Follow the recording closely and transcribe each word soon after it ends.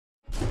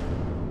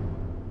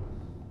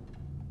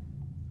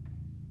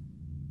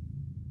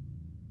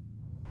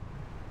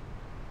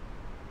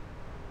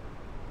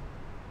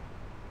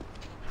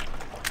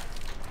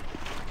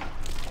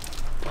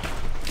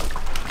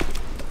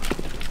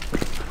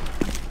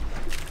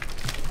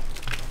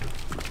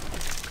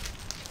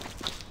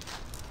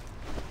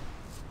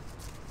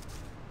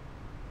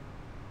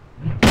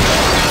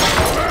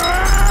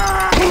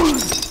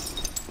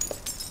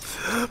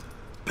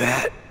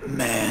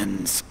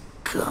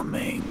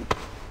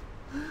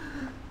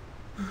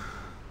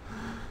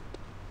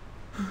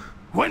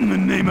What in the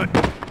name of...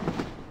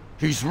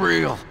 He's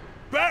real.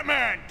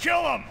 Batman,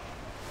 kill him!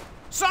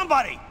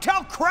 Somebody,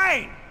 tell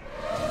Crane!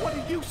 What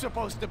are you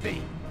supposed to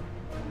be?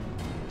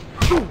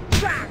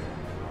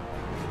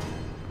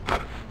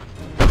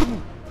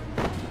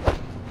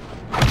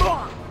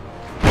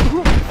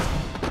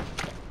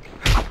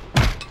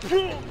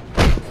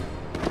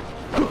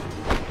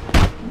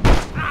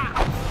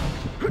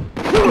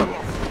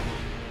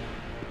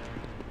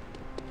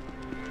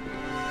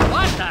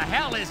 What the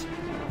hell is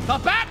the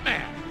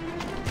Batman?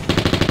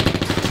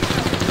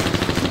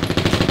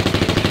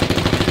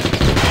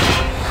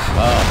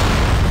 Oh,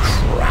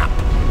 crap.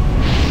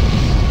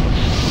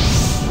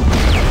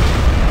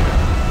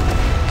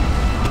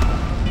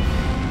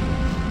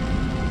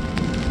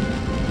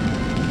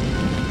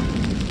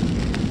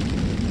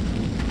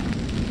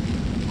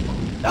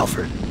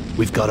 Alfred,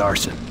 we've got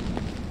arson.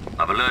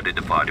 I've alerted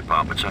the fire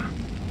department, sir.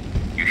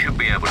 You should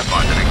be able to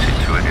find an exit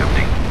to the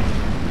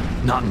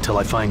opening. Not until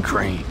I find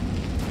Crane.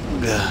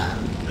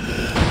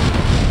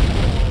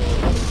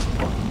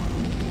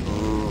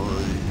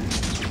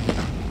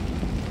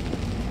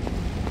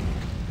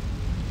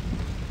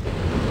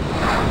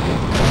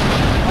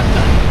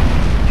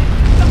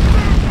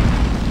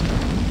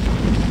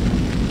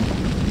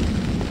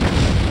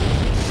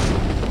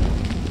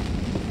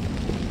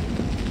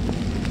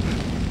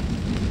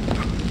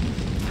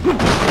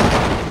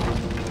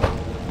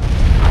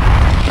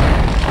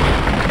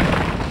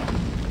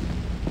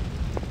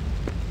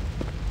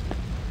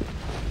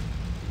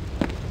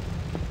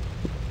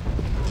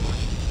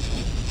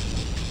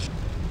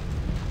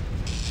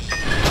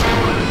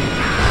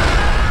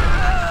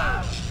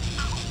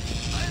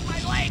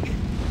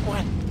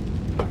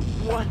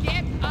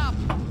 Get up!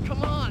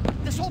 Come on!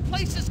 This whole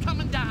place is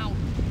coming down!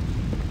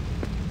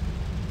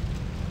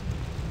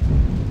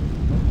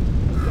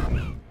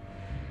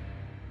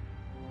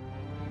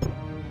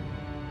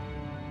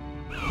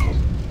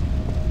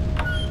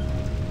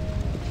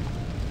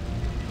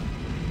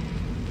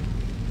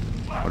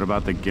 What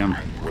about the Gimp?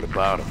 What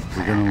about him?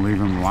 We're gonna leave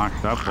him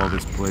locked up while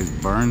this place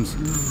burns?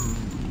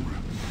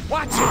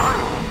 Watch it!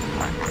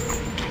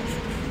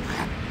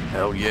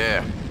 Hell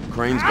yeah.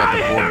 Crane's got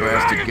the poor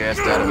bastard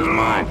gassed out of his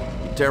mind.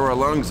 He'd tear our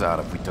lungs out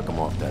if we took him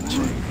off that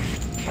chain.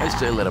 I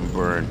say let him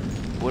burn.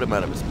 Put him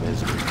out of his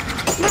misery.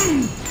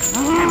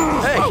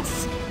 Hey!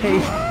 Hey,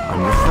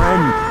 I'm your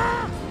friend.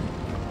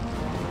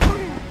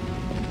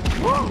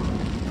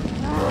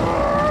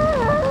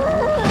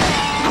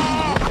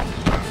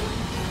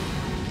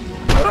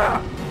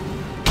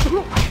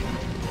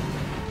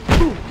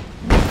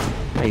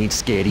 I ain't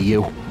scared of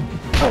you.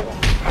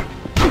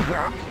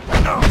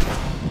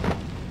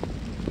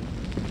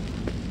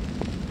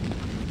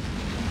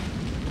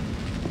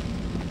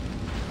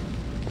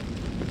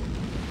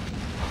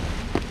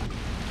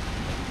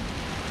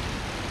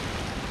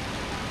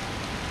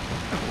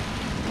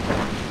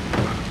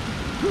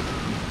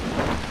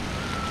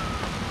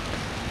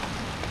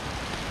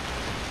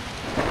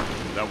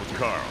 That was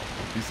Carl.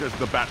 He says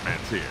the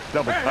Batman's here.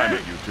 Double time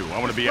it, you two. I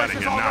want to be out of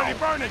here now. This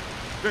place is already burning!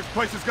 This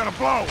place is gonna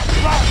blow!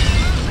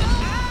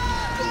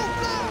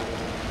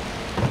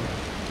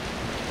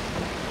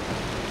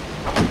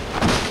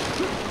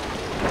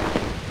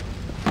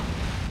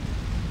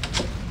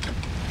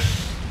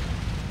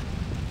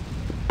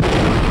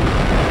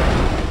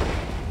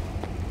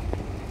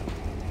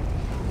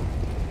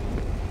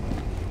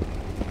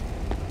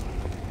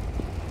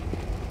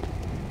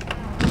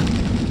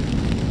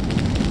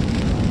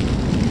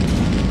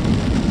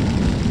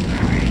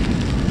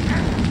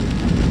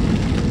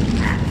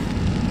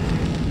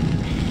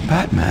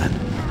 Batman.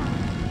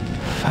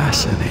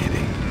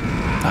 Fascinating.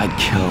 I'd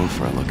kill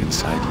for a look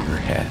inside your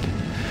head.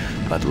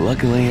 But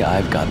luckily,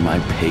 I've got my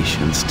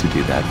patience to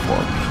do that for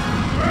me.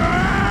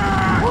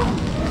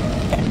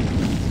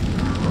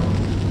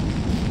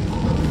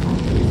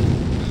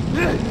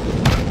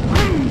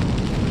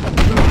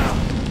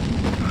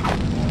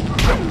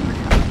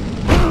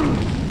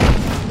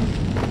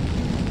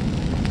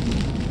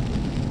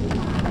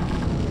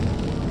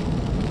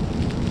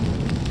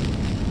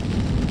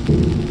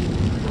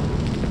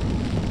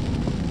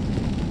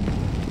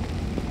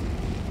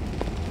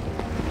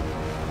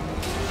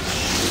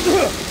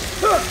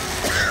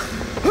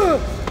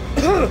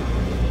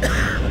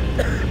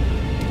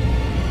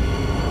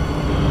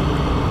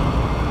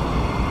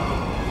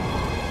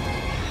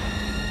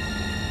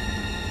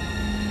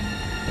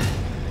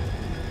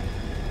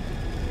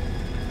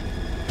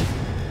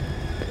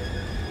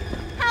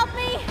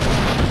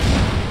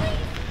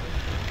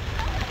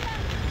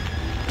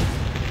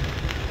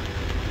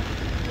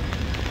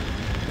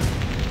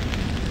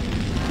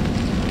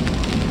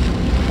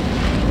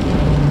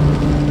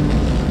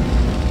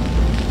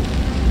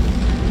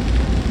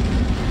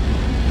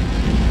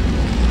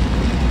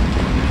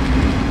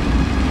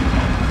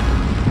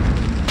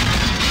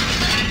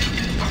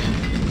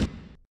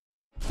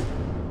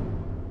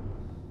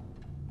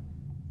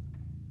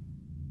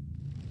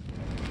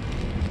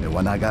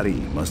 Wanagari,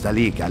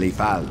 Mostalik,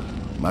 Alifal,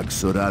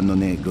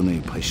 Maksuranone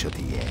Guni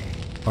Pashotiye.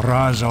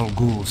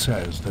 Ghul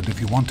says that if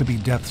you want to be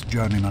Death's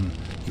journeyman,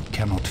 you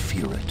cannot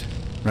fear it.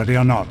 Ready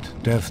or not,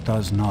 death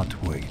does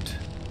not wait.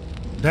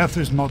 Death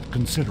is not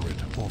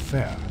considerate or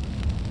fair.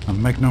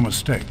 And make no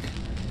mistake,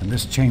 in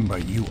this chamber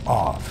you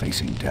are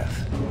facing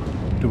death.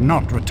 Do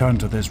not return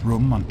to this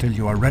room until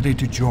you are ready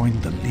to join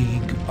the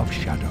League of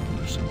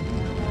Shadows.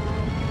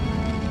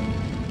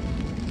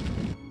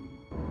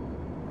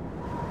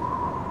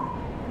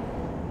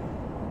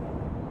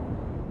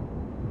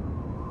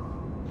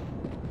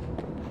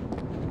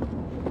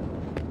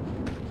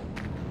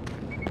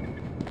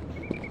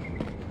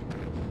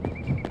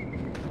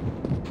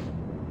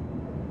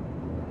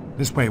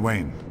 This way,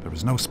 Wayne. There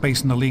is no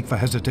space in the League for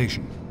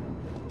hesitation.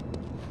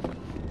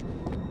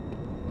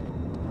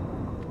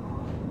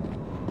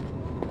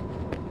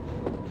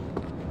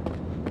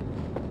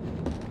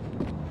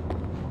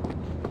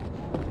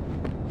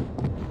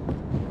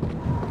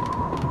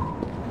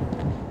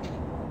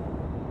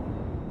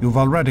 You've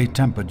already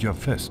tempered your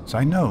fists.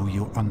 I know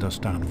you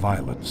understand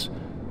violence,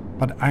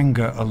 but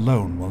anger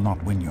alone will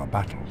not win your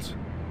battles.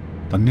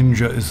 The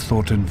ninja is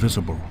thought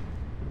invisible,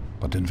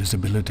 but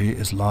invisibility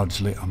is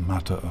largely a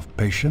matter of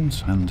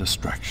patience and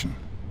distraction.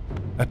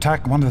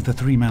 Attack one of the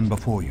 3 men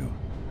before you.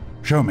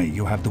 Show me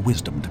you have the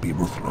wisdom to be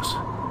ruthless.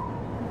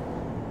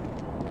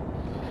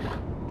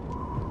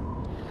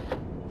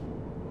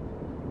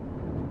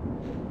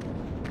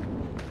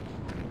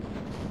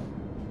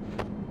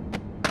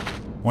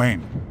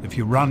 Wayne, if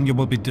you run, you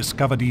will be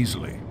discovered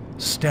easily.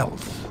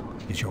 Stealth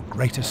is your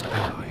greatest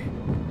ally.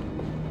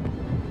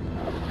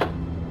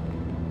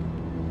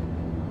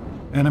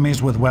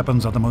 Enemies with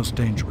weapons are the most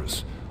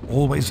dangerous.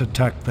 Always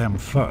attack them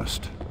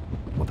first,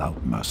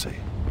 without mercy.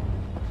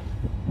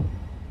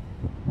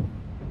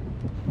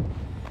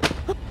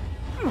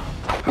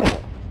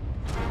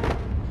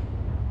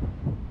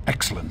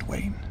 Excellent,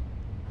 Wayne.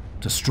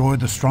 Destroy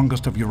the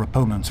strongest of your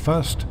opponents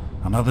first,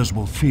 and others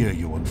will fear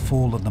you and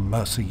fall at the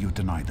mercy you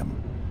deny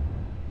them.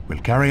 We'll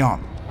carry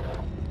on.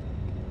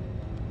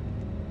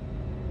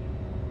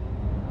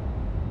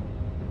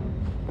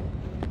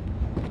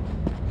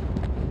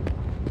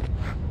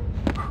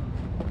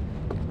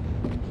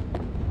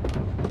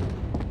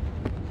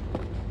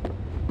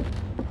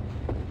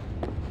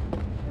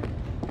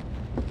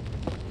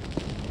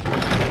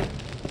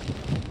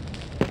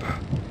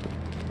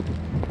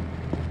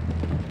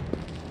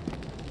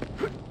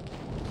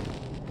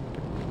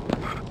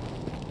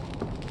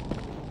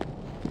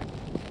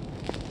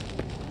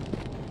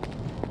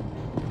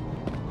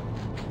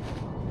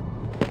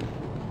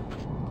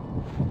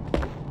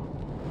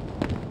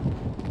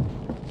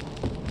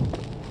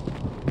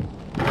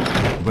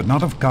 You would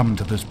not have come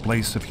to this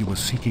place if you were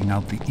seeking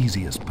out the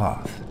easiest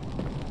path.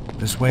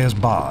 This way is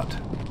barred.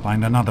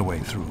 Find another way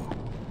through.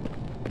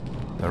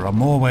 There are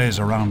more ways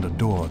around a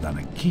door than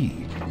a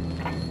key.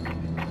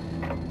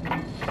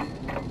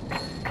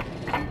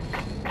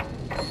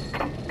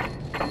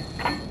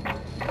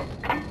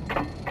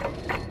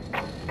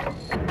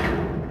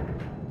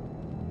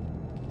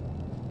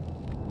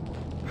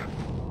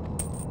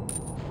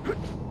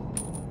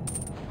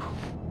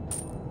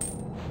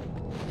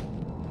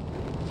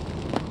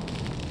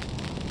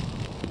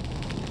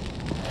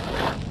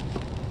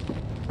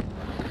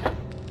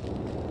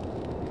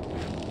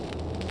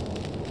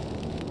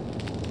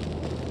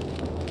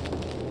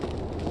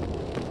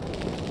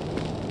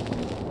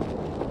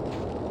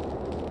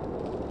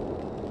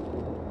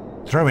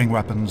 Throwing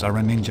weapons are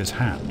a ninja's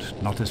hand,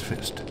 not his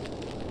fist.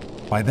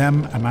 By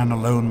them, a man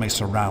alone may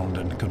surround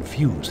and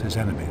confuse his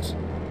enemies.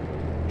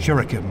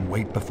 Shuriken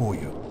wait before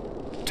you.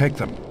 Take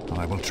them, and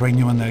I will train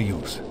you in their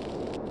use.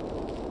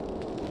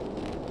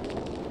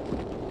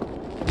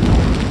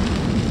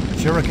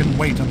 Shuriken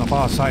wait on the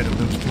far side of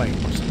those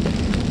flames.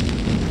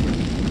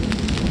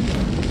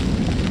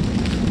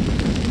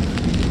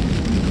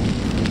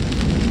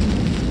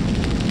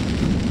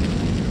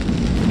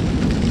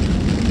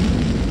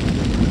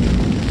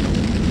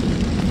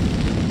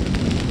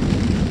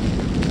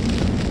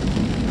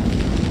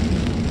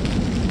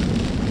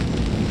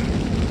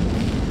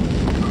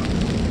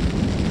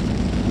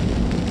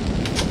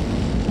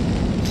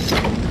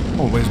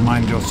 Always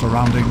mind your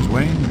surroundings,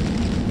 Wayne.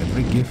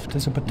 Every gift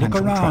is a potential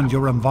trap. Look around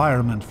your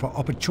environment for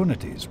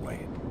opportunities,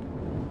 Wayne.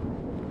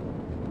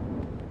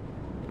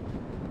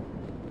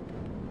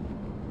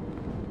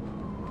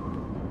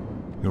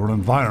 Your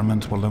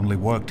environment will only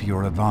work to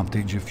your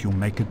advantage if you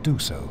make it do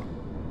so.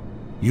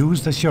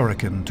 Use the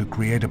shuriken to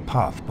create a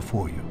path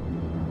before you.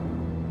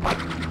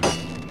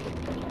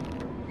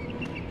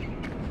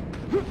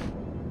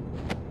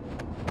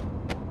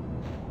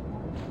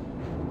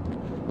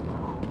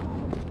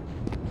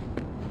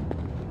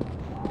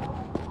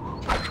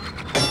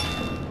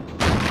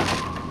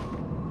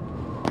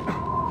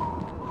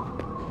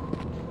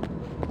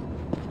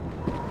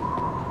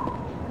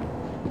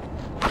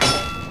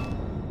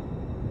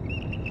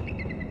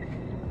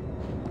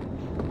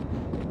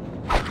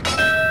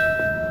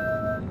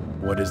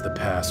 What is the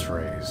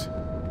passphrase?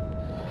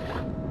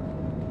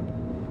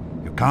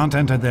 You can't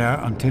enter there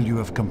until you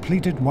have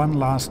completed one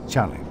last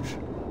challenge.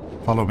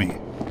 Follow me.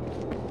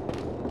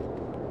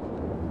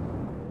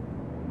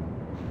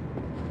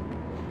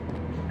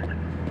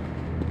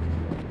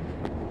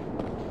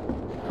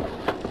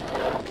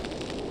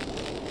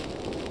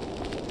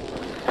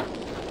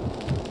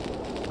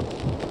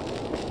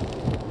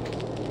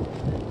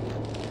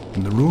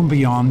 room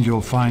beyond,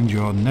 you'll find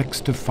your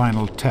next to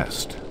final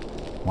test,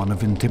 one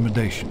of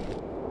intimidation.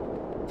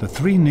 The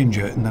 3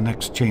 ninja in the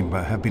next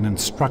chamber have been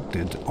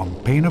instructed, on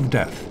pain of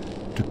death,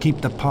 to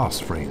keep the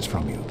passphrase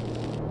from you.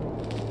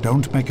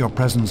 Don't make your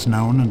presence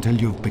known until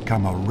you've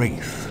become a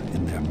wraith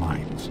in their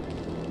minds.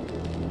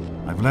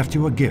 I've left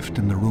you a gift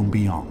in the room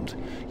beyond.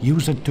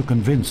 Use it to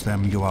convince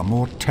them you are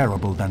more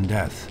terrible than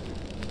death,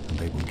 and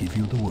they will give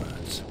you the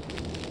words.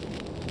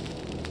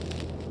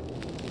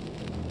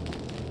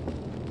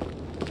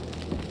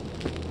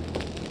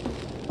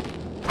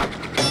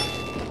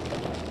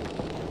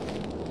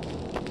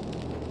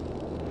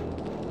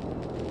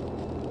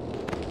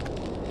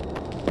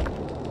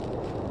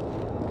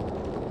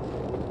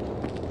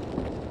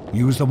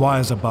 Use the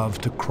wires above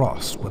to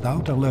cross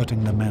without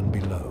alerting the men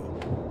below.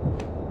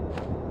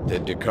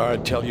 Did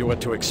Descartes tell you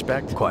what to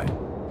expect? Quiet.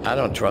 I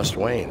don't trust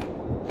Wayne.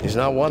 He's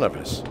not one of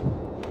us.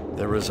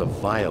 There is a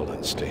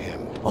violence to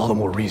him. All the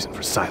more reason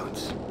for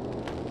silence.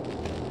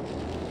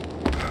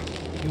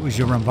 Use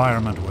your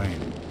environment,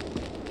 Wayne.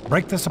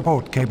 Break the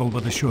support cable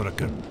with the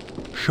shuriken.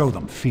 Show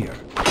them fear.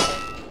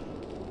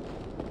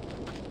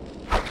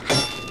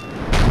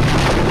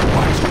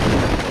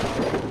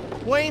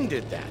 What? Wayne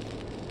did that.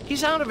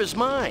 He's out of his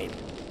mind.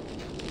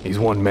 He's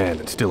one man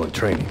and still in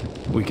training.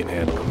 We can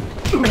handle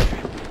him.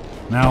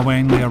 Now,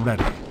 Wayne, they are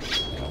ready.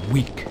 They are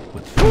weak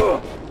with fear.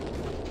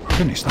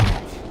 Finish them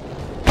off.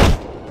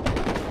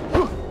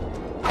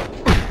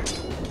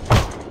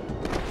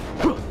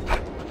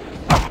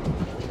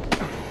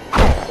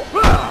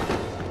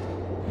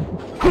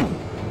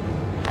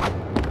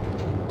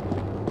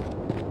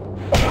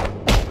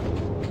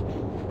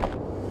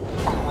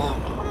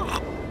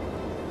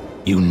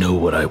 You know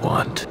what I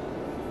want.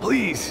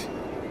 Please,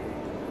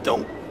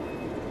 don't.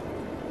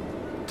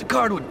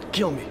 Descartes would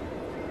kill me.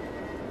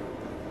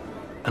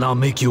 And I'll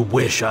make you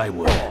wish I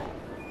would.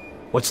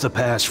 What's the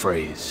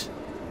passphrase?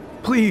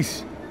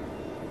 Please.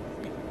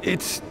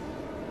 It's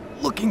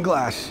looking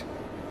glass.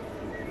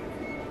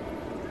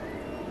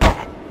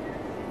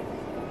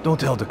 Don't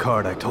tell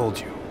Descartes I told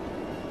you.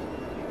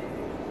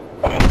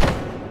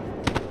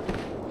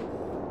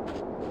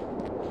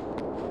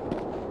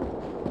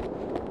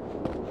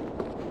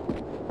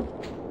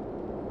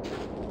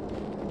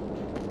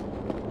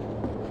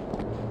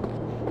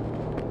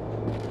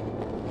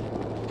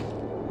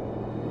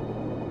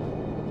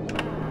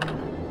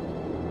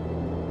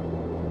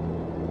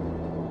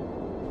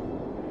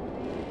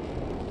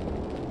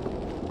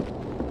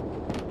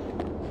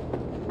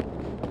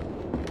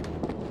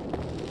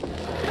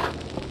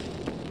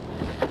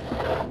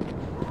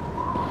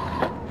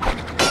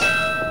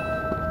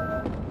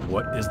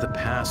 What is the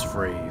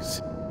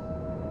passphrase?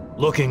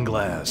 Looking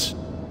glass.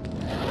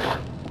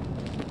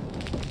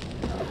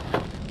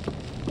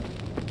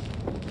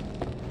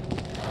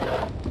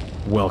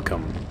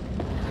 Welcome.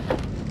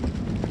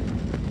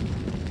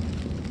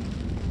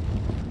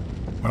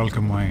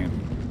 Welcome, Wayne.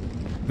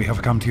 We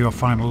have come to your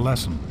final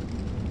lesson.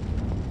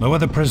 Lower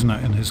the prisoner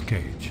in his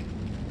cage.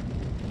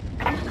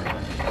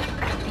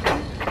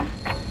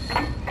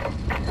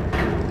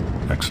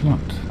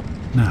 Excellent.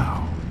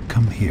 Now,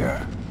 come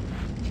here.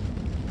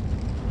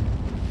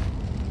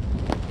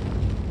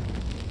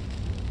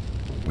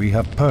 We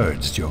have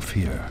purged your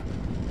fear.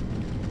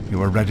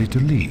 You are ready to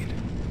lead,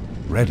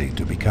 ready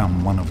to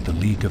become one of the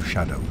League of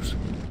Shadows.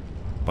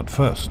 But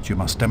first, you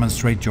must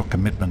demonstrate your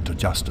commitment to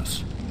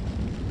justice.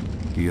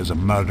 He is a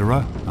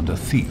murderer and a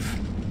thief.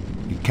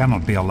 He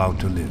cannot be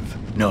allowed to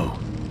live. No.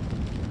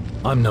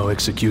 I'm no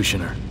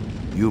executioner.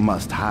 You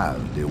must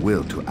have the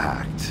will to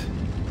act,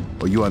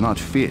 or you are not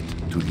fit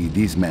to lead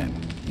these men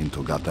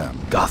into Gotham.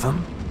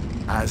 Gotham?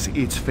 As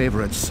its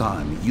favorite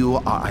son, you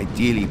are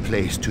ideally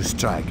placed to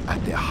strike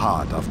at the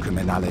heart of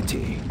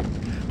criminality.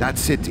 That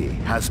city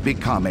has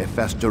become a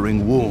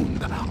festering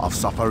wound of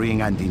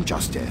suffering and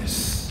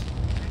injustice.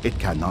 It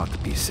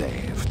cannot be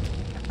saved,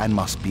 and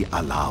must be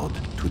allowed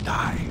to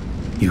die.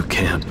 You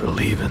can't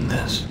believe in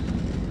this.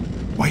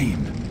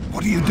 Wayne,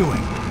 what are you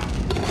doing?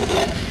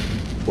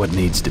 What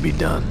needs to be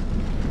done?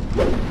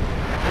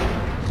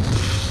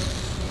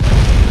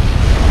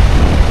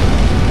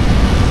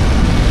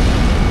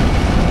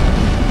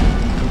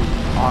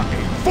 On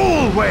a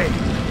full way,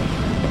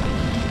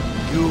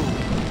 you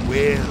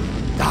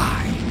will die.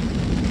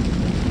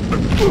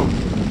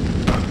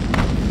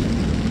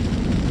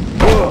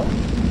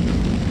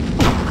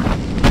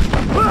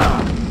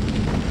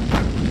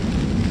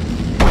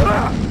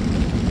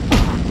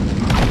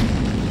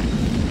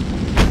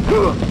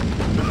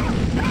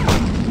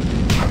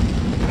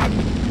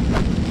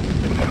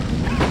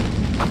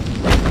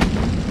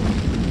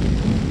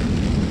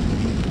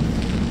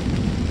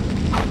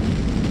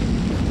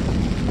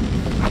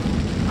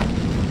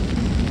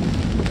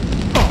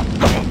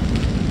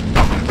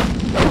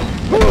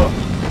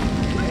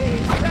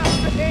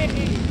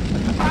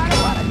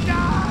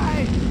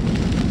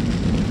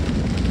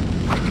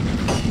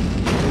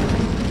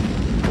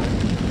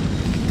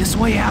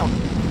 Way out.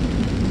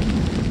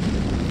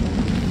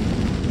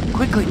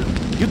 Quickly,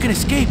 you can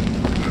escape.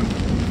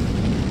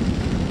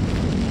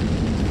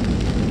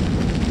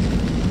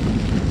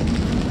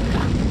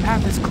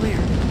 path is clear.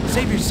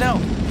 Save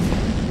yourself.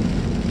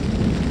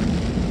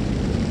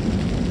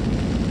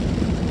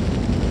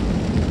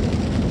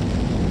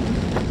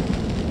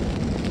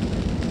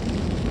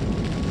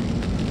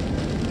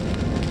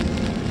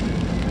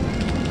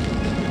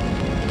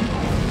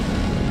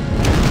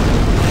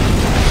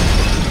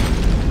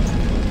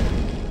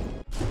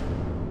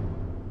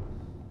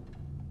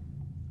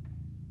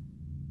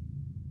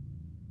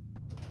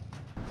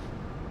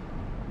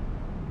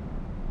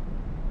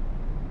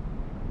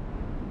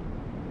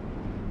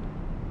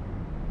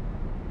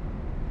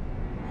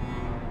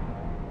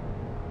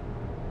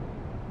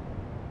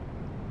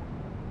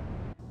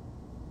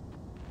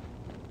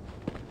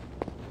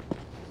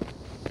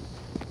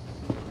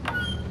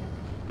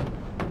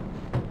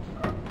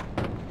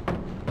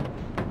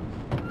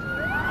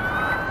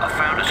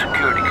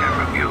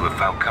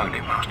 Falcone,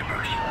 Master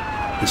Bruce.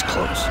 He's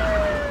close.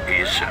 He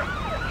is, sir,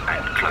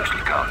 and closely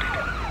guarded.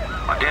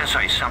 I dare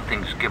say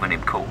something's given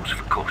him cause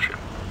for caution.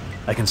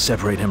 I can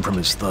separate him from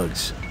his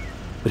thugs,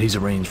 but he's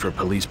arranged for a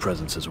police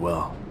presence as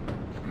well.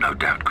 No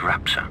doubt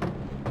corrupt, sir.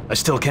 I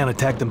still can't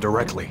attack them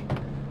directly.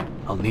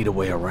 I'll need a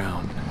way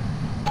around.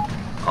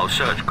 I'll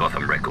search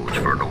Gotham records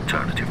for an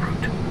alternative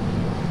route.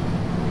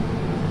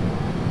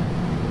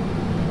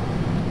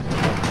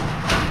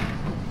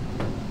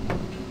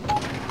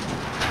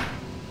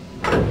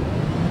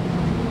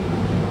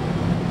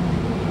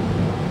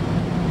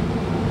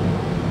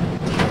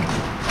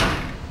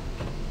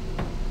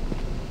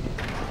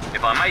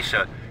 If I may,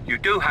 sir, you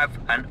do have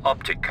an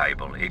optic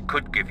cable. It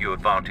could give you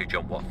advantage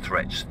on what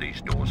threats these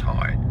doors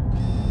hide.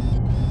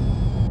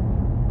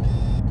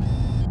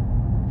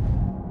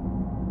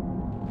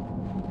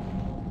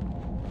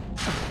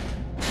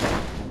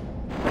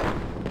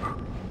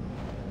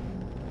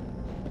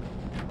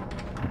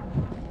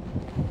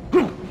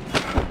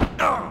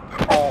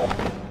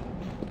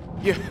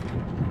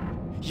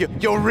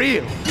 You're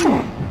real.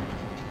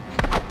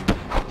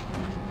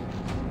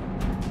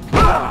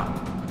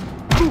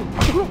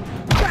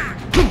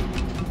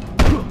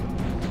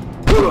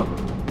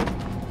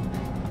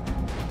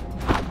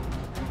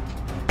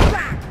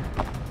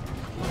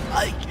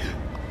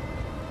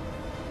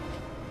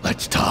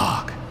 Let's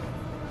talk.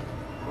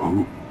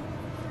 Who?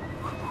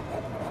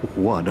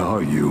 What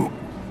are you?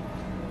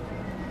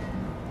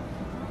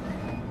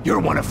 You're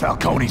one of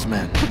Falcone's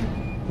men.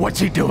 What's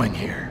he doing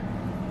here?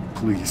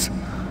 Please,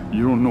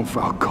 you don't know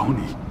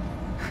Falcone.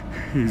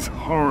 He's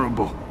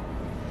horrible.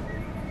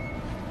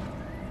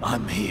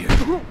 I'm here.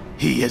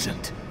 He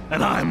isn't.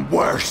 And I'm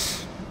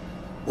worse.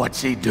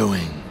 What's he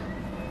doing?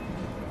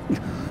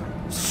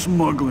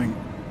 Smuggling.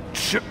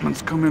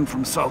 Shipments come in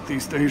from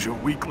Southeast Asia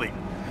weekly.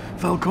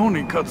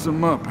 Falcone cuts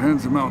them up,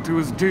 hands them out to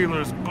his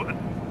dealers, but...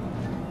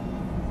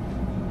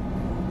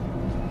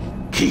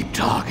 Keep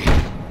talking.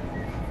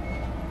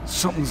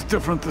 Something's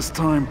different this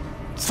time.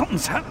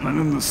 Something's happening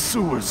in the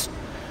sewers.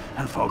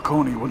 And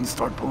Falcone wouldn't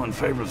start pulling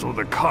favors with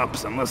the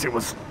cops unless it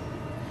was...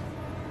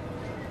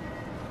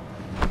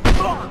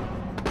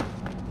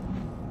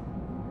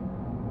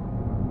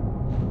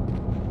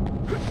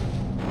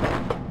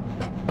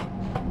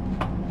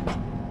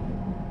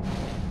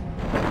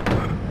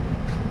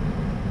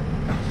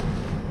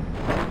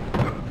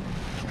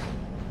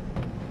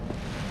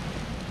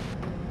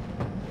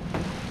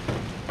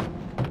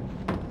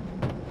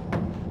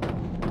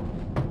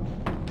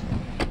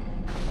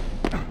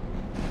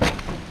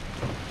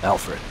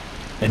 Alfred,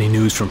 any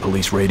news from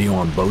police radio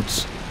on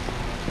boats?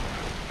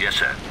 Yes,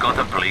 sir.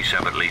 Gotham police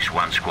have at least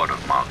one squad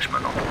of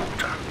marksmen on the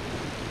water.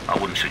 I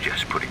wouldn't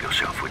suggest putting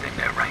yourself within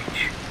their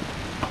range.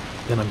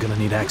 Then I'm gonna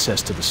need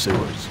access to the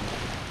sewers.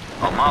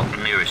 I'll mark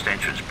the nearest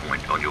entrance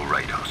point on your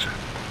radar, sir.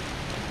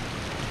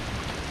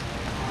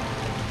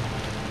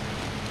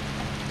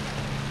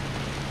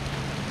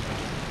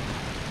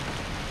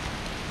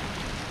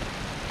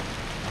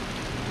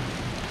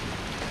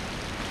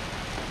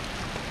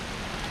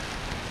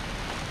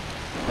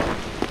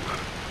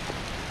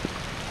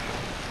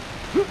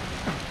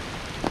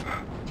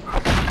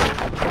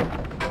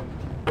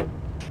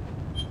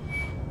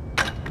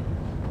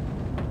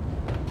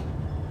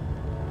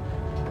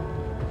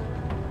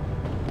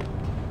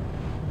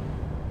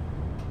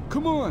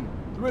 Come on!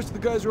 The rest of the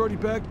guys are already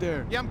back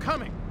there. Yeah, I'm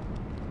coming.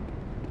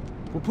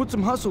 We'll put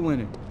some hustle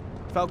in it.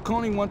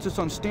 Falcone wants us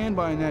on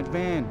standby in that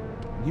van.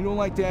 And he don't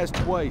like to ask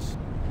twice.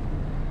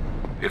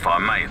 If I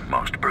may,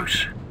 Master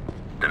Bruce,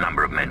 the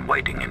number of men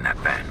waiting in that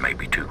van may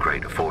be too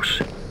great a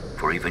force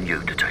for even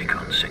you to take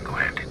on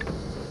single-handed.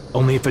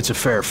 Only if it's a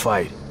fair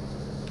fight.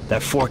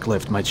 That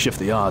forklift might shift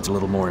the odds a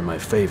little more in my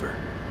favor.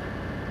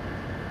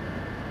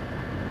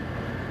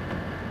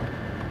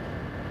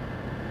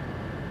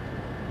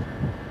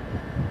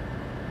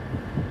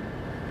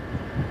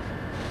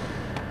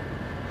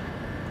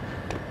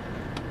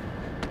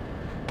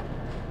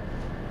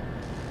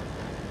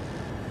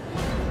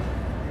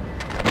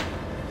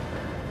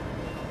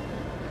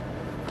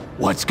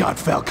 What's got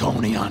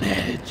Falcone on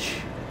edge?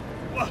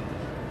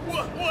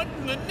 What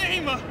in the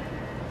name of...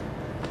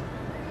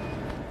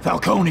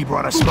 Falcone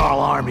brought a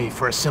small army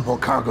for a simple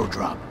cargo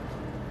drop.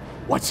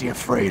 What's he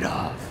afraid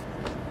of?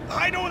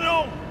 I don't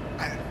know.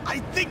 I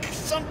think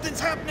something's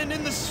happening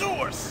in the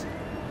sewers.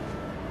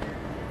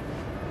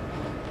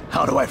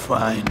 How do I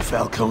find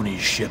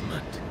Falcone's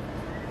shipment?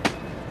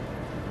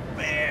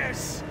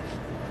 Bears!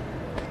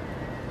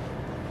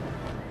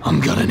 I'm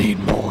gonna need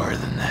more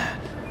than that.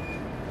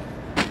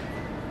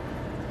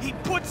 He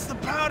puts the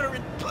powder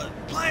in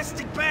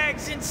plastic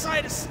bags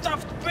inside of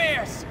stuffed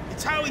bears.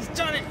 It's how he's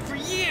done it for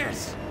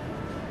years.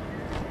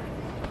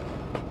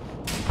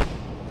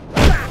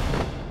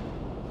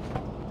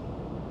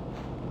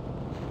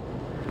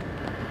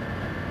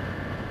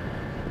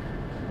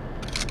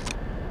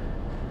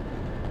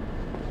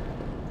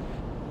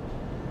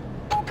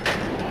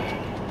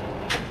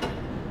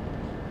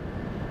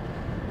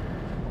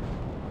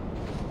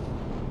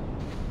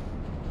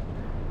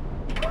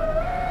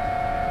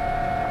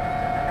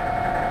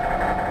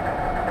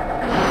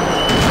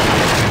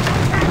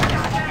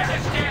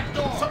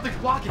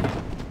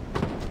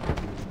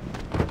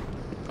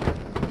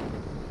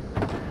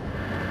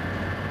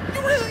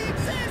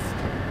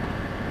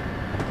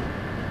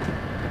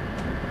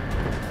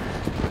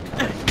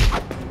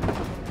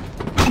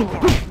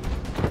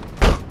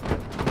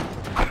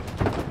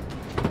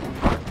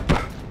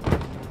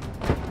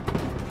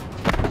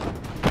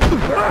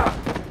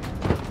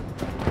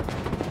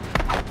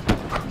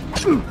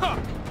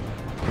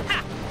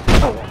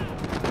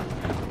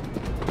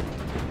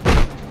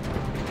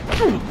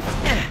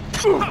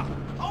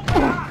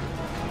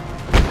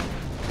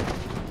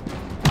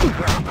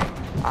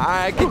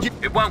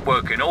 It won't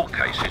work in all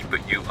cases,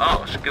 but you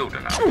are skilled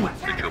enough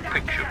that your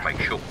pick should make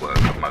short work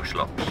of most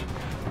locks.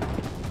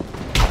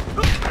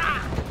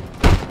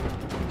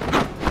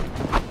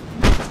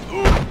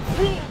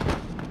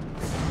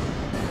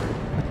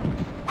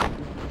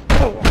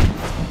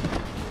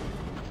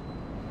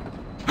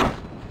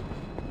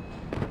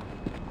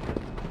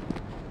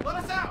 Let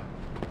us out!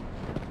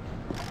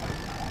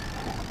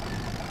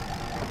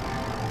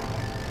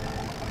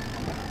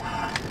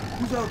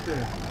 Who's out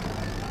there?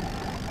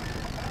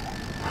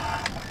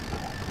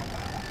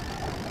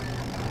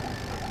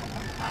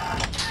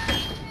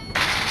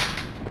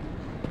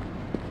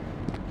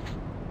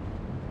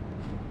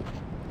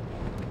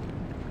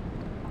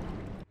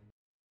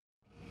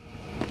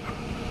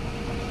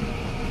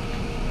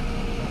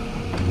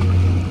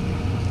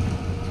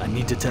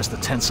 To test the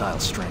tensile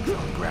strength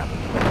on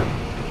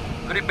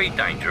grappling. Could it be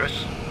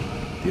dangerous?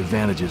 The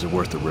advantages are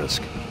worth the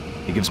risk.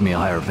 It gives me a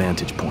higher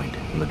vantage point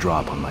in the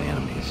drop on my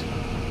enemies.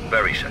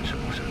 Very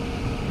sensible, sir.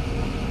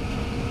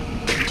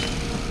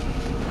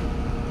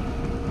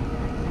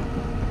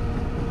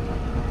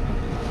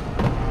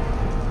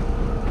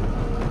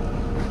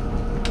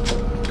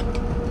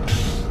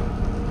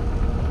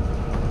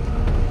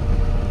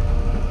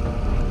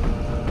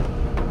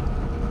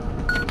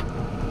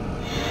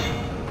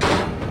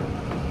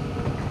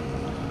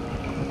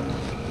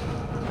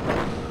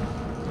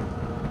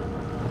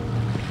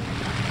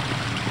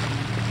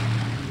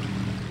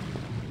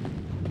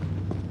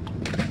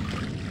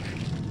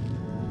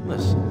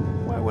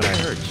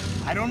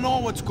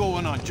 What's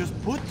going on? Just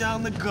put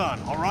down the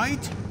gun, all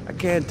right? I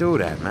can't do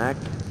that, Mac.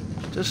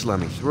 Just let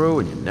me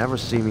through and you never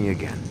see me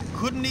again.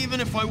 Couldn't even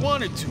if I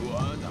wanted to.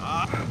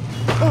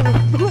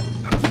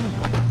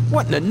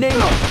 What in the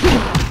name of...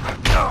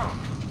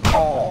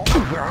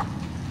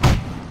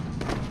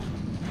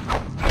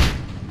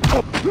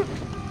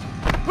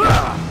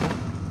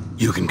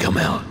 You can come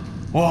out.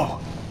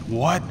 Whoa,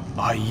 what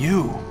are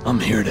you?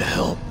 I'm here to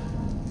help.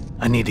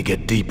 I need to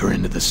get deeper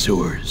into the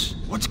sewers.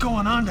 What's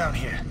going on down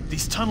here?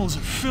 These tunnels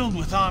are filled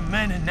with armed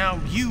men and now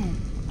you...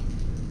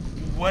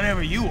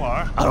 whatever you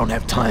are. I don't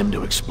have time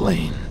to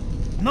explain.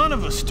 None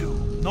of us do.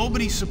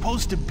 Nobody's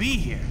supposed to be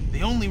here.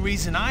 The only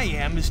reason I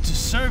am is to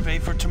survey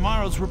for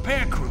tomorrow's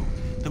repair crew.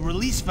 The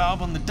release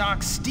valve on the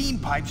dock's steam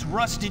pipes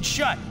rusted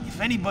shut.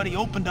 If anybody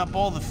opened up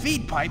all the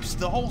feed pipes,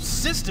 the whole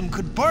system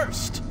could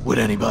burst. Would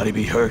anybody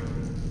be hurt?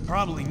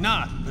 Probably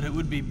not, but it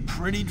would be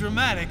pretty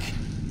dramatic.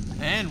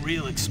 And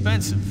real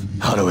expensive.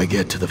 How do I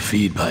get to the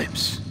feed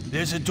pipes?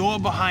 There's a door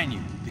behind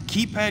you. The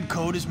keypad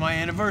code is my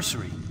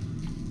anniversary.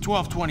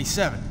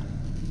 1227.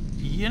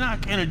 You're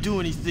not gonna do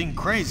anything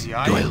crazy,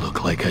 are you? Do I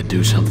look like I'd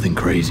do something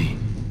crazy?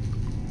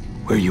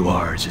 Where you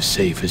are is as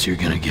safe as you're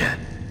gonna get.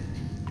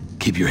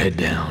 Keep your head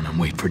down and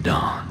wait for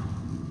dawn.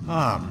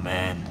 Oh,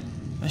 man.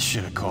 I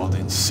should have called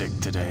in sick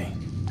today.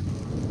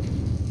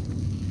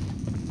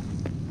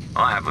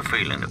 I have a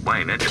feeling that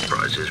Wayne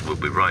Enterprises will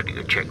be writing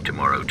a check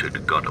tomorrow to the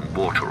Gotham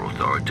Water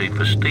Authority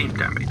for steam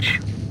damage.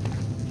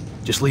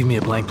 Just leave me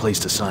a blank place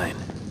to sign.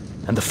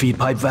 And the feed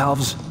pipe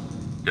valves?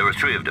 There are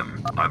 3 of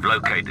them. I've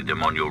located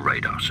them on your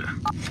radar, sir.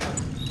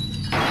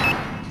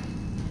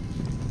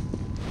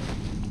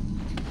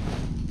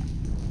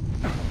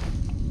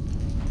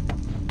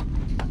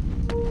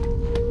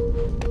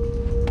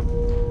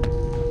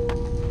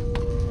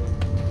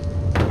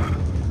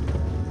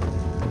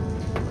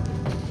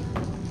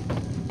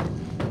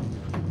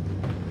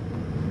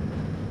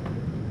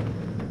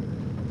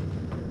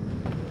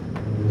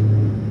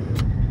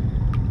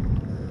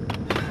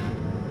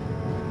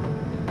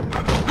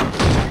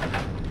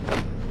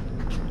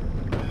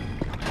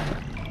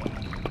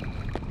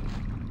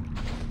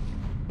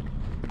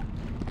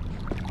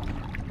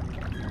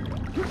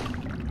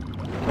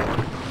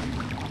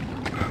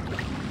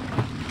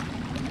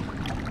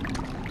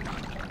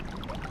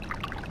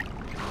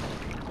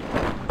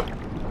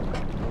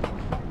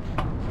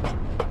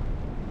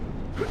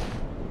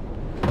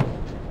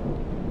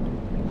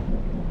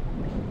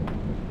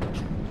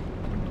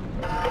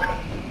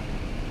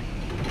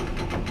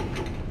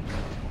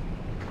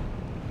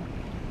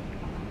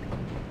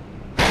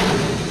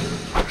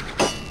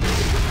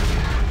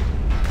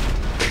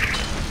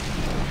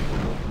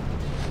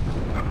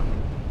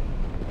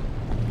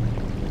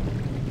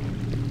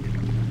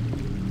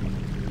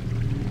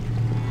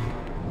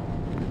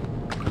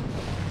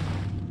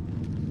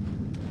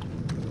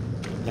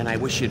 then I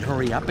wish you'd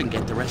hurry up and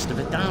get the rest of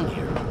it down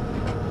here.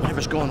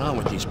 Whatever's going on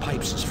with these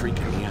pipes is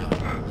freaking me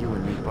out. You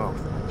and me both.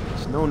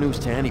 It's no news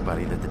to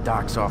anybody that the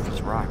docks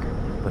offers rocker,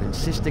 but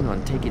insisting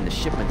on taking the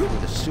shipment through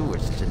the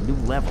sewers is a new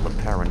level of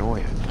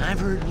paranoia. I've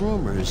heard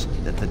rumors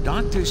that the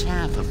doctor's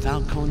half of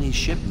Falcone's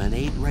shipment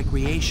ain't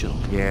recreational.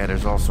 Yeah,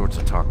 there's all sorts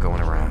of talk going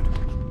around.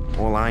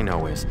 All I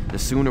know is, the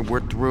sooner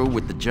we're through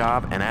with the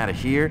job and out of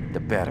here, the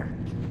better.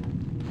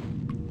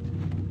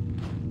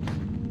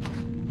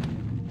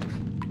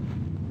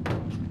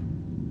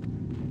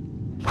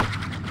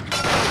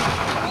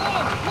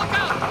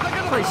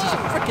 This place is a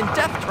frickin'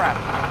 death trap!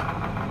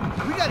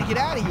 We gotta get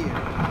out of here!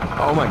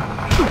 Oh my...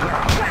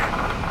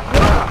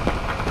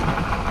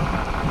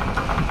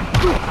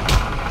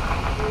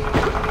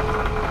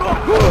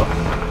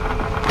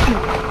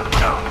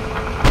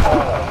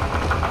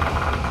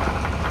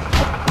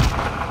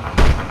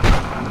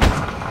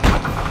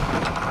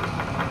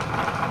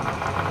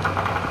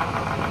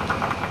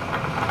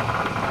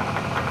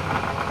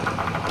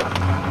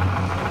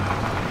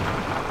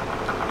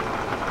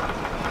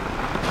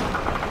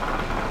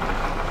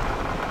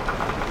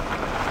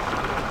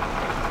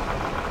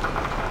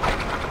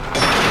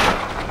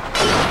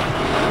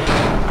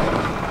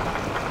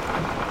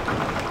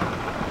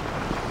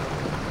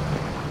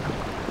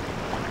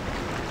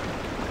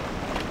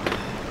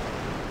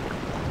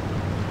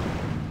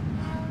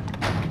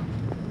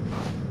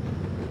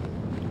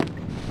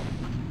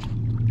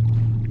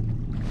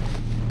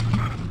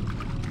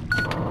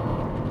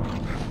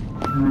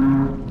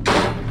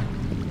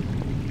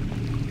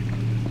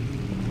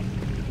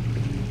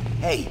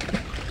 Hey,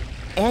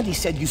 Andy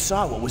said you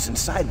saw what was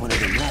inside one of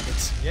them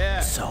rabbits.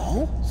 Yeah.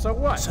 So? So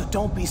what? So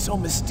don't be so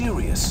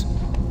mysterious.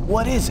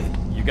 What is it?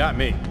 You got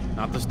me.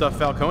 Not the stuff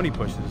Falcone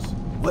pushes.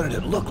 What did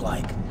it look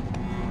like?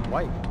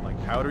 White,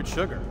 like powdered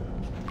sugar.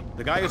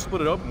 The guy who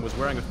split it open was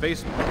wearing a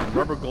face mask and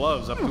rubber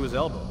gloves up to his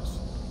elbows.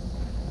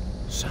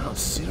 Sounds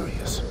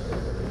serious.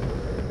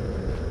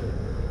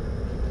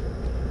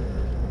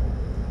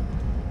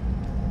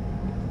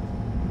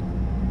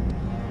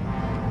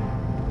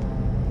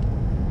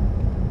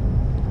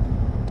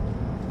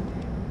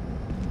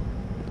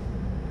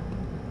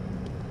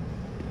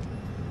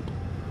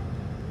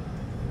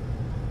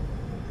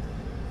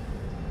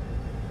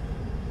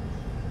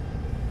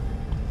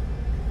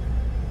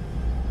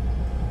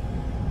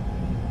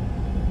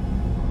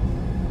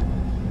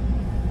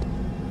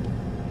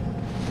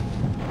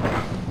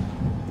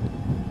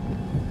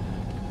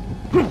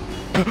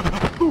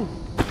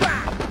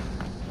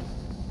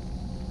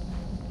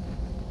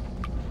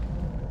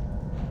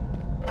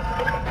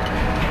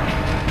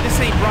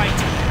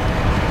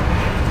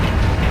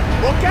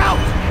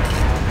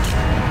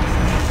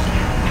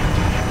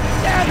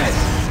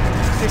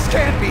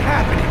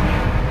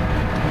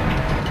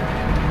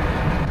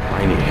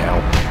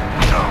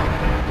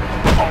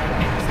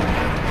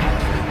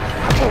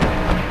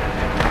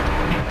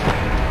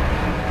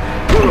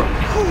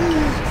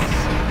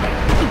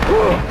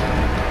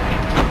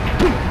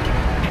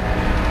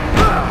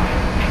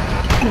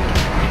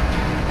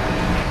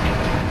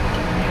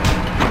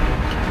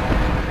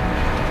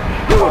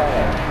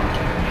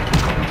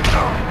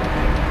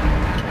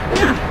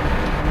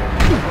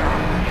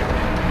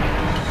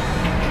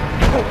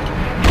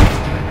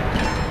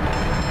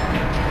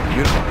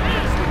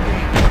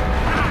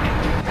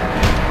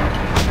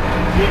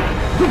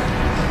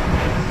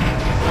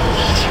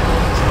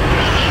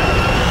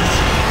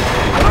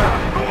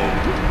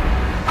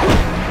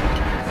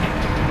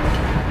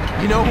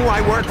 You know who I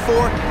work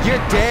for? You're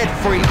dead,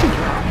 freak.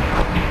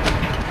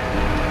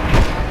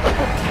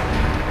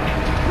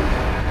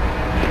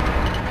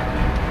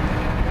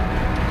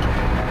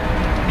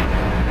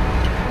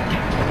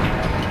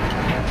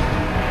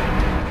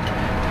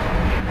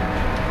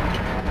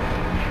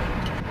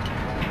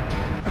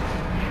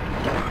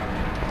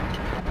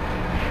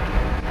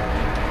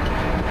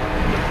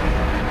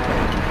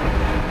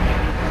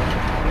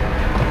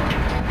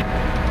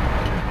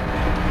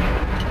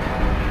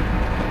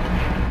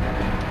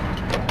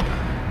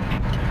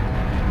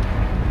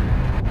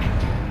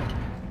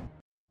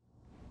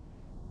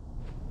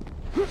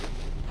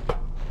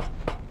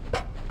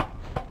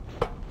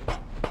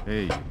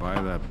 Hey, you buy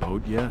that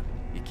boat yet?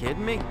 You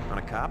kidding me? On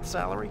a cop's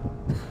salary?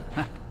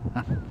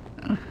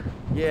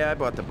 Yeah, I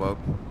bought the boat.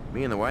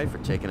 Me and the wife are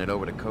taking it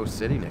over to Coast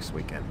City next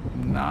weekend.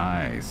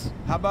 Nice.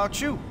 How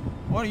about you?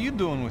 What are you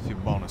doing with your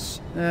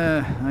bonus?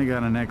 I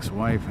got an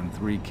ex-wife and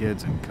 3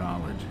 kids in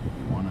college.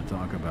 You want to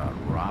talk about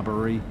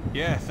robbery?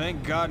 Yeah,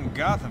 thank God in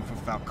Gotham for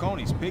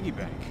Falcone's piggy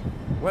bank.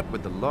 What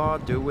would the law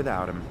do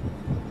without him?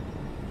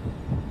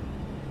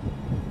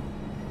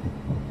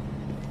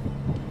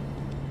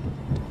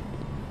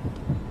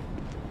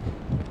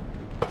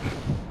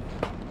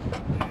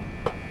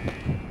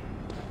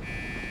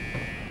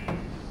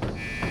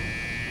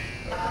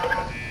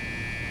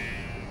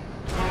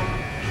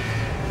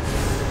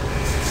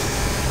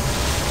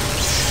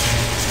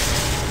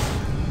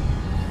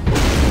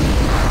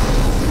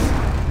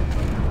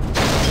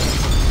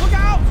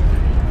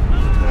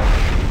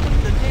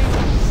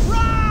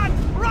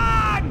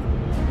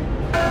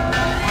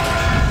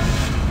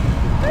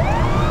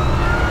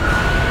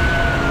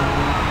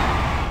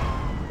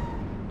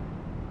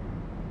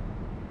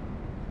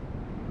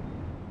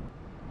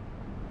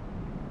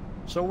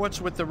 So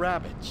what's with the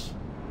rabbits?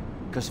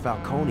 Because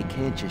Falcone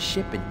can't just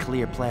ship in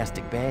clear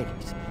plastic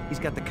baggies. He's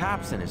got the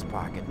cops in his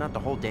pocket, not the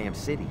whole damn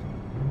city.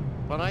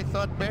 But I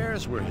thought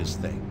bears were his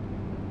thing.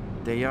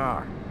 They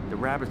are. The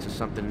rabbits are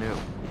something new.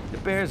 The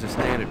bears are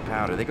standard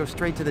powder. They go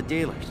straight to the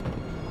dealers.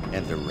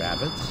 And the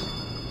rabbits?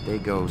 They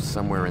go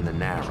somewhere in the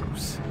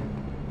Narrows.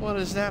 What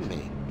does that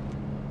mean?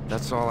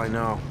 That's all I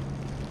know.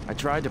 I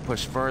tried to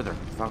push further.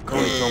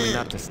 Falcone told me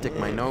not to stick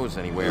my nose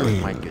anywhere.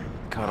 It might get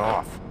cut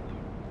off.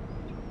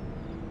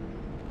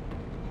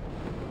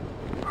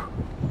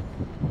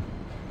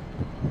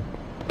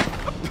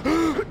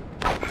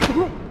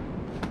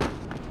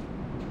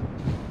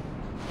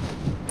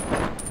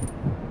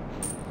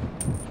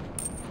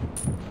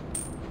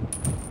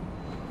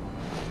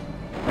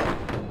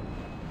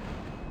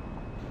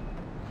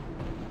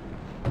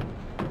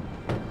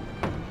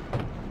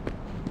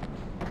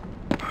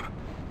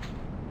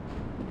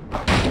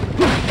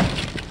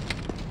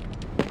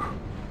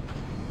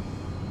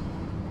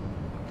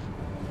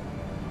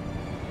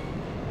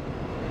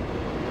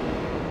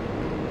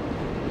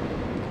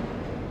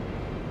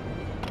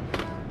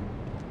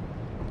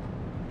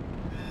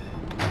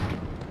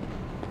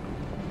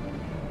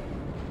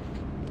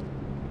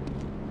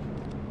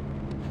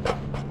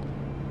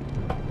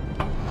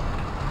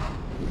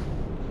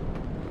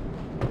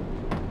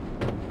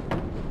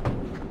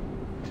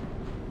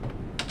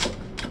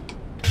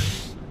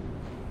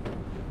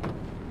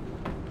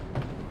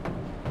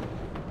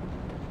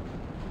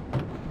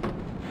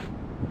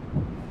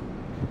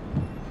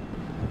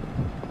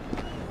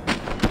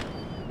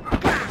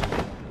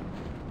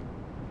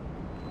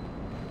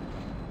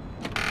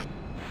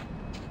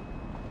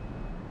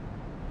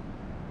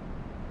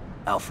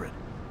 Alfred,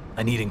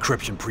 I need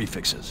encryption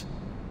prefixes.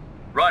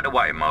 Right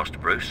away, Master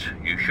Bruce.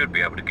 You should be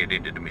able to get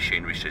into the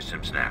machinery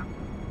systems now.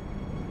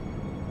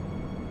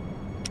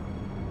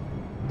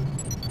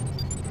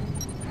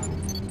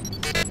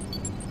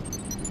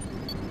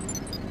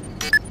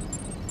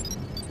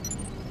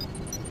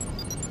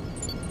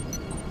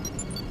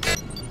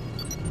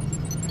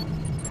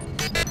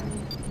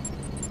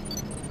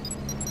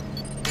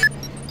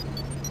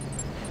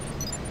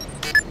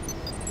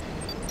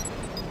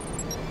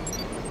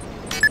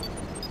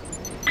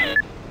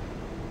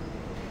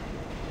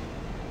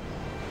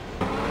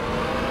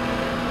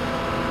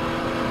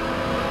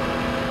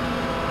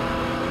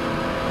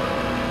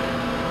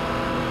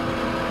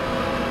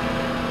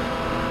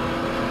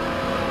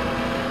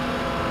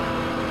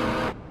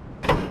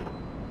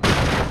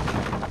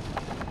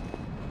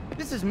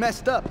 This is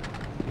messed up.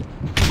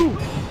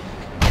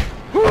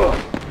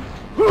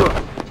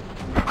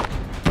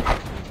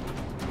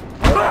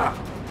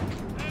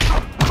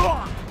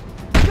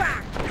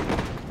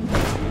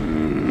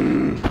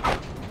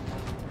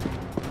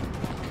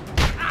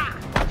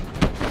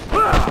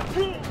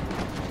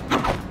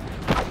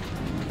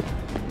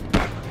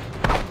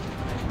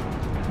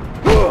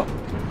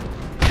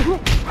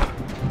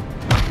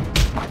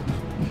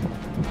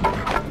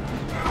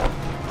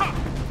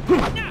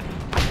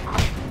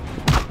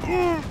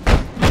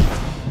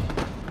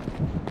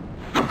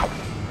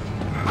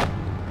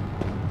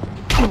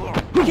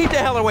 Keep the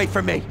hell away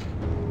from me!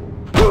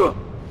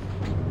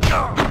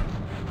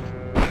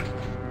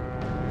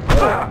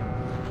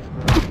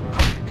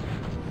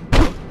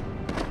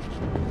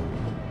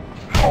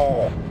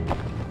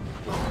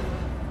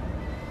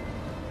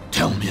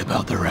 Tell me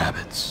about the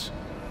rabbits.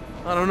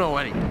 I don't know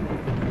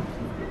anything.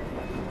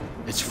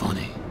 It's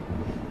funny.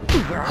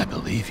 I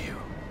believe you.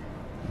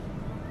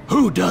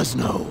 Who does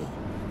know?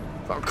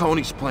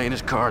 Falcone's playing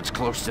his cards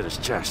close to his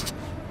chest.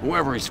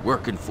 Whoever he's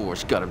working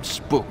for's got him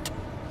spooked.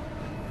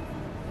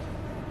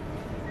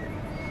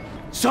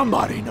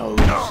 Somebody knows.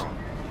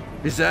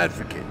 His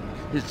advocate.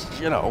 His,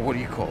 what do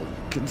you call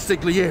it?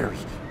 Consigliere.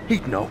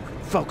 He'd know.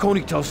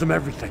 Falcone tells him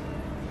everything.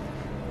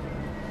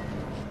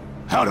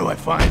 How do I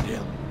find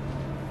him?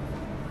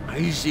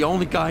 He's the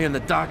only guy in the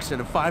docks in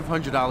a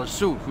 $500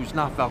 suit who's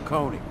not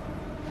Falcone.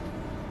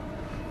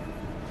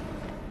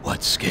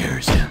 What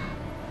scares him?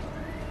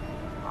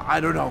 I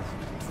don't know.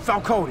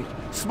 Falcone.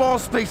 Small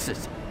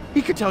spaces.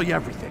 He could tell you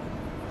everything.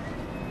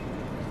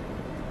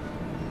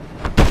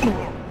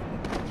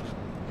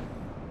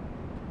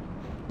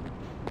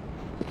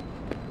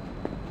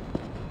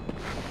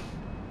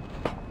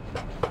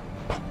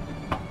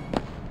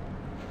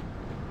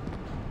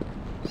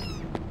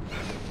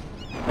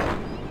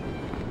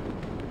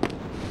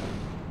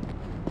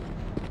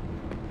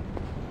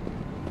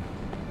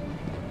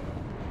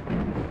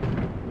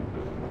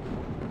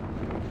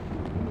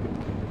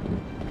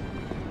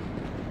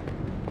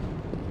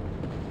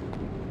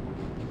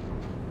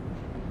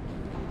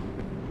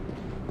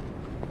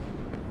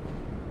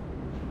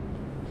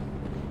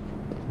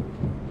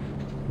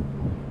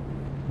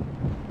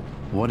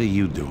 What are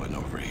you doing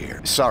over here?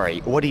 Sorry,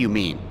 what do you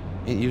mean?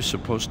 Ain't you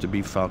supposed to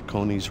be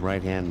Falcone's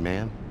right-hand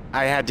man?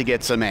 I had to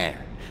get some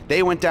air.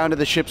 They went down to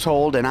the ship's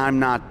hold, and I'm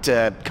not,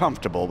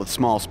 comfortable with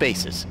small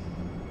spaces.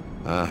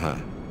 Uh-huh.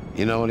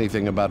 You know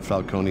anything about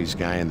Falcone's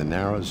guy in the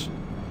Narrows?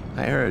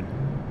 I heard.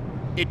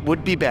 It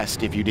would be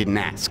best if you didn't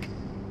ask.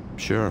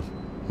 Sure.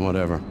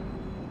 Whatever.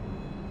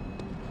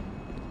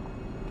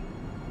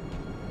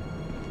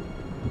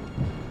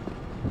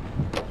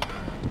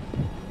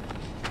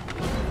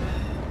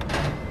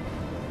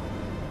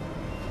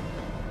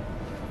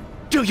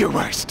 Do your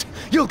worst.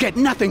 You'll get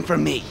nothing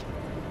from me.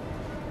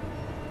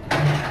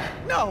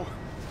 No!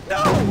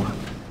 No!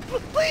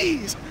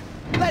 Please!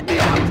 Let me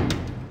out!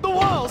 The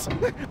walls!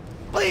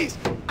 Please!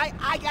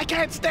 I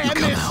can't stand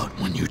this! You come out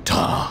when you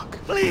talk.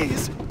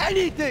 Please!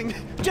 Anything!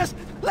 Just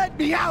let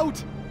me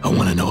out! I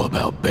want to know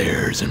about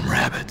bears and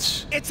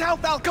rabbits. It's how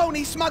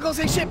Falcone smuggles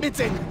his shipments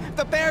in.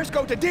 The bears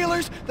go to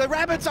dealers, the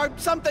rabbits are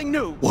something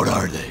new. What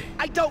are they?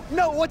 I don't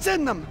know what's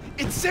in them.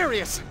 It's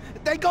serious.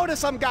 They go to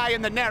some guy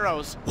in the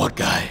Narrows. What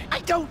guy? I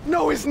don't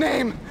know his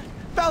name.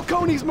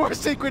 Falcone's more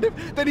secretive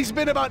than he's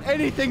been about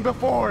anything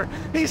before.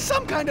 He's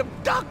some kind of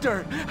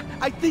doctor.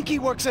 I think he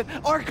works at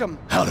Arkham.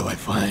 How do I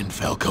find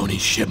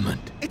Falcone's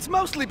shipment? It's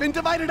mostly been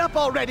divided up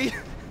already.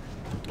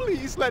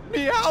 Please let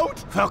me out.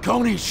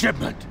 Falcone's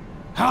shipment?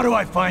 How do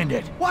I find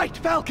it? White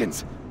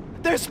Falcons.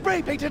 They're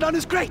spray painted on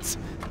his crates.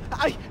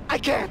 I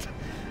can't.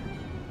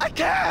 I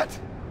can't.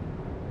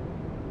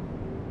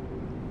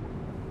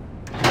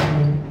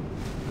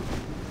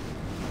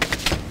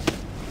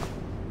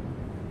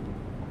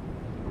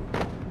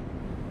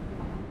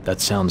 That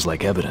sounds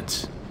like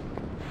evidence.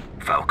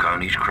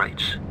 Falcone's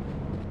crates?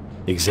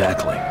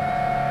 Exactly.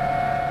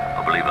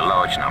 I believe a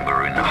large number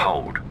are in the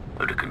hold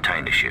of the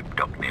container ship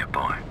docked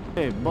nearby.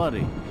 Hey,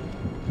 buddy.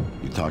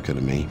 You talking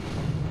to me?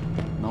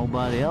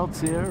 Nobody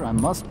else here? I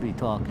must be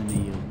talking to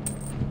you.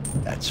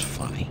 That's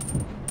funny.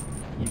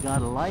 You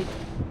got a light?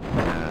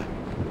 Nah.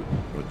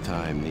 What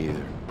time,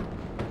 neither.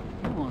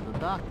 You want the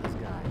doctor's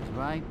guys,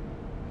 right?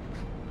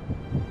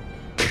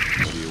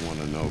 What do you want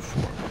to know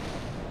for?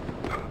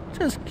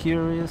 Just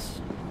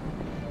curious.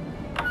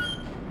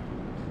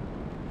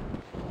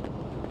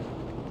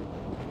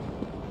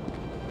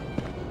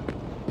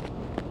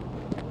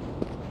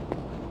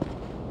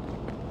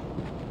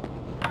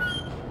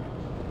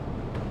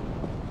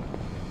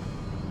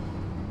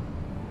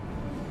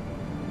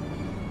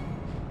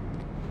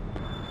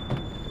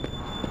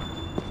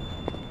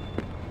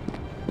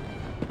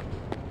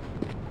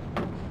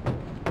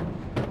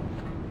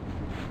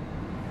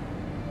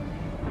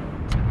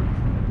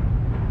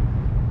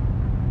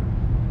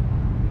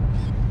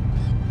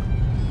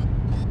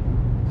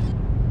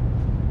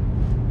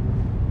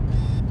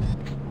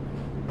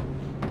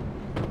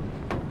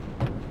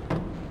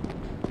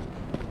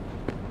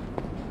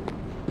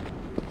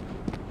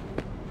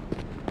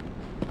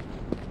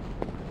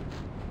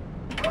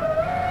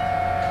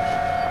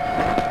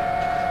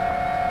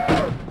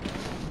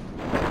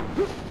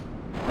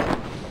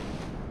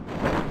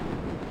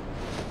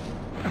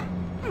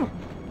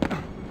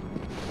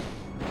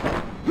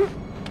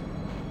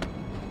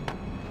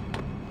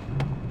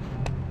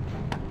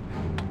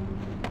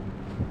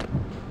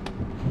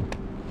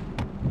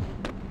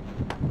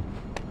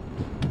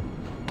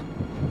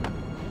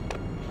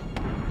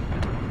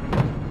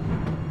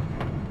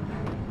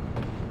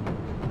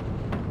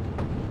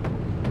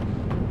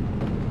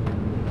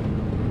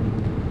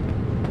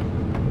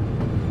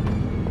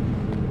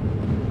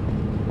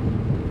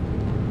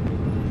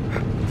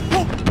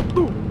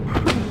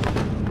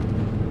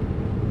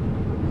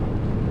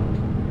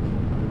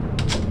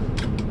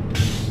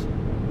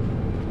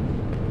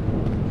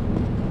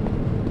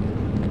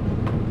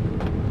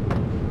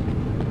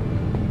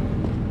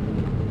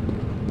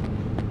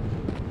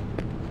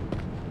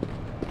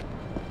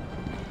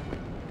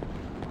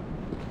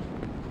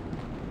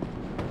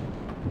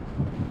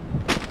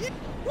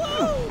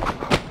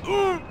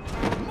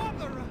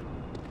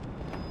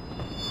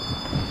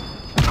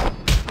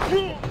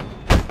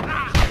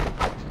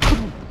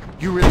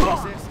 You really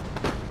exist?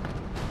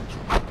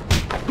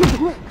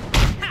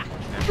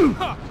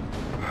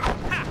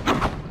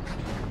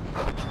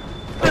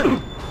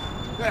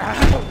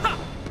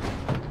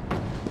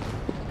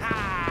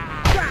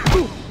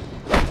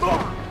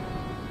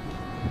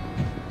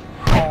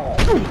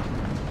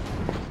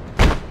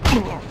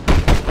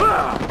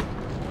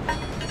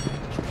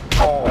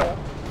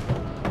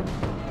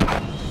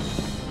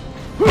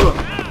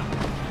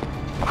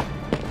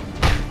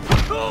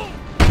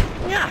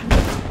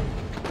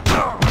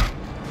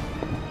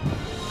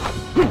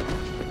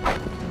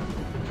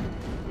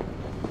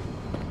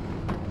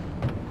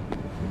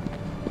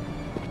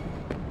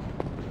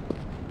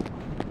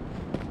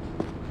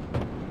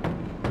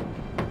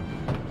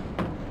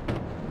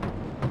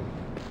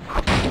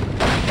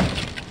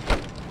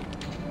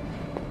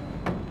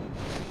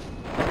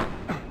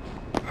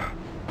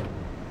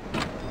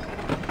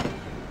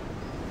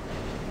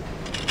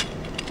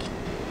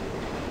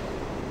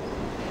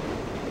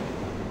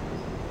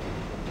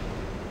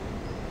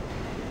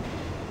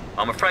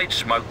 I'm afraid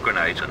smoke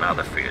grenades and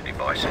other fear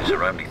devices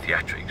are only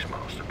theatrics,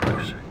 Master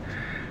Bruce.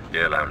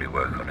 They'll only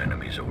work on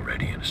enemies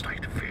already in a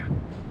state of fear.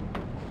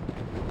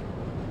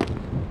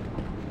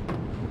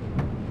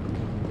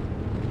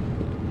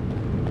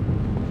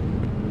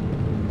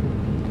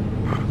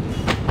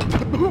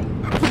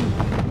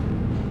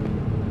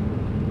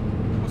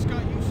 What's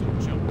got you so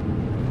jumping?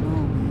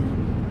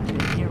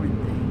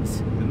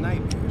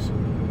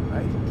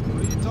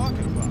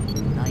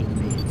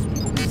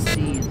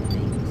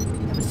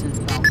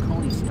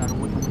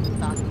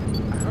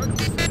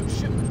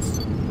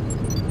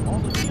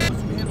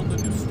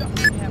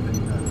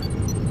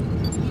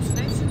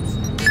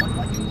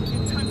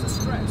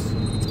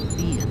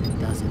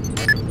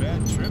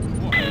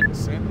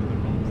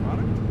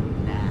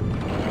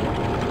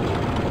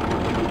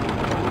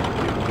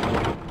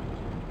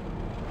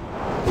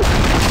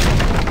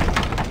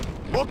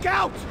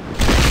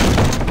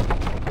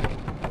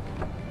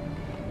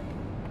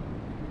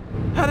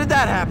 How did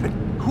that happen?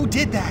 Who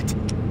did that?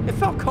 If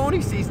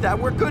Falcone sees that,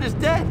 we're good as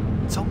dead.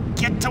 So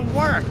get to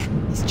work.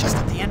 He's just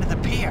at the end of the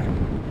pier.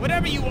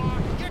 Whatever you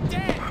are, you're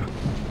dead.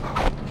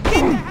 Get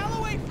the hell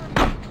away from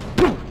me!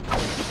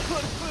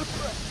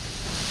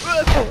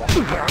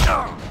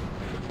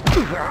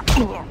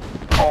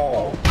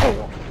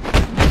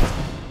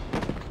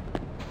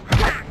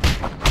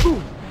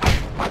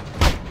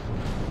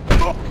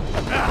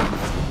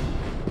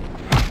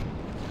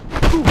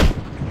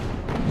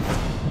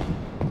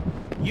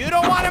 You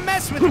don't want to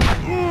mess with me.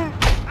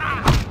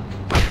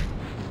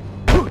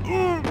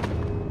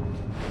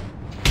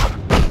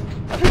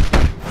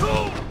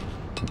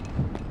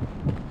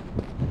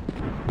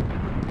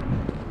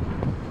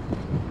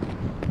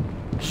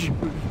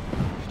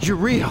 You're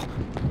real.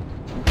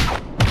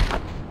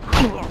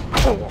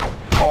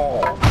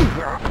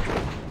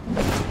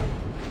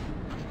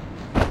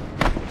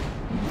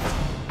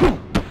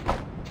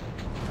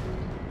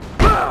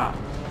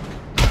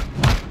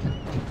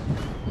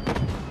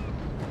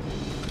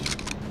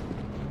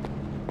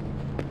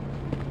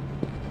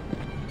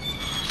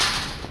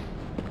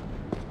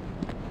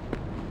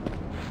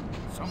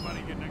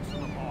 Somebody get next to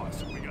the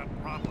boss. We got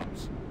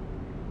problems.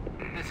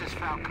 This is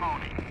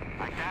Falcone.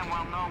 I damn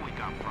well know we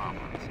got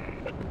problems.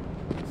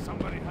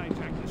 Somebody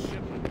hijacked the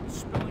ship and it's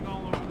spilling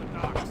all over the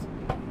docks.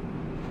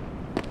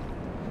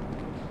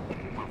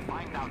 We'll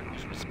find out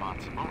who's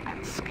responsible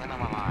and skin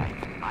them alive.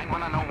 I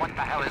want to know what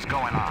the hell is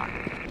going on.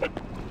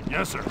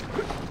 Yes, sir.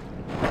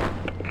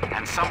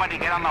 And somebody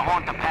get on the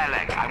horn to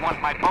Peleg. I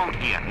want my boat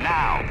here,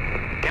 now.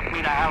 Get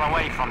me the hell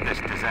away from this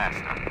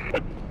disaster.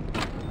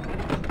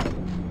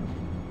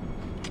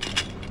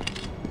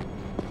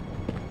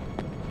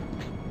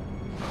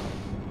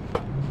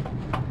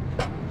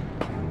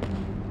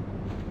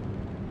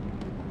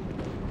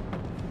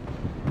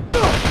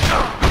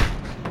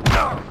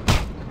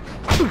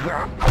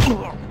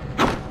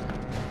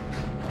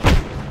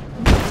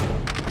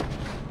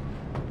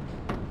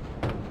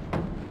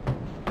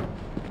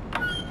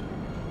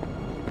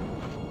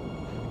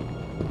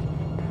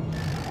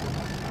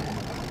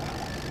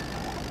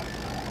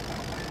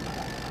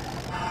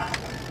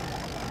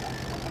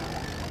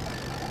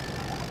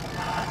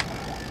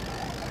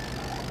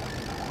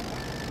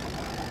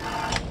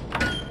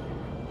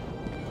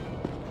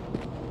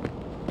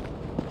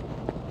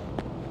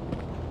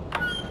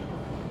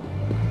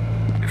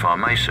 If I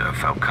may, sir,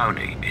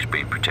 Falcone is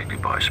being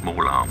protected by a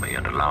small army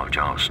and a large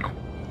arsenal.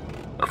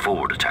 A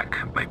forward attack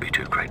may be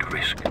too great a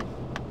risk.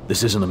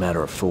 This isn't a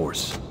matter of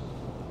force.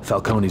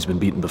 Falcone's been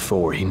beaten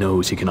before. He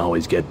knows he can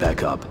always get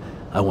back up.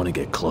 I want to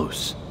get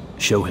close.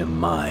 Show him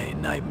my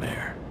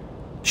nightmare.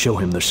 Show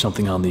him there's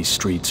something on these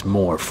streets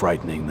more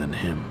frightening than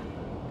him.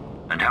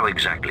 And how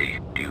exactly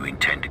do you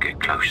intend to get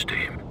close to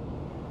him,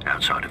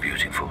 outside of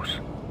using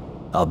force?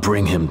 I'll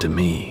bring him to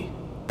me,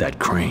 that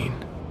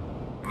Crane.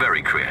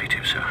 Very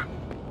creative, sir.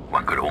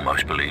 One could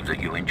almost believe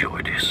that you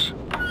enjoy this.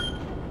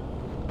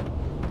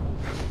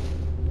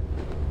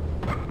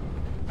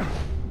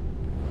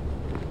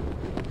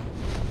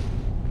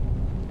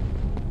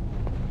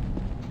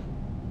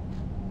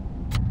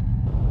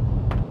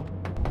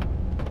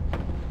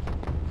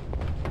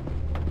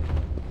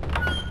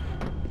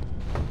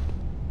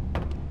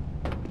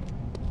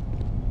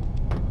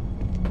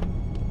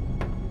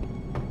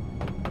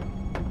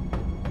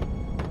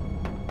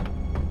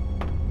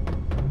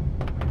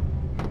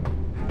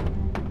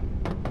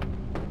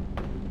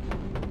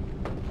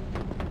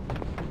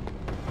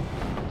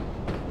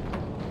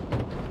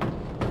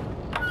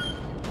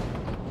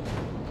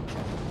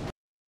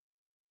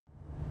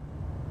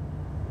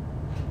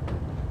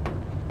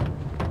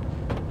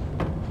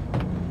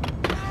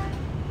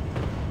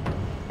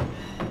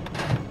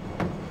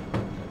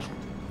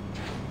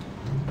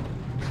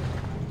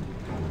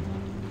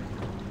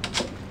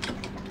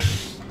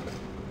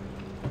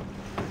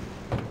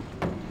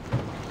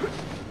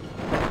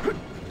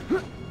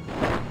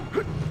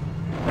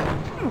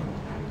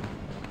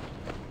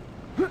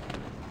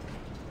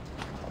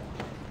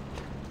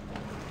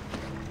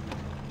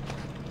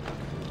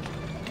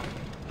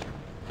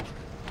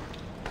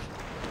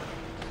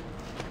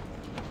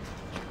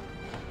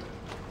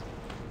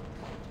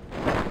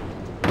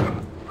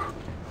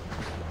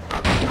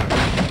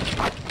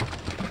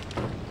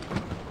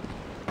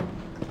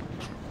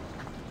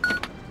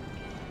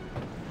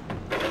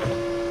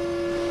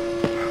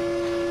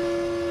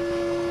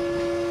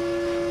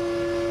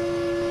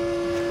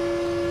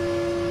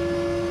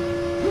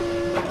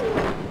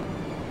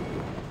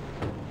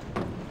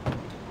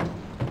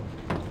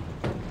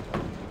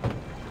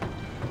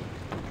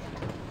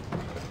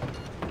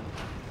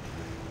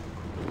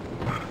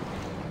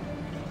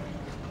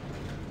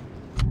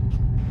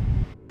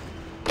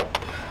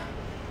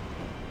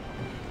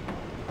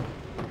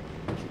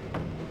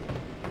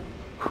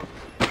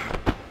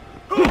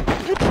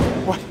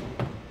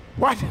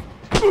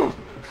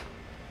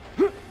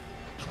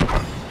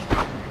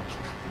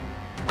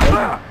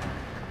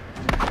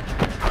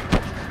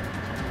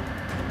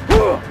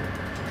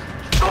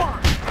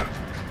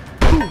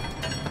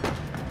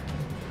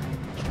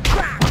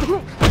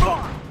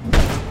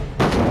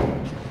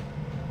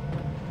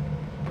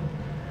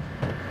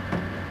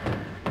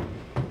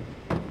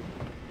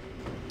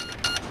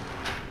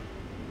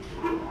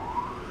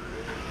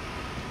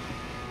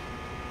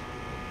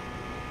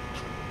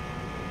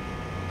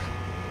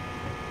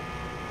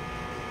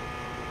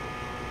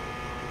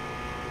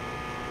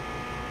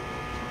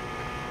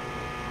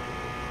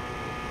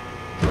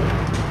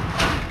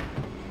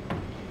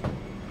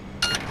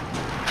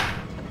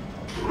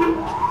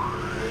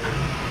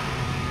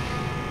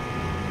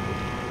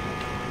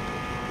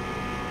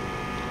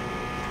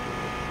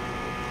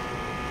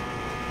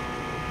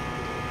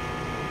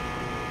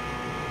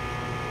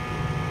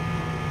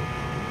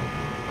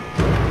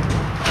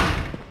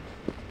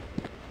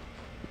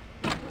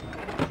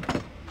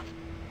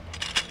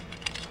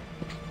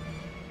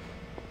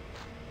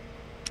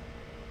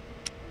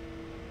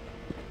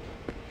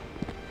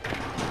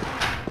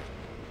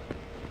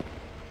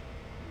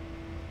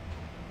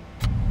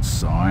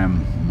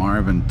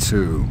 Marvin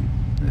 2.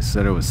 They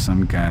said it was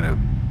some kind of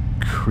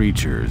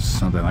creature,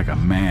 something like a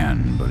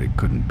man, but it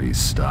couldn't be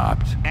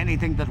stopped.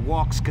 Anything that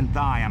walks can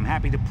die. I'm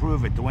happy to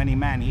prove it to any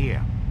man here.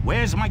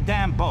 Where's my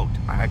damn boat?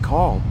 I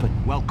called, but...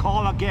 Well,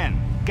 call again.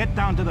 Get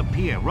down to the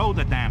pier. Row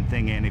the damn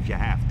thing in if you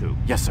have to.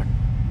 Yes, sir.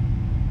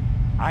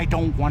 I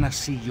don't want to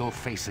see your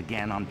face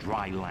again on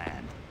dry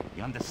land.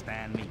 You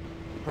understand me?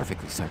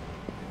 Perfectly, sir.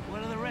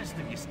 What are the rest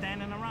of you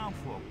standing around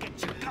for?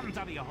 Get your guns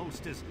out of your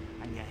holsters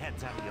and your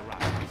heads out of your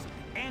rosters.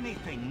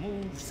 Anything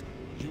moves,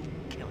 you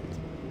kill it.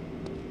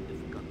 If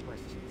you've got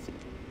questions,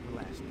 we'll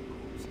ask the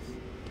corpses.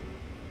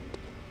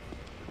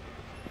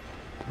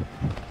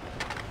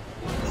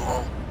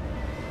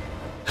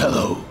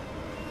 Hello.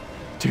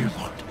 Dear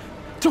Lord,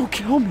 don't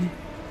kill me.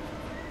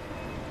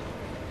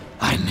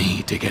 I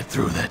need to get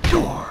through that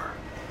door.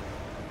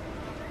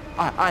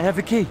 I have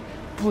a key.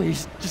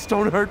 Please, just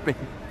don't hurt me.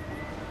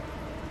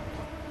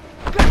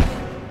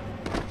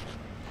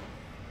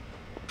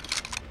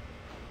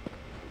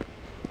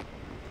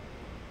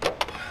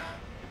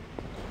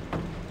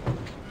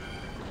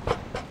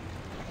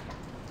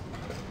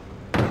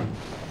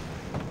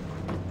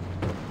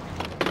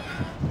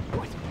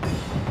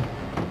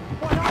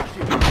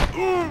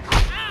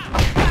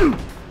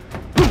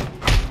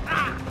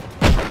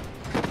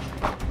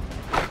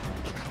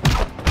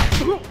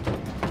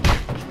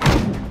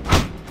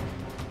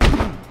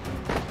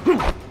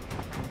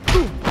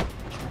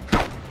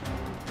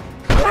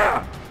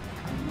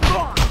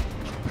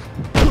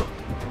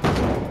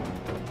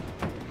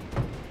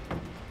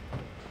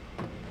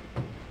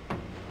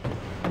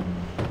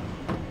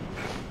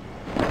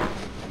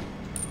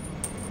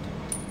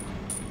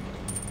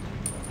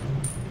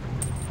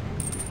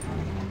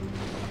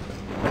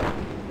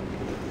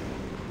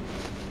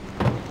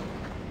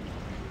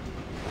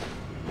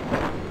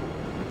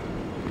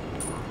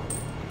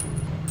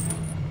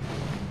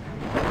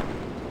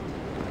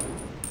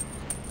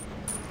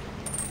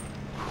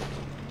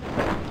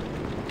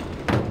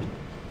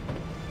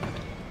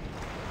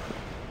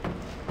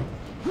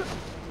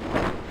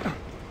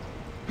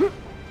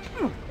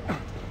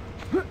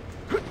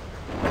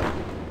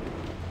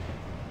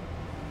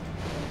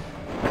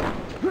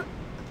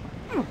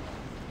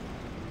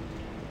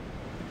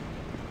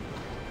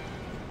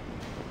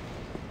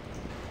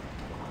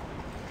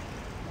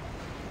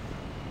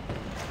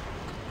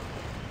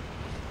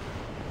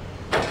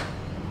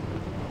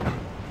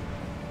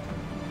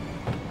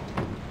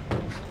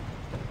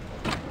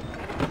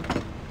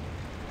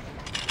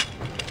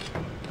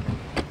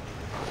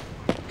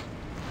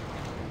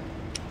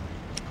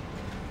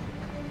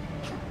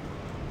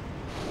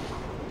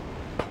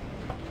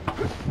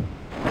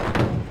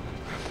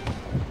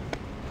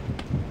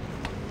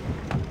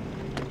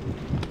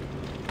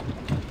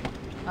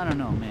 I don't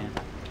know, man.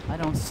 I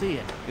don't see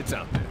it. It's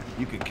out there.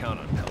 You can count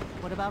on help.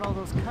 What about all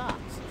those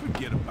cops?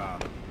 Forget about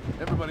them.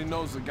 Everybody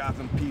knows the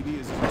Gotham PD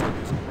is as dirty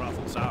as a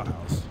brothel as our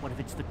house. What if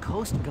it's the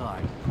Coast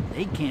Guard?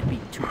 They can't be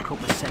too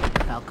copacetic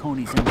to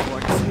Falcone's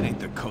imports. It ain't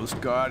the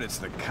Coast Guard, it's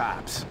the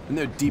cops. And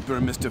they're deeper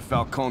in Mr.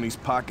 Falcone's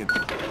pocket.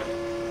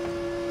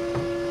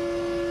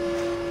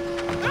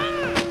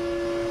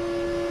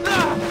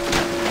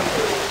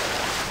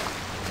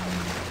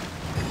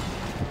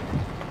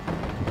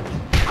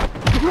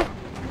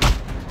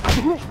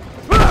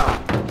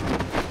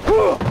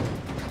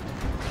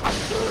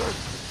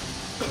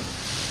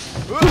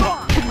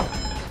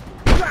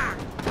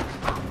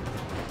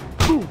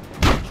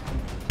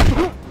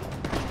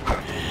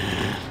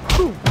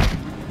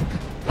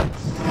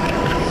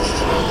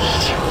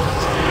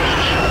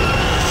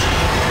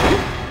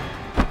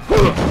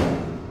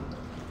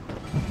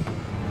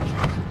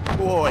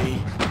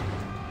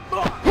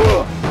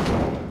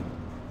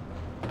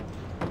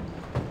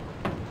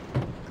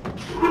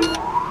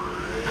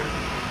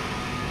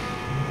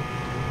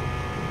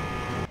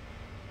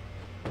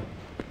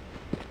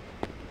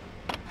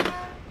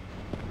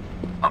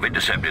 I've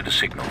intercepted a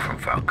signal from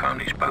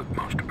Falcone's boat,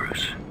 Master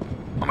Bruce.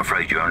 I'm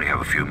afraid you only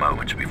have a few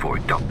moments before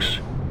it docks.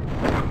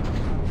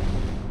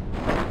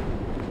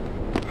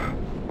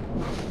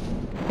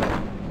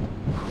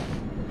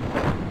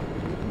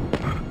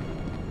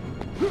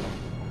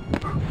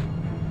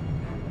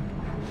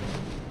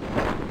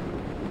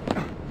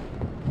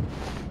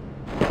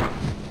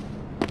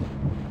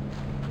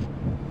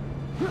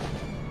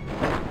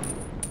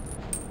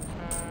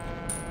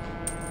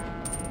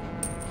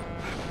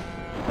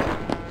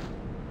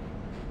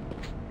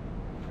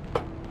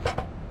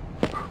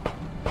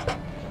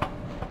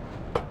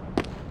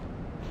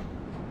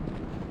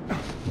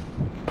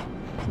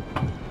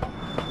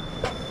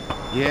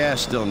 Yeah,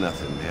 still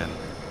nothing, man.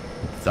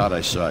 Thought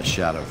I saw a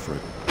shadow for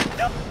it.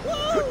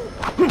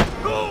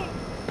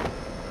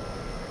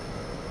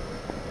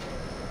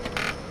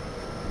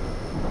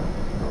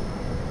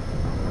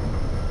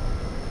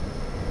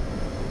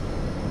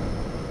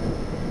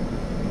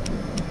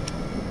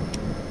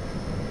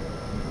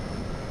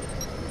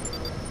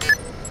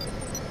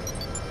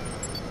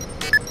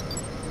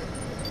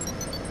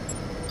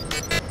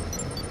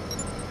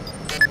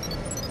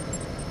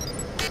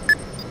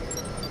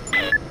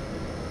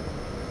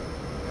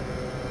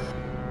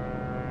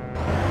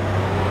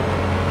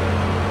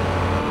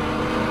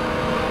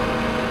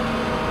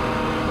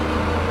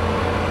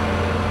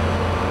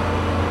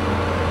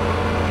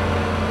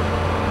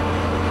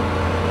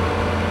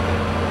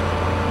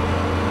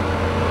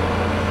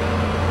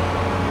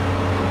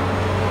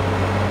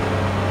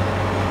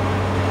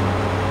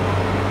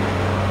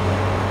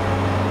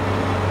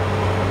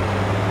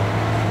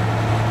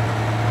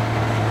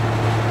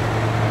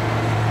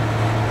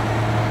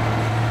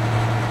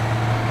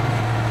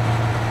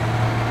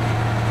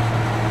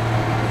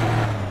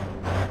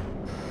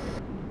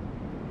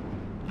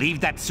 Leave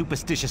that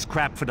superstitious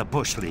crap for the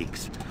Bush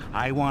Leagues.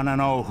 I want to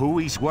know who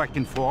he's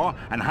working for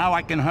and how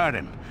I can hurt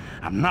him.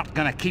 I'm not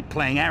gonna keep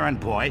playing errand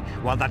boy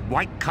while that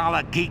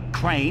white-collar geek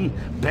Crane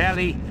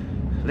barely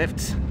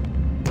lifts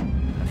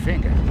a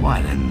finger.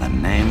 What in the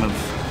name of...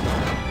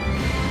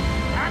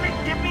 Damn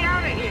it, get me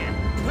out of here!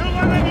 Will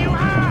one of you...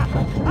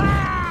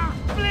 Ah!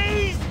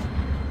 Please!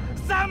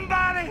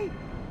 Somebody!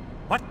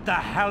 What the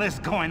hell is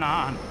going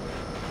on?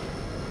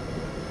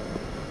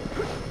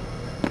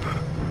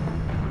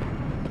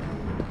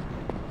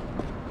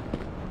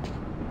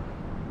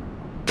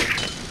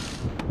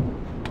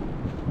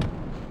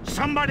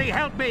 Somebody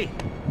help me!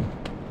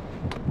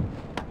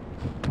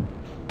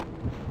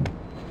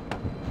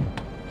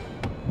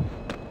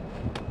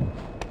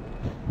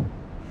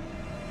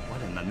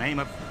 What in the name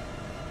of...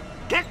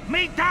 Get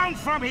me down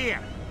from here!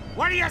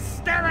 What are you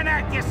staring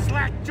at, you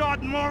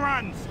slack-jawed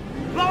morons?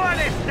 Lower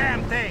this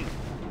damn thing!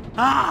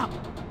 Ah!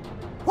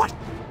 What?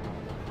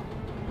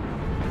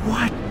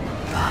 What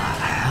the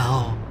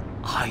hell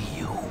are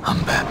you?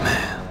 I'm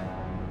Batman.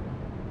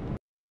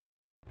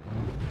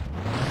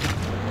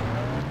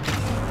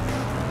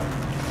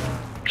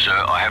 Sir,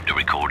 I have the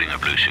recording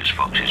of Lucius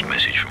Fox's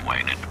message from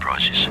Wayne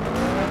Enterprises.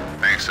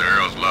 Thanks to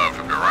Earl's love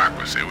for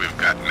bureaucracy, we've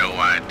got no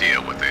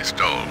idea what they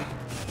stole.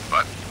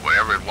 But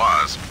whatever it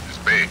was, it's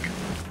big.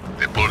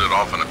 They pulled it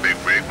off in a big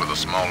rig with a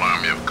small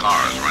army of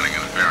cars running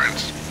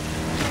interference.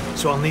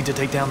 So I'll need to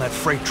take down that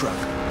freight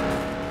truck.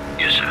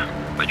 Yes, sir.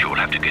 But you'll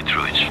have to get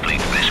through its fleet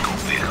of escort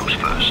vehicles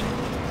first.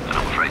 And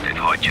I'm afraid they've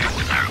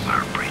hijacked the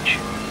Narrowbarrow Bridge.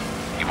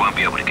 You won't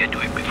be able to get to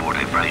it before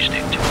they've raised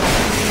it.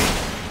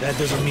 That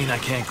doesn't mean I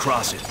can't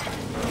cross it.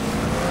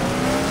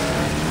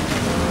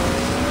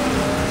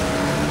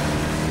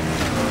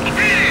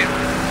 Here!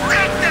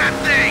 Wreck that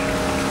thing!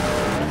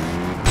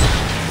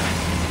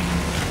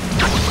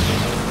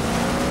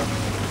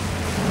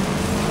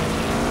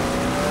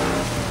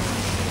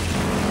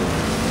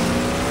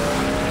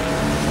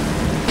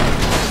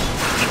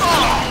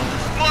 Oh!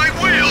 My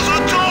wheels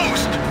are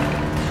toast!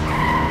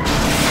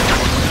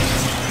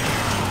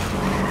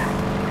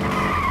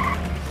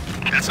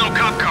 That's no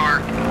cop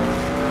car.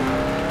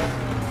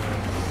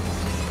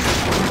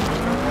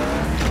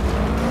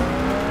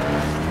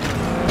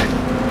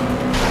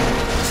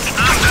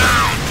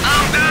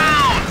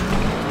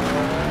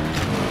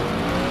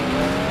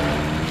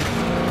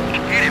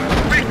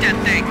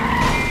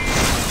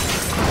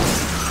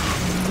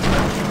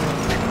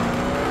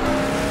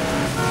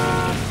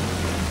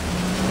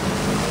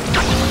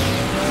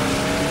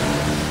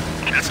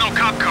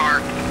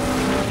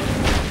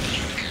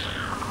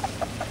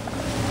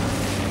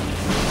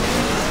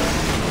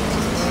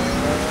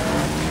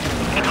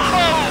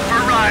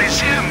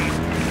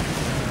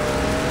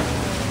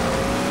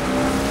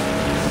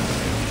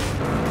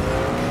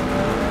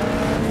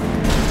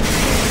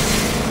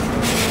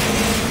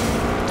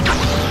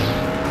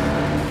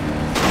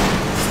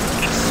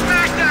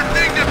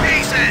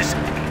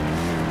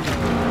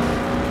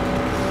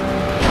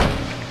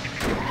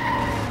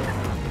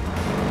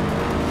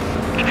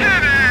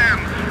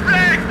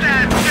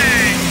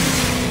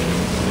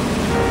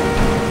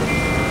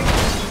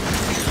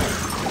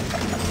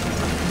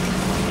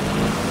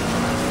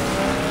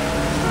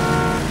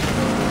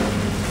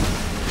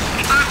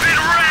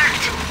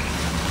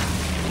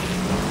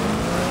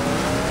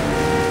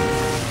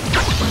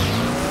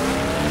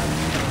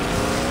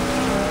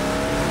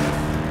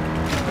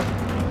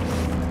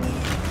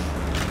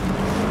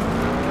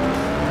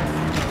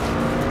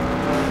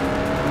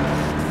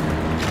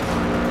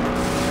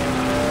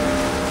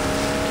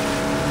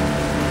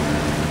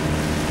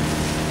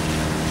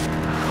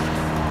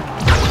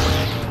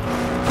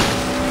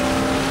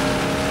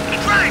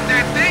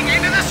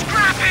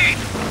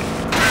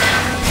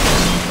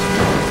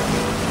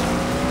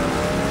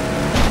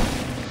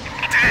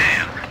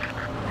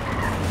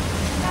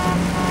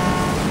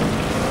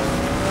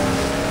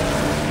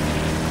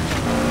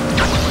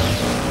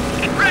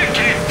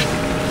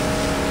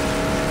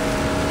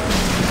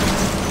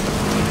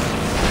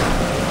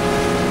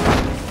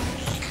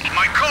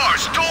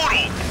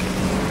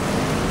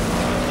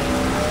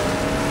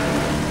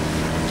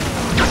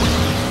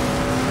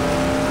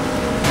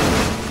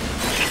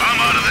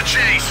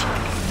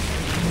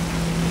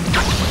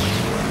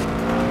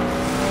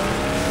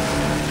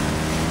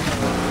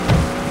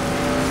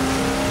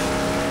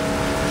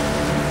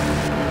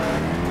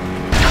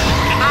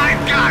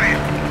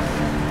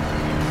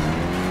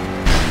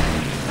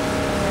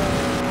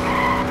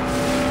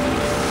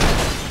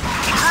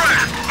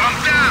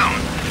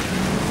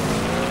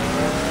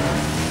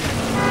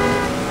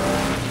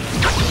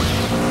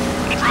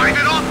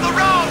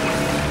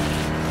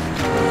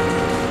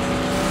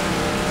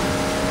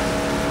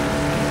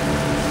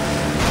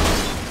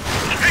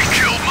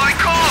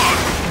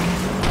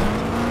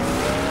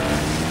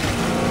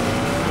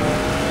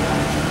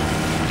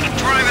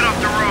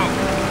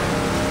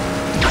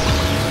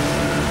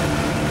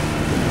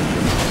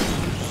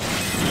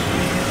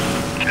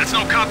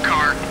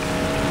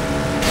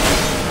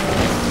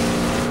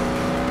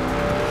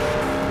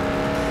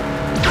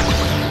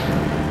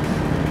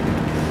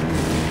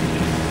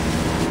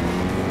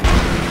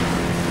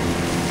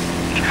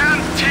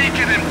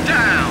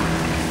 down!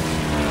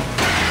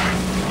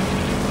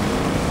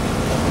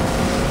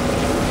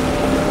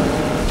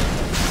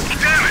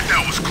 Damn it,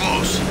 that was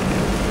close.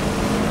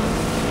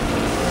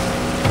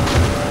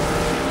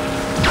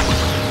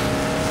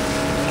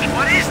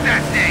 What is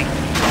that thing?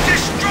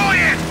 Destroy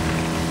it!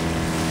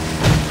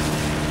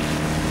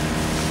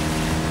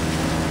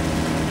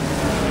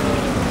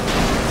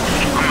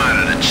 I'm out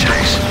of the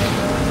chase.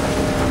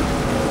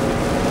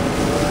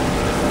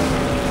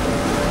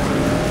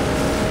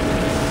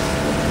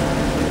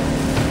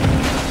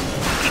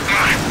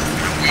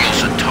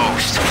 Wheels are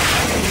toast.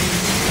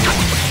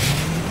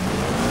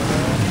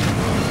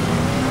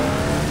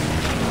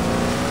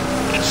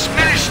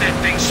 Smash that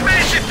thing!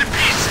 Smash it to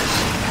pieces!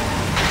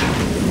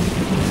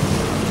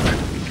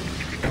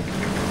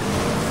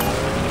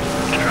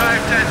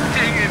 Drive that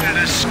thing into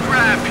the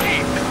scrap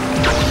heap!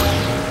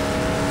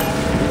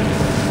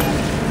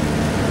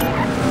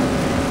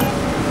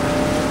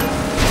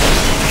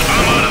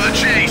 I'm out of the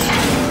chase.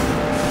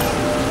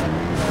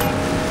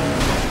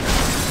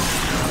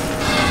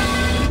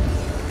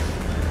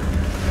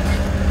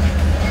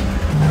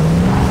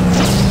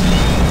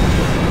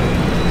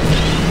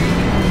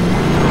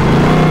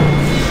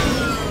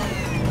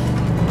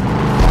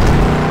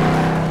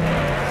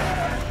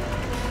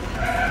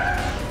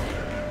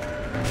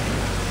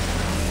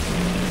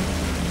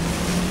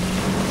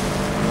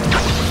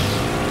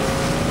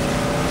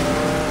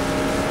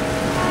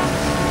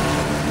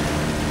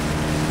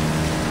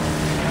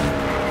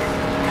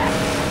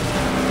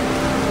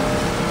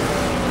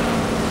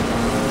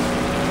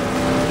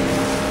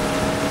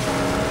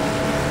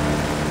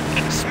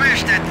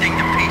 Smash that thing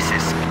to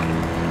pieces!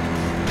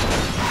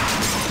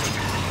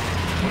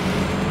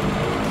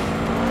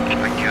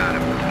 I got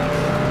him.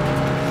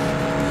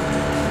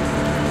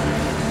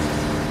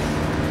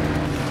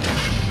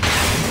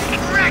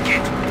 Wreck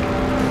it!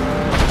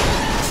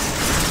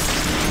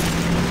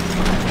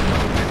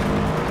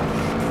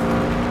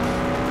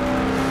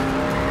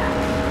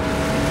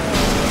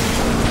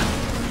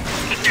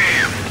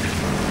 Damn!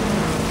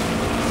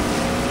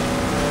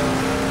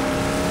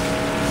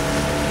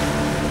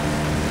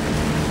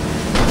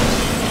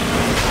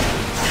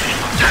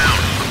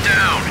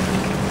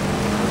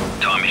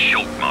 Time is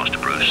short, Master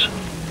Bruce.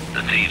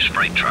 The thieves'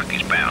 freight truck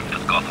is bound for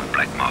the Gotham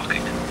black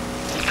market.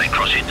 If they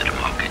cross into the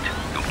market,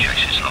 your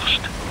chase is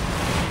lost.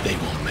 They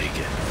won't make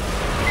it.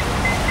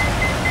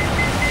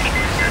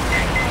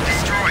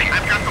 Destroy!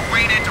 I've got the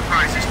Wayne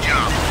Enterprises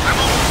job. I'm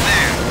almost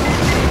there.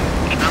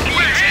 I'm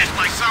being chased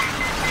by some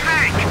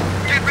tank.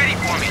 Get ready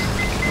for me.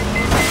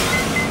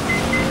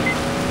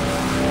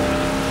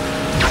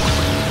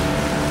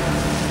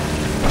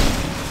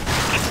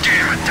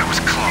 Damn it, that was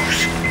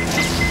close.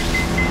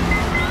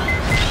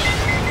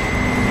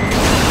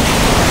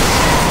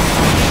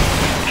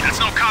 That's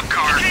no cop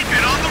car. Keep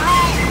it on the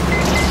road!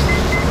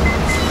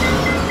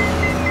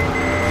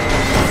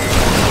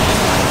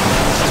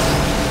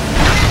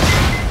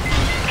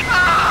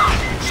 Ah!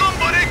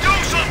 Somebody do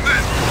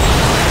something!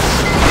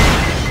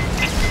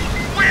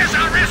 Where's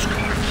our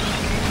escort?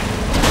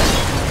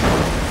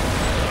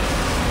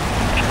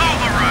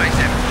 Pulverize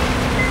him!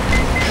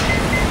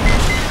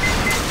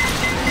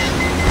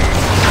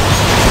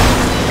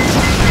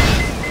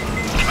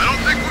 I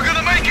don't think we're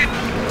gonna make it!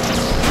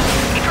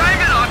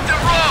 Drive it off the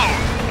road!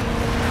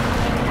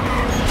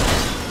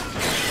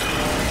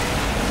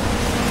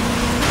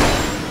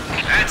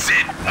 That's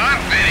it!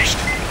 I'm finished!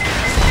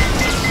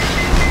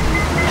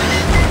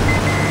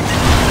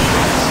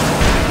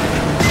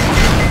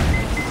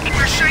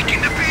 We're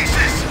shaking to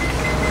pieces!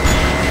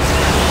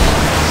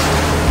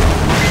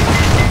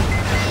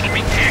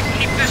 We can't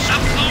keep this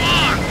up for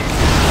long!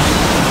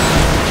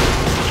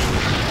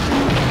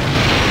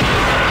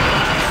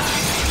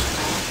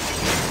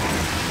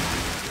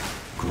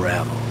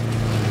 Gravel.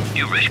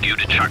 You rescued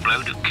a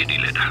truckload of kitty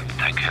litter,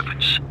 thank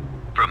heavens.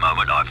 For a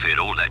moment I feared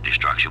all that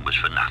destruction was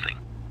for nothing.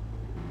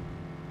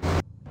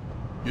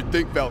 You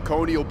think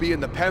Falcone will be in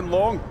the pen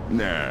long?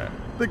 Nah,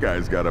 the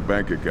guy's got a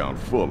bank account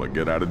full of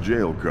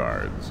get-out-of-jail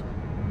cards.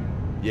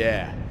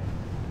 Yeah,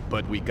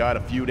 but we got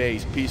a few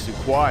days peace and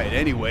quiet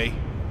anyway.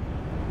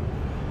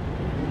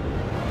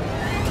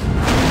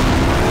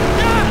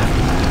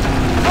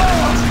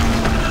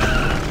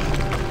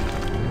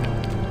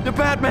 The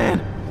Batman!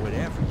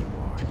 Whatever you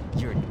are,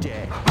 you're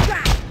dead.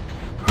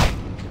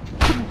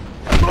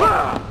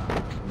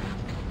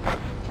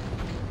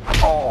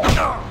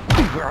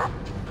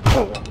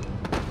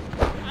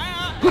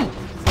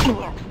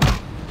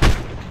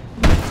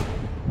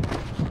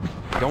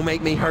 Don't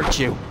make me hurt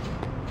you.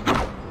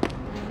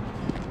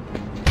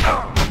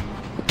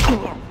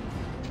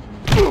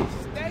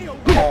 Stay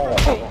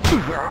away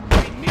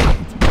from me!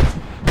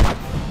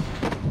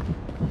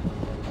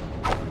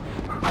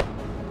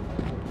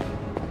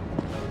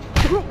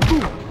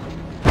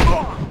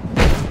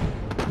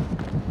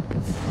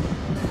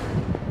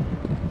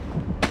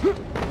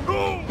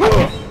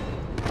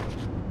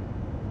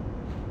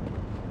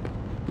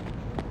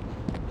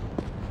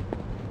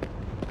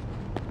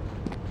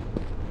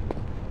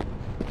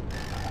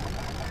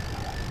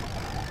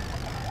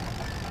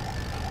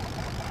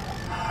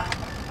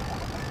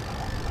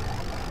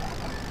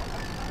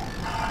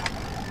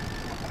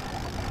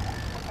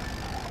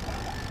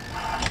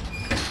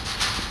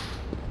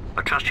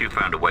 you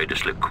found a way to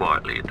slip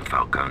quietly into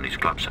Falcone's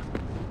club, sir?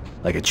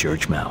 Like a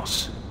church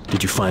mouse.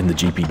 Did you find the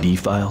GPD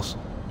files?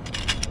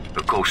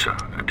 Of course, sir,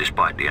 and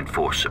despite the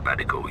enforced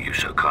sabbatical you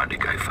so kindly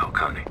gave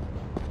Falcone,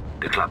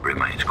 the club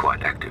remains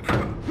quite active.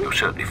 You'll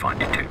certainly find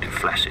Detective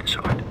Flass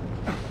inside.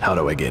 How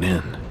do I get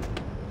in?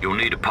 You'll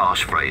need a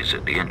passphrase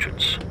at the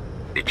entrance.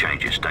 It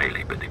changes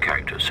daily, but the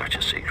character of such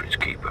a secrets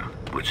keeper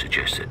would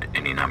suggest that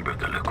any number of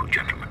the local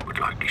gentlemen would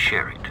likely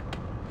share it,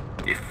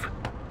 if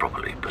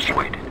properly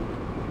persuaded.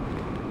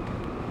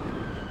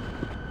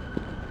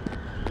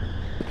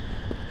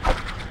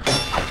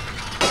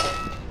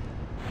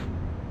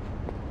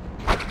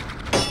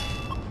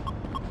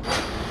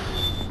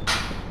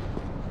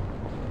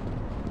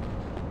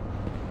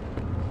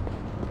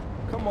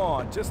 Come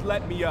on, just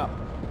let me up.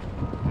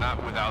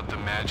 Not without the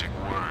magic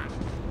word.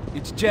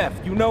 It's Jeff,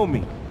 you know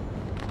me.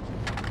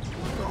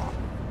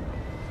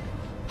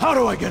 How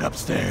do I get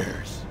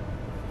upstairs?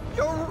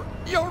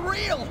 You're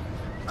real!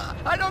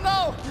 I don't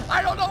know!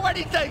 I don't know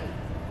anything!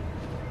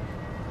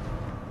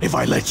 If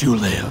I let you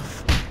live,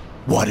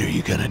 what are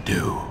you gonna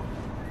do?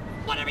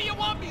 Whatever you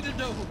want me to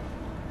do!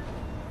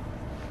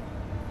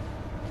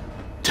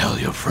 Tell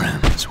your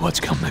friends what's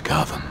come to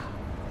Gotham.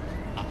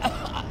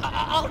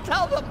 I'll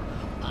tell them!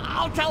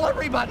 I'll tell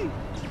everybody!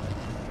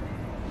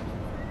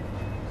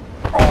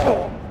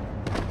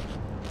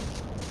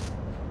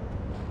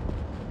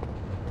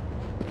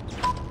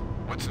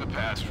 What's the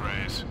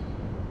passphrase?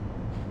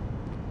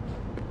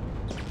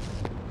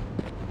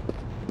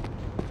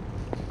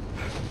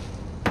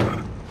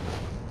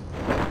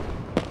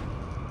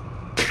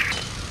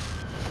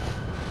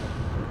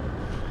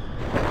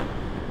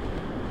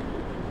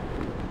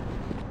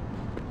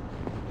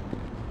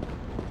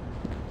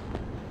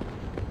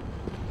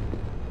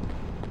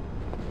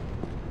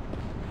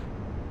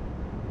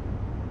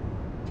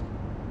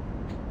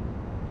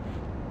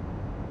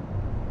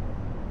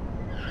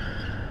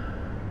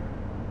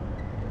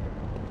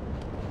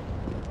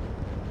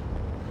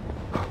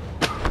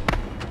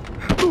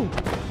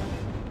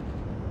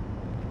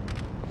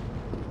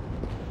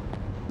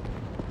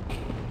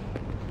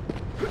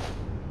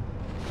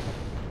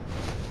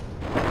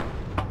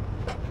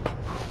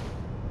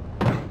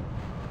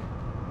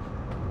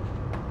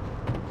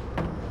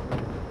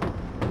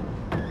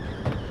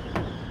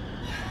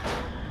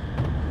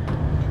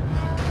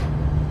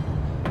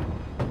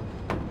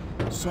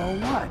 So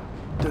what?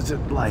 Does it,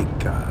 like,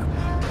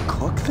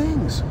 cook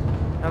things?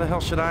 How the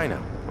hell should I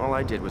know? All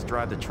I did was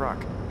drive the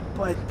truck.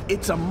 But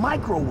it's a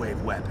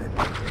microwave weapon,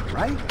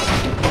 right? What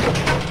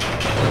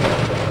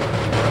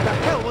the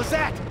hell was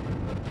that?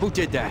 Who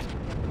did that?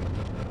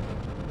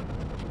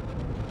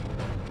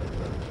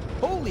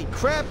 Holy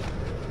crap!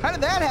 How did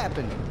that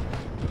happen?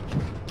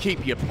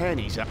 Keep your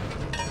panties up.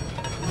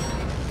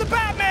 The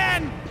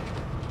Batman!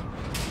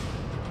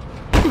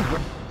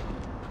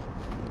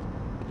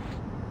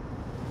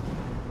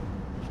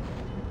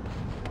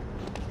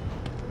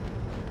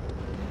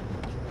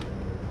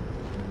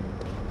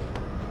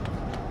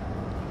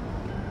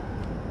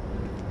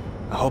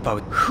 I hope I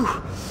would...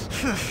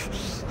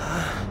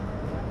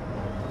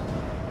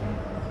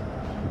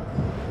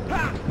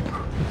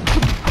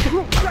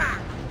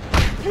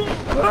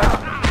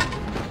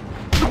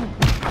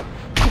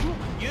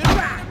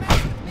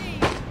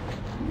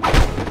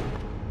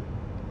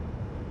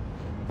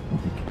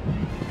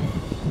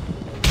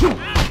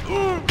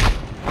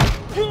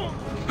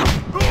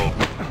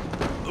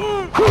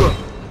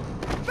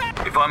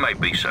 If I may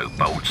be so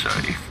bold, sir,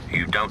 if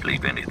you don't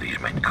leave any of these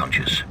men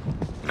conscious,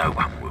 no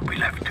one will be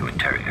left to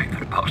interrogate for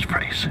the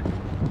passphrase.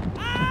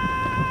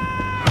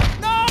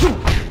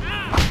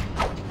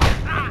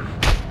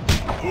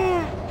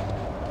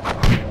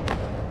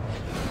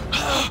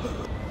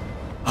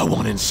 I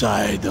want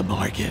inside the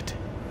market.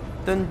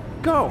 Then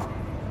go.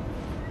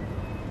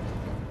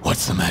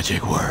 What's the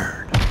magic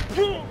word?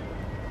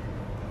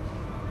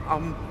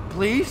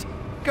 Please?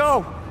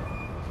 Go!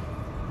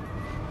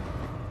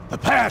 The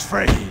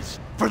passphrase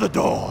for the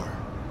door.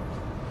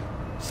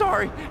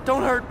 Sorry,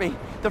 don't hurt me.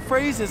 The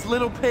phrase is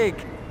little pig.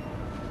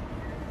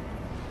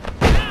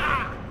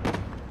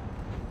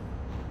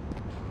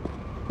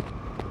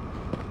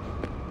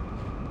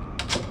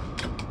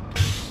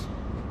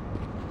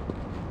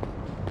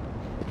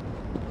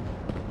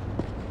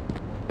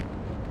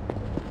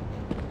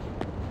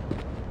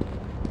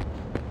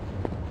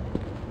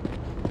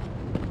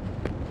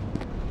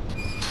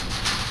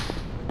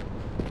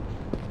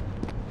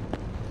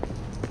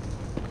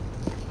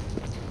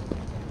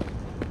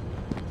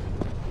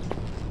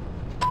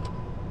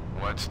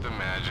 What's the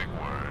magic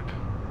word?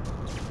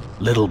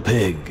 Little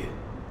pig,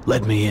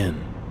 let me in.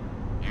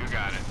 You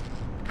got it.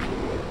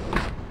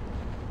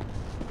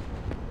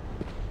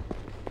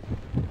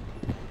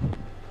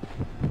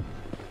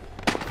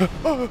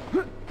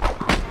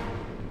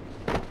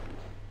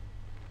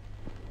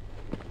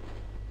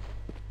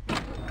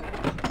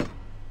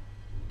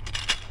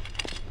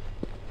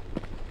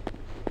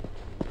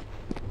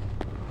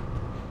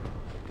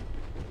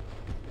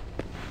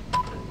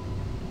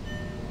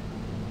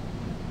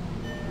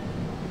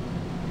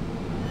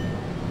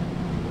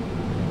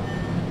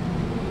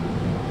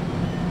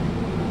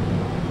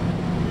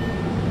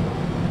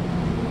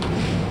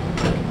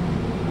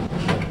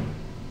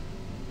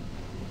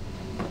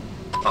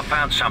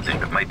 found something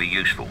that may be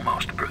useful,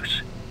 Master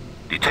Bruce.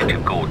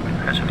 Detective Gordon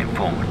has an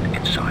informant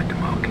inside the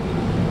market.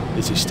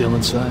 Is he still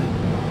inside?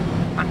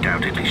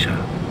 Undoubtedly so.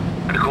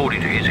 And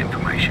according to his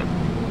information,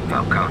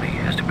 Falcone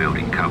has the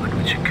building covered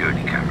with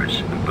security cameras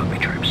and booby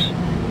traps.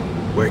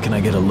 Where can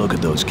I get a look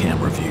at those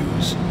camera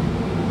views?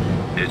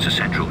 It's a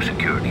central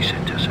security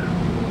center, sir.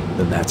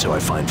 Then that's how I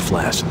find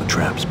Flass and the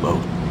Trap's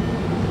boat.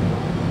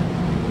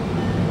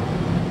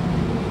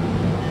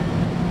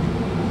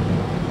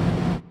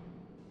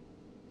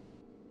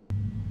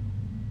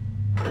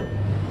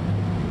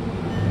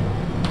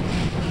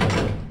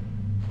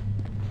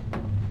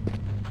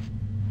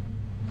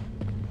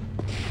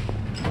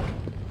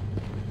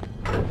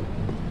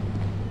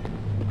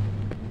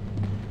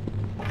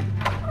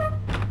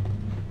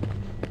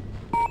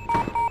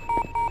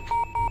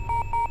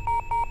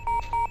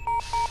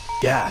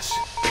 Gas.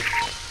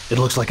 It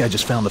looks like I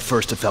just found the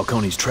first of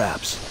Falcone's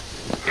traps.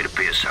 It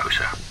appears so,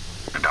 sir.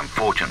 And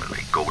unfortunately,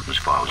 Gordon's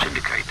files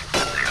indicate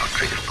that they are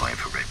triggered by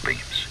infrared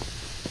beams.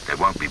 They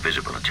won't be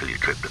visible until you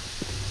trip them.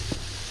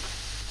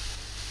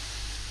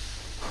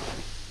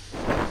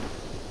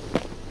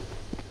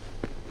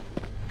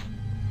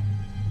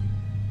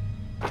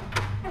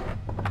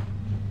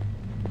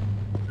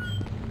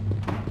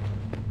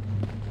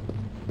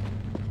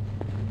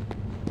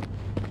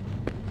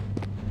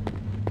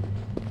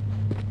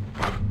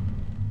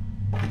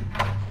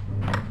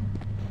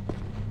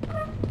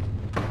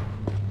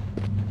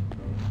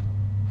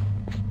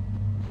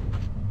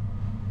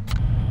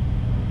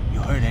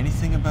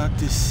 Anything about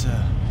this,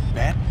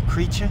 bat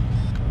creature?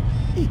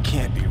 He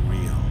can't be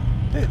real.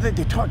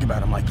 They talk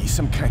about him like he's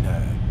some kind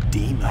of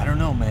demon. I don't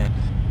know, man.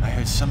 I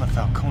heard some of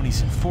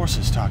Falcone's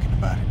enforcers talking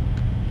about it.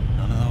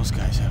 None of those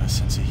guys have a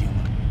sense of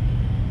humor.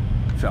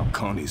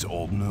 Falcone's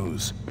old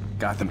news.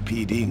 Gotham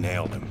PD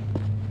nailed him.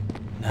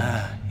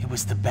 Nah, it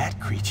was the bat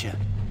creature.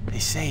 They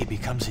say he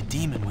becomes a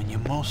demon when you're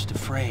most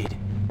afraid.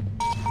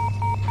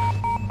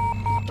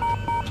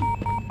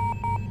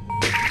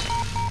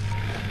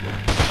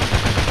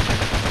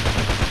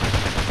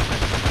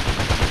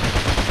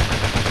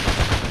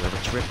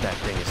 Rip that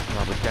thing is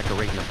probably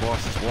decorating the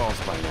boss's walls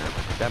by now.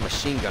 That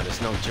machine gun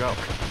is no joke.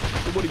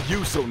 What are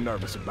you so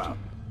nervous about?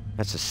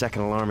 That's the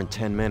second alarm in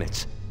 10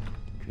 minutes.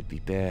 Could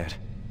be bad.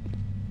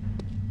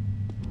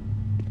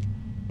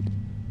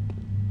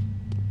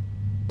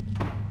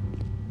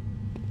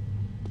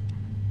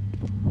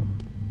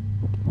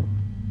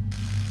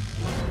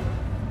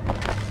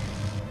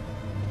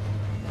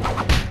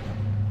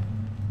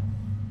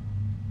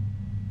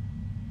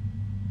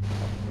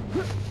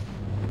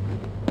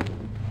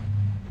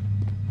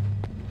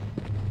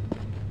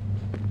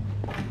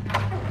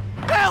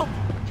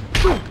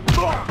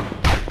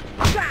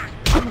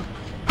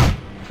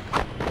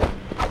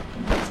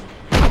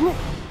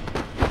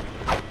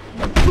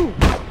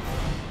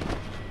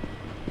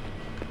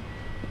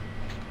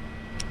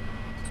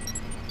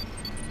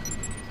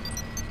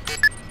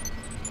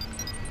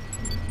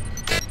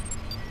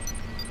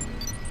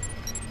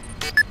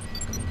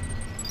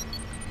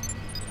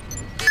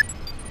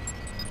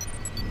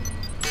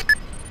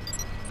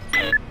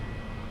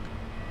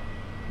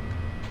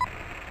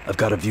 I've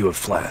got a view of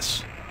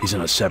Flass. He's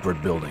in a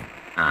separate building.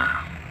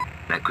 Ah,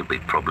 that could be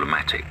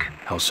problematic.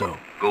 How so?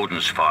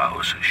 Gordon's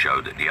files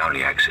show that the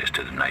only access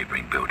to the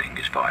neighboring building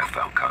is via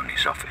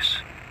Falcone's office.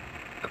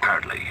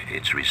 Apparently,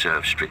 it's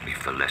reserved strictly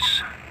for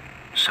less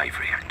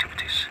savory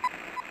activities.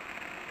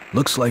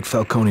 Looks like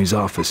Falcone's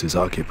office is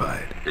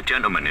occupied. The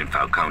gentleman in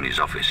Falcone's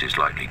office is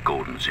likely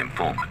Gordon's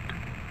informant,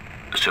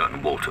 a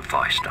certain Walter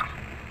Feister.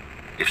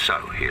 If so,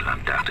 he'll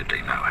undoubtedly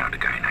know how to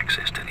gain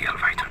access to the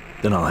elevator.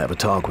 Then I'll have a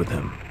talk with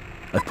him.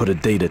 I've put a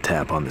data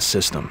tap on the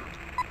system.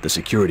 The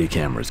security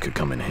cameras could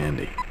come in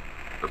handy.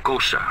 Of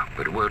course, sir,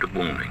 but a word of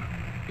warning.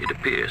 It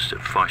appears that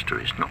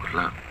Feister is not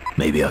alone.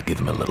 Maybe I'll give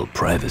him a little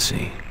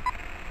privacy.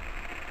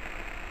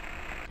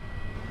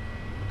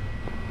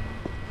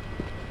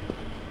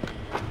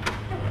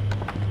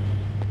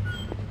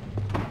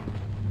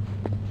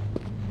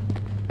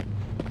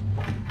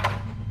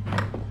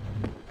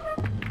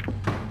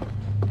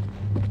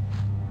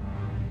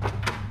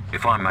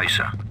 If I may,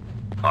 sir,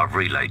 I've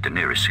relayed the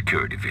nearest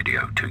security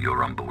video to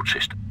your onboard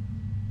system.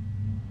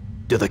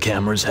 Do the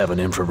cameras have an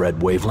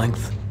infrared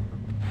wavelength?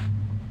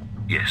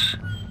 Yes.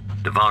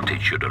 The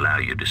vantage should allow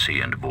you to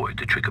see and avoid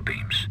the trigger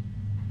beams.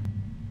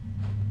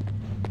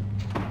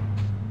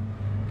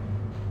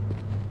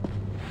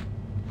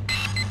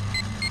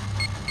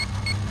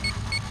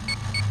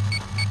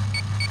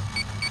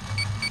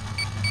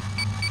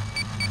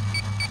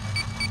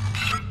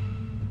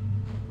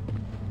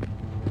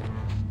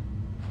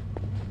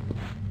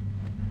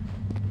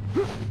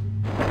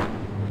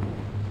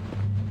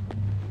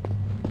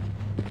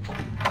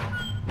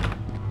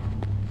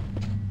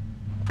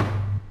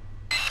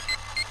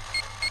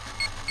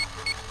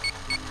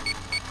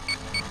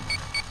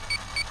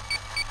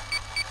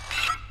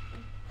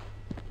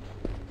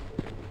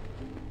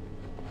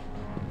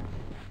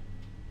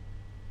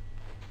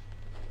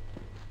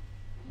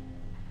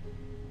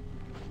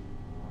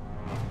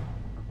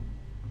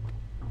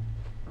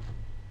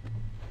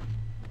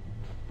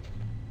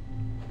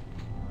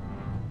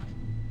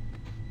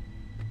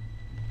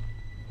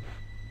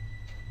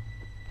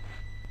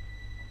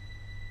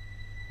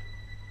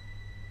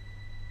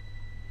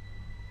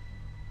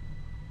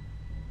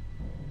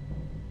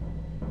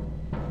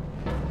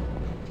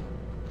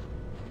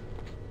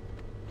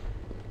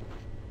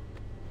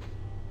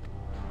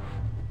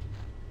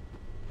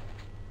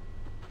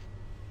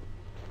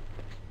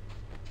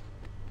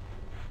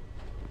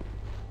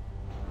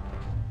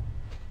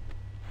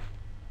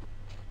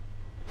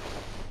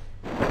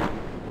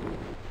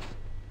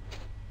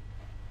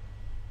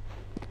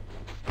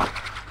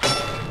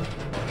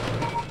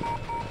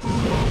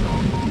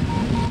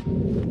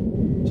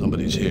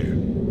 He's here.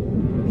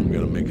 I'm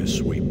gonna make a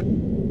sweep.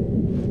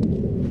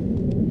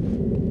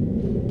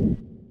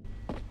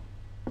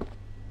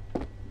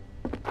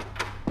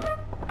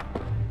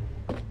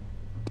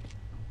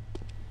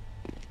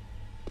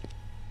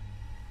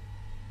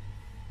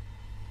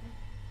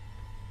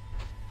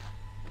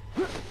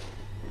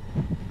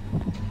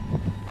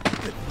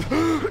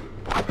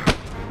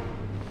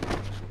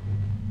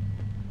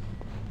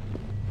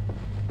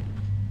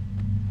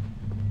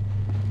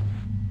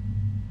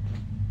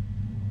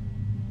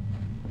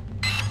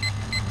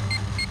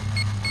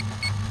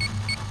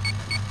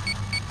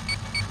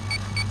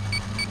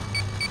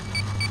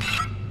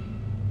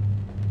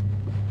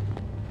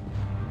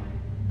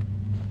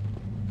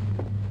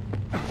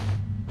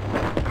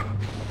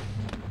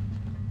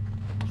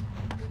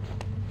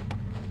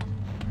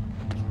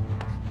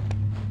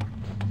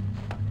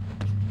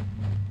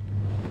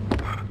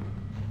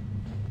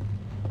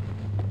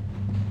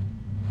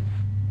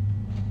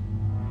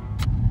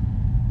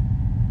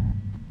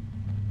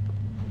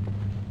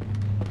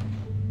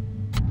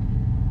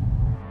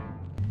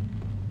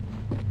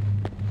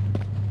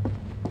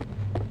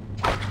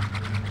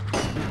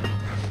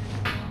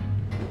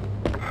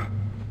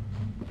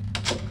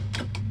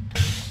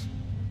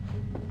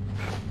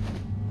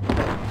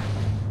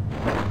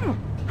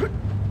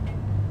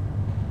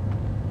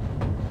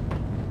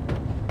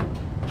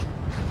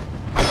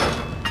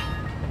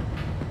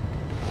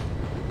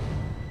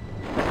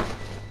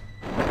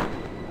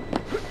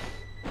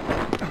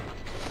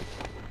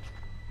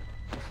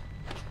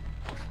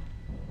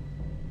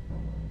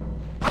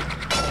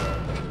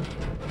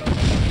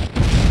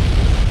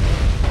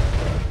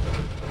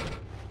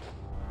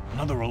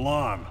 Another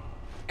alarm.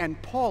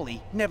 And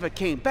Paulie never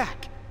came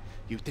back.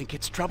 You think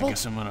it's trouble? I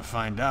guess I'm gonna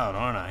find out,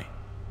 aren't I?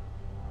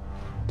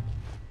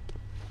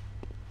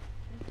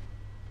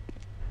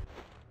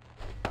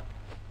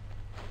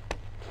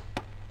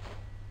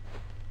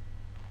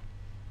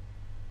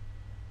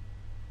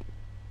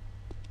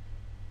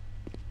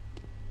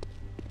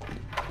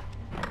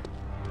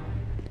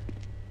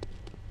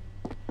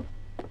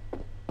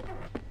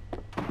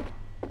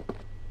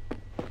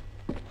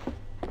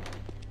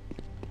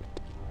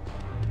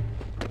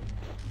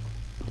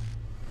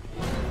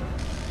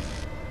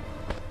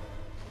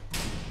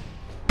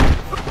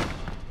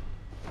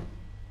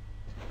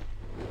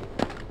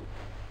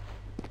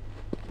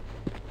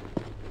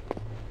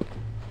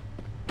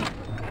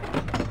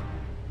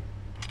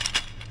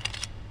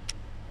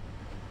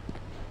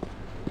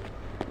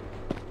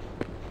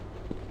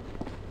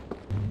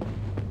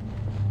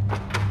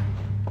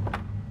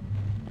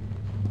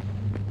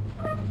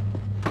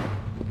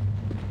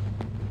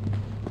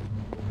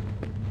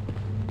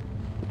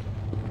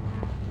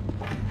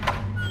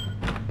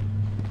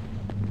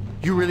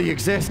 You really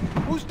exist?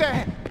 Who's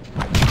there?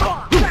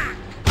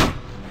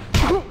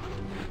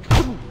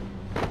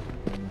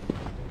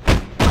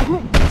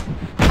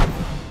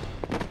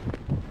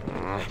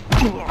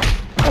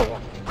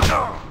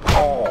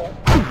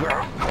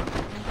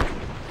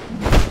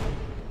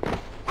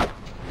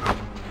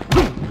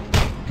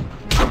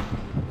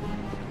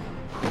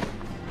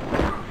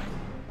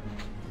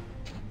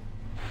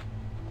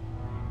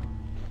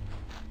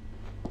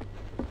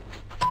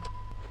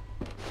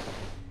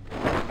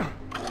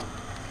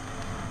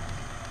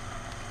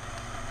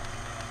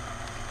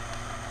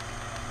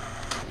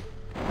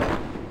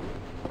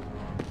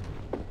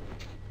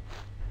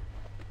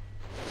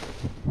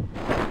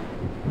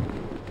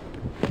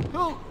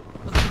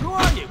 Who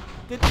are you?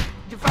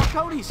 Did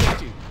Falcone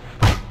send you?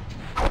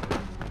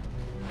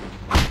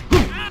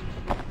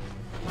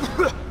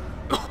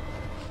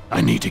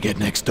 I need to get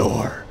next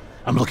door.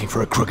 I'm looking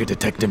for a crooked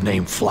detective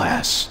named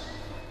Flass.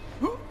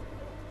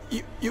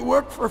 You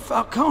work for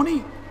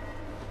Falcone?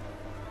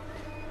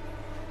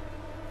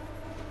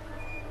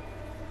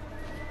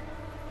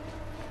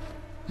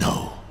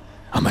 No,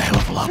 I'm a hell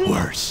of a lot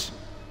worse.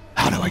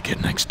 How do I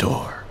get next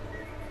door?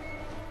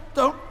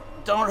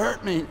 Don't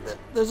hurt me.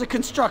 There's a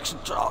construction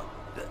trolley.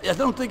 I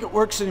don't think it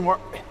works anymore,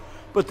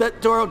 but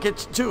that door will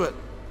get you to it.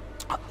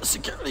 The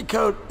security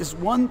code is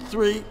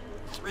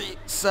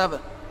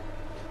 1337.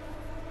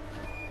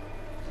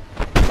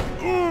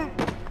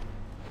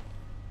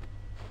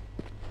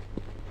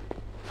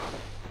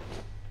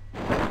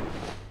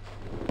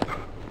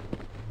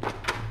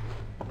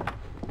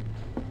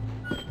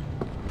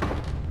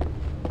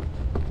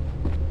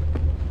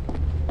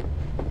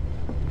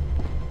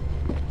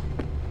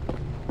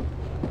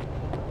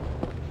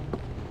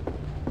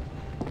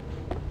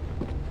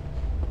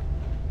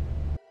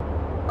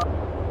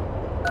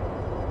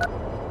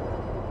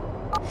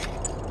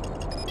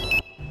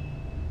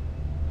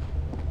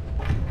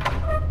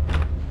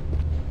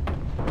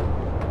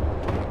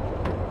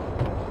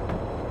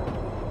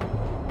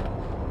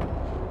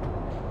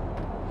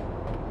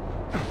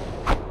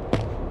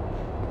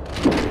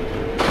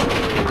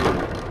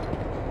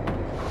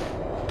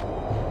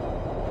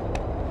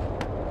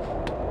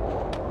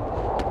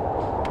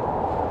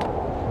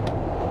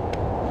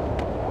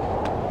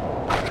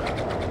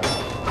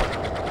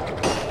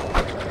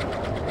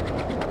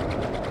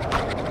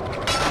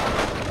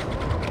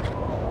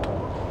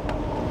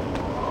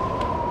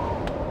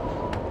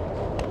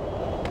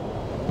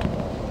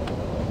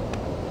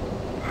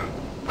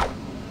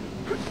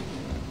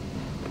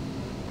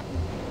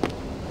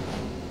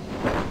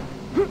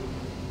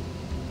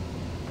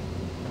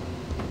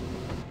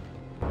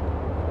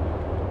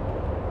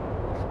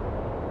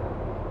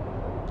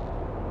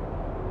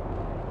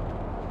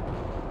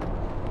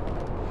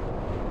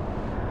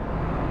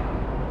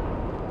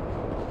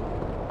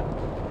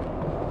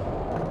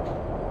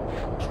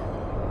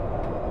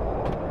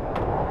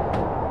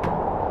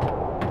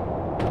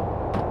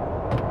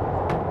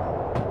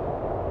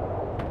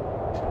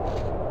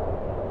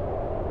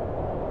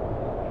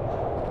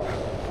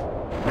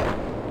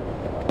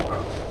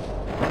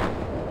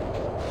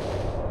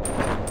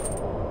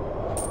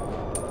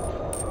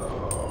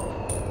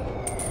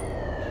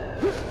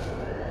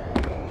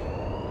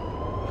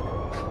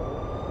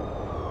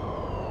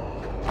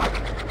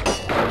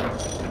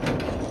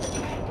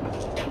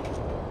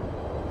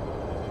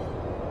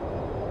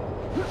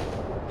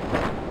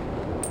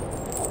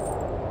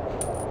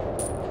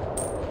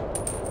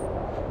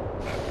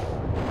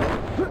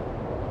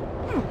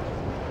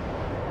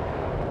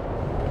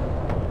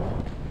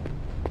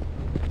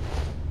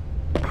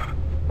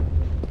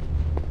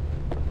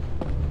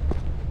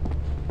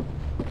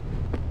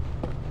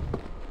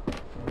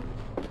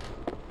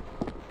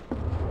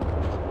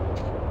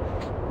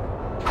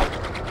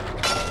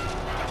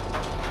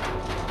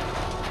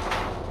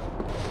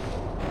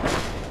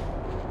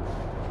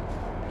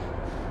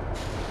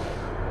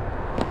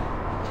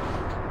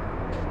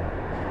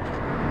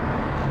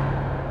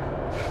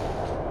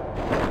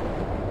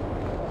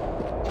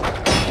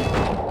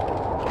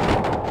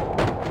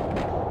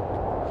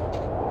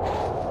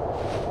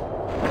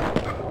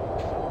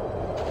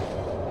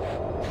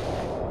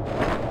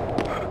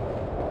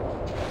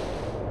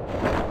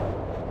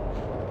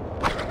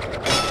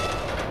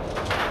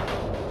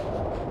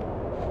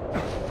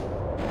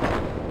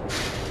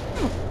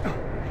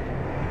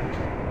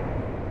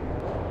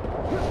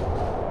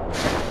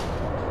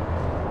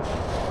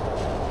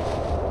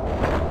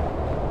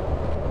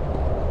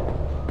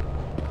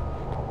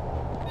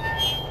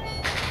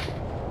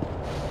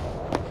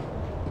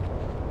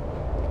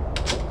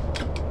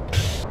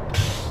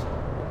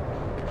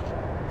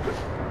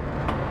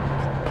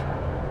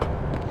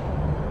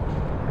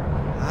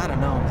 I don't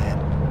know, man.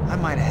 I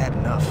might have had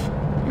enough.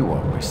 You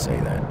always say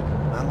that.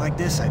 Not like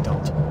this, I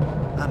don't.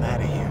 I'm out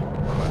of here.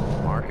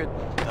 The market?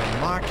 The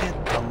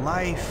market, the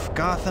life,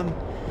 Gotham.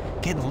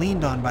 Getting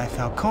leaned on by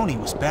Falcone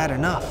was bad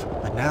enough,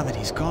 but now that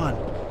he's gone,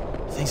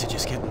 things are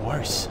just getting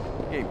worse.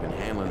 You ain't been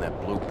handling that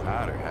blue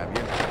powder, have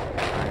you?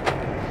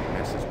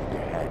 Messes with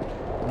your head.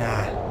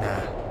 Nah.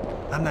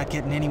 I'm not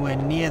getting anywhere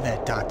near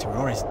that doctor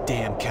or his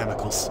damn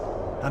chemicals.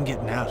 I'm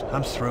getting out.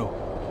 I'm through.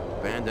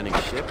 Abandoning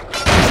ship?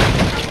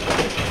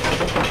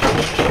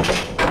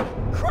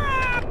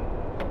 Crap!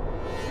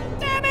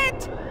 Damn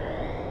it!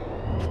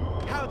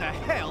 How the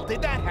hell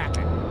did that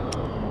happen?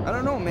 I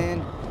don't know,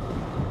 man.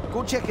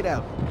 Go check it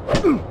out.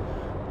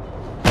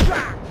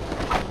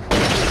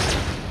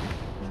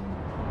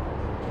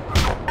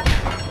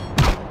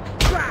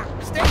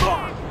 Stay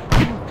on!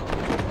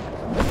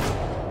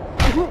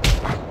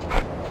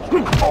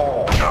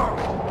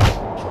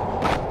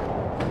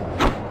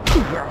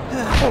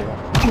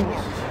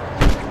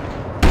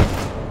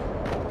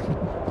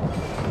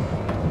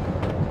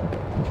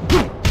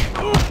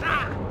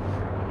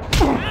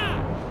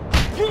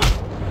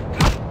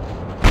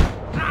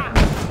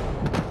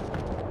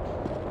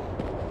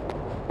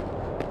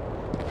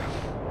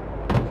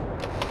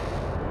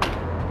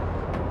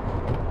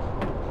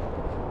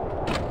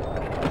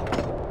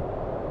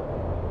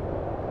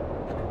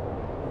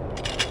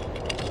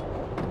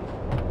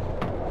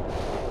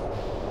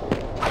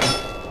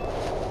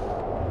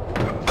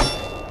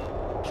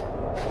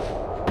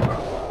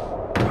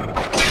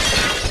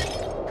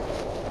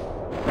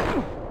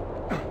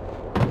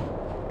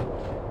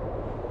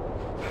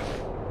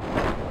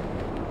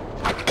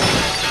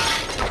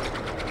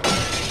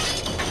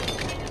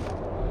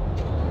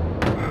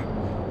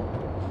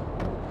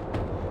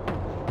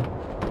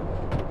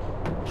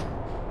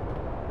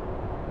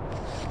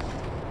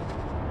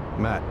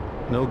 Matt,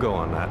 no go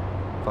on that.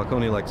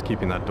 Falcone likes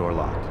keeping that door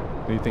locked.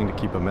 Anything to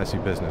keep a messy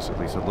business at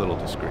least a little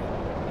discreet.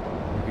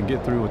 You can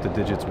get through with the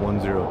digits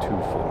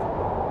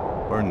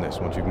 1024. Burn this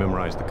once you've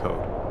memorized the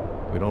code.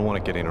 We don't want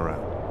it getting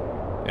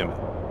around. Emmett.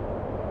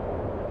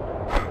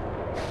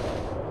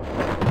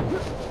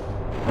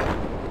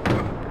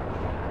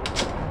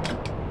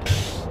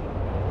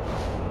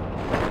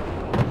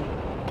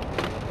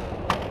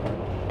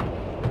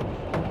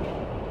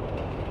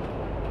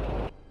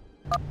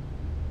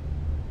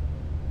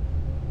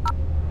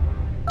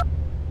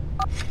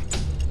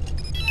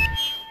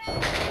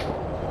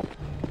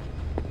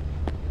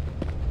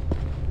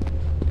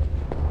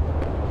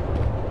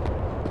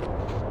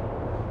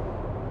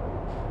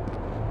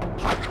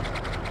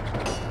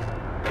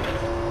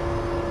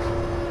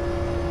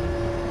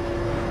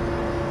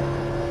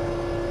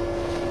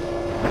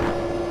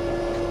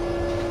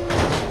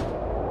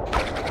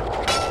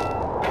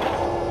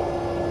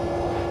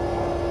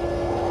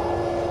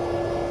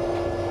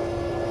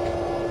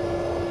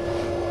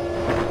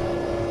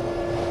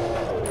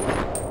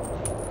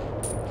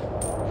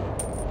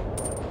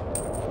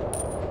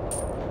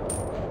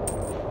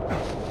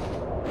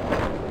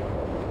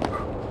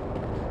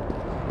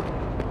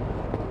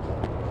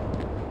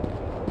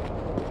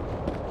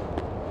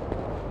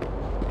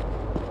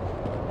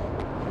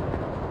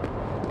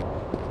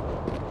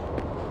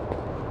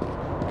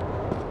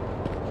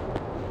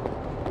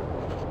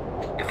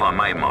 If I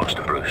may,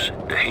 Master Bruce,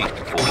 the heat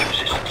and force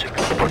resistance of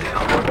your body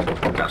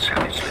armor does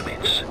have its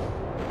limits.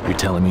 You're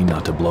telling me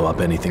not to blow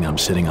up anything I'm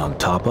sitting on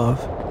top of?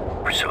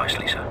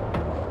 Precisely, sir.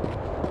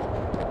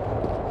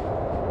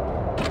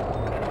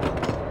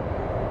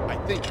 I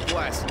think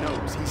Flass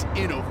knows he's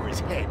in over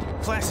his head.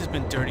 Flass has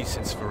been dirty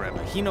since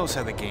forever. He knows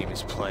how the game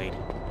is played.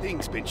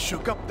 Things been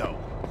shook up, though.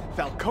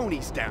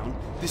 Falcone's down,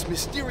 this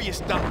mysterious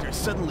doctor's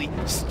suddenly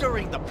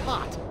stirring the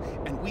pot,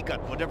 and we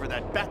got whatever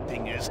that bat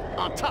thing is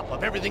on top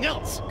of everything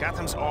else.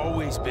 Gotham's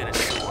always been a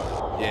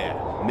sewer.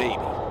 Yeah, maybe.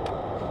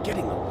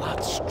 Getting a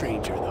lot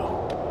stranger, though.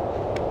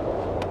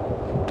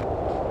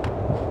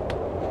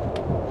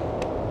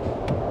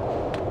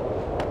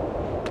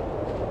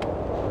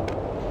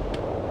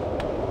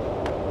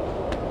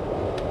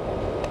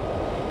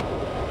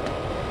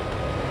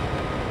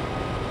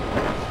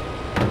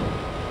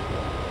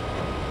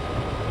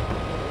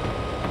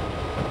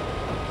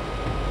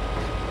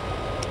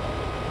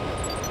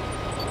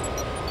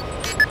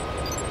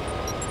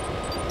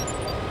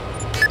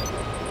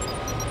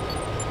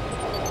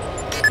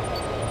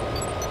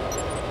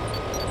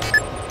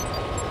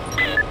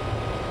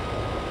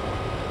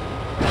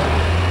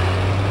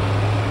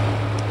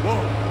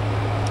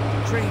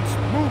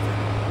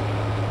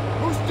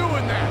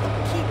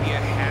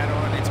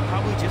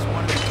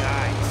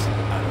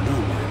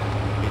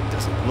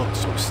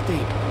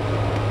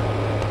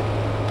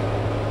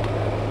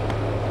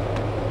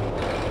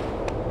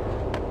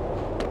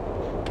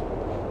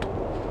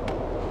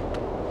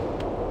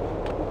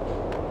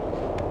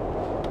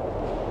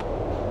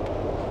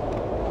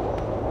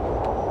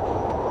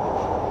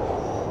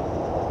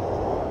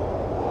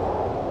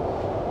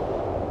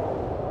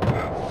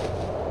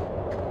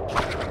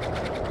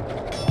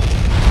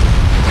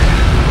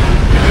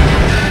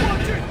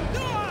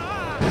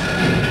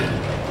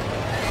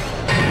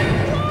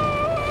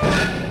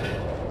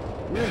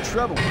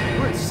 trouble.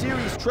 We're in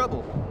serious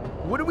trouble.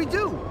 What do we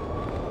do?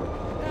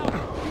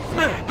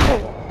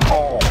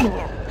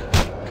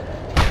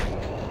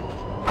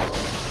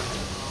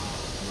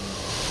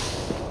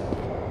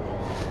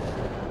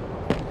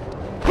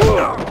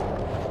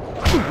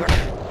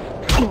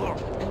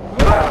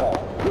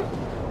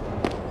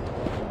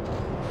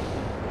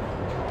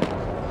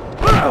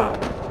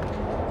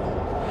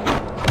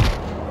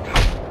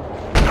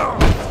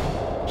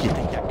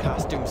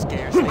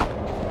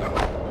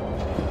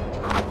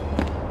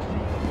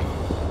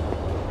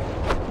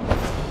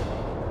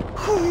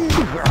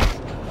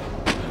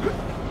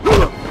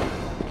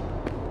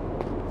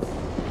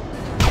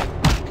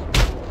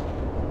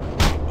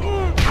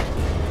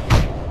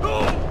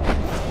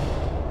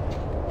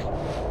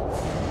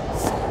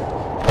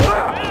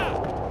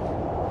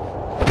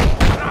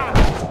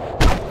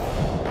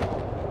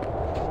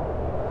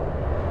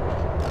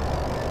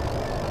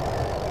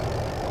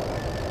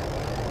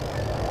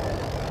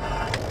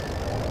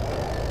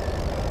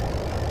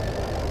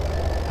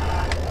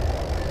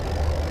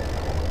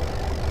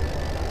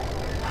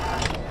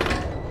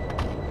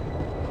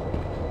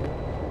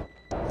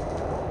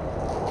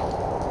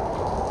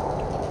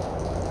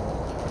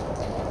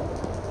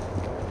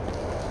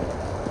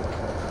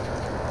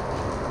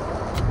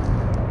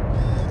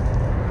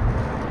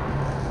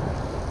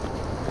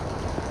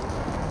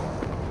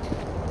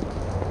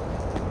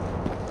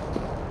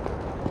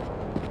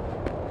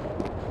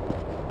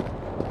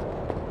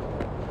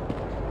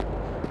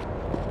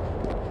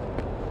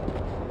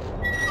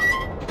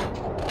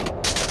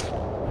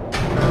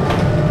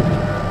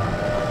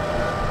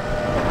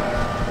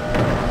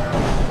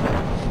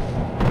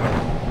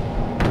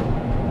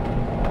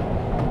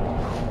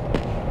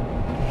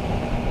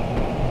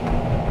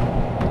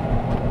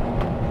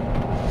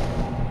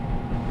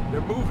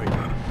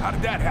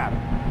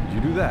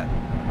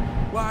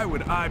 Why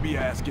would I be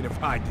asking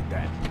if I did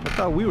that? I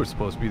thought we were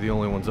supposed to be the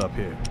only ones up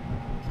here.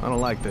 I don't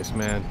like this,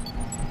 man.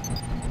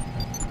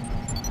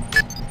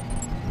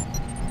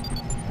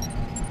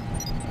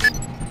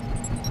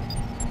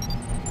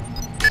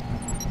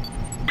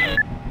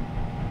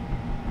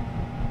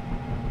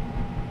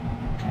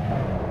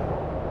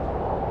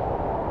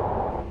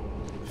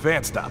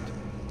 Van stopped.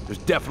 There's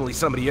definitely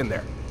somebody in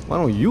there. Why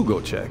don't you go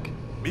check?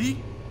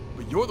 Me?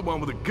 But you're the one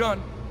with a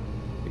gun.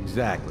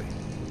 Exactly.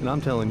 And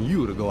I'm telling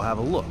you to go have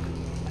a look.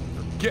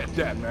 Forget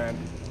that, man.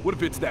 What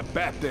if it's that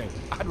bat thing?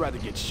 I'd rather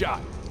get shot.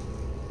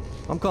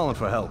 I'm calling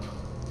for help.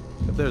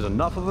 If there's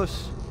enough of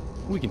us,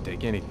 we can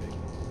take anything.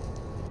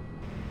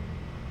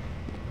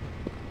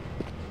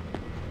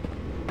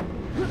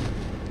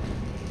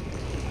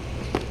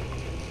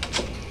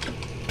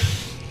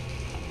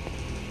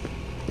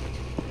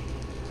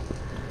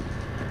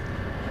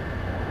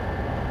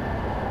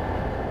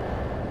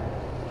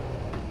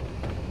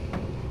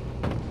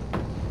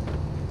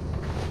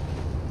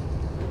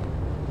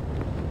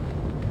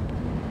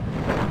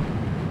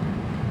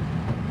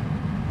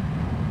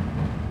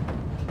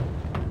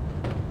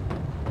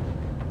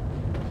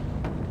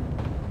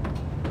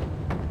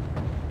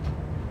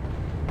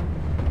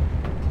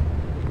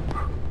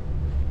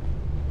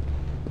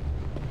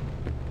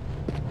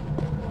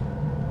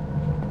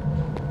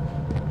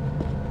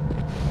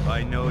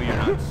 I know you're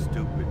not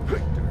stupid,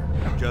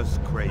 Victor.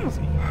 Just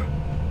crazy.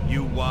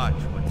 You watch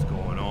what's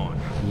going on.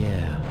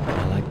 Yeah,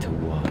 I like to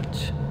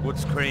watch.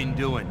 What's Crane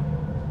doing?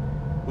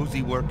 Who's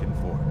he working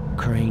for?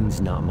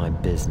 Crane's not my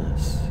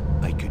business.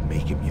 I could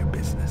make him your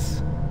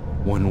business.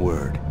 One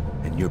word,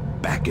 and you're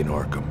back in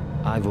Arkham.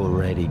 I've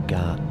already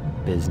got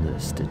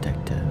business,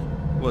 Detective.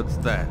 What's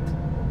that?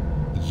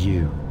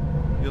 You.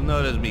 You'll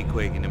notice me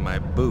quaking in my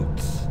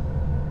boots.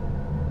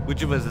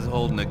 Which of us is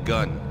holding a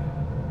gun?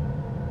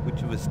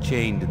 Which of us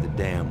chained to the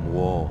damn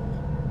wall?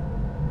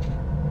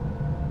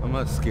 I'm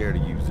not scared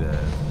of you,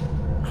 Zaz.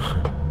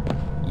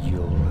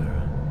 You're...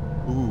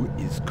 Who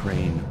is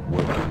Crane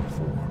working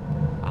for?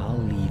 I'll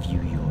leave you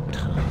your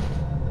tongue,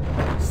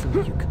 so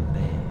you can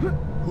bear.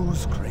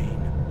 Who's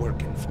Crane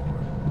working for?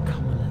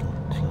 Come a little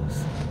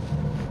closer.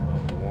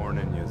 I'm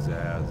warning you,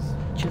 Zaz.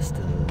 Just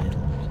a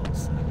little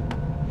closer.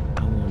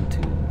 I want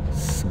to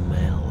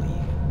smell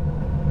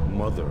you.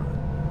 Mother.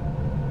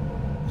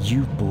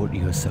 You bought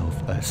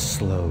yourself a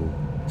slow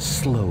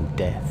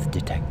death,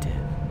 Detective.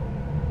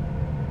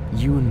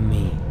 You and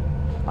me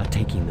are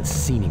taking the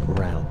scenic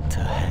route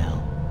to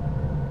hell.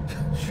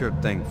 Sure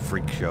thing,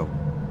 freak show.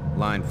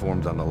 Line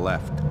forms on the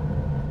left.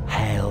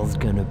 Hell's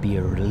gonna be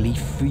a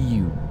relief for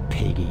you,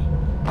 piggy.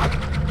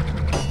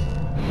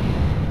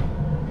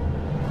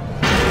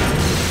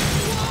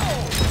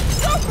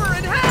 Suffer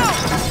in hell!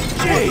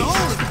 Jeez!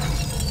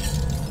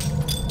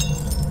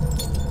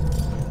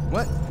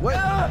 What?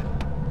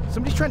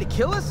 Somebody's trying to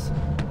kill us?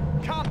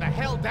 Calm the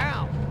hell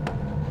down!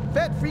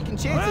 Fat freaking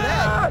chance of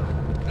that!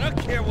 I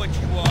don't care what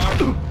you are.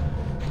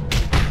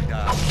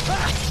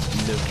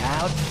 Look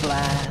out,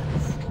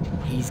 Flies.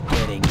 He's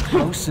getting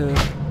closer.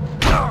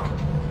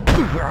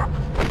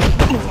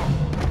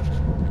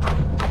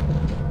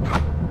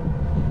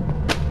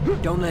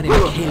 Don't let him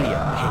kill you, piggy.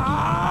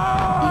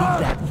 Leave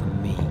that for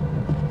me.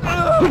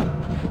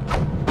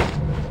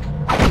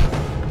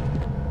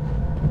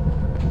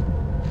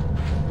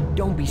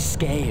 Don't be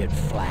scared,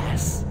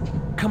 Flass.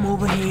 Come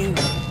over here.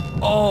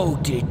 Oh,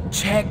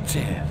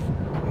 detective.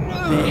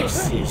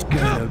 This is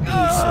gonna be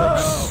some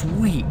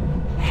sweet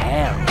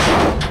hell.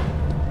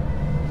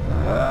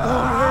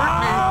 Don't hurt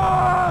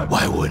me!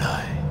 Why would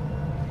I?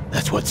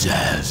 That's what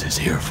Zaz is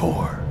here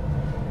for.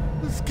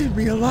 Just keep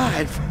me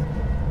alive.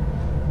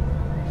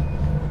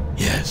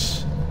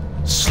 Yes,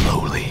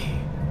 slowly.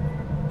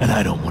 And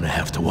I don't want to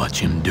have to watch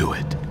him do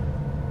it.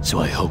 So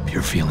I hope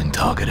you're feeling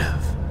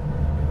talkative.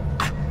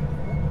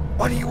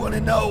 What do you want to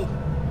know?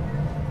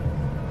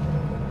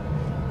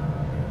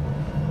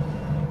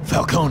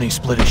 Falcone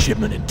split his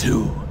shipment in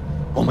two.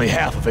 Only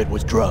half of it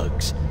was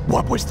drugs.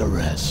 What was the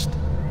rest?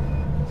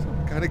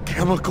 Some kind of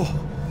chemical.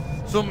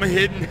 Something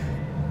hidden.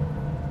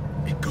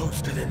 It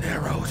goes to the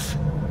Narrows.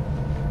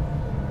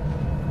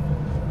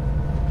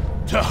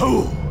 To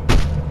who?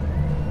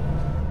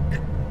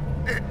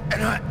 An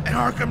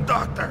Arkham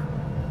doctor.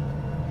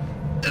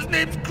 His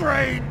name's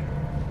Crane.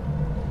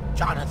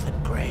 Jonathan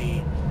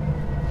Crane.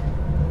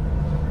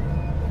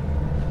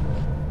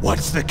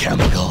 What's the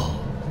chemical?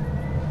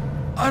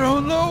 I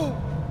don't know.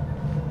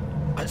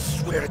 I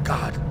swear to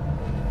God.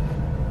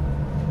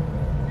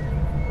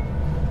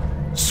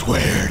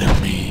 Swear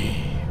to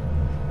me.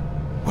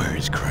 Where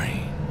is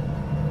Crane?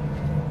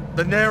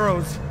 The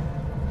Narrows.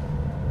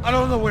 I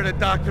don't know where the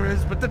doctor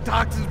is, but the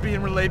toxin's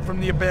being relayed from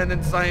the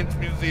abandoned science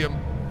museum.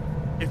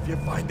 If you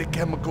find the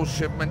chemical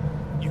shipment,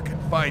 you can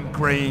find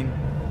Crane.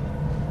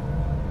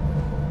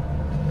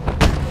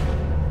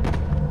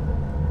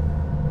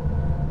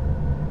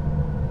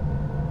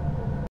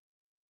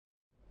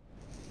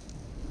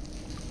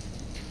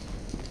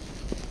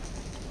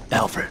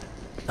 Alfred,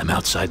 I'm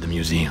outside the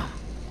museum.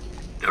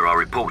 There are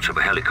reports of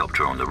a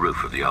helicopter on the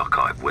roof of the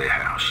archive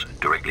warehouse,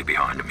 directly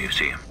behind the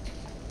museum.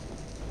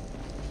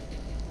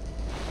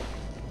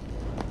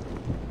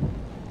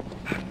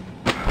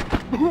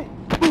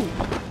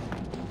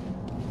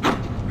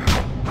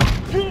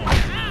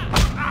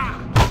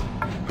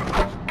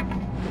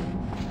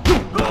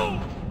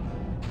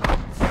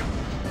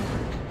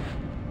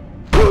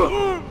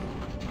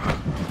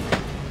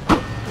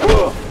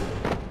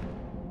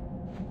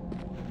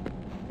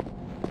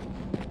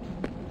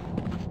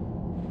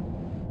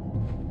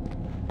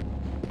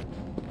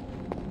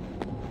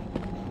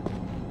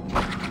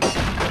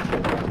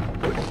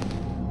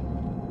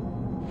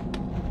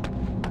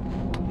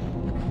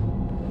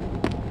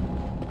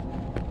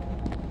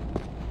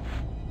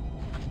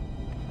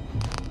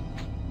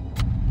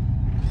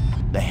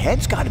 The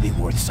head's gotta be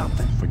worth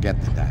something.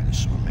 Forget the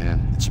dinosaur,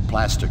 man. It's a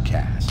plaster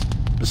cast.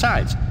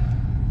 Besides,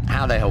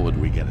 how the hell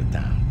would we get it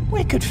down?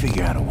 We could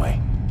figure out a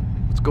way.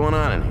 What's going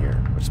on in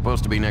here? We're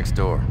supposed to be next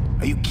door.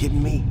 Are you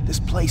kidding me? This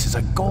place is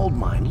a gold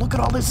mine. Look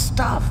at all this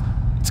stuff.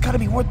 It's gotta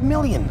be worth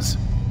millions.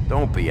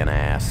 Don't be an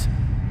ass.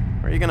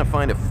 Where are you gonna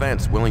find a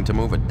fence willing to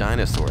move a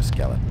dinosaur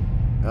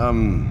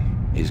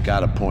skeleton? He's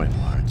got a point,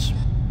 Lawrence.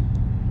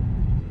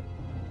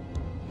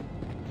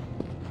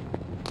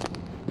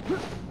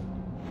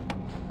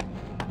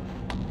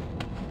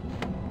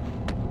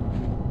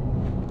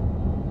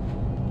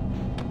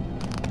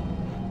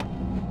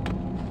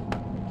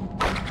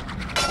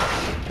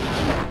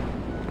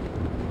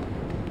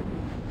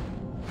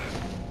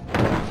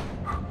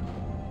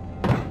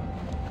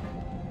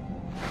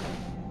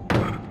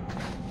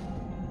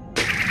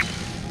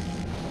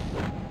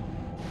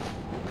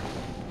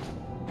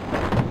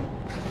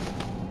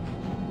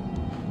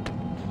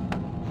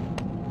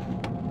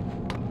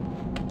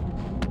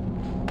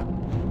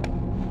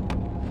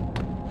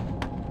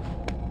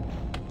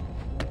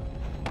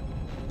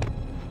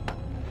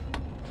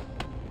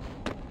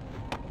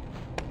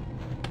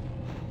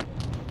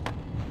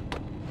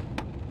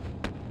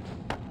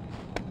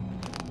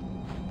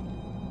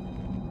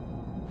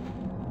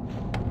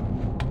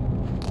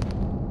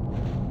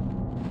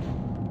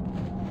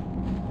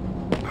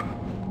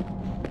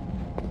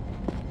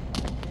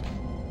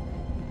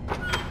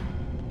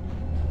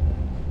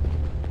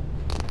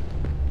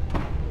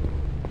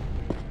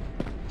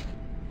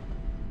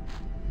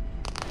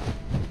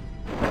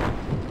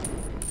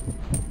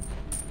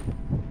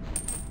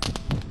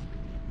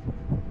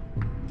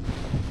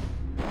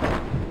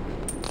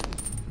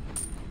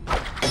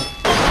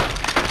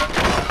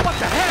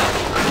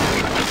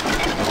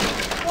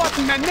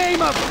 In the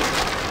name of...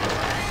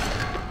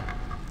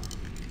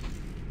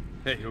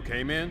 Hey, you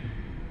okay, man?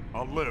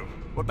 I'll live.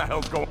 What the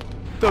hell's going...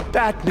 The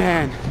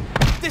Batman!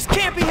 This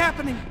can't be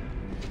happening!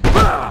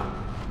 I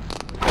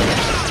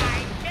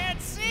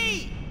can't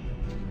see!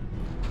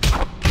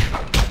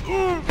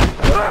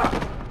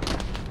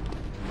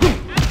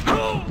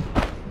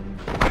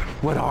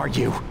 What are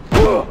you?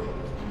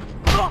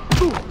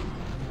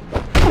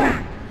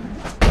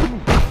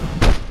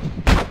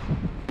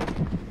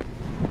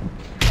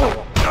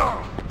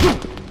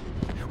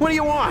 What do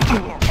you want?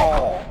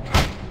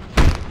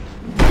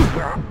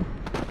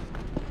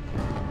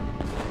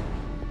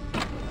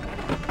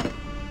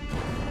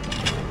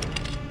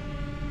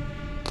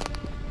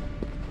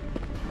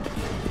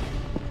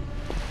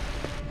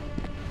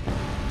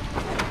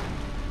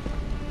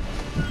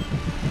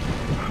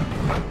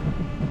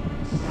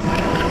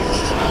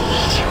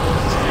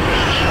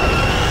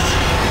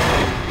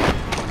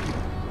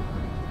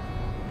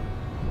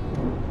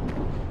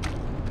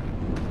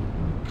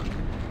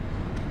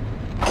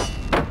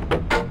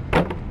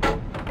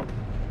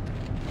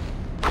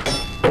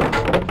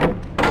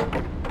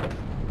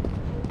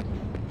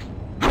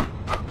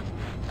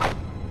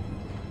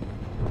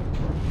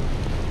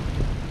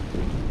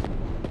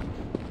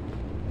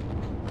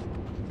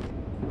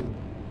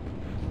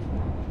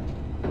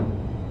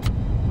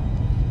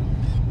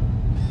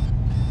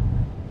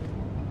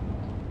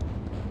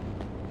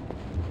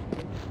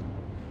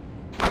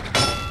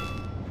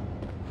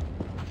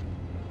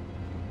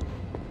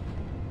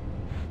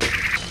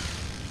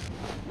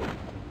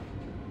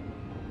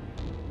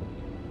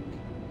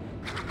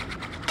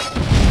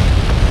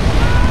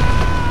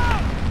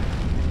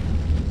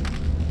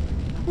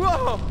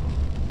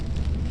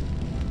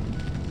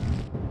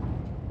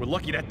 We're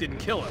lucky that didn't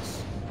kill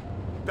us.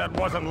 That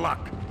wasn't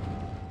luck.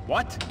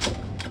 What?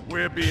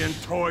 We're being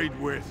toyed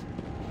with.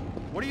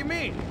 What do you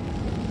mean?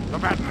 The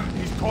Batman,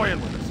 he's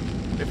toying with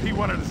us. If he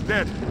wanted us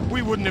dead,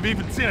 we wouldn't have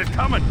even seen it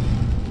coming.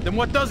 Then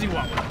what does he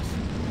want with us?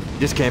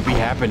 This can't be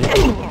happening.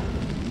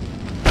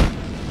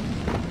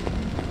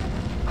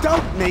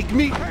 Don't make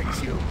me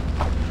hurt you!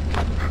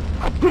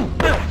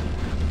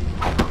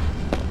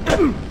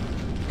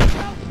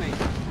 Help me!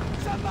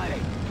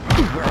 Somebody!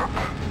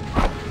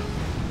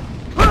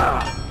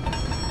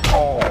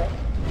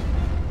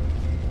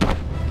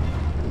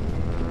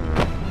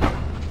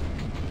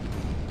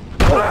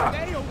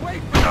 Stay away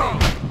from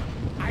me!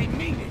 I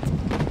mean it!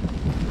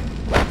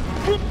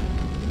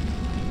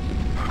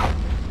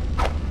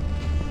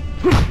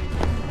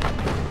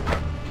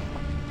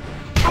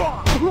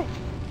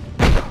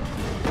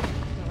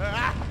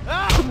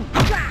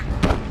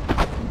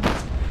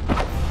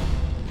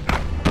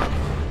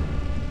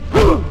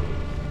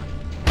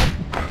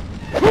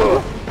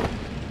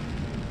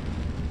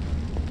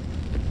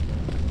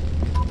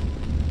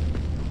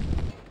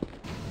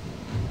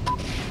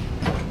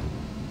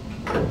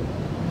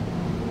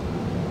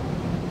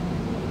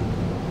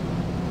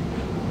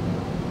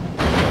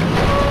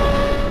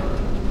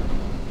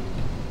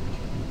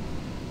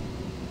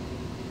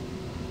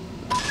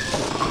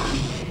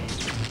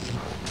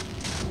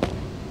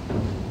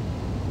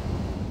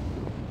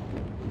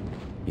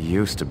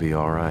 Used to be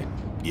all right.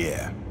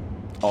 Yeah,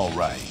 all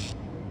right.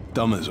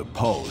 Dumb as a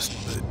post,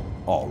 but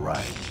all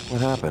right.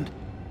 What happened?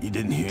 You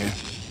didn't hear?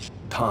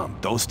 Tom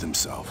dosed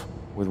himself.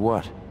 With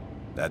what?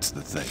 That's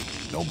the thing.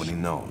 Nobody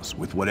knows.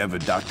 With whatever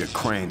Dr.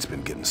 Crane's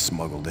been getting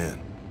smuggled in.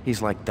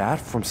 He's like that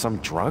from some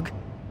drug?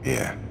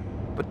 Yeah.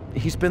 But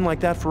he's been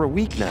like that for a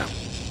week now.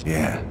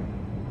 Yeah.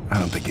 I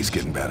don't think he's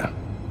getting better.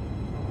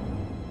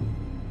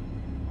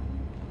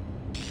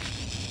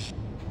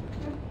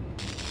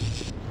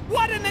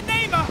 What in the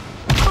name of...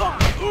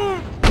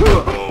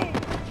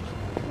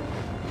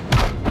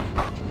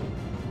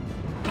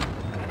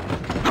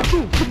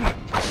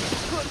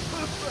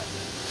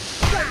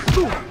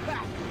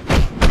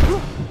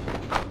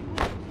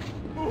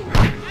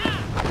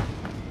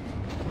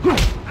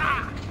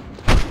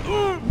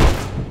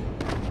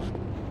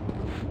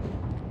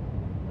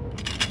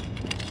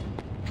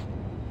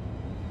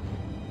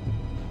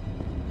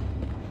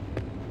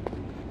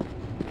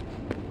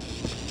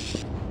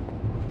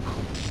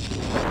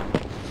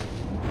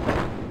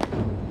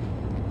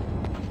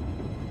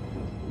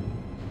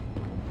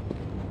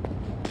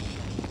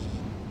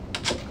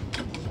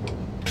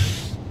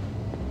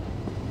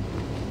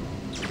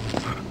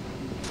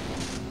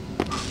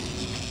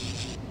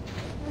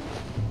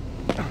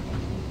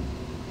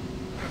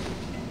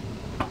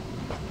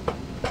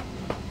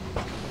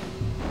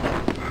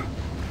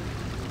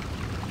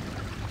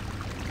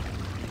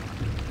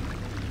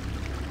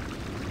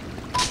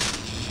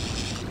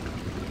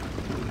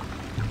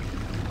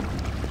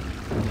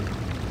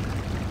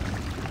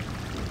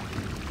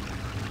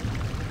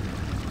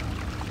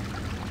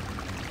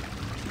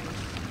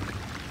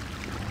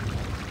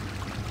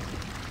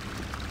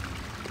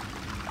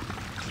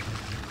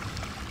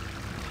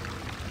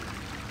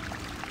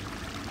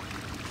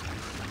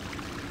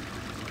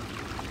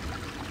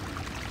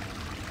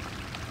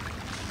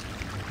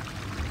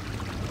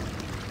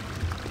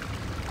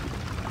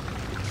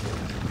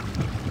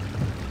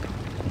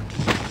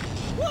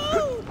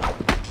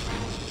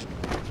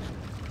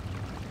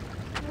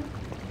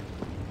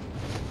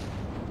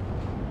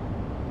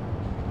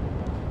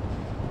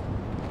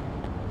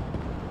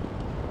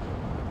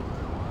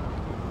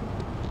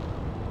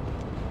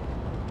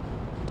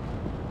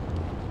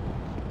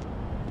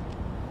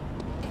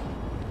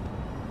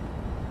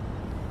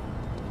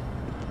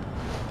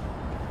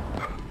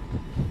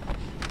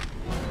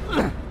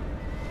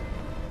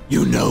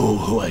 You know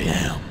who I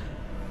am.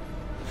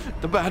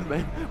 The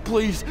Batman,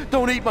 please,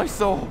 don't eat my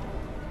soul.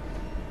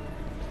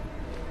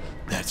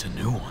 That's a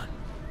new one.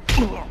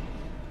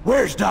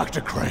 Where's Dr.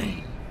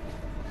 Crane?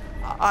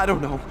 I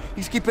don't know.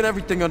 He's keeping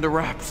everything under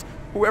wraps.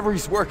 Whoever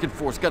he's working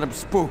for's got him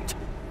spooked.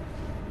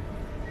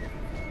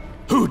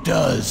 Who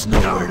does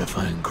know where to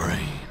find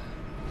Crane?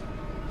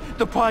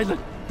 The pilot.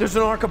 There's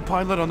an Arkham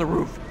pilot on the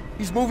roof.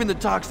 He's moving the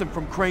toxin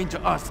from Crane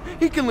to us.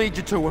 He can lead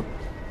you to him.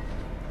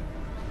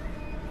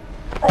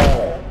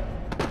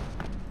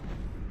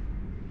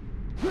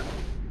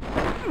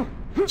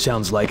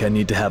 Sounds like I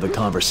need to have a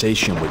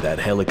conversation with that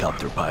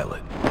helicopter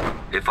pilot.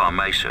 If I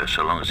may, sir,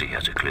 so long as he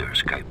has a clear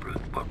escape route,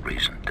 what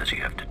reason does he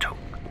have to talk?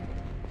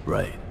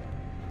 Right.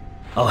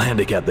 I'll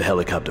handicap the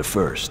helicopter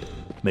first.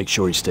 Make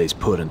sure he stays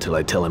put until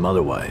I tell him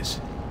otherwise.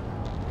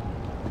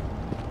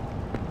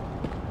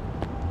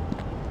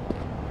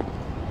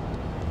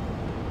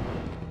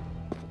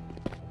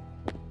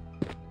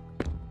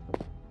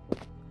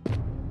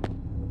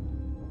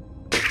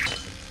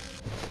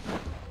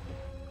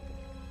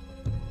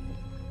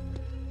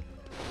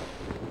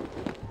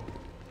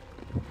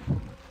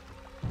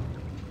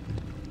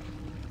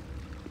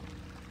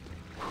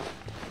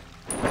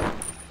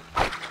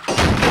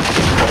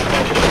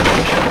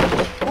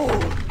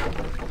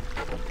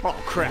 Oh,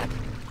 crap.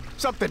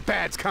 Something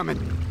bad's coming.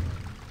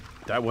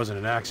 That wasn't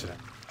an accident.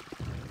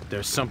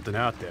 There's something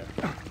out there.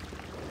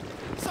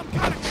 Some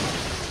kind of...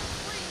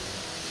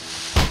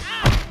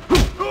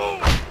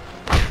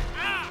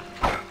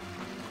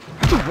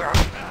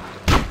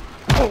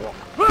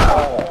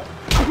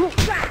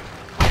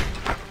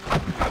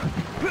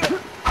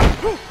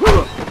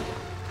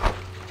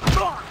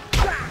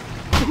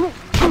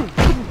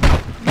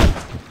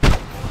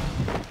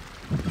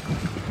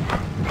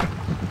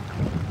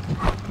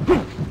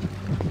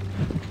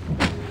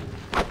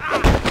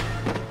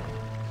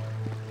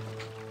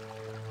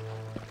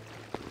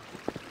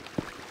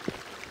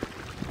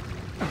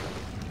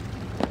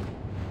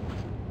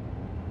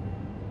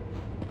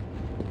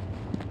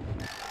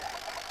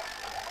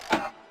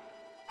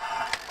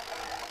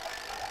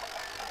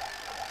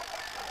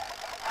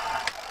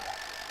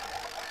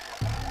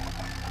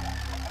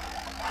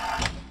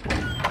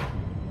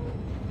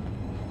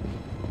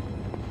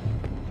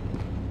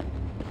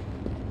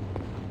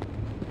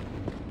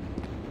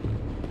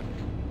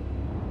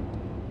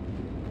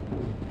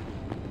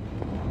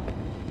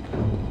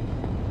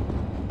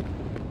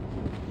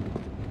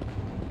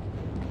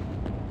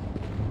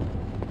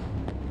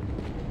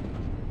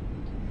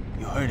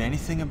 Heard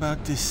anything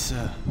about this,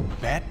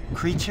 bat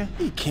creature?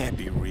 He can't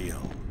be real.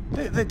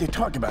 They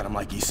talk about him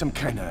like he's some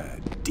kind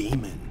of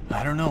demon.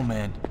 I don't know,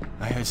 man.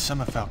 I heard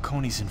some of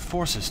Falcone's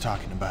enforcers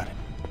talking about it.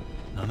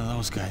 None of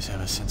those guys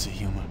have a sense of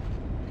humor.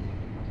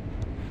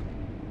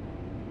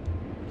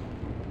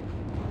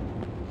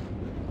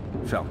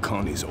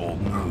 Falcone's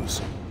old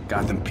news.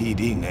 Gotham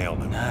PD nailed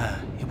him. Nah,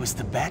 it was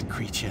the bat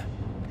creature.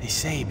 They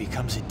say he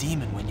becomes a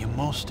demon when you're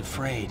most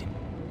afraid.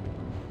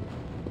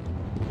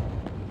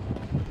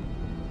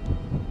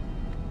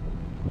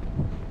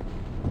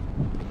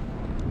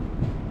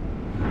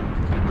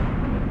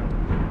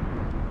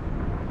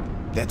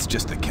 That's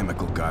just the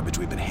chemical garbage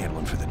we've been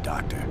handling for the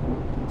doctor.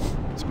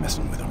 It's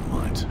messing with our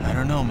minds. I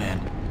don't know, man.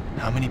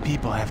 How many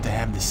people have to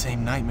have the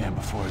same nightmare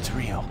before it's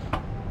real?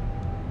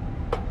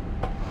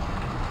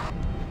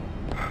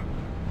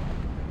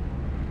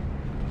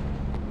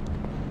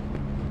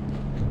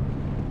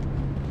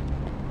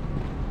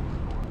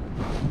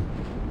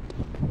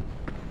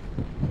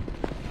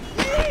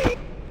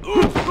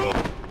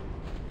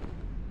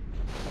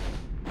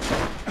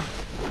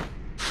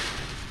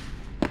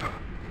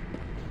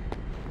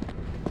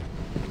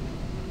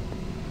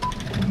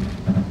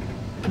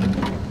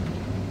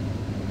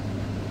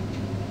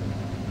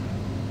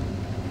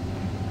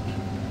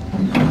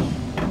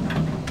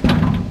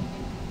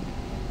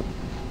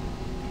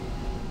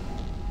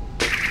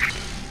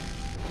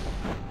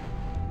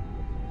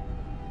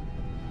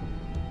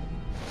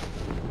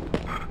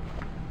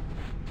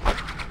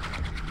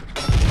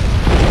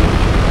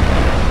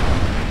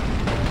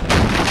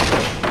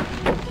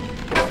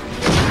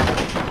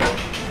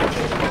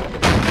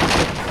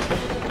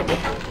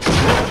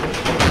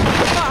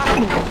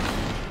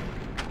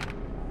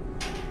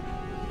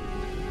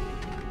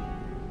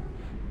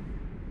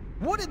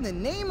 What in the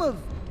name of...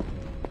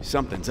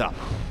 Something's up.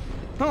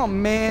 Oh,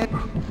 man.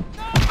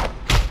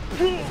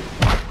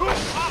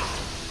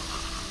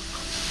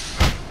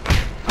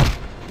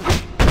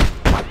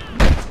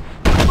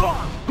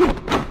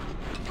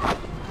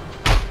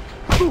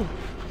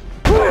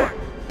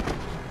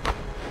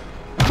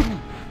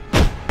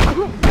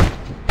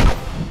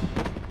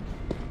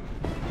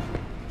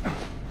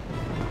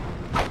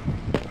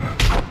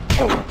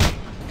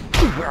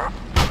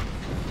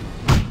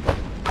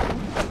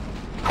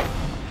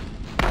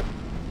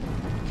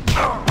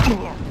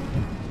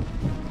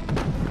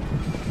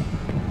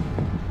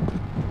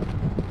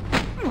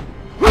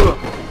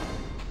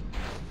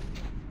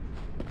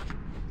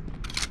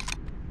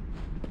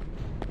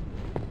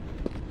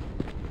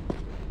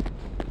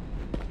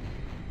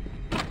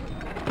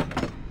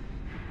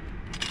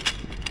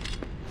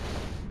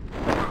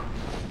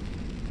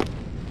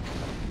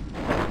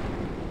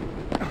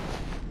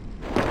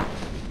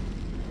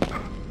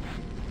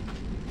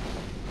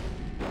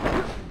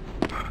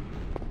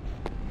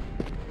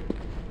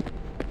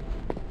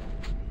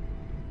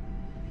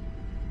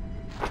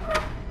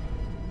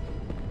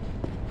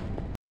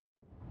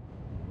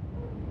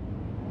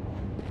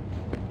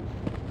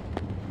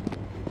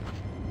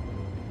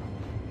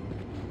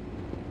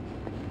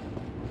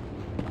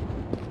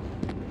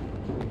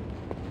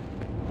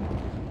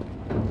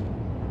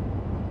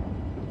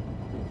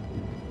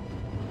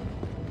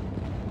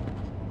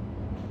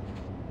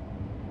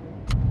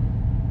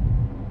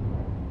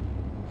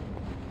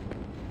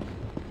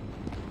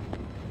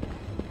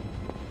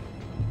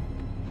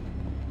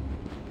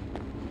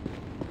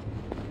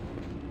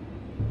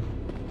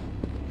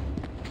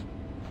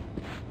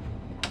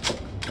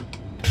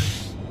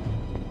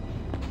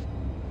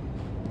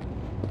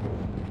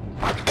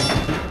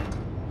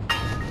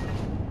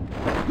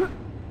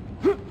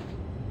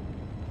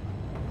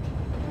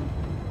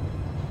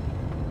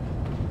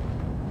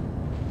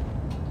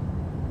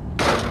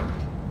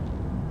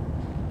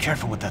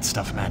 Careful with that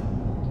stuff,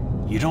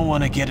 man. You don't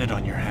want to get it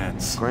on your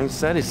hands. Crane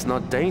said it's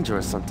not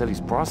dangerous until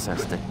he's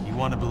processed it. You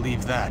want to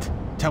believe that?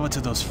 Tell it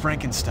to those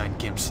Frankenstein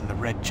gimps in the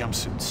red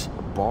jumpsuits.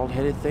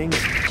 Bald-headed things?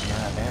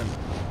 Yeah, them.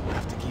 We'll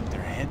have to keep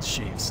their heads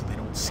shaved so they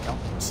don't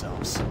scalp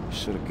themselves.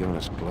 Should have given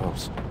us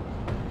gloves.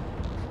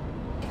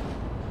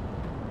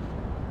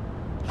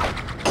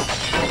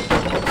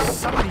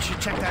 Somebody should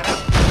check that out.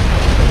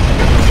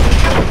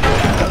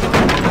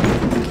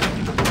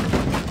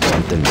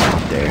 Something's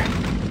out there.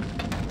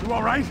 You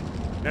all right?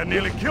 That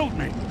nearly killed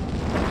me.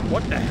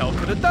 What the hell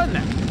could have done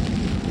that?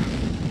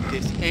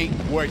 This ain't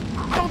worth...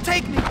 Don't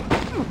take me!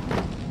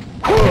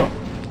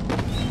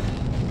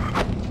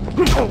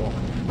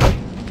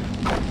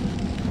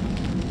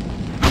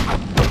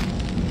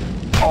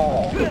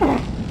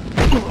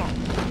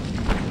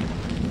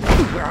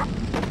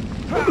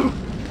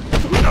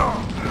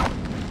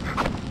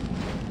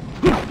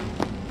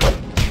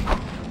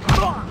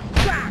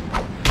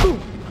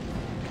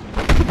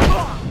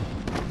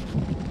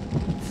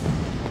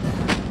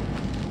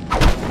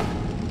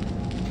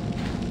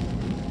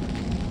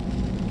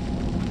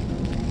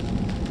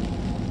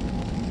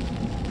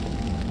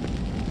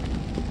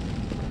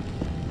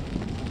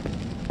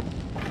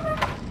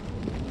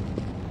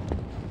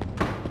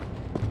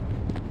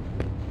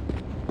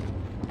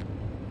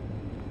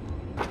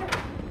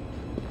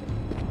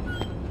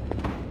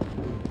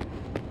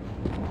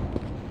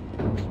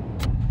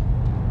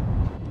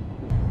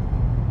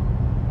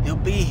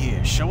 Be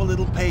here. Show a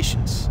little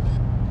patience.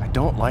 I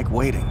don't like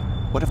waiting.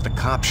 What if the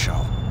cops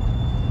show?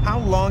 How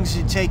long does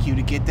it take you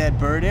to get that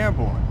bird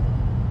airborne?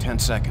 10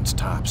 seconds,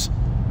 tops.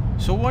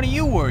 So what are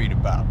you worried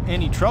about?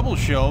 Any trouble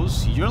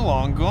shows, you're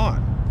long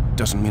gone.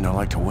 Doesn't mean I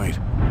like to wait.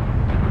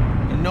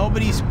 And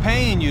nobody's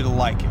paying you to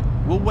like it.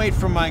 We'll wait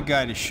for my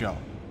guy to show.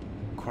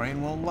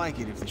 Crane won't like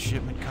it if the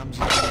shipment comes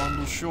in a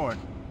bundle short.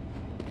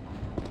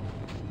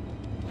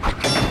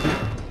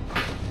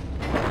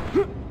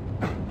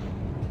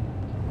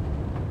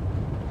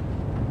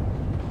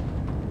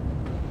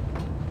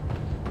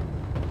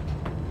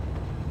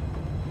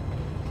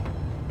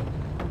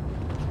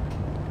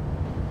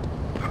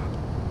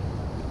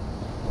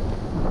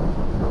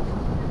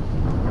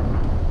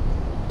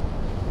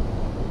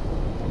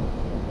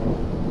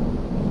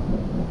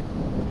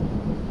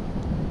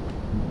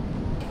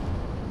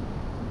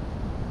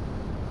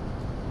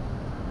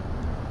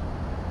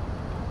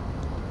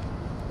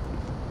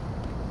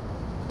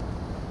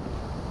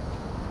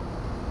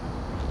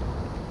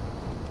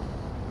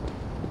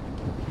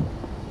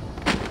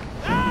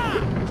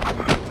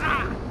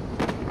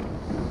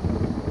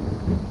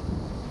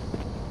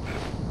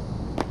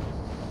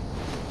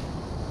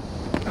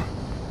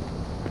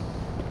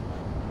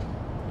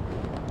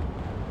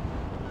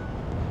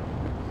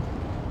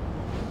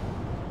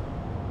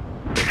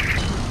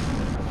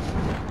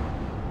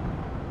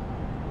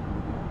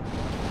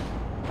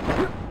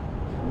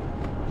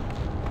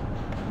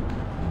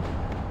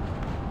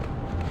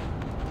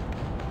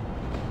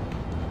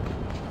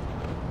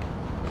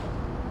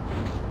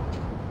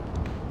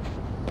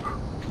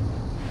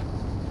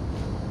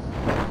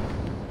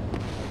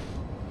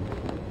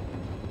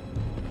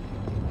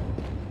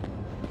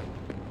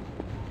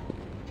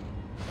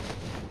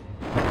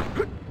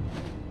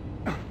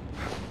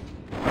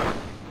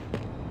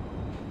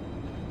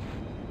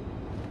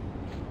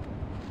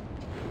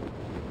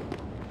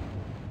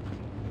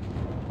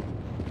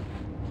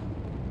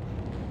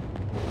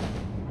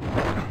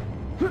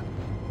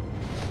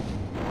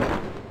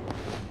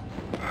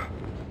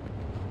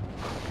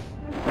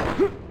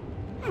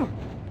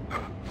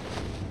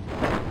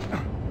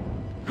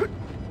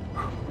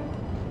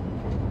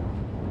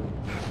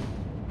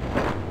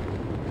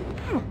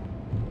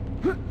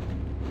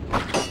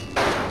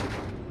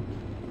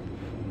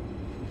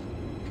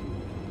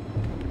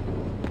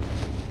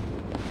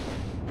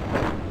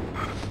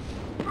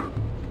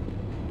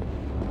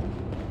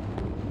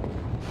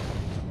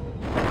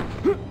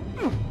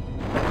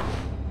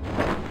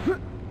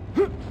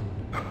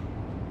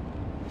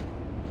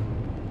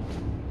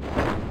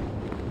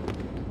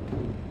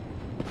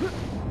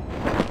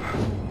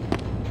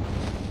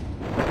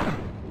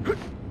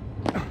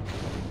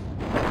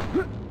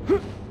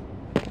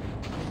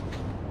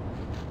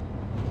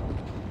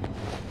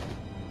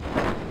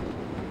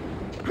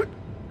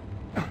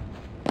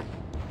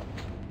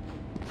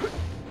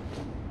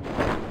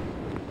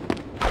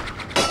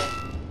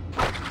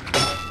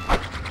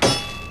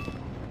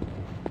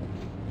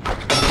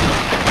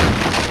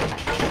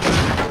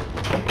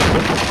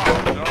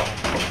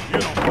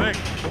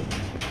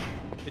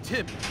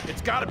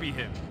 It's gotta be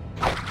him.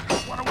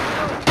 What are we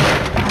doing?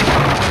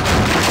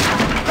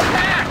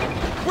 Back!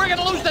 We're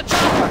gonna lose the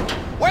chopper!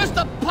 Where's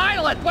the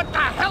pilot? What the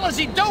hell is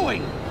he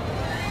doing?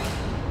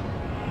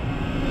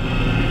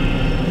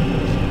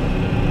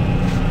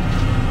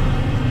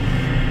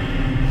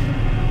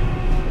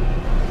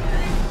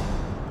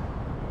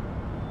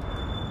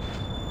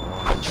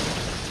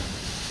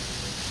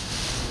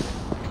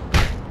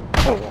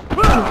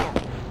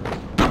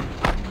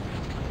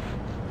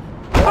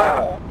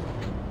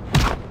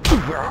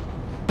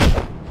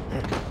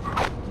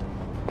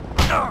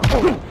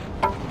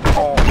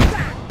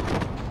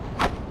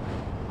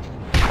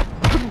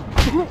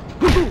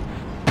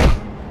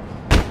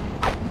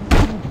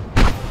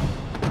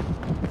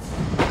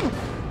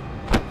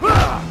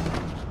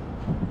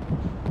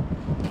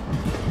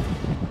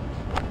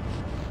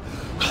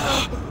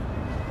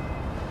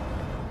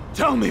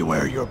 me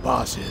where your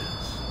boss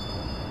is.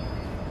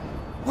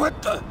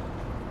 What the?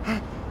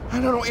 I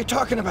don't know what you're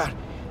talking about.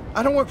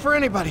 I don't work for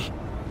anybody.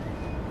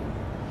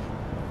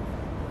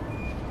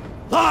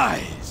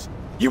 Lies!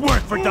 You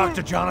work for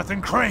Dr.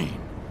 Jonathan Crane,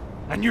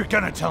 and you're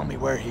gonna tell me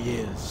where he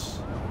is.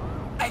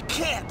 I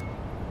can't.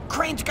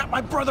 Crane's got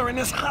my brother in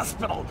his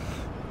hospital.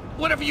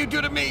 Whatever you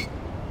do to me,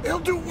 he'll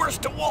do worse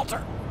to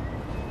Walter.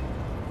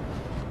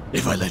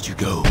 If I let you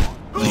go,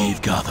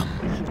 leave Gotham,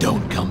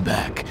 don't come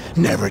back,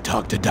 never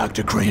talk to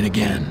Dr. Crane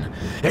again.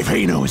 If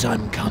he knows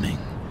I'm coming,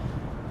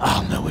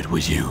 I'll know it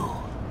was you.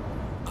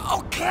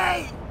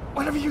 Okay,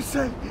 whatever you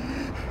say.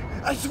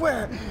 I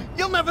swear,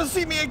 you'll never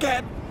see me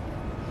again.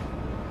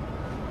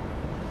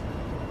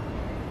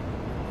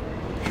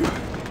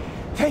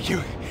 Thank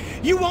you.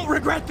 You won't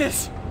regret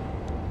this.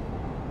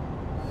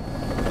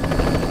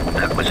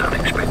 That was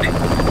unexpected.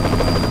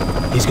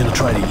 He's gonna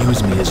try to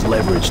use me as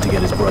leverage to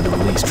get his brother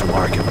released from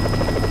Arkham.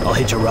 I'll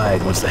hitch a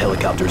ride once the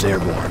helicopter's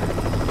airborne.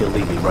 He'll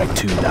lead me right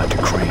to Dr.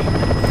 Crane.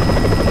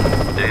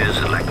 There's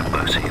a lack of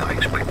mercy I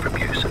expect from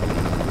you, sir.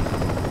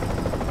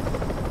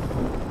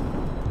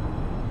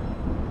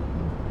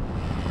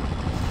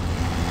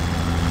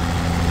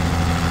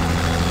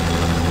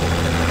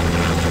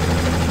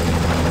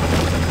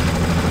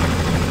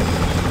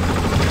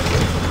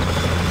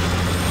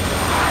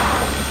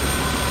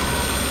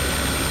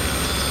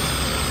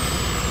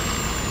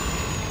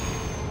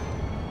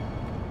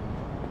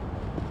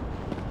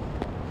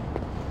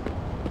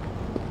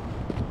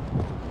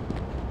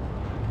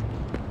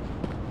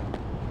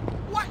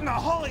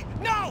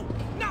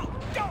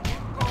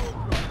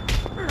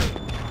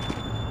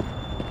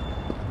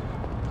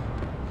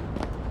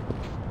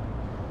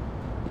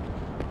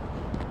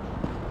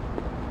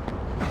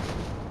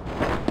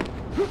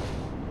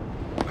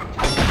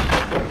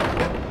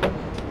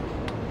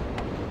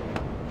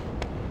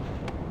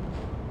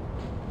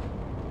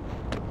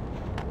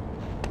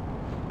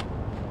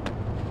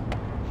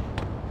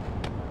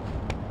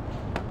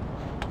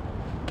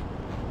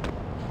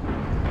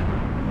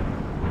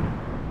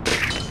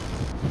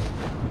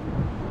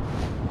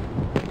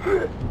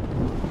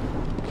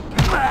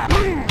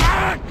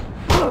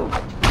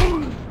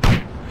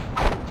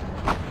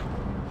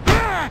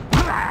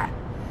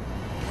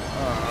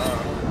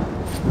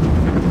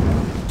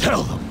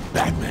 Tell them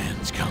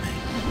Batman's coming.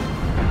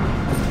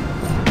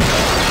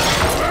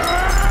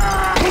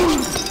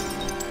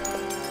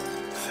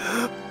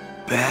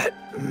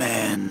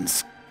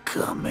 Batman's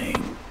coming.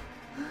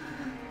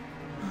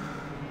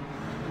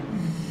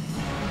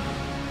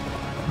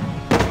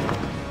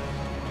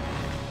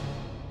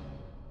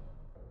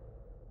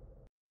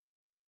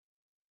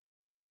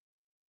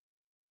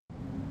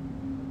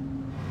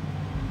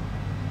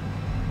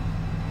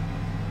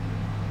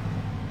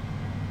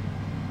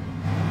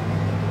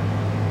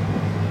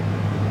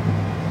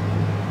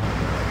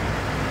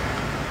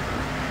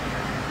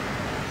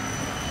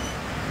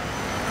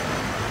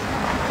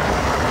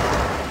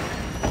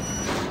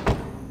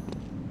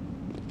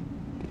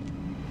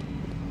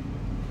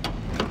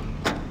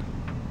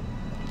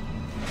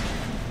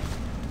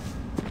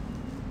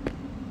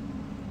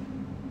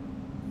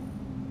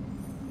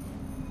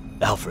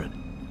 Alfred,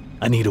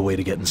 I need a way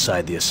to get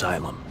inside the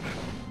asylum.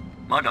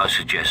 Might I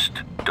suggest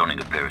donning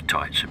a pair of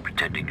tights and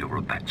pretending you're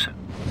a bat, sir?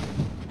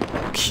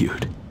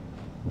 Cute.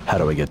 How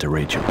do I get to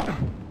Rachel?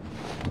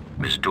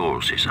 Miss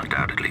Dawes is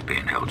undoubtedly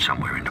being held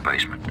somewhere in the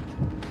basement.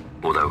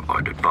 Although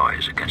I'd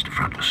advise against a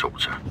frontal assault,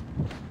 sir.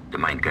 The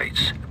main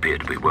gates appear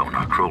to be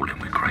well-nigh crawling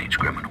with Crane's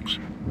criminals.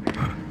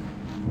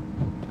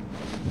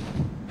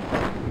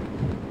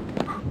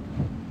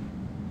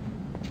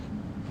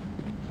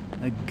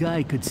 A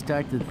guy could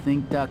start to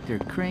think Dr.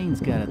 Crane's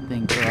got a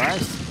thing for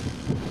us.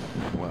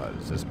 What,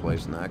 is this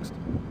place next?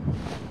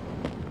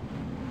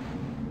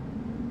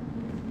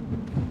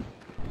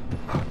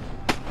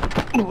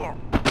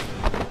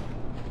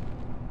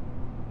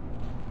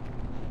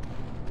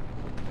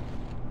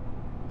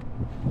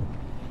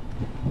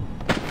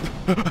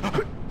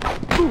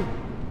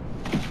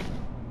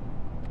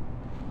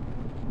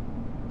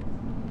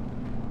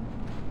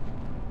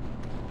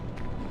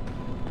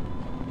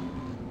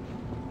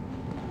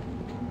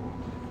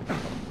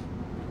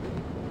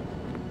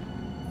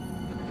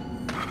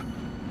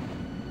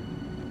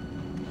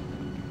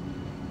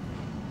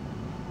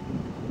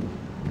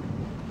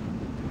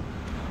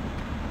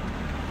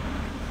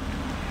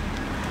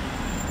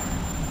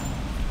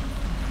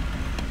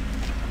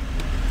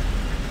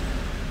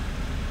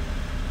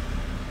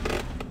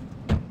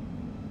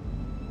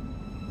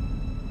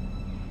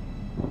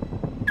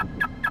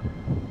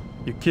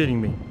 You're kidding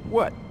me.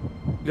 What?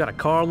 You got a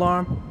car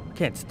alarm?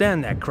 Can't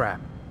stand that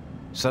crap.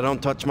 So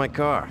don't touch my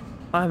car.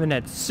 I haven't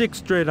had 6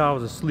 straight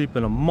hours of sleep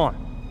in a month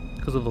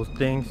because of those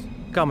things.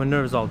 Got my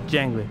nerves all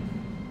jangly.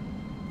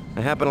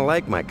 I happen to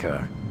like my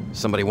car.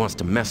 Somebody wants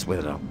to mess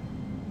with it.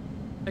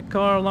 That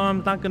car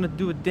alarm's not gonna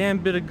do a damn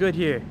bit of good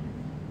here.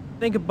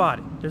 Think about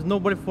it. There's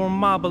nobody for a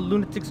mile but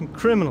lunatics and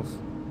criminals.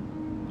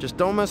 Just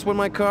don't mess with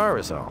my car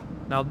is all.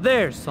 Now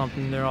there's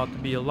something there ought to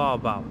be a law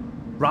about.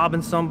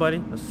 Robbing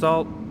somebody,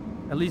 assault,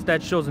 at least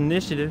that shows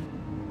initiative.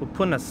 But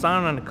putting a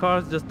sign on the car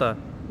is just a,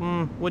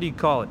 what do you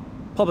call it?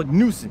 Public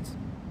nuisance.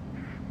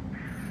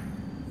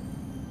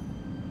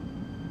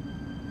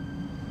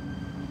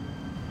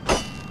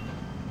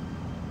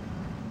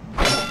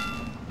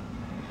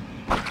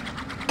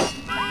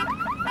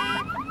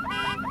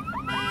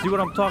 See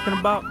what I'm talking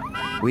about?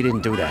 We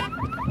didn't do that.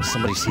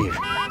 Somebody's here.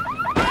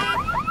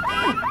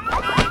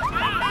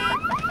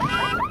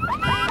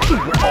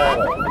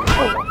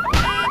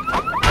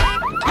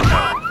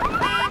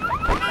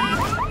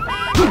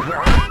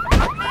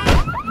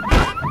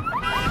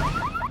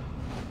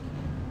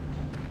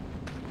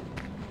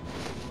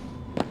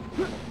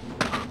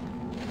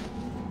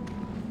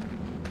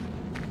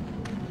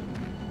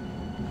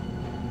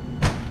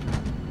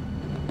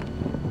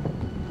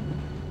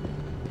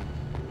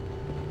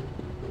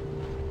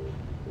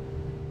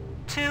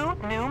 Two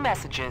new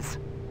messages.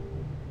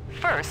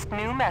 First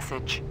new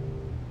message.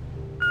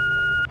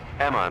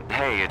 Emma,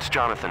 hey, it's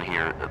Jonathan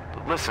here.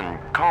 Listen,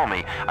 call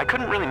me. I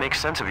couldn't really make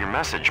sense of your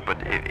message,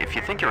 but if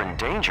you think you're in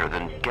danger,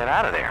 then get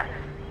out of there.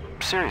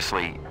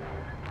 Seriously,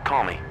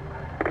 call me.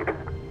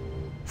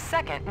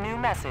 Second new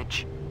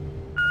message.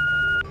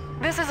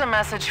 This is a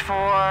message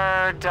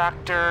for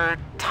Dr.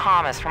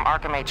 Thomas from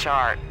Arkham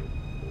HR.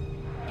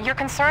 Your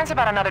concerns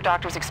about another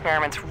doctor's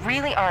experiments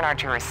really aren't our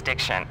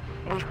jurisdiction.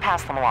 We've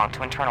passed them along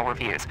to internal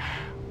reviews.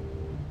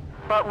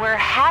 But we're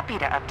happy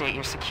to update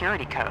your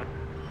security code.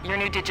 Your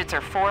new digits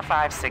are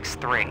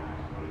 4563.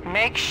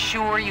 Make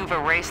sure you've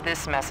erased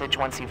this message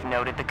once you've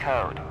noted the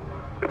code.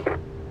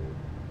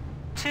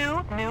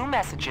 Two new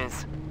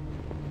messages.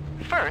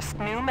 First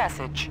new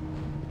message.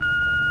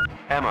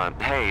 Emma,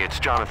 hey, it's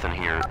Jonathan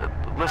here.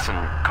 Listen,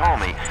 call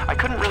me. I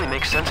couldn't really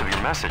make sense of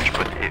your message,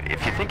 but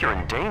if you think you're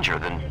in danger,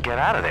 then get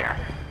out of there.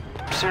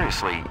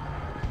 Seriously,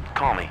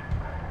 call me.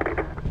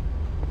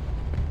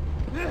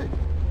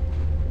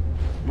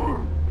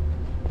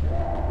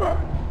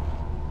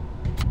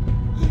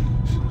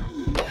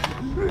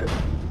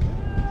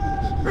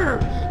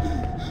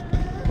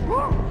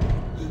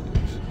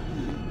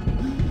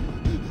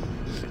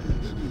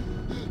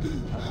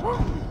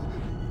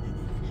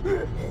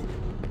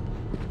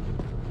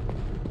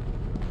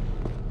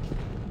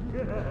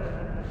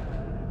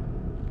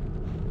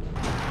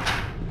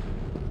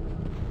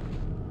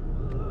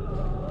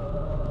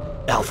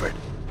 Alfred,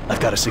 I've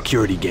got a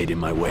security gate in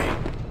my way.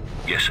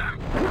 Yes, sir.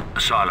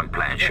 Asylum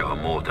plans show a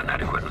more than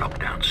adequate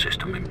lockdown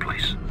system in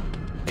place.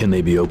 Can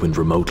they be opened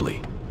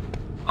remotely?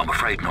 I'm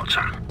afraid not,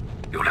 sir.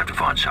 You'll have to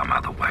find some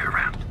other way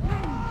around.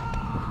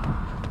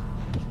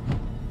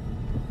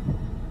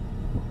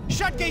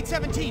 Shut Gate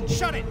 17!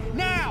 Shut it!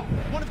 Now!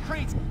 One of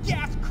Crane's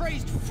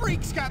gas-crazed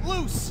freaks got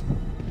loose!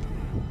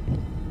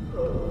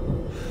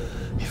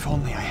 If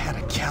only I had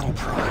a cattle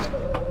prod.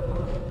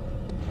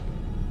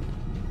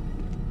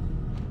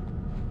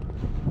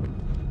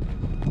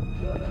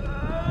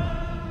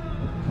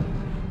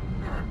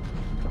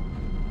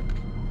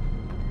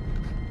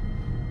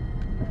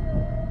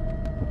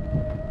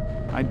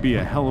 I'd be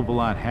a hell of a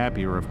lot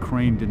happier if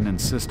Crane didn't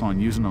insist on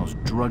using those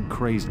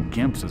drug-crazed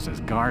gimps as his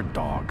guard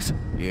dogs.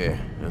 Yeah,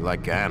 they're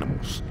like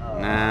animals.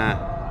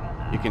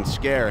 Nah, you can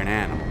scare an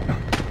animal.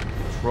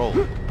 Control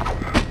it.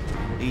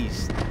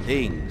 These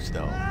things,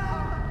 though,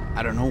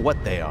 I don't know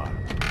what they are.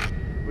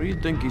 What do you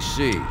think he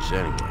sees,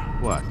 anyway?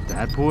 What,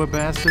 that poor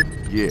bastard?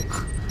 Yeah.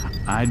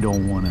 I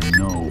don't want to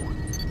know.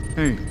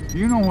 Hey, do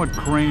you know what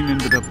Crane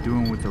ended up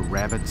doing with the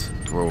rabbits?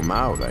 Throw them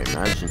out, I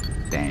imagine.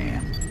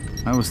 Damn.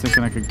 I was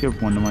thinking I could give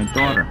one to my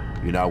daughter.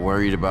 You're not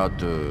worried about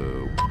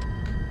the...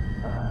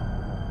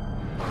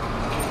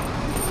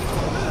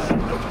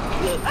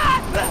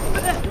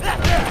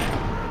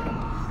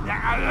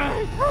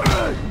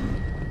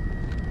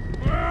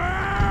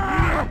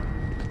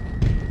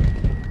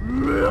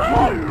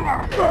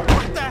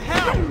 What the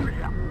hell?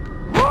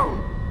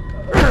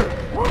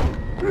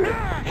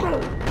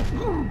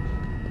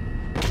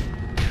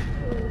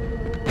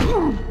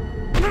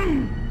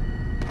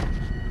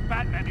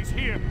 Batman is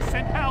here!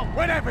 Send help!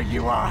 Whatever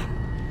you are,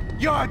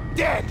 you're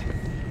dead!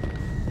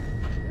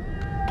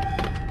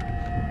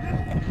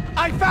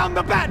 I found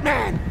the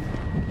Batman!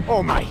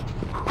 Oh my...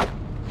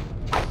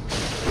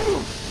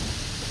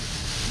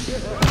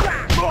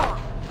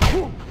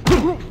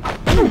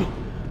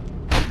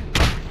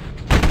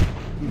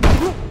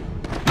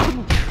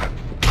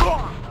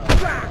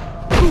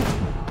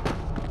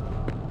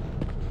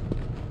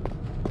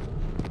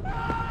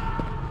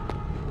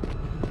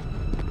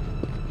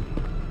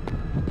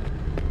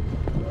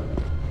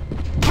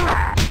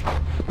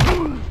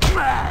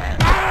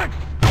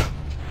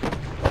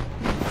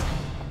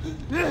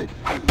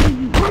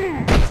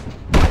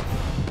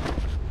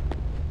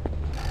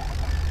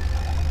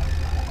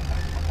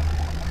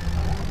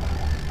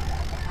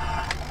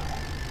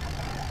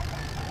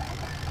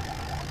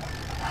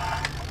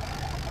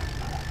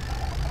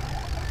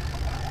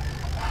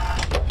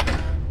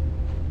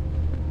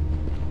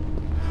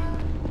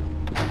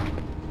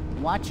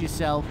 Watch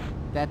yourself.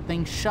 That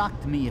thing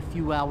shocked me a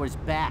few hours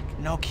back.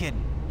 No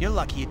kidding. You're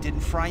lucky it didn't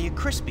fry you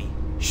crispy.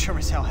 Sure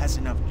as hell has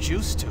enough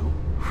juice to.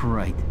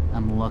 Right.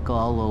 I'm luck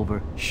all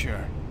over.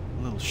 Sure.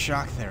 A little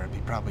shock therapy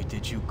probably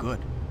did you good.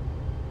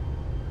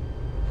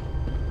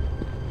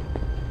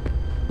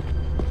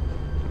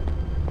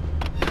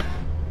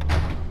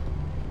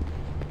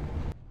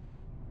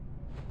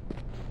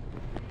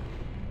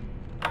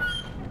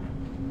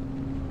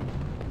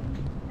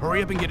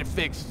 Hurry up and get it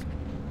fixed.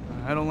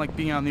 I don't like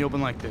being out in the open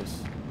like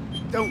this.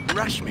 Don't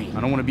rush me. I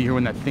don't want to be here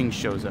when that thing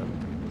shows up.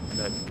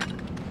 That...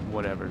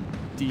 whatever.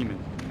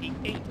 Demon. He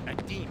ain't a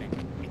demon.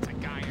 It's a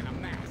guy in a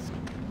mask.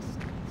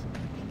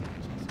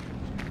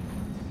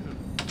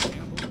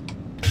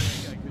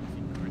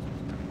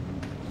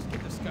 Just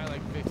get the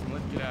skylight fixed and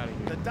let's get out of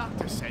here. The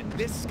doctor said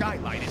this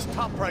skylight is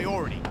top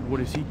priority. What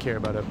does he care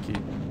about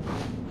upkeep?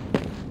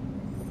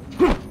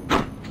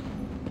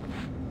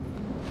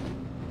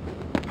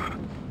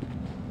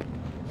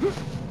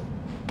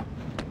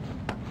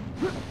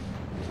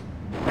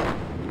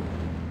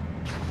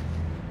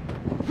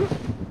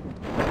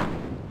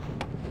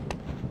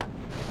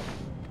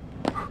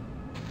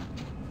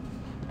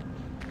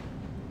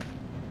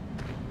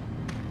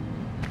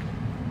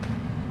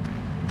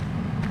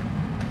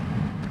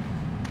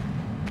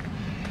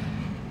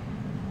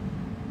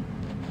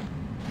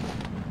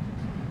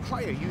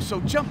 Why are you so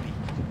jumpy?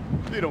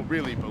 You don't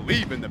really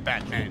believe in the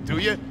Batman, do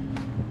you?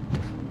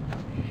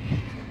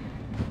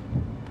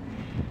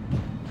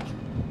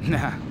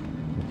 Nah.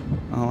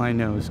 All I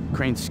know is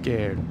Crane's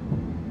scared.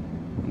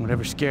 And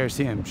whatever scares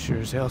him sure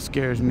as hell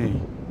scares me.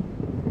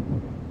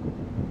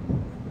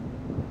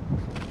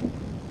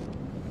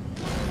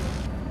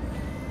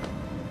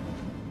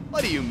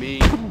 What do you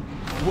mean?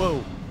 Whoa.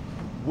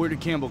 Where did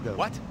Campbell go?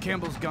 What?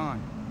 Campbell's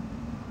gone.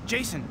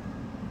 Jason!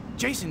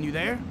 Jason, you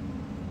there?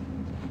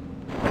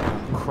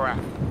 Oh, crap.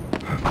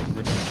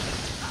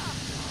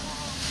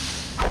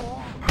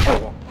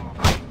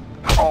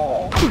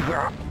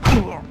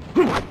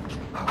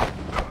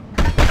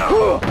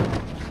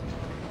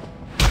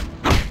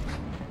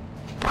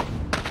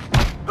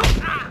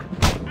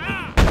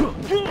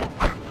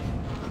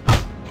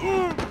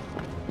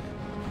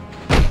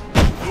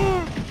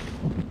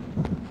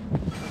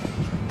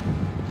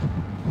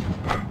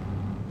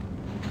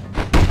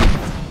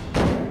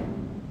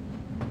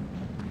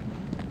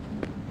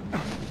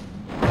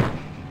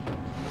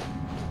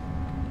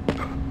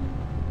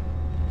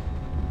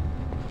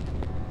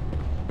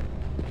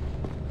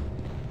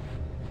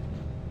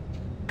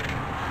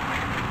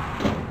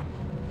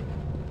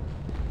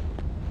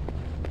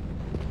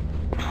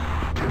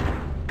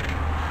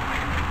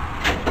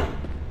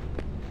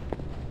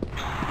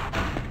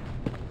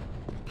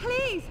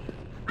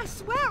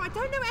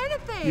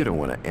 You don't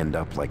want to end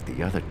up like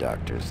the other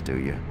doctors, do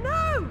you?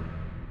 No!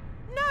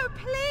 No,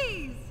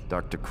 please!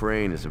 Dr.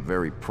 Crane is a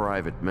very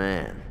private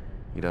man.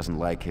 He doesn't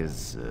like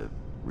his,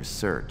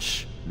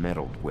 research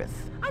meddled with.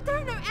 I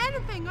don't know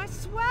anything, I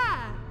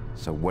swear!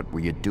 So what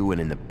were you doing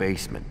in the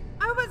basement?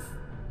 I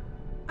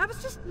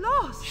was just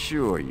lost.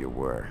 Sure you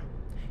were.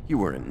 You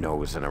weren't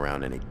nosing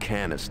around any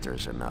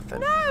canisters or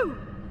nothing. No!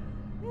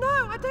 No,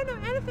 I don't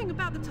know anything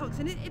about the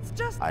toxin. It's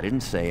just... I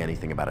didn't say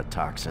anything about a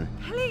toxin.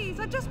 Please,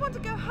 I just want to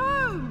go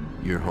home.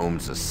 Your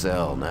home's a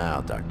cell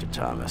now, Dr.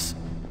 Thomas.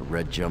 A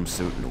red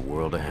jumpsuit in a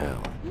world of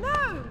hell.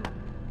 No!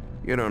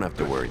 You don't have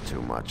to worry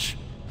too much.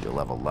 You'll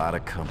have a lot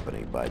of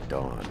company by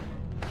dawn.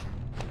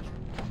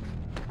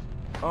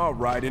 All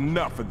right,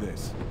 enough of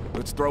this.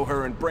 Let's throw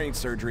her in brain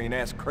surgery and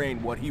ask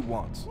Crane what he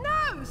wants.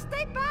 No,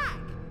 stay back!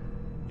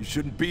 You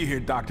shouldn't be here,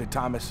 Dr.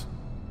 Thomas.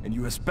 And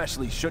you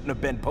especially shouldn't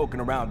have been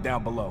poking around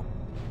down below.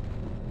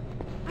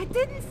 I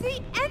didn't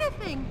see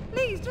anything!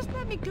 Please, just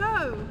let me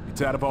go!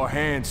 It's out of our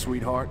hands,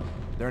 sweetheart.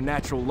 There are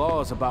natural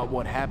laws about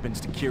what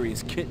happens to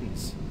curious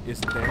kittens,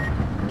 isn't there?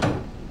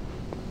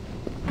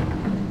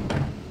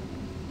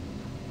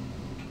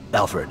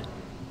 Alfred,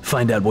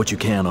 find out what you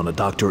can on a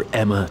Dr.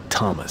 Emma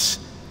Thomas.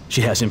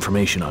 She has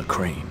information on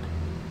Crane.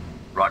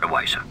 Right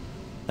away, sir.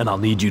 And I'll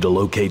need you to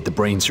locate the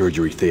brain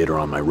surgery theater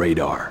on my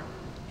radar.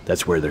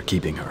 That's where they're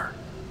keeping her.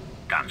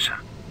 Done, sir.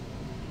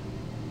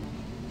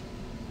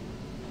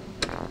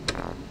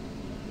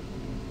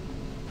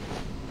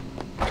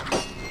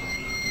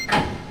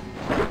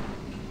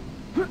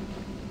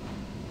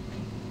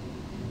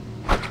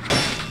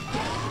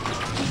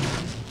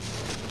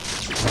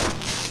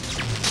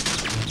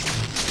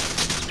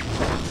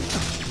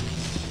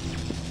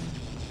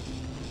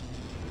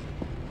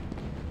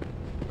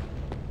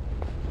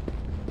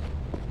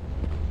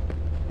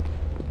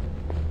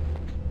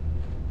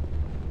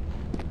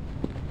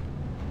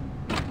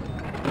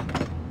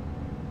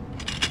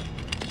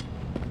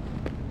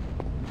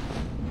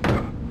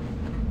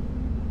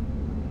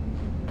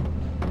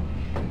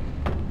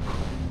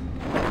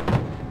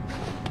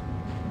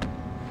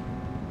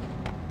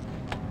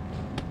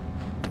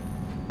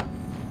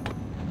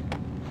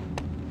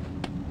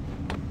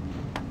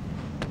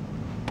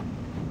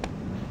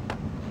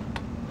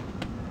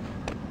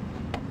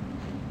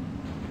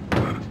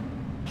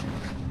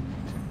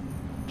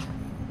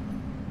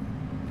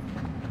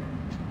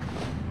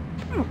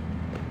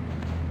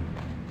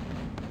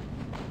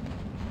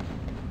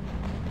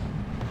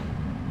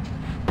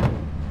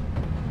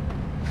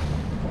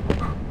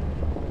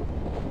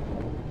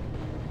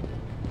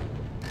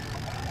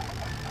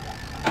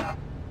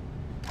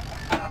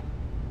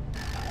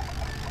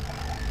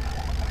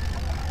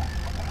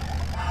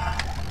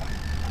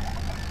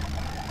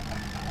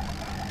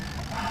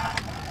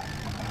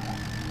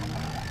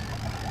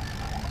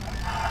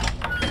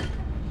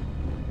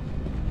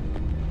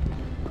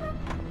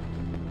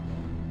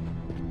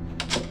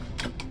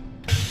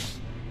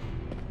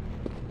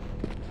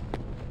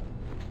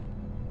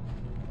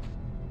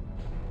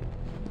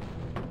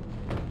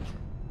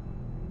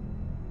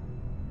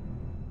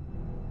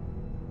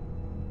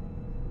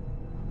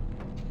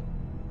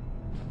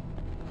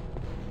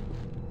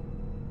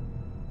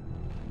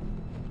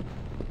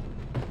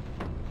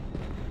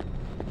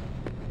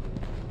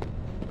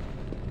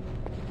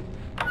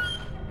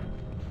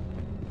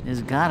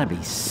 There's gotta be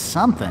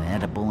something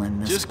edible in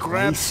this Just place.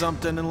 grab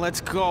something and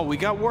let's go. We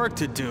got work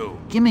to do.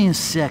 Give me a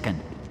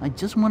second. I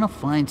just want to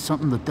find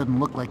something that doesn't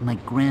look like my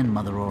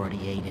grandmother already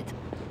ate it.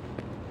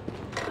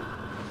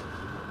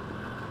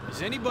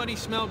 Does anybody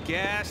smell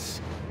gas?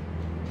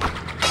 I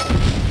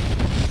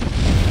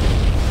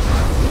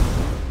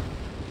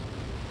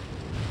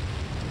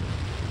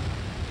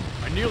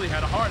nearly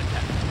had a heart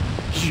attack.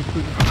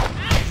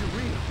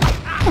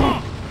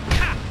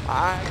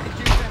 I could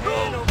use a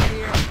hand over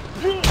here.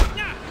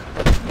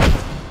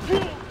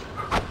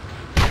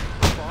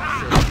 Boss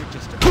says you're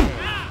just a man.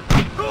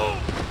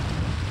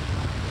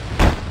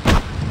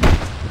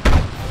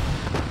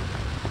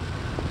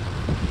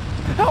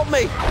 Help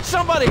me!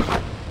 Somebody!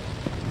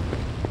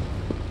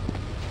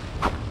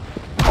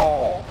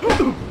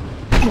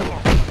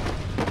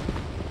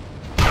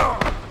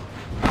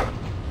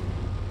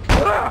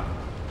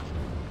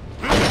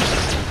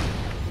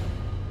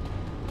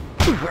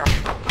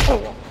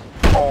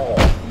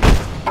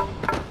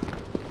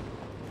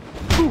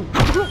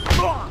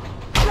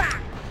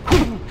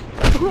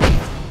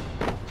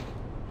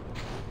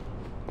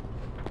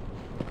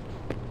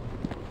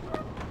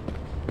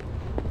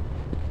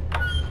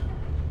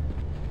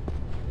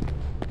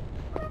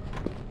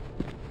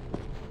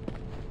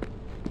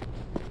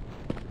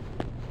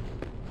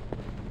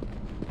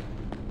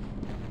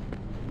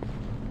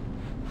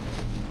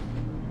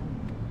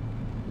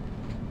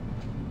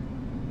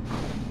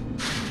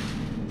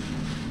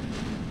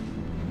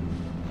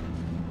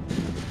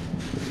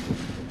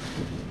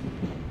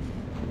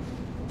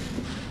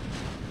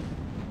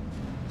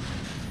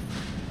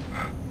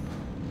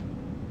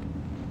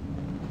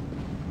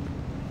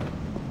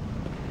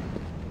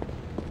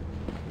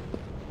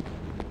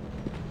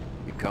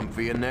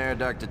 Comfy in there,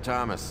 Dr.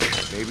 Thomas.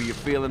 Maybe you're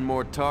feeling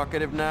more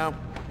talkative now?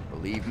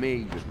 Believe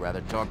me, you'd rather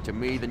talk to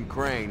me than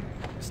Crane.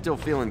 Still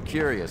feeling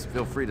curious,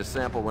 feel free to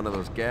sample one of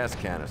those gas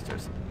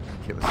canisters.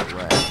 Give us a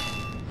laugh.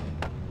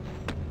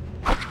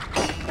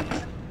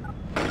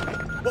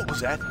 What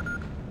was that?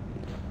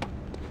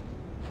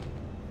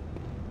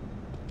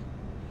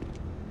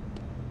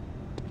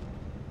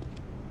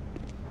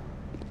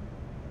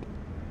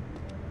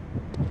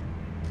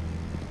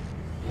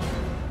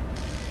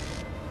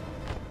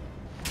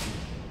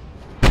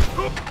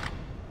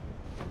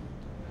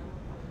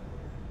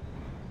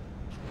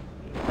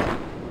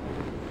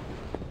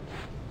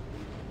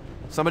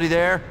 Somebody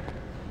there?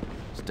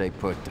 Stay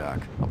put, Doc.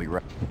 I'll be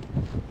right.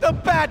 The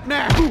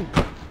Batman!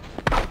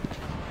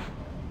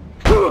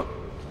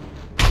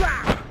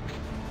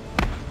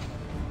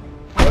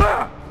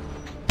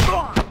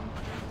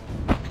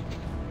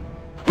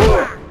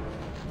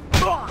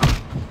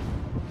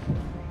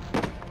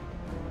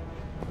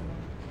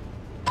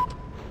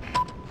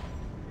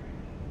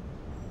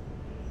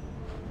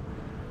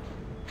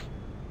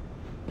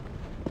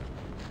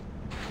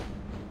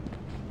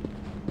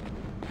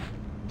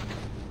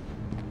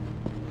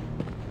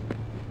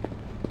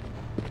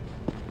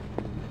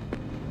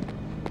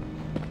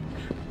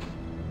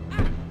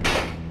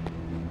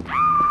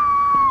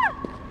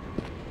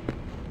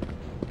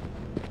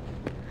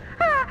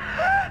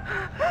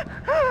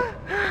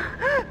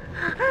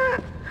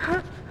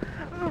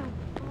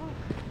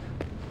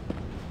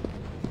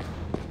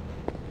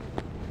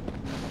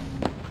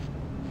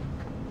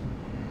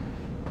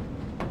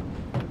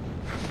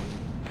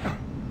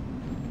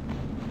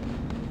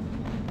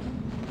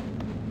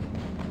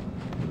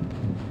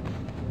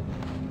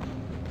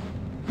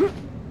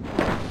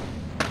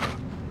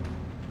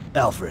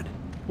 Alfred,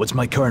 what's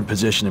my current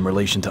position in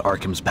relation to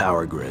Arkham's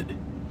power grid?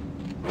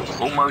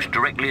 Almost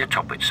directly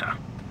atop it, sir.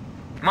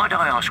 Might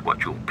I ask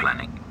what you're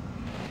planning?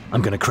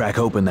 I'm gonna crack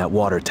open that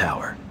water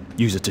tower.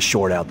 Use it to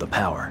short out the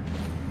power.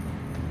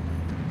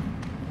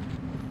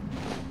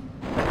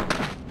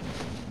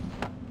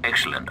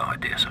 Excellent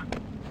idea, sir.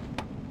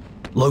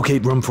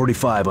 Locate room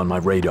 45 on my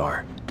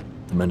radar.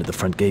 The men at the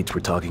front gates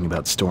were talking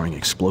about storing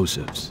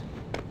explosives.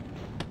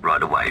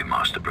 Right away,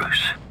 Master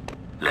Bruce.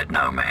 Let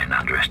no man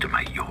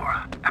underestimate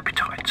your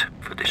appetite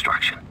for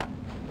destruction.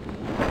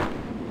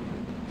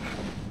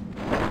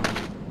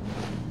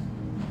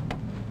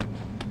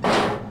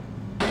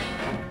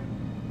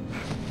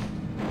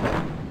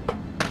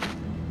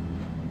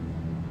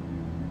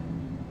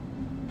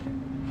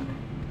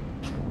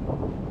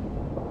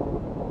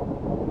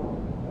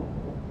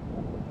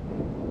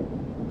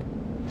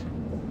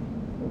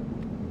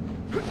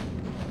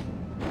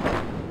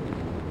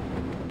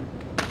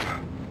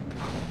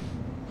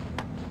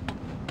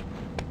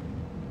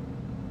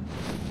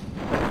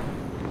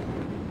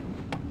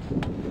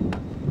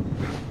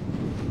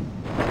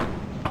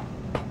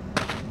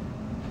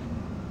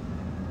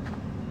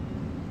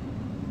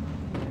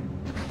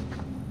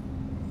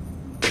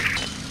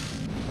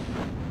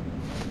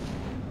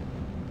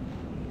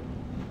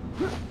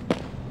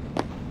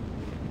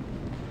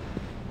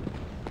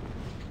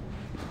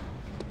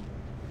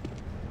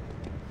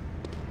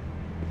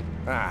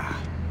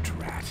 Ah,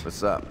 drat.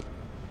 What's up?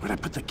 Where'd I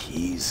put the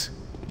keys?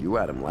 You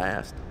had them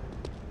last.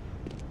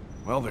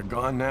 Well, they're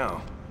gone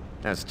now.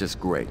 That's just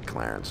great,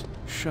 Clarence.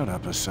 Shut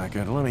up a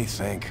second, let me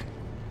think.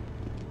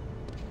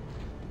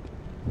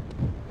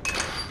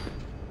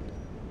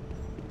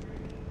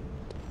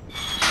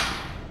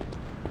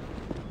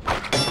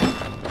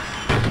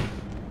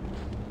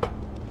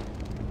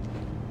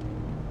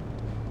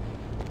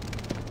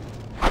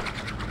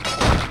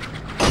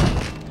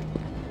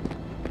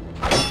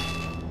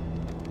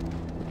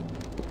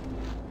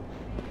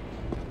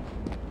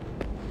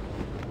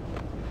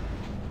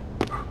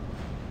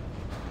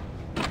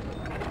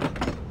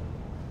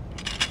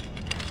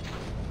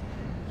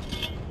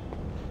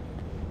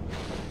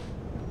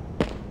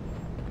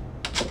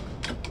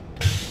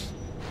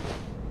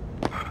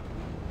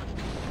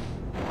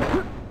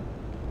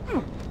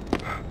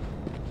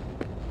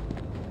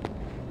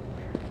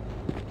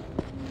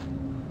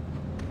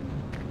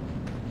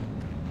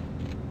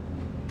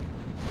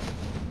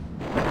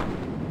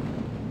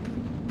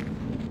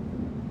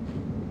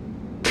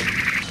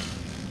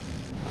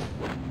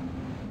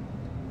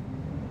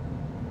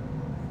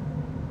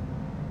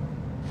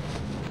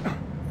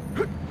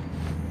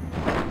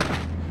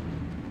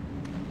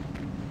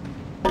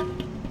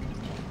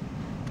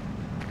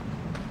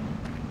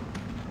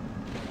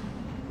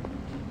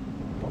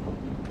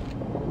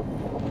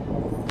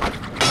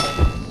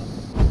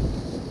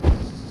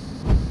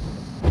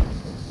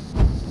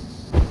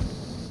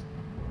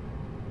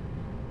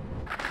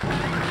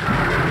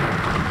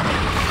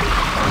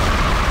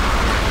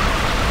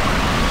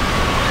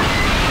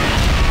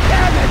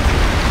 Damn it!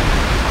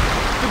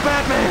 The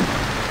Batman!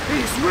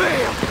 He's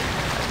real!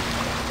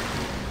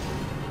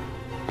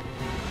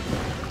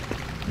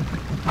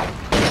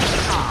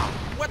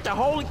 What the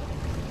holy...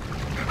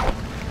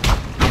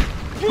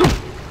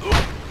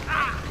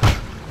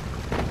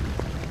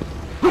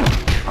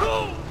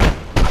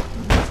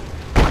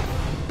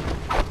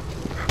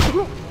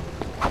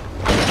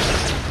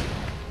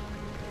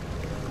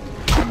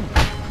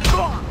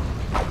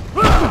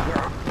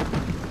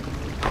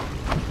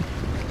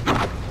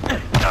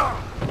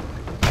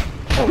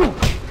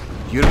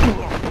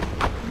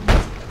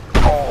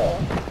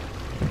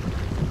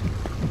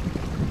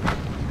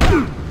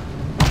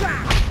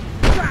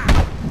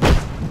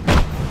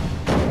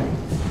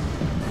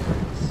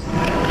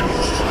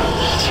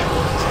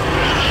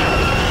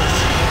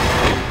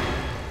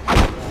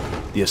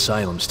 The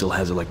asylum still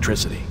has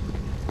electricity.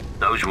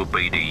 Those will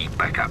be the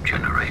backup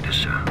generators,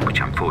 sir, which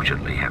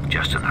unfortunately have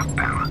just enough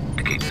power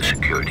to keep the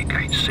security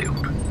gates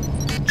sealed.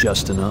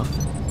 Just enough?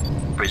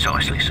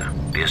 Precisely, sir.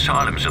 The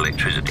asylum's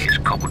electricity is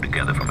cobbled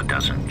together from a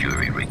dozen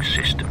jury-rigged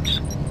systems.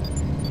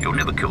 You'll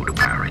never kill the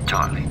power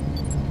entirely,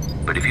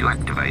 but if you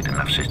activate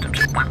enough systems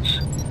at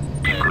once,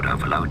 you could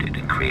overload it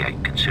and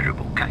create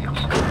considerable chaos.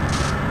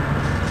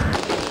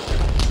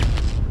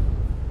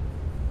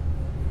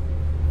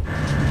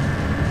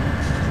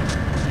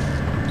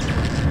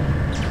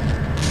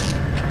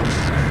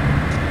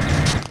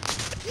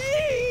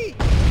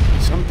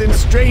 Something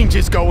strange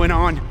is going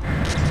on.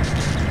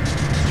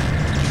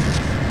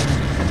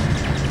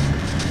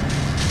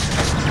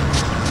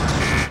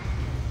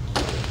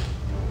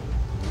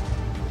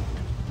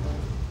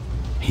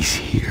 He's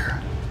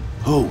here.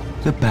 Who?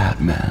 The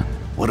Batman.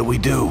 What do we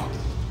do?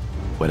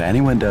 What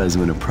anyone does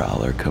when a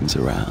prowler comes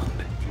around.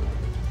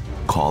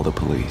 Call the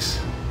police.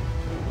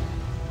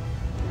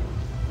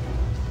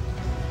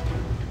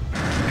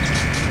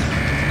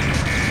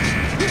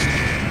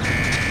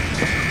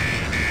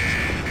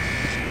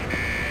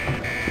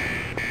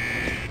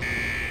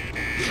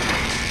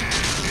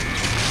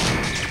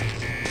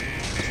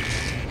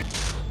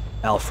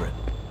 Alfred,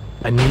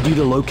 I need you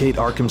to locate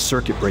Arkham's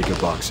circuit breaker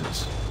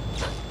boxes.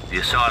 The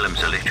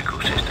asylum's electrical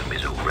system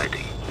is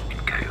already in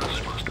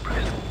chaos, Master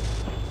President.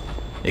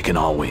 It can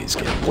always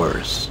get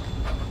worse.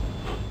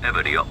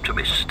 Ever the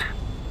optimist.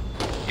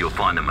 You'll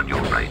find them on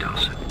your radar,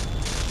 sir.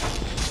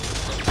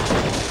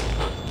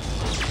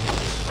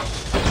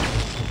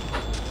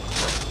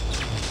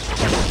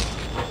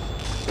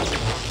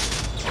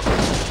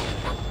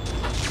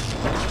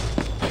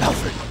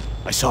 Alfred,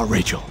 I saw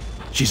Rachel.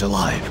 She's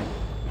alive.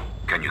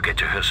 Can you get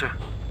to her, sir?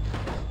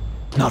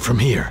 Not from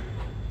here.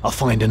 I'll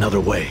find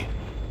another way.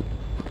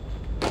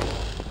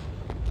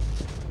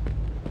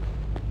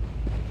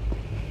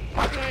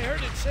 I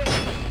heard it say...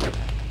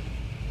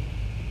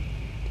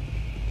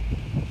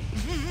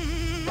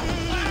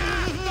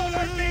 Don't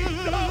hurt me!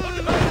 Don't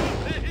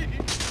hurt me!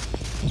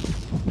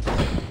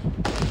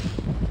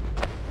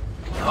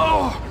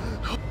 Oh!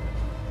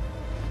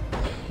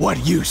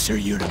 What use are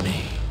you to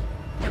me?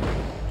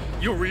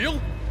 You real?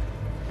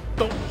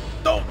 Don't...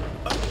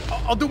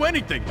 I'll do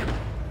anything.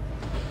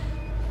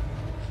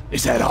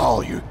 Is that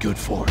all you're good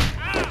for?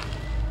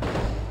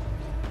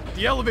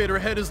 The elevator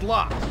ahead is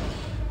locked.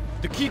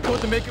 The key code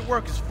to make it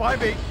work is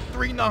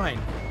 5839.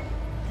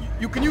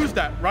 You can use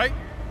that, right?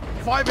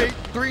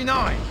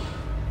 5839.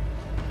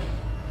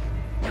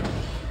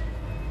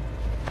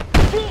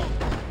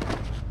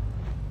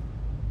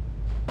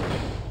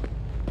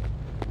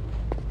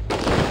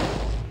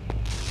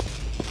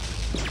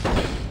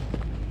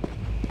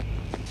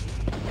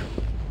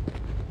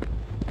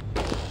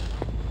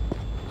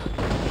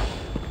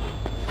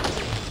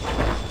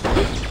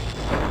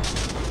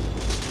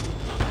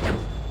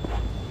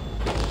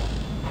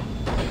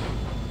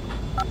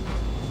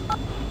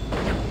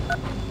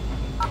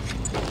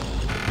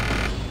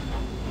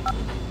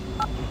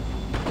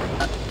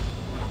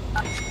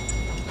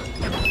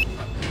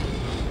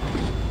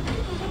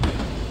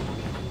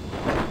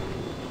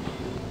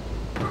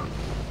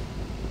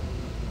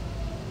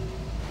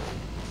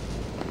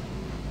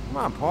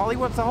 Come on, Paulie,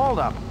 what's the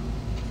holdup?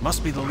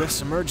 Must be the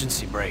lift's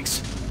emergency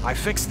brakes. I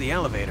fixed the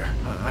elevator.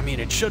 I mean,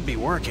 it should be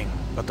working,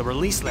 but the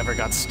release lever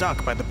got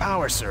stuck by the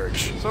power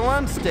surge. So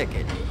unstick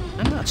it.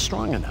 I'm not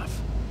strong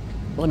enough.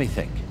 Let me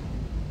think.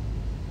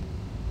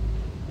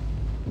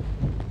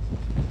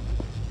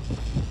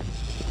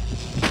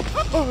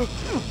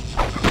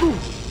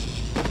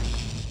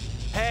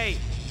 Hey,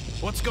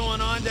 what's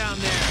going on down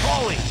there?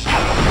 Paulie!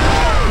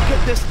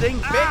 Get this thing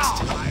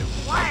fixed! My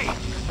way!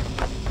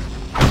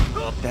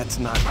 That's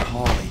not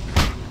Paulie.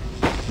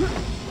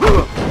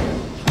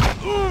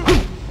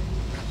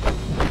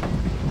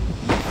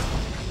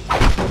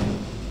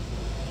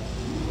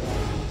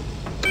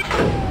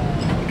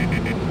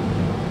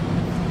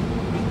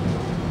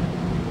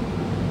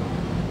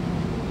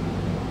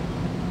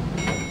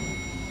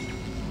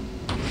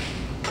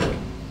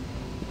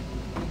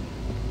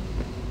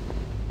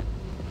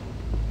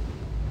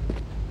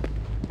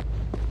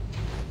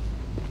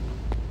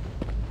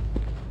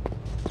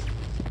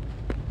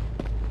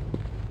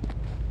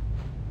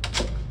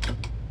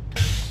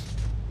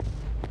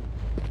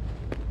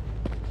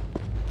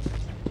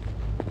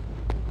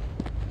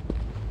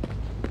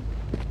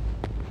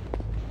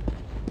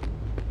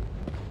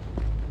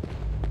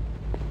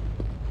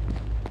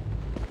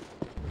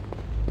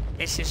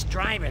 This is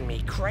driving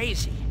me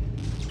crazy.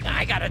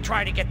 I gotta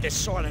try to get this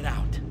sorted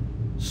out.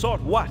 Sort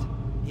what?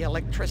 The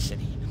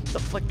electricity, the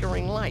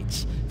flickering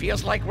lights.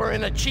 Feels like we're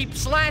in a cheap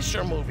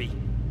slasher movie.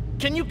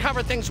 Can you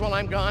cover things while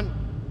I'm gone?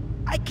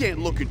 I can't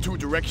look in 2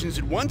 directions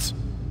at once.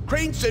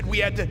 Crane said we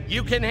had to...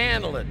 You can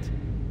handle it.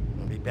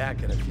 I'll be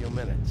back in a few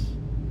minutes.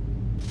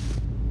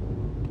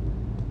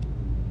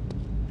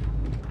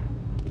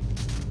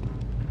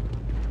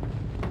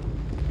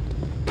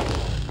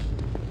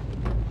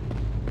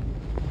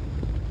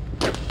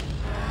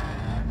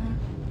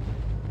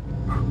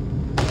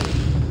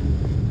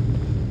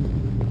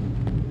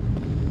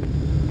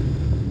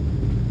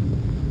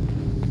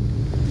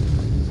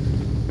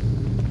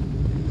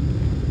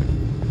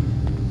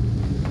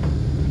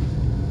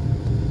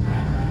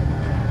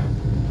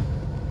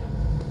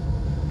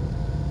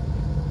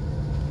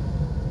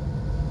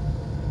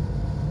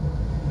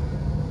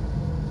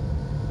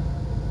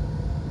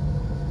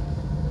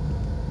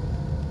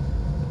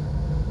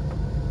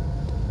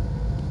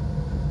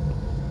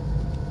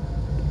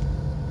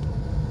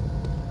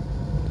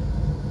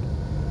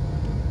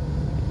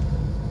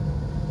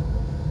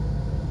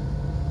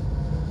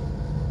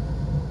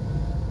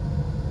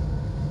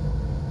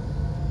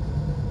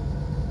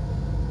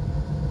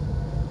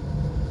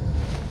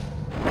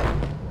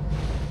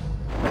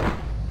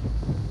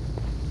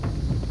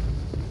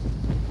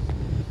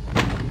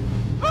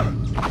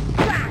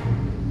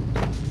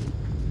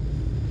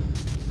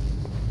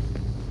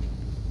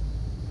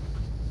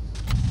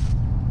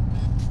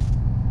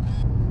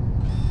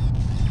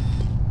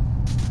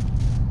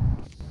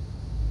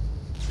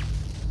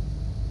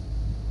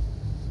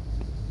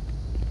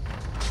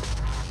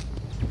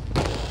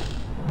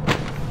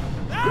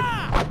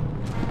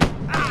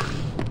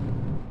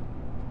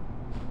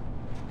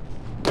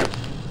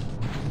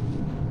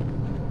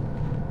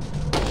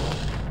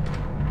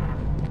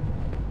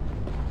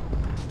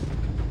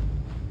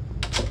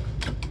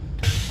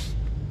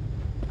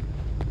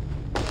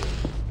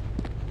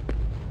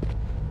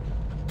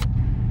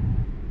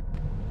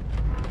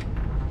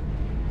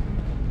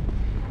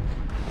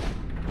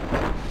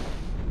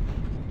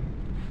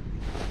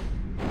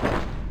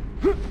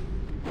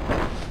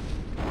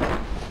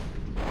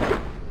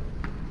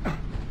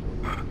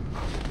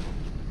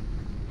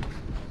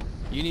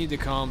 You need to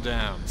calm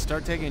down.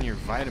 Start taking your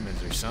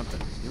vitamins or something.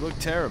 You look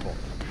terrible.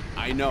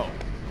 I know.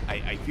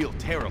 I feel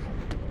terrible.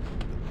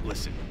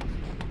 Listen,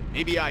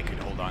 maybe I could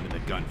hold on to the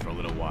gun for a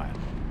little while.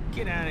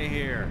 Get out of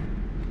here.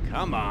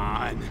 Come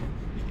on.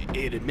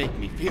 It'd make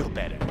me feel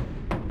better.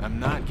 I'm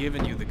not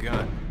giving you the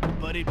gun.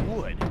 But it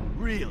would.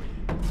 Really.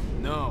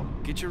 No,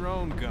 get your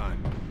own gun.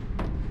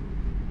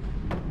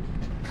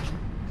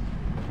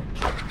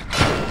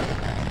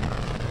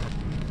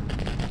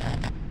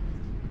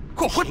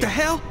 What the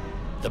hell?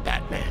 The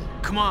Batman.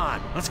 Come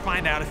on, let's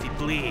find out if he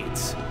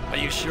bleeds. Are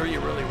you sure you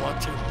really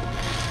want to?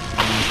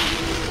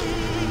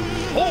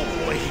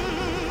 Holy!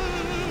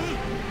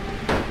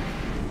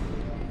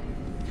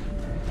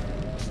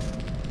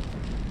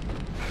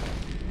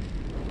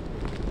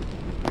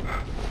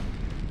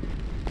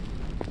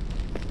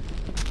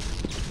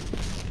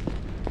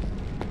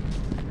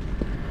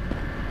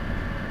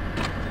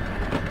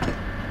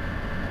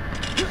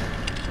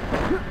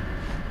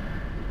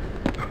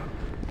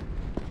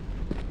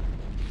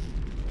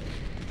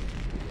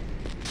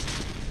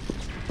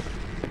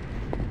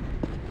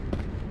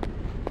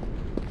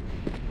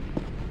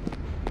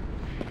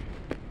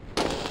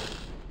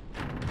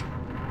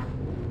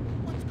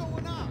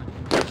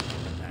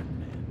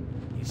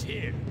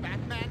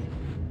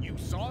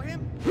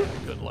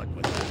 Good luck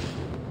with that.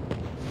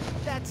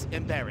 That's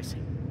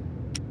embarrassing.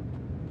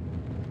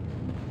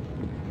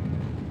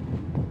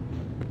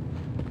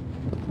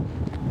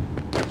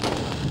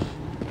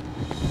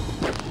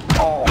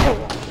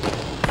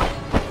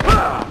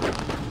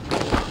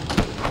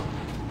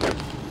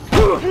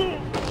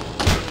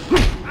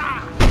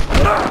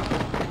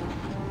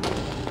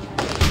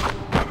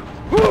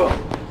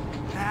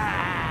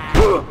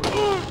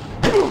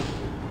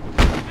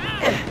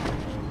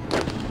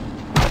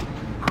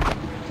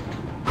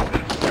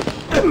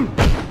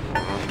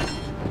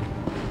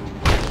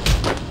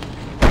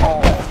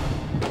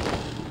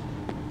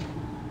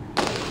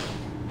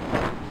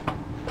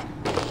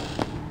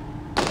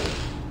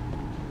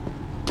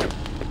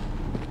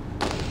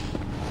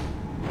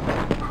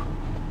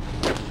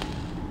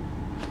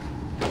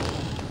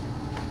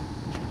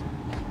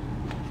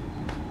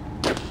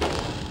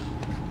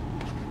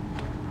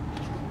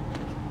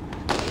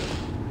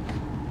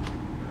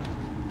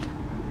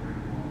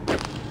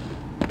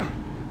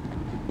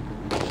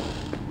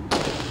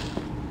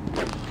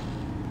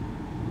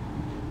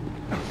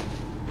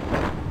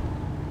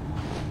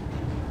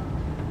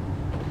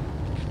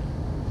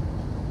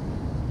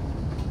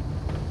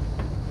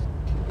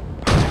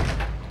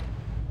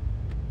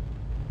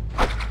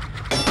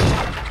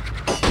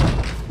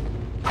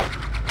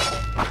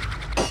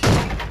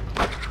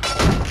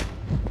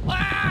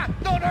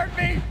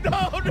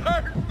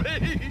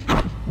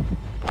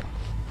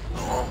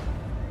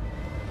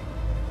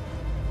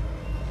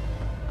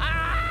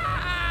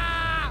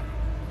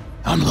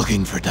 I'm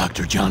looking for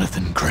Dr.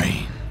 Jonathan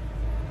Crane.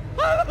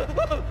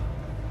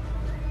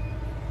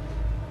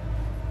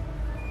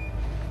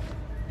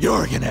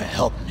 You're gonna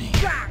help me.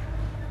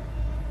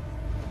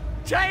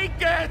 Take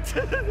it!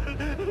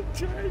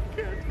 Take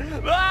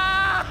it!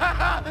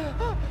 Ah!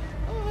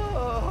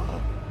 Oh.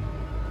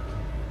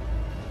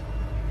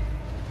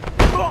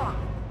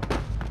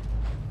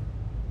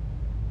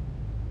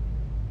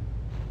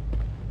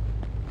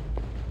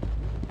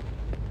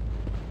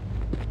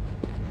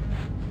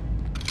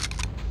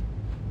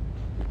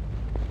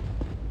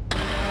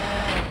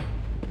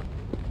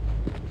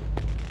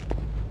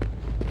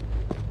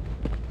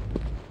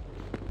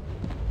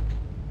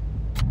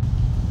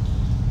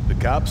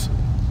 Cops?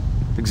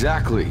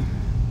 Exactly.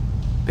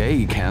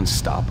 They can't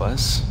stop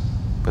us,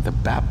 but the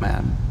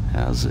Batman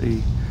has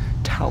a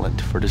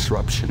talent for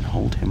disruption.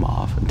 Hold him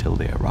off until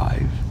they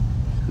arrive.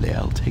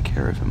 They'll take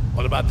care of him.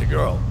 What about the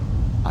girl?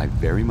 I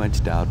very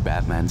much doubt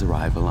Batman's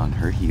arrival on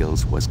her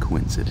heels was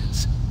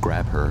coincidence.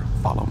 Grab her,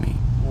 follow me.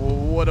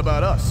 What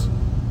about us?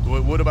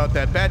 What about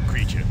that bat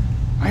creature?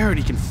 I heard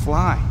he can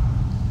fly.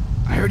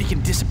 I heard he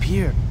can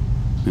disappear.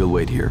 We'll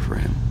wait here for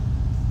him.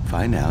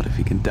 Find out if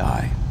he can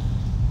die.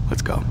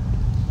 Let's go.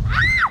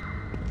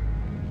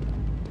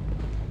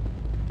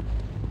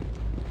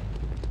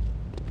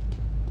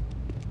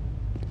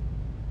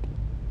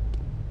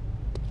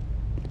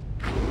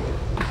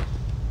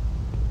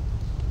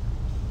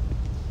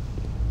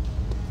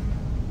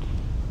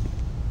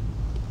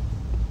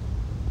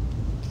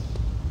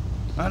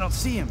 I don't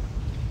see him.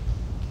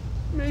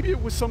 Maybe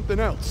it was something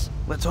else.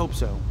 Let's hope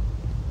so.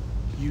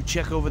 You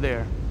check over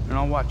there, and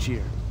I'll watch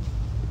here.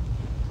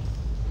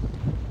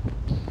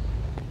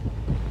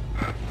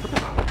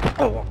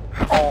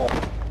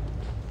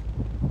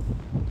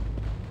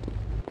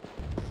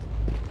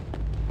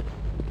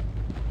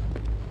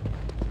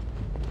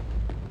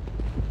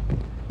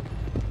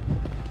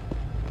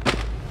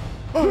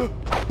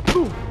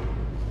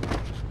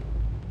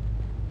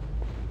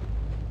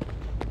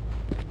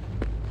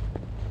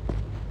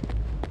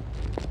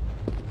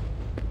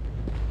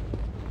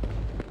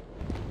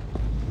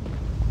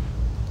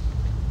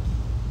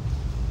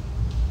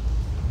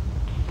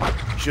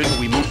 Shouldn't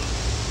we move?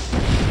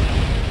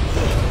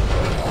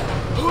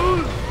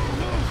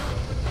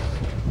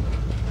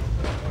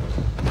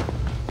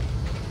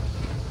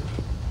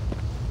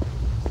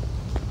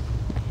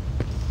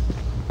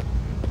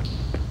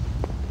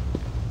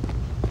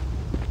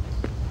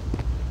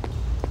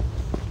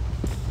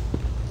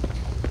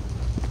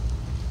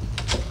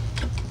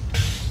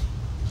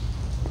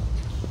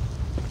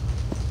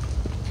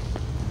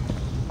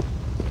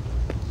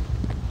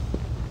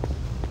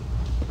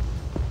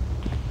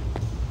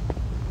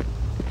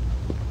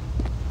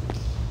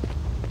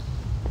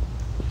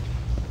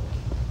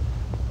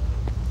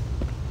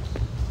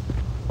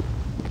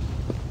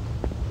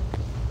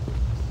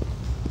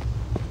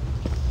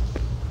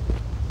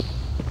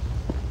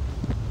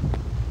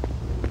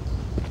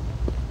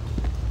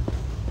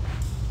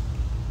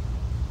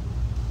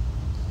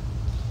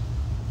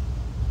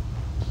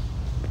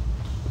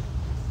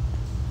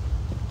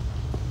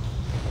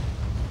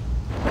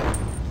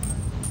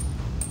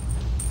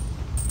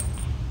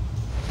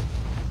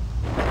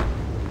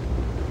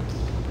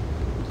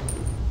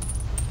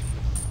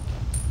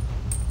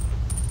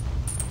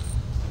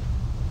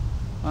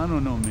 I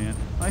don't know, man.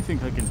 I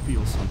think I can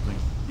feel something.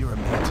 You're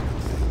imagining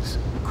things.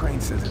 Crane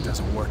says it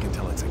doesn't work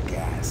until it's a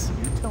gas.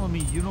 You're telling me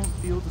you don't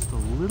feel just a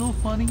little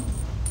funny?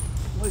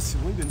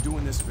 Listen, we've been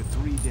doing this for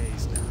 3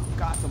 days now.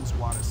 Gotham's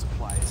water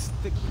supply is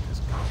thick with this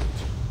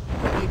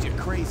garbage. Made you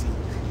crazy.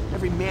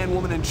 Every man,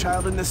 woman, and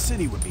child in the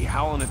city would be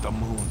howling at the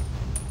moon.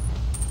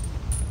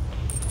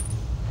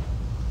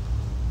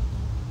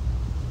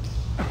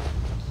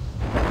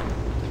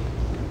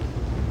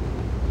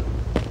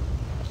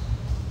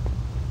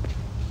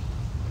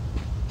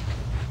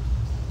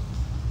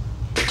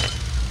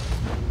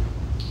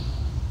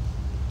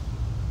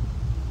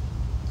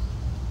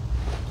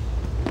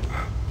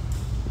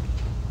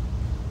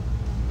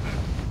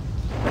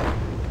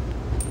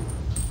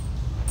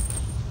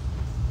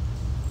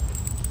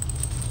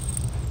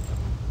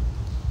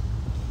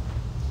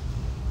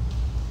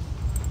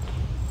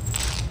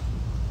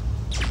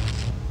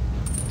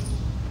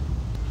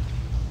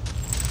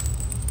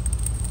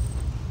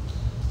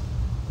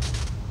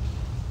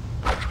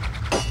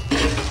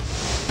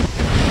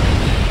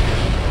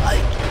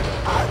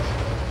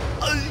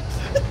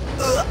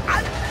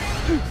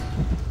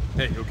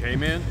 Hey, you okay,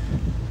 man?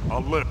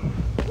 I'll live.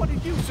 What are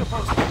you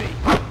supposed to be?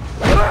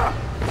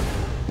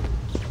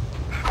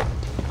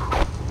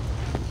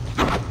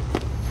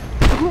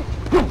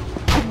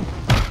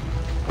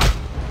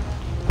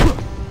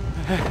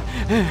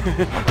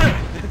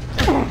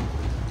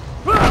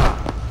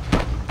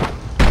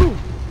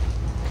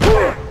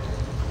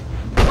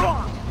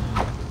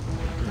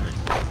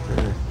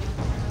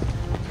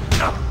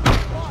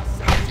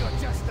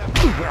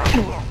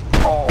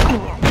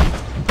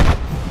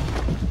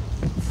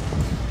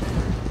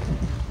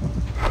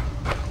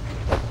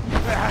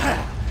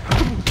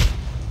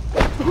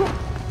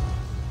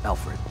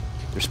 Alfred,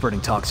 They're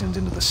spreading toxins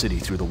into the city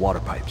through the water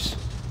pipes.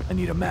 I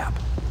need a map.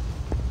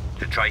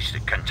 To trace the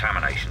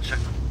contamination, sir?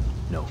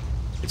 No,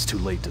 it's too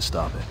late to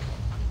stop it.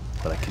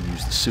 But I can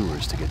use the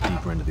sewers to get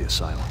deeper into the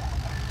asylum.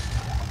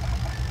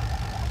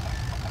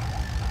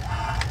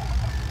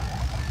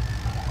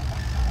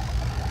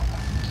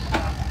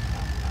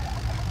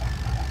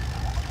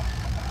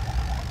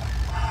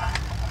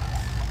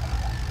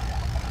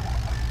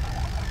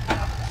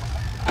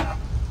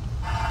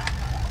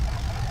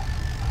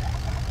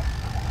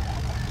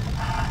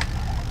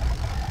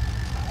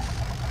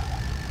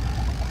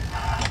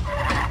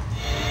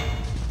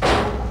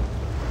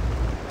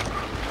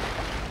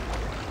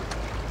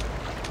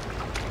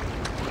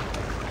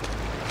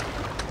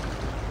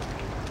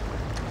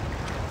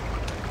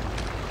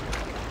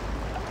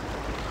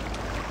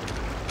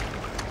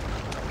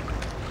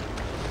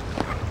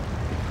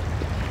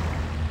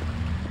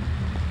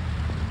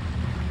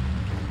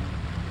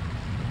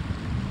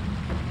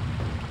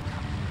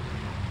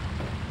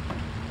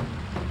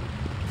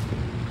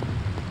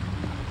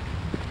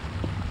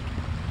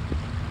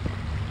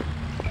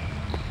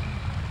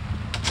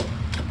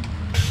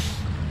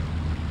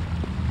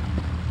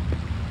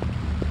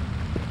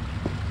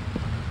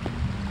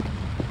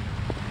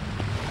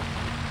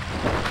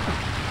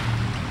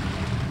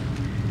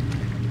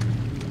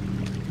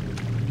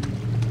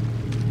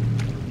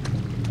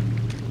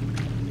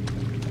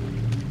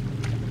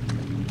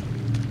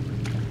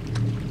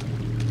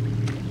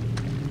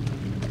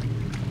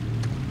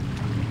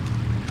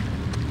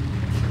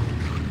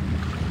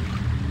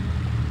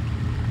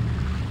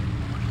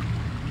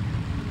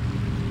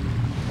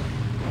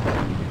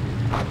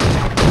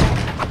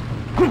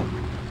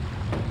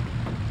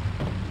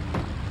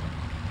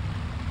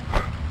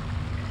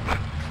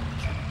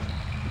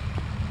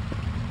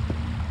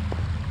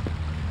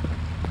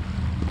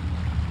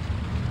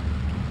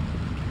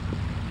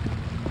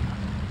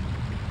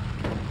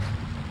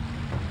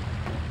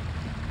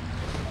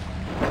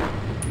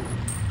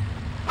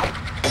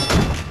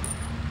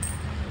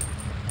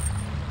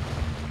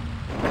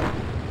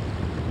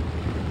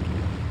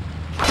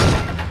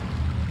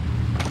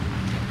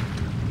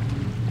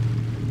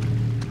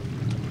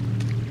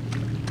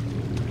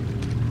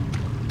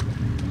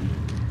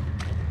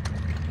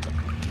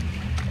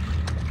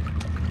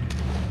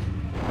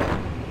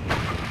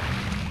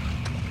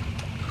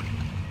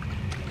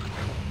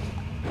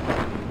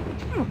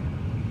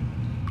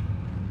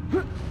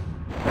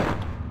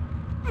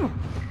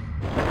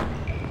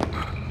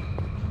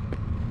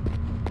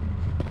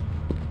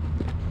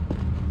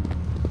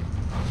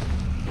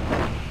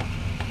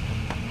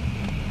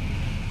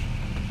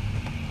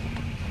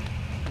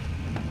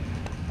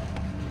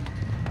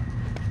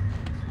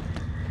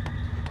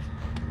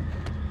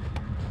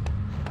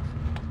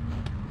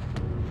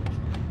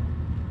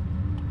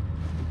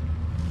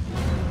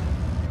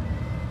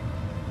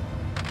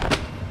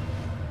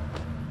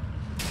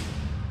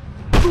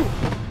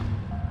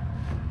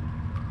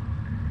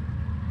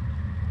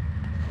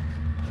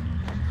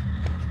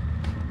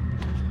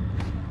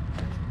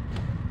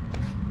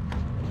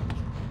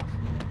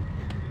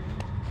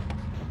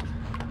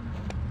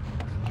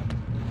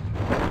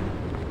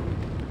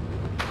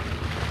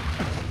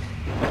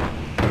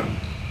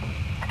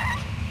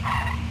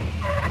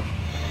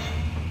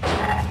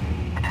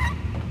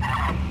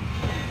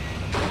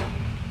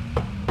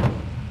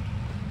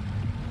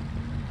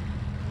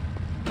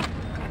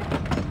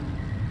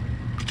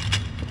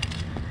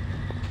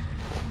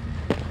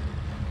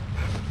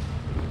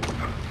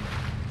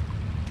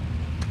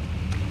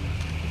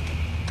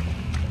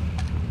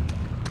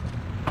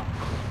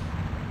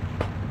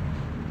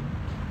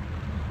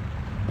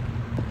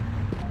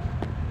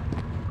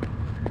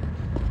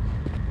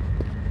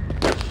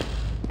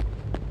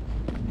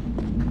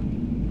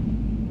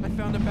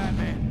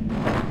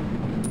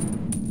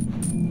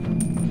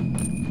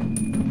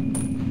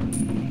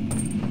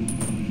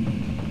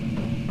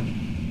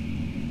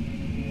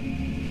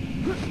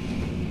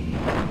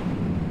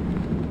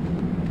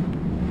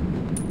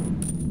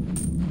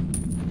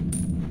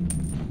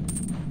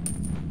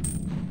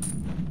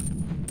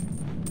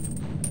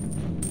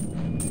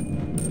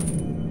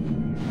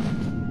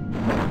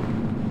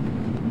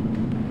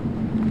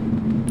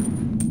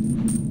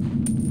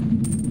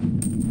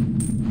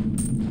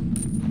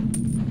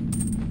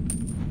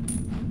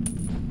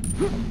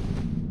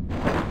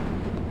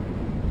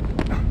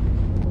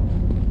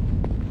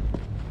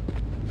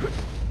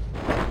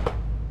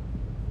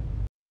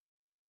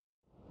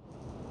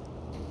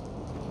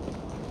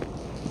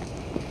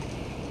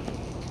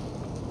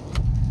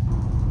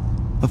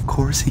 Of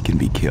course he can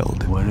be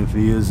killed. What if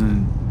he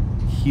isn't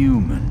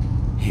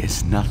human? He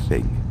is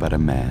nothing but a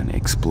man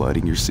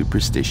exploiting your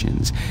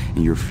superstitions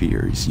and your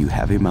fears. You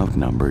have him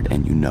outnumbered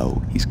and you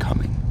know he's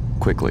coming.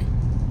 Quickly.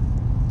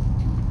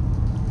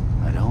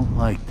 I don't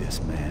like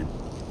this, man.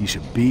 You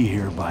should be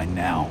here by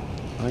now.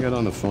 I got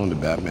on the phone to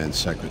Batman's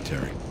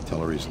secretary.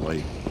 Tell her he's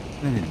late.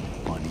 That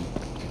isn't funny.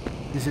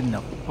 This isn't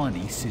a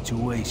funny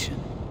situation.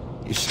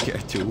 You're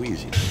scared too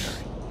easy,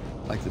 Terry.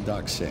 Like the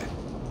doc said,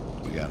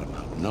 we got him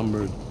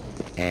outnumbered,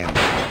 And...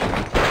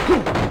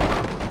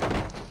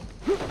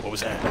 What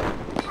was that?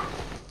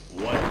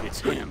 What if it's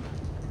him?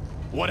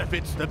 What if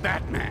it's the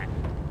Batman?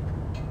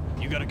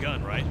 You got a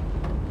gun, right?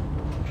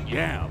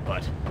 Yeah,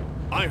 but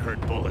I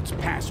heard bullets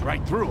pass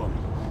right through him.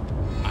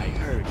 I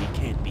heard he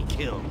can't be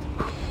killed.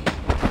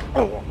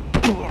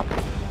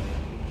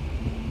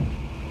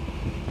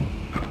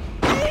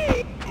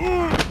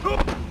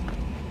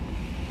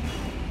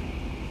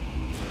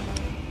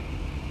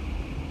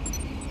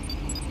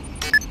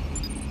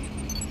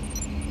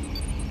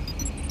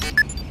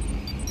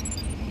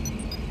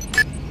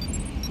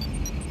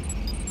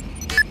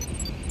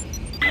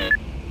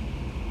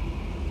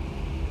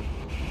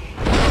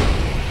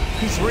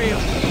 He's real.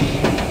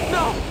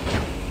 No!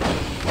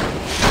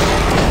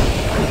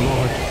 Good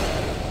Lord.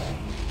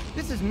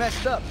 This is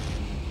messed up.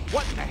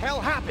 What the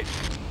hell happened?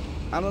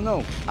 I don't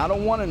know. I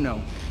don't want to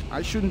know.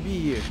 I shouldn't be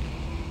here.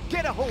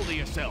 Get a hold of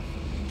yourself.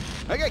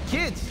 I got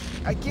kids.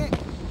 I can't...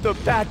 The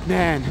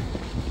Batman.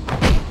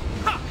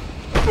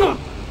 Blind!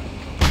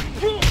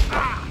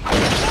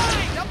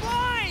 I'm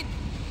blind!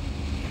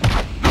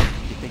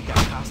 You think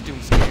that costume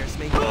scares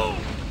me?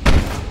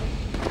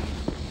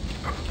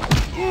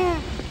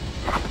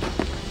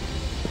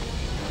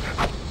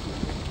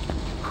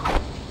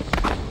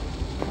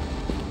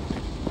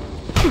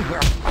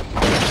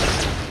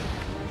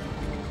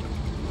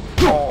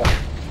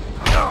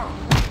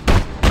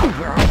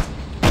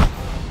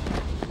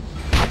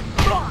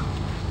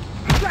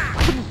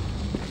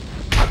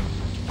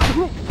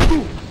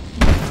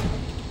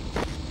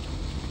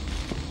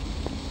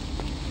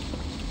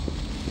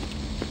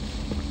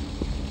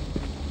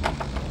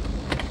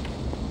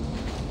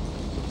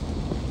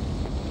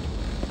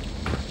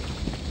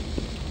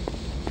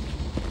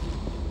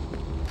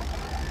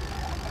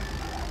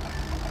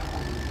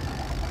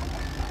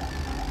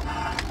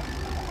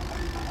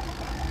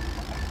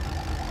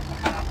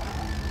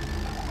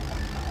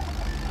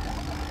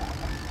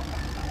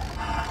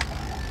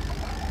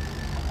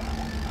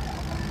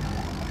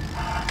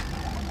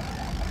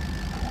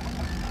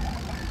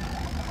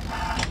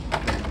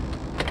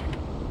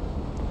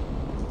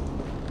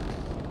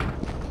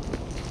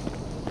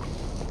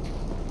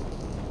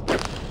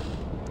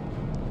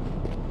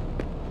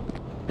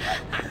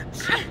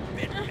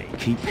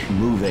 Keep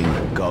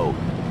moving. Go.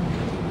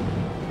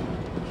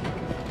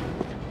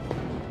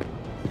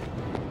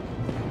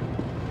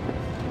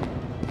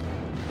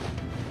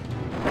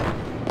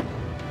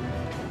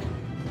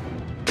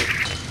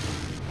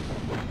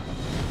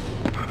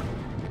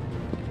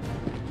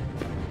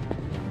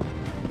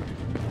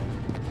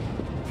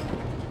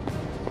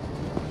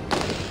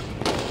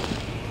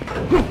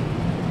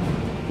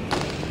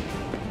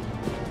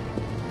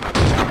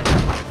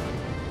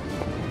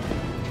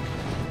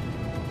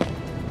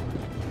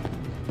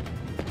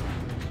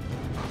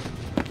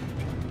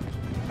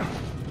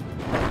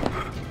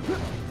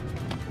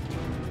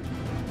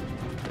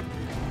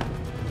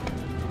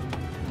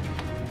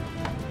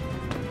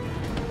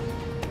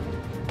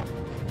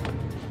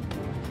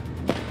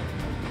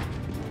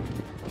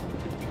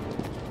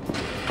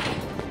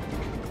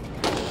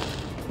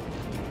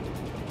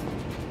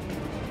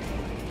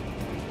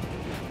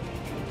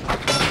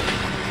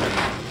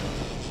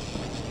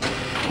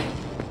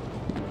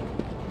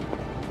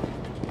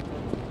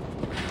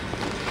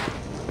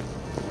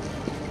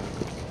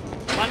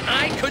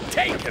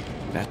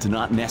 That's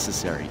not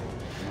necessary.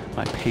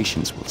 My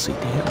patience will see to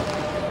him.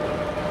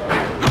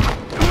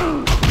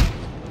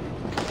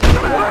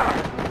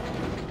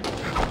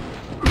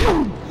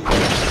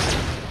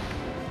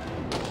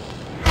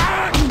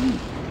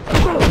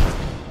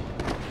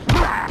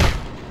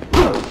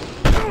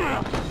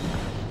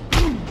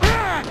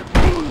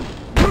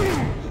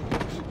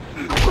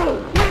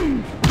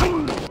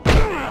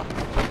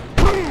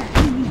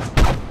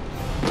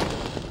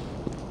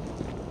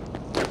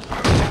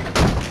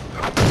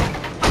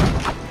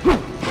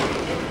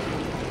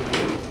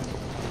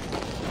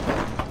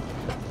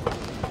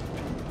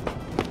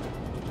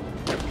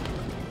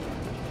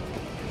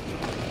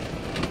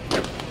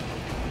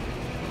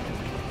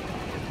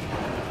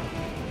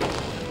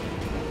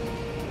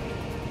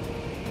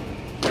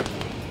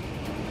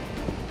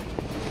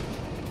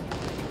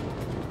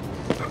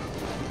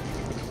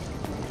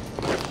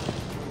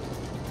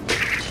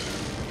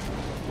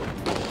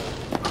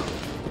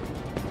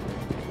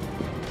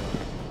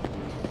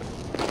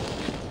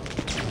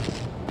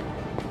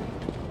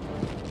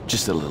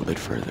 Just a little bit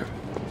further.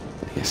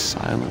 The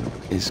asylum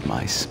is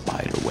my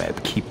spider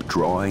web. Keep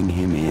drawing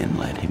him in.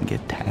 Let him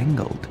get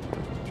tangled.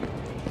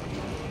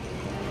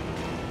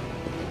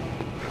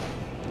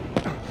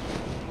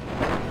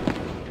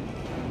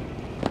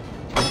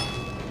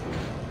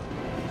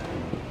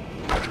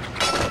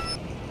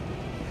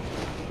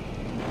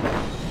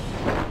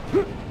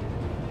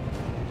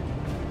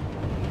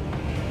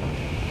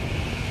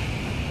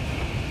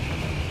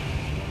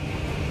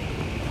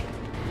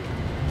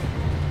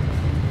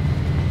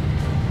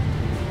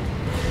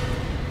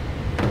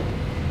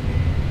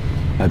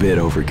 A bit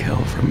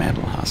overkill for a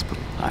mental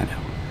hospital, I know.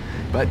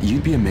 But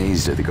you'd be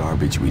amazed at the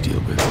garbage we deal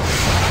with.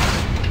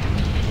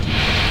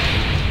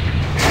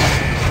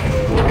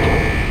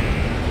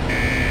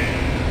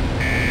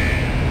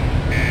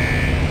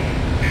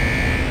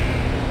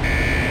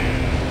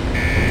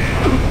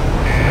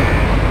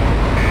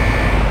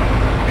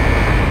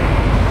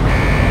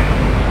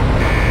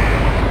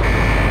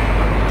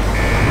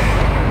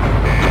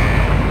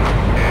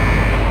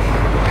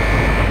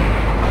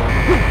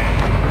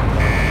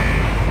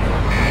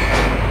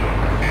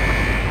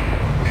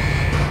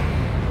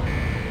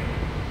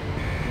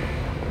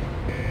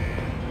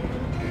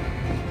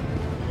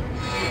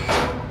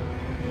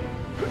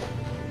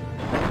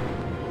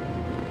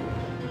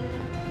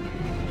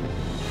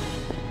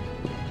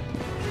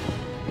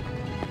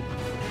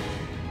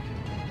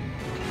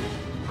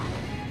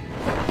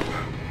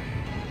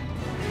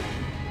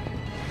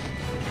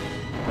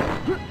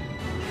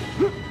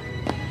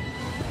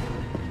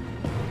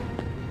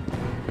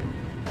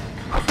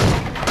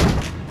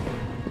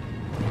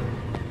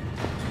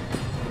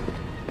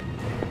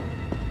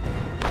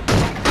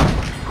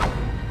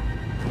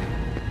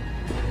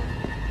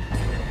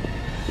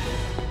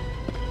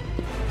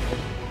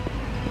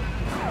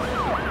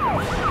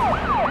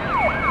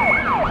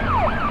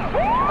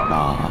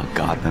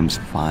 Gotham's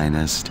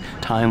finest,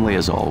 timely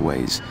as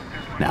always.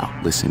 Now,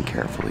 listen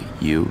carefully.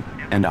 You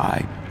and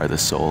I are the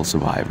sole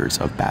survivors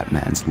of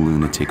Batman's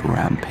lunatic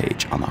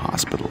rampage on the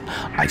hospital.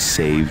 I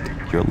saved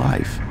your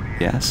life,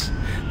 yes?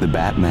 The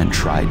Batman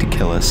tried to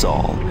kill us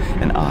all,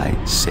 and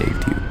I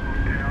saved you.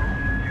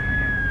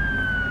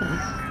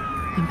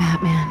 The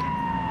Batman.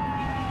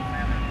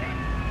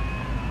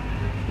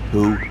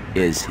 Who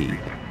is he?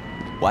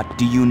 What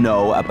do you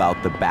know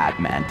about the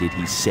Batman? Did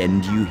he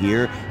send you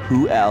here?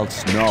 Who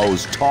else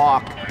knows?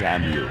 Talk,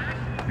 damn you.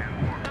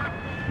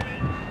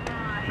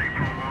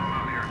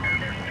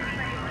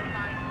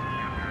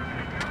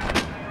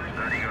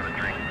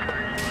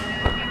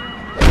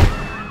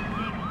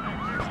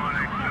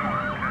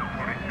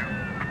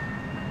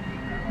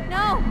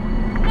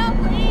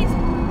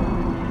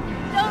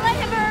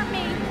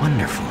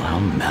 Wonderful how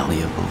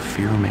malleable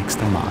fear makes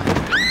the mind.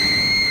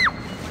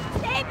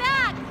 Stay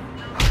back!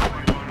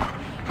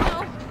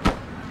 No.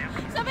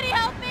 Somebody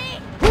help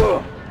me!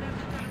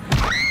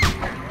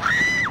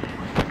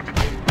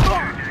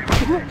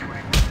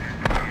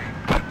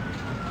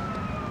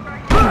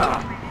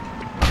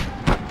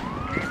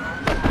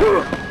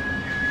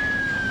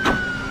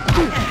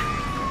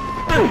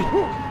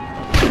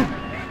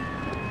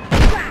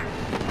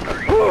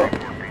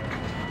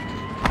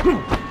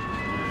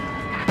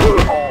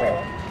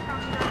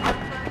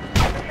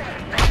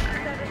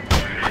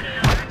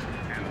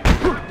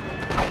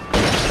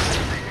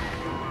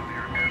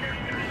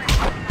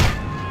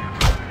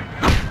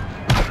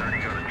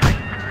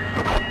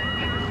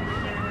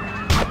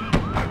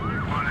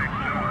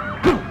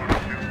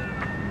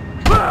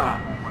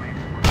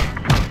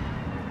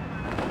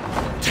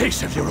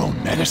 Taste of your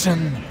own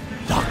medicine,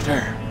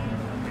 Doctor.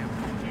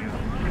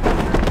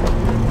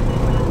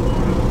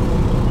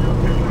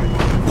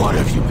 What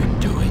have you been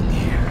doing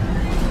here?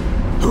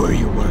 Who are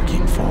you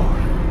working for?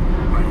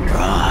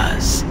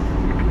 Ra's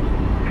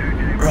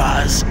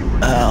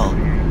al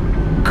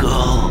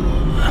Ghul.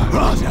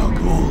 Ra's al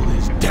Ghul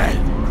is dead,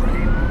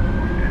 Crane.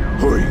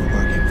 Who are you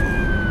working for?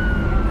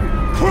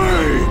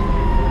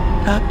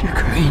 Crane! Dr.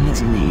 Crane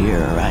isn't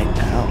here right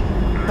now,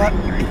 but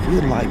if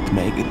you'd like to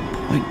make an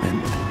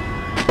appointment...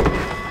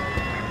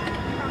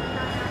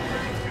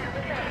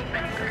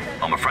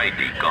 I'm afraid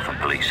the Gotham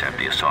police have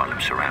the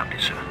asylum surrounded,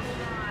 sir.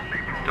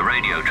 The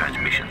radio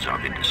transmissions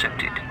I've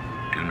intercepted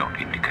do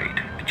not indicate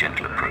a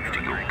gentle approach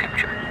to your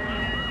capture.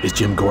 Is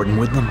Jim Gordon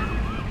with them?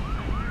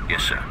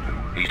 Yes, sir.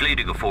 He's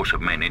leading a force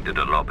of men into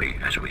the lobby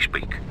as we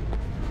speak.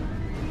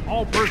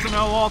 All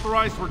personnel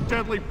authorized for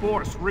deadly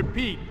force.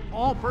 Repeat,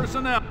 all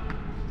personnel.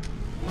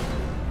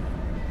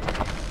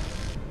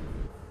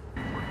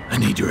 I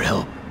need your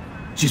help.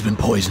 She's been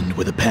poisoned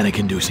with a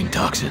panic-inducing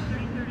toxin.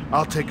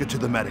 I'll take her to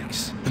the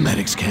medics. The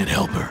medics can't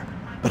help her,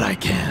 but I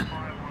can.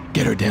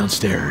 Get her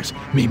downstairs.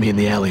 Meet me in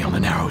the alley on the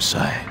narrow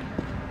side.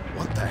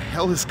 What the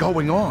hell is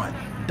going on?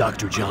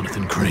 Dr.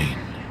 Jonathan Crane.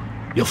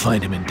 You'll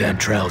find him in damp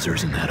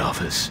trousers in that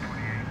office.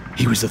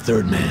 He was the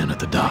third man at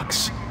the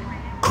docks.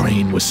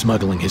 Crane was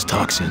smuggling his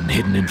toxin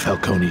hidden in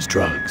Falcone's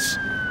drugs,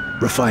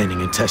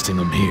 refining and testing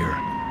them here,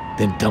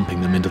 then dumping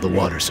them into the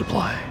water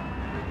supply.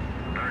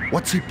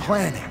 What's he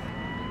planning?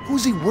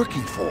 Who's he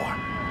working for?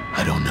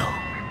 I don't know.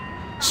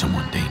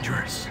 Someone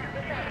dangerous.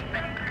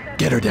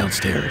 Get her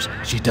downstairs.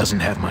 She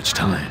doesn't have much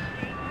time.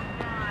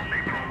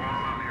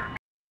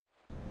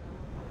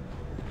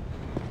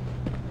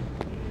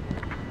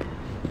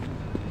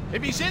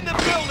 If he's in the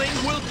building,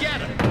 we'll get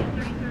him.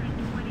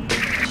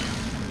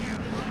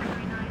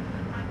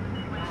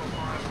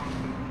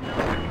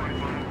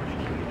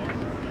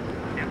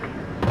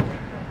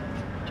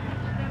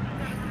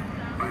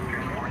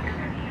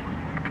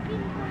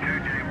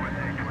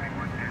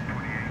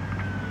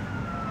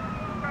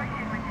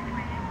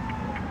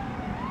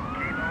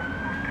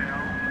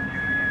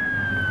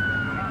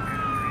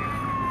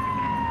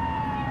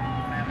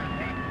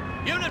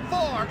 Unit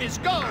 4 is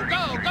go,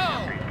 go,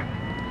 go!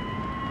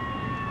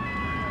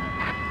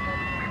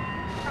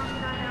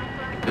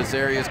 This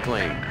area's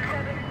clean.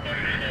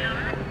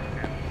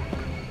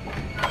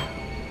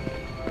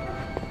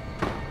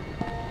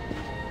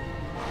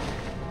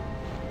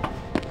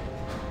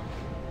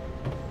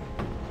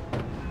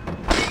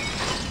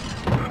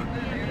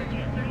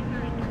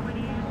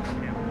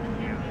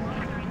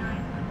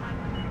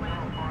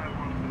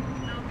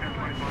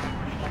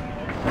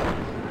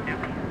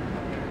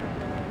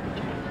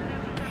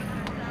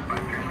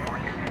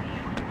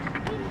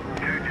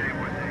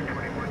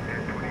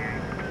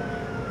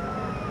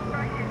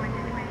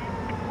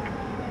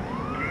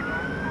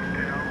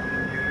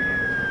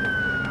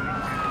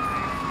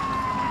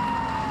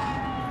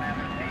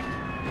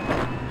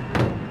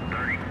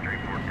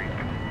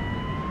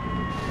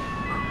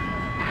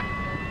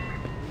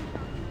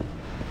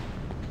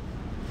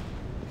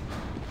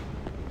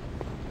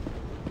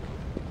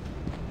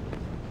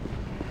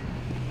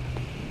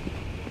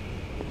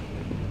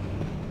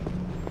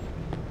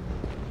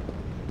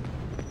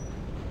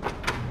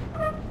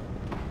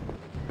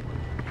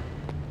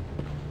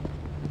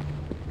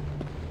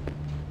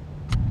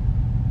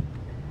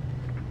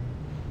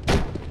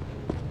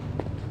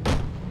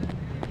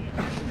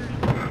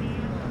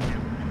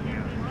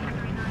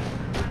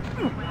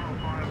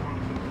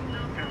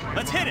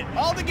 hit it,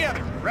 all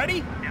together.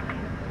 Ready?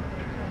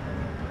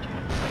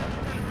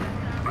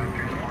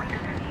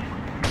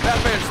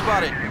 Batman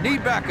spotted.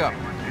 Need backup.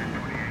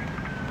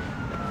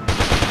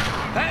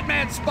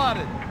 Batman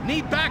spotted.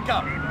 Need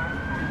backup.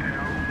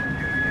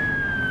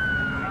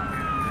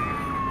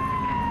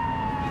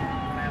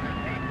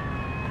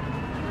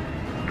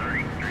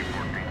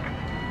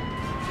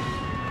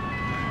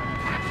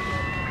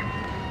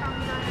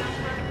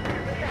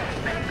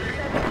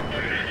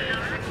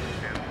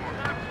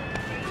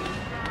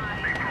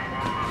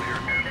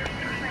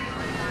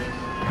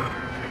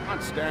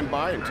 On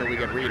standby until we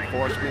get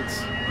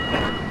reinforcements.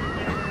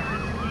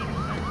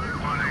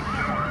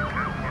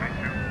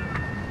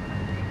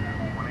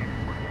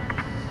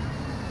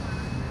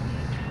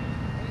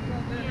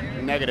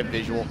 Negative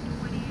visual.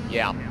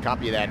 Yeah,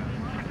 copy that.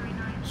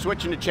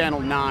 Switching to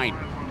channel 9.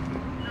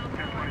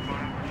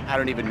 I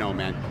don't even know,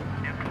 man.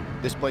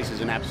 This place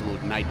is an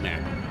absolute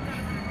nightmare.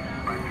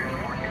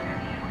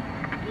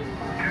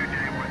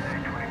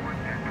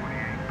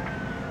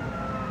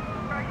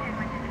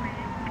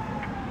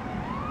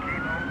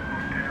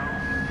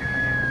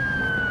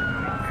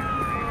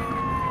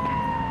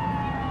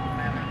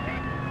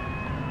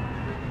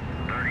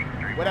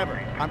 Whatever.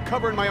 I'm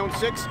covering my own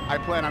 6. I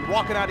plan on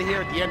walking out of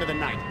here at the end of the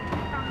night.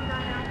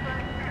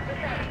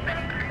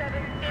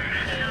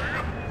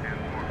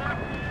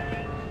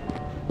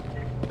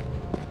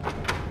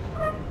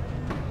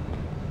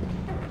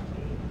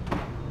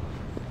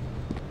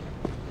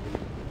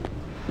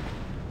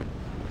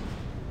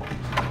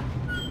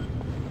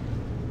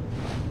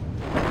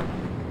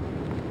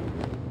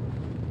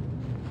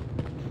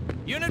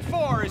 Unit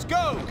 4 is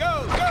go,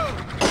 go, go!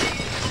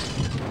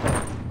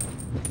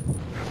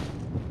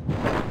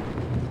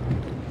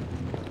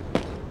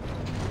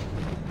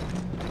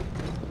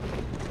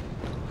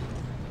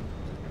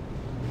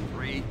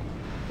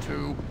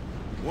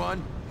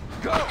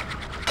 Go!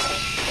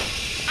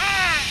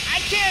 Ah! I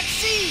can't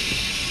see!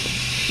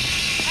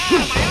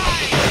 Ah, my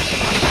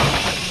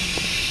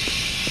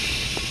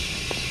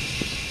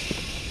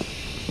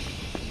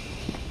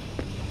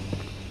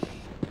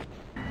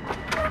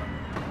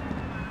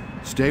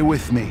eyes! Stay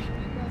with me.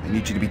 I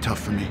need you to be tough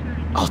for me.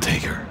 I'll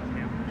take her.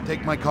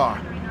 Take my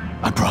car.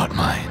 I brought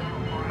mine.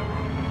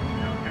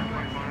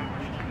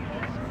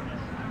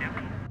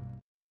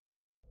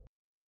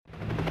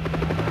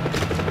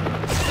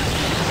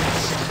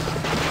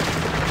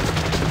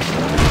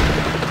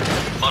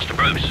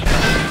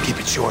 Keep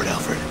it short,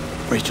 Alfred.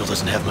 Rachel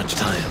doesn't have much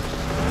time.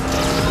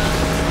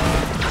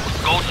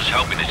 Ghul's as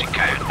helping as he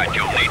can, but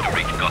you'll need to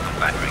reach Gotham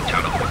Battery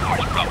Tunnel before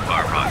his drop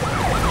by arrival.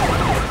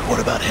 What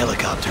about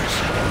helicopters?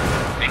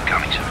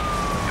 Incoming, sir.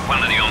 If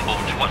one of the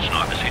onboard SWAT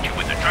snipers hits you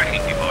with a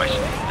tracking device,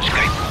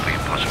 escape will be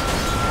impossible.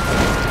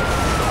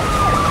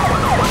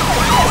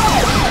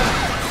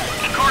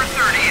 Car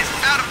 30 is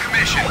out of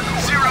commission.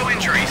 0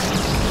 injuries.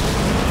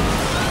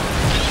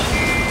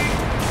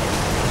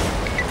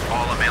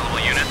 All available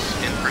units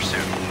in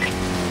pursuit.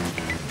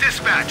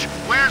 Dispatch,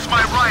 where's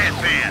my riot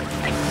van?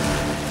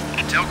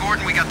 Tell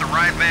Gordon we got the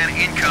riot van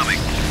incoming.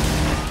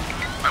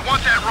 I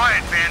want that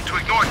riot van to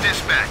ignore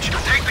dispatch.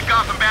 Take the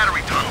Gotham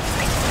Battery Tunnel.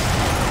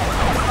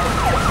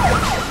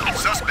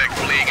 Suspect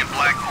fleeing in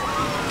black.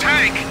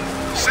 Tank!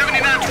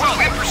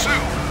 7912 in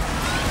pursuit.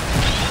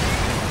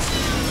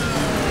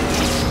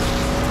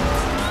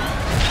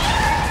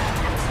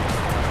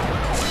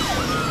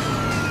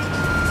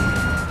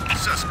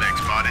 Suspect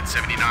spotted.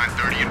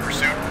 7930 in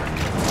pursuit.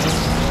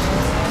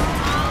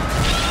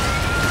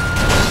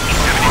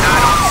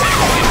 79 on 6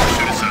 in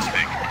pursuit of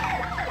suspect.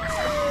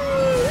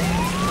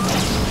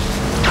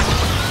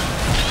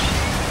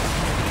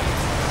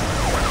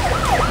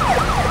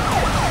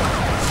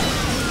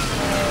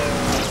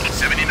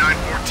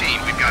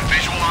 7914, we've got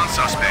visual on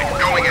suspect.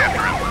 Going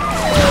after him.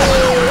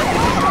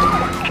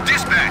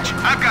 Dispatch,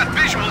 I've got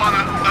visual on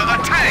a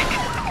tank.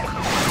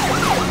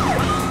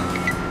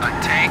 A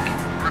tank?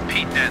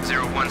 Repeat that,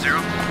 010.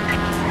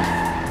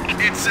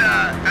 It's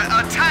a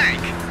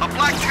tank. A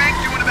black tank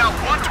doing about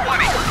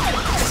 120.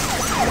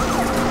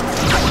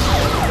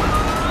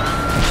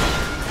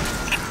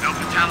 No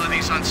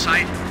fatalities on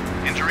site.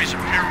 Injuries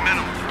appear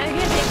minimal. I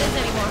can't take this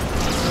anymore.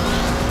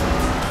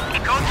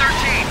 Code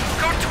 13.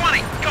 Code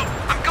 20. Go.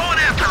 I'm going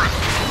after him.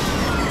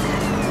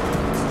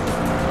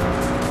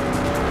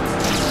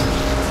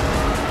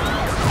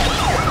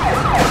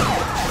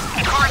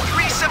 Car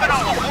 370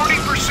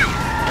 aborting pursuit.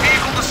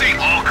 Vehicle to scene.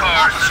 All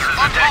cars.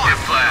 Detective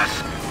class.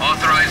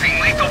 Authorizing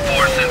lethal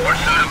force in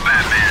pursuit of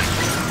Batman.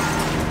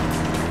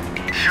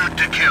 Shoot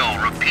to kill.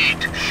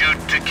 Repeat. Shoot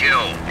to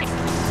kill.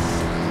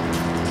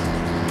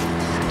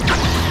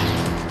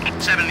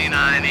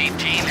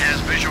 7918 has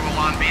visual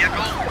on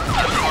vehicle.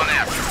 I'm going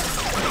after him.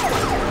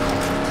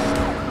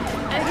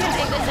 I can't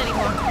take this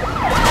anymore.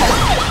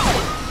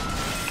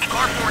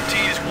 Car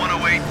 14 is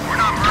 108. We're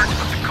not hurt,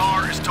 but the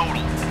car is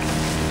total.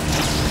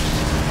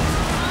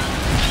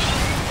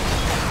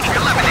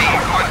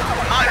 1181,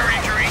 minor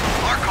injury.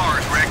 Our car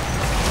is wrecked.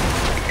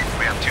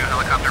 We have 2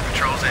 helicopter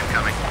patrols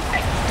incoming.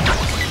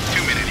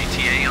 2-minute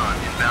ETA on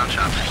inbound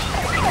choppers.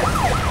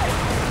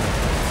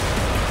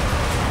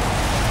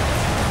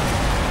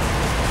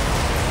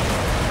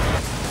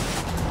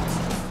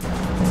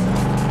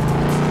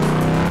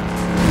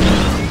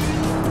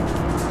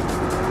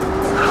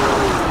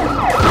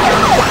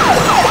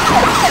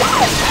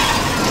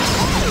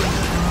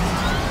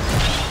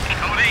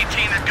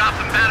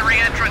 battery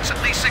entrance.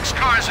 At least 6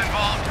 cars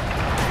involved.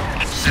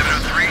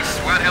 703,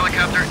 SWAT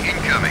helicopter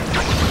incoming.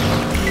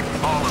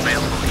 All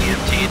available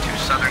EMT to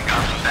Southern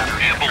Gotham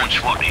Battery. Airborne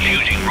SWAT is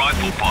using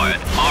rifle-fired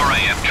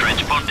RAF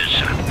transponders,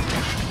 sir.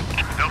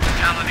 No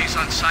fatalities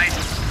on site.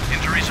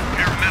 Injuries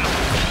appear minimal.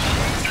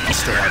 I'll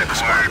stay out of the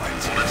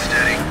spotlights. Hold it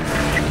steady.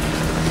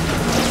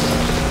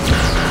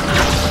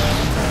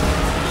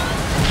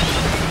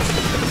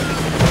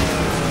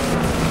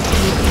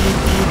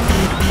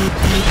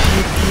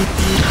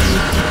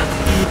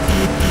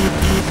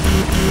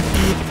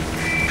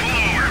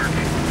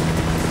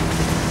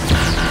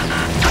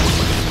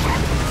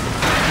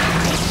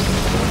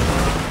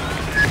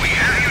 We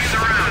have you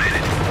surrounded.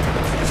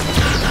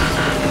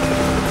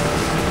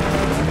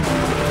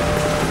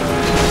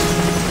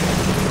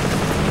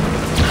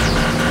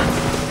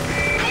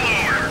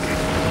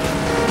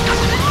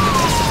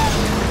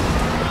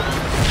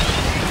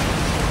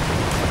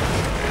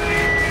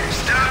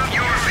 Stop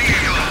your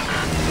vehicle.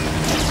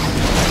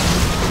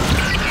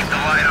 Keep the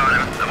light on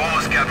him. I've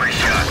almost got my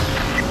shot.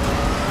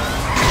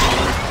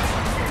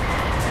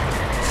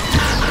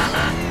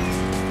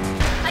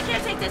 I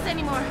can't take this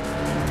anymore.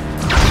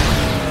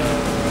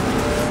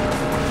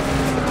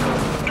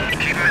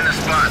 Keep him in the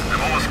spot.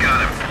 I've almost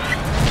got him.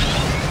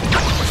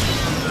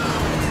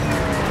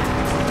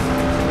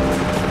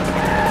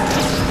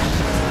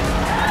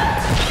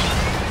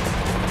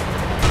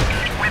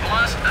 We've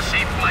lost the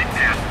safe flight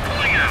path.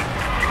 Pulling out.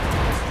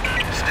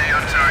 Stay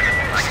on target.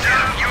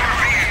 Stop your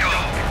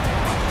vehicle.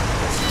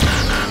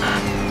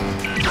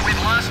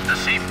 We've lost the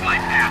safe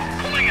flight path.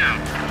 Pulling out.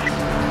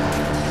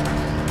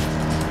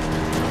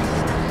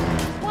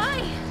 Why?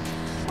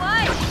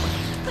 Why?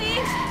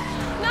 Please?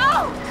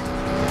 No!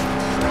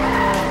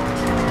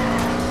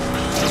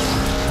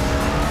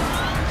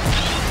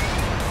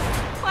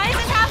 Why is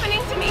this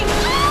happening to me?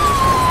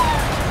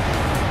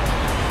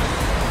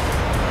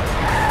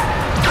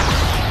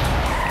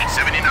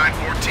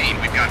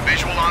 7914, we've got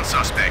visual on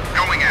suspect.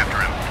 Going after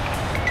him.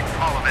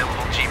 All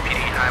available GPD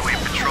Highway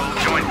Patrol.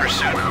 Join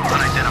pursuit.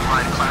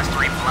 Unidentified Class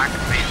 3 black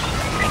vehicle.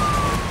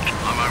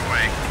 On my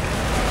way.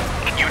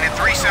 Unit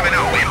 370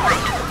 en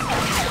route.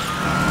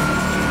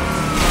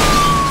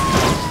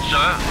 Sir,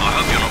 I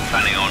hope you're not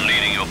planning on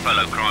leading your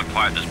fellow crime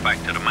fighters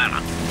back to the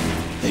manor.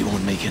 They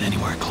won't make it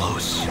anywhere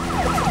close.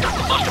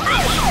 Master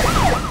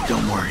Bruce.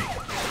 Don't worry.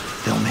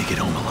 They'll make it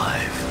home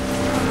alive.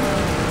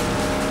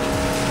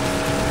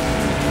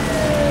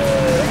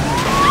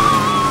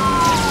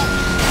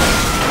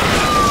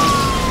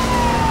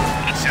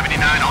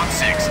 79 on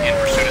 6 in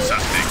pursuit of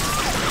suspect.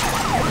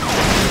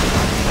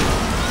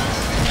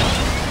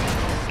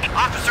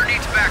 Officer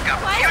needs backup.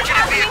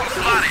 Fugitive vehicle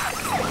spotted.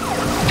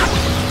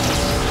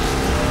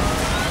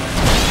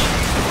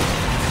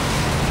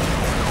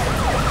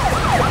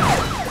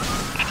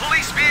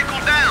 Police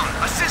vehicle down.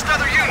 Assist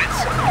other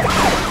units.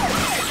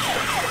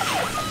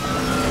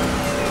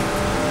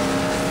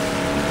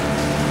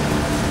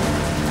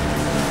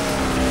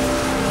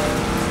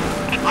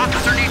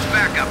 Officer needs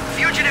backup.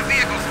 Fugitive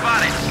vehicle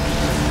spotted.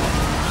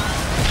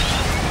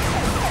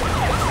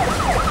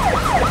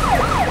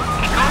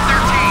 Go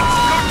 13.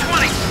 Go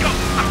 20. Go.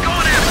 I'm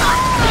going after him.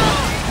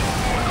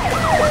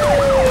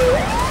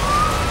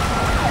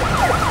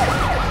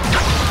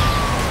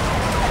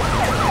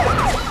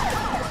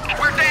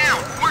 We're down.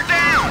 We're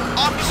down.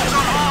 Officers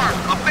unarmed.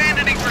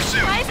 Abandoning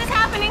pursuit. Why is this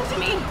happening to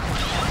me?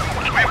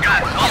 We've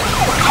got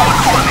multiple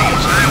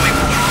quantities. Highway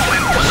patrol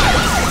in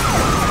pursuit.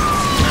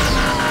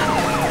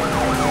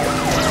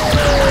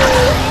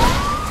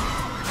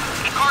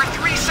 Car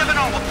 370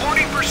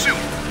 aborting pursuit.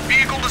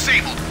 Vehicle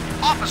disabled.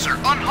 Officer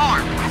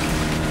unharmed.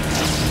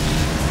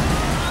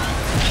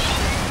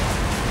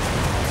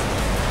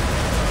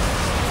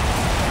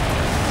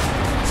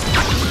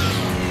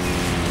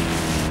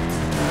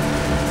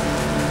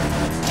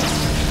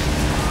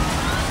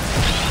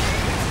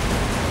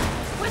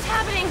 What's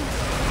happening?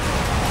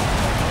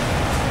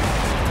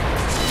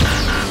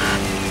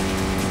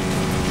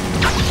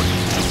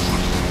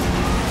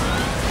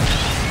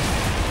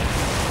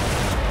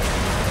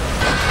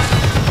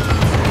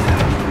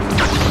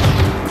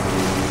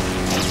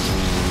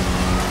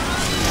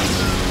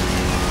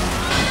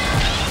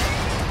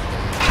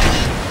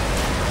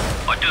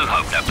 I do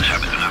hope that was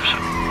having enough, sir.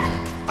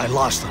 I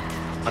lost them.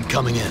 I'm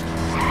coming in.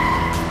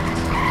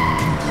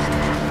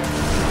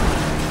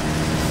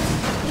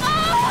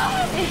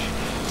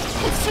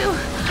 It's too...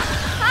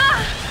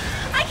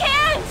 I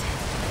can't!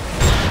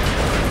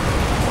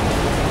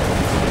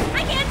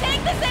 I can't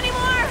take this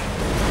anymore!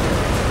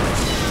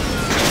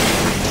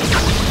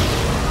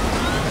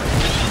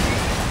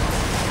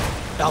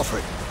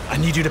 Alfred, I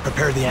need you to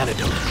prepare the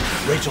antidote.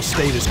 Rachel's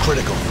state is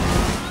critical.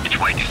 It's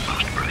waiting,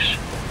 Master Bruce.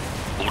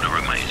 All that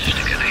remains is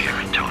to get her here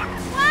in time.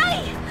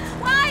 Why?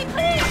 Why,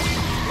 please?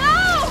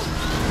 No!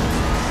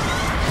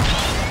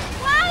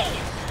 Why?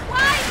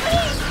 Why,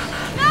 please?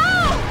 No!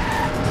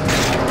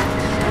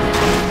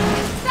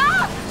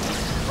 Stop!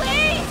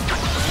 Please!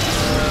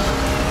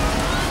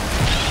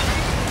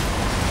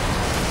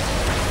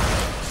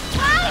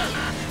 Why?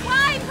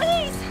 Why,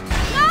 please?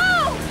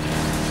 No!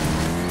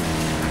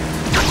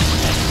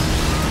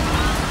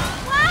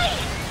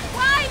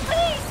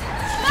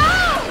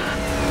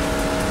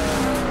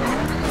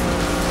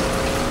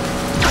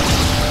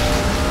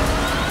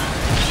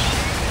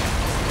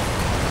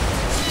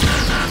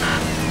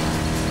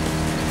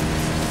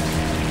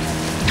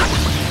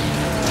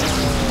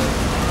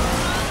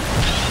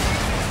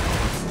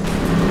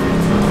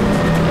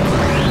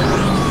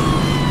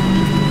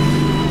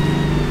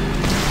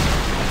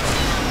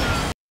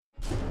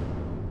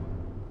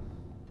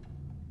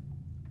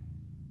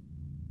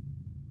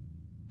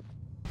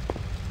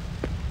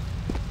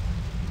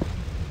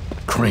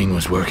 Crane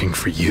was working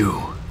for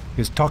you.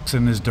 His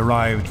toxin is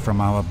derived from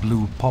our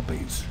blue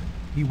poppies.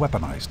 He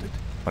weaponized it.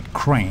 But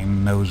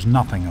Crane knows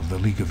nothing of the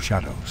League of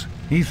Shadows.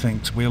 He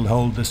thinks we'll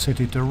hold the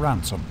city to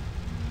ransom.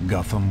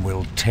 Gotham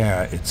will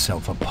tear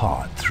itself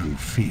apart through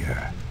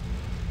fear.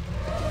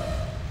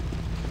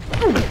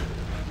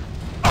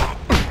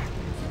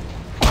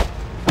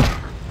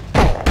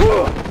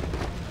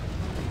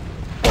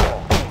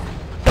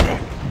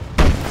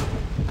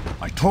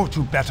 I taught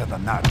you better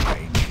than that,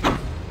 Crane.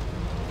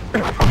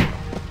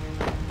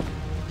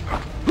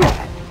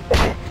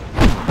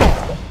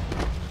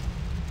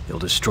 He'll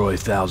destroy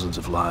thousands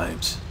of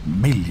lives.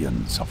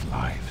 Millions of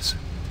lives.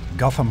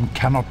 Gotham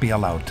cannot be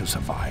allowed to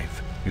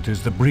survive. It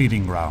is the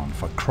breeding ground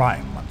for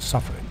crime and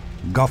suffering.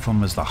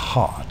 Gotham is the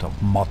heart of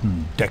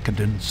modern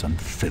decadence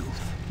and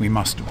filth. We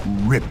must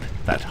rip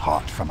that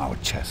heart from our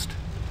chest.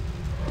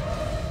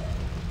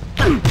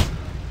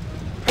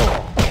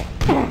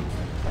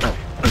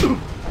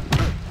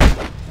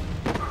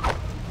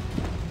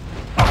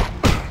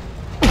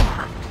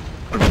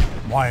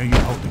 Why are you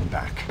holding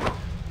back? You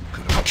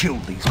could have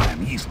killed these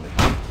men easily.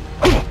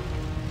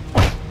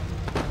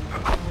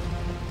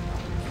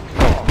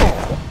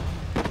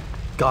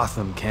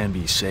 Gotham can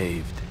be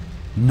saved.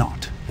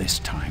 Not this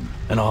time.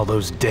 And all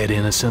those dead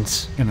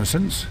innocents?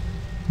 Innocents?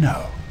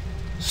 No.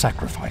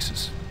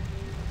 Sacrifices.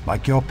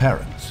 Like your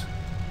parents.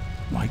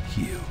 Like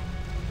you.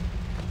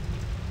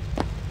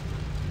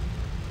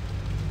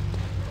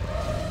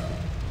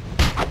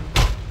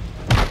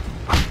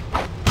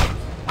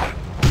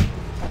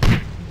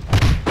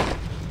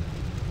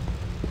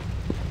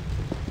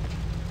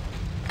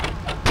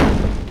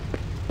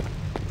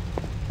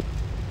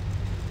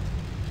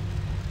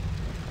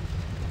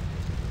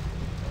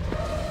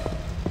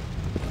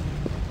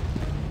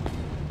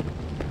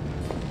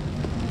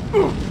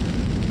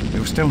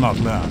 You've still not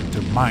learned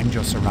to mind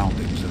your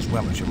surroundings as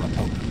well as your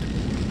opponent.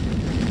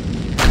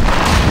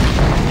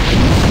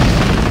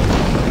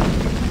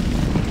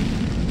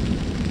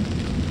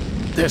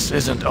 This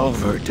isn't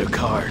over,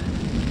 Descartes.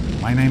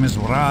 My name is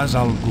Raz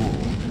Al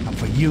Ghul, and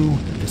for you,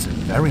 this is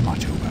very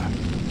much over.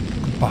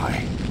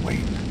 Goodbye,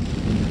 Wayne.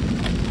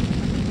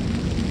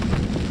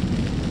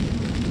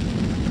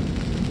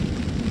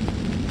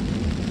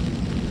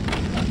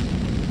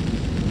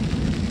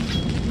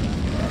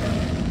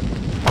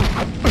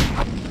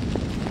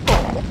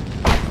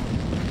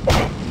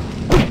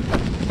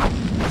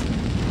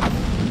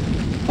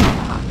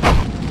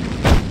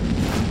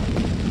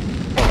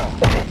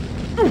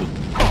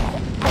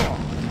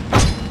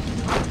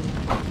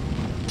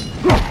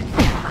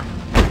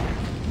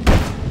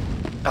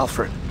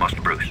 Alfred.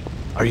 Master Bruce.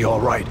 Are you all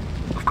right?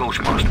 Of course,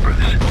 Master Bruce.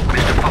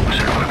 Mr. Fox,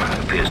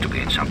 however, appears to be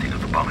in something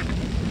of a bind.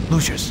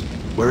 Lucius,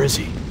 where is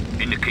he?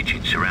 In the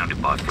kitchen,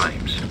 surrounded by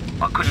flames.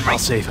 I couldn't I'll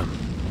reach... save him.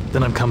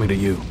 Then I'm coming to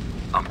you.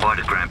 I'm by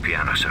the grand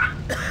piano, sir.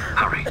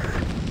 Hurry.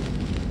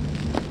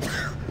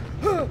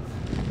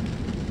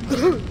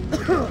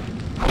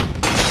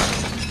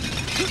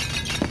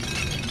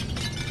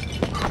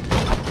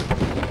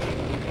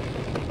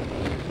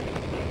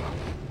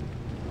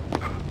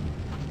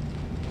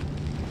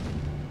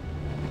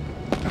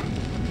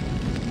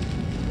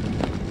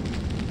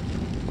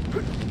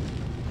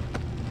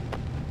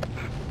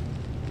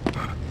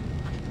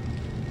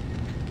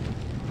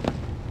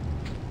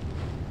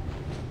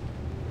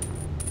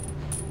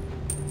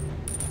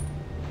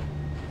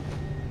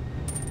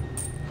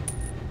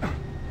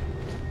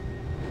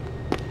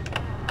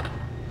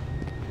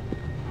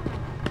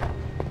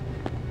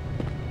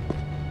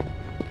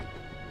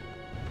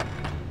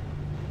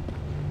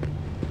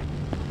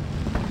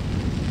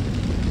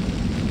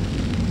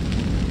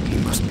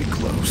 Must be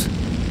close.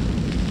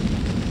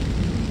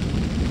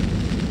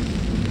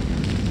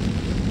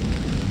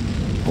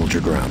 Hold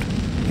your ground.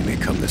 He may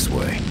come this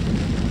way.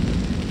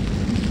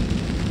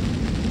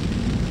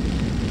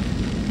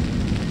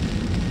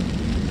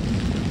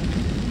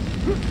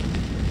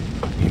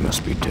 He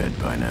must be dead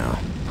by now.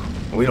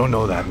 We don't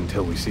know that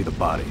until we see the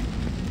body.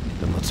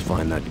 Then let's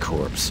find that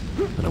corpse.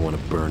 I don't want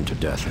to burn to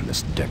death in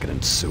this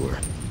decadent sewer.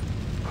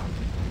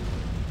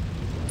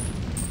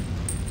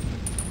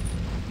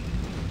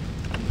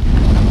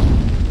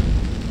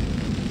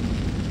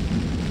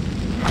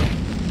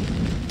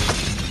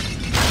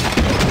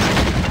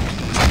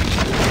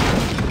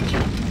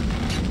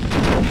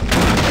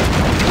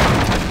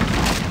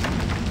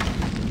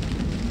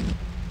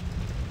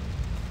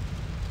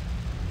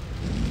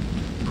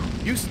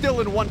 You still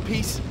in one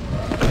piece?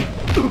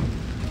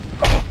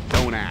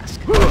 Don't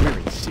ask. We're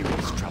in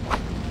serious trouble.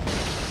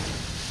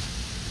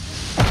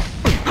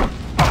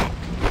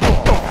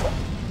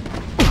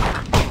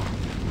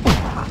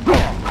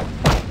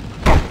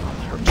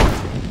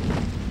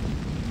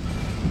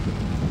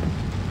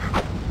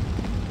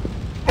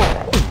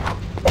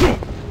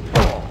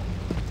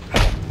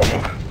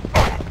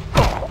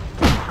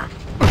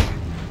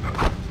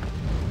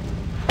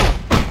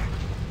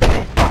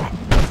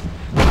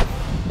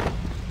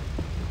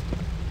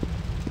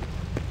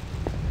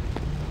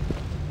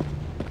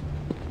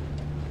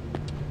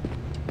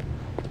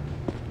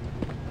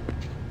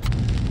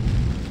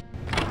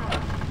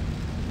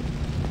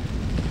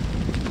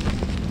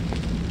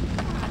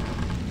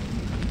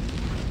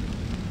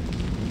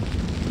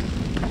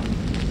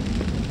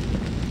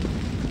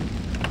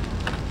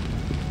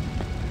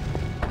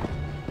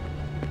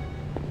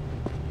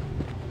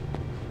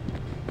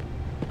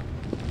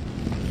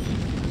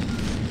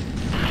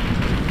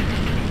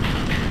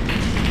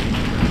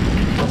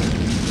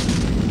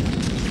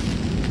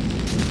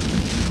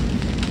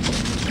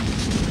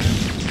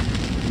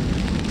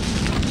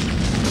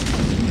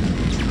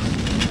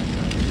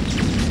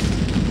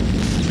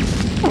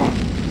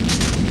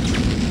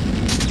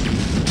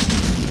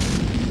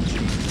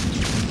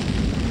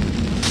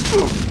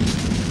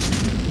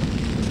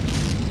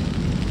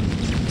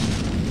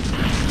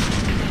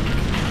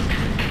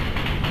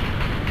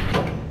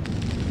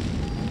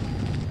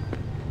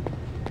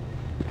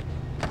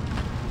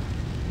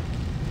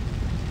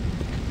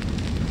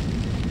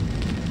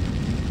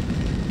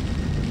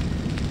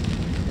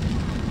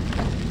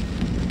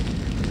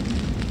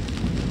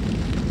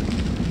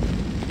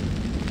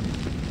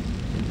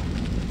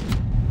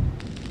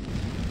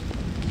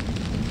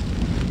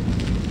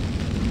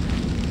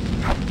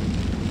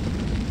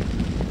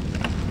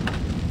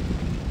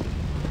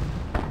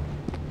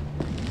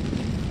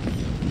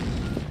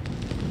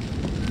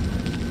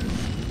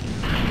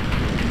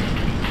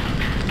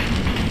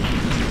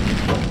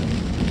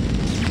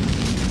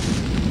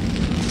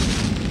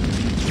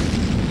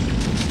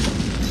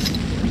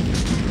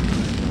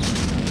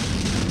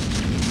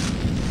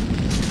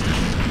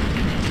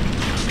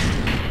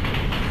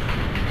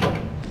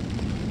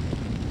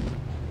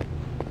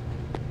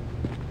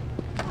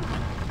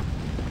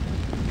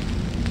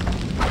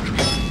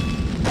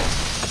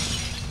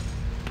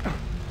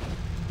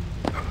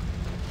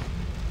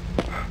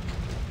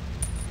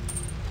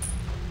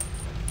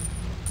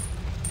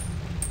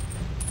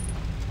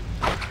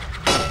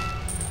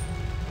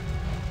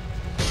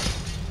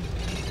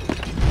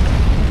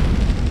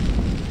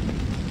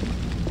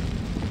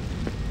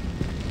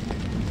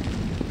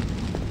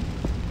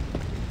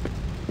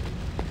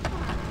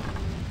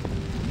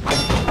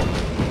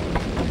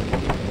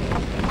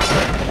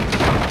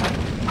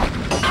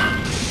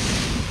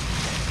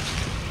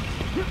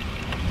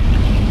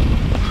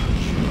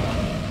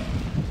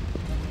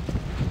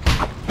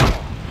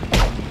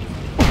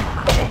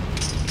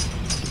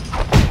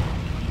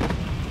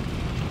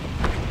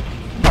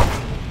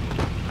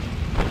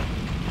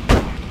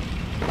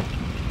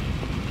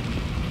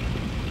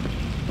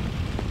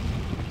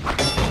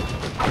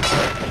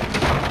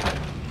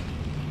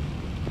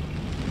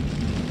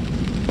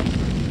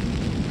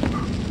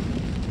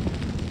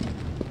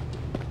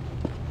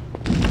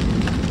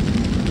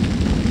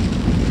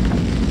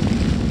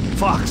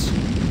 Fox!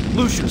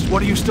 Lucius,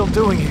 what are you still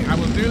doing here? I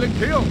was nearly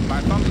killed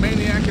by some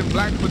maniac in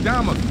black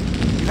pajamas.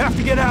 You have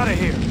to get out of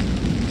here.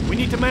 We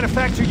need to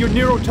manufacture your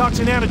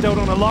neurotoxin antidote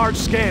on a large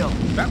scale.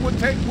 That would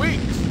take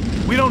weeks.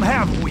 We don't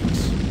have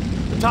weeks.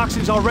 The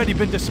toxin's already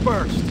been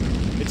dispersed.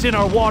 It's in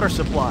our water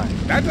supply.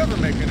 That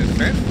doesn't make any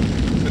sense.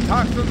 The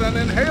toxin's an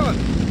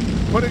inhalant.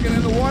 Putting it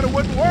in the water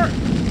wouldn't work.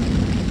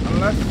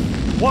 Unless...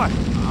 What?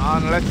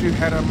 Unless you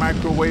had a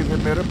microwave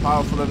emitter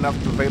powerful enough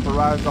to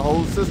vaporize the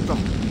whole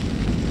system.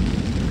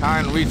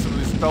 Kind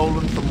recently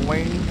stolen from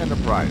Wayne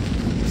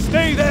Enterprises.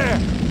 Stay there!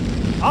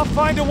 I'll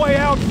find a way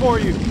out for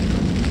you.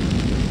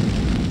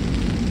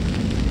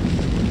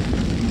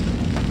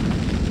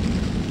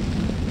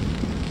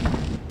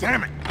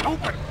 Damn it!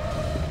 Open!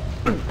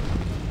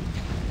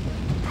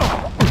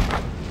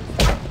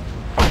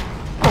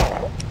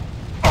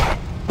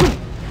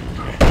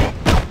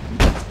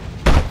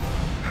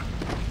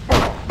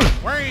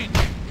 Wayne!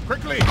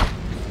 Quickly!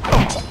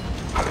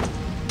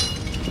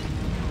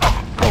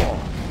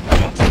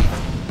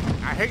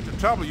 I hate to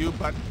trouble you,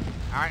 but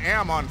I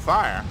am on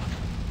fire.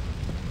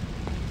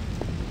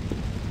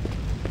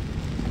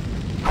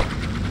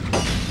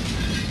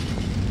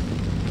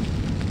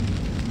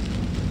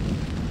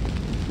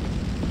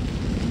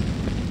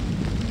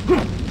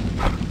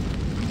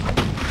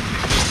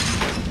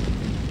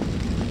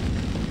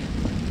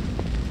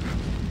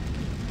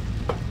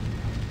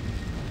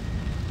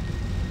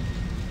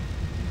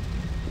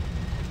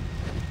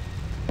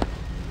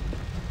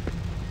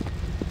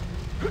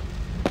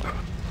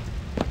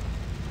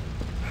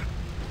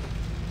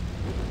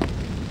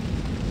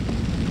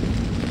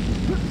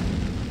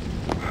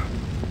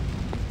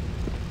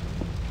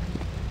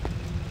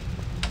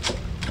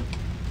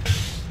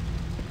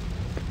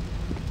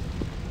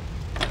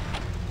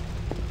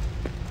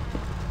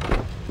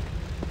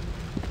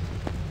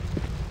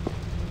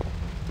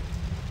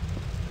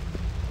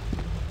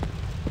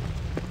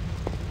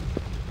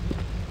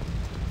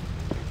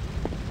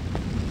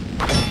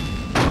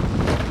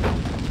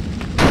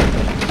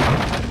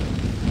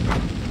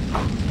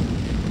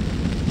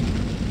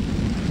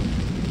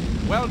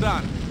 Well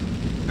done.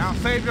 Now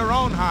save your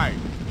own hide.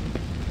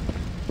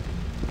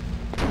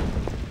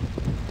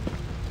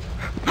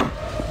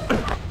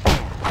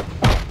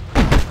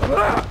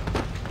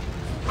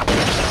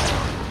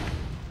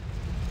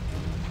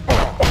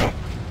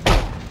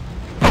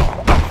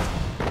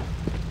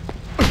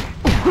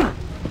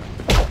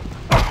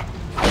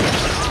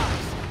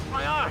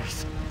 My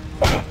eyes!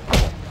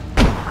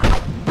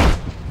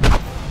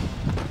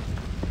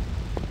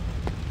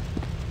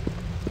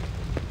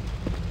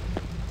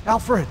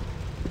 Alfred!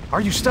 Are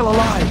you still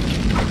alive?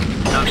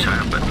 No,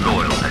 sir, but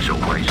loyal as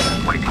always,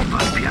 waiting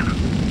by the piano.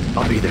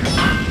 I'll be there.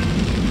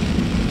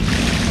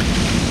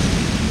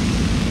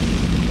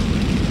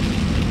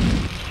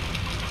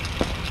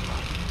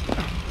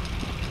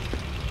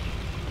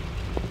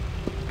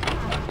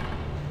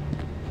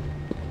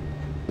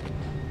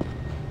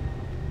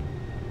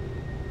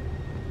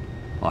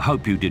 I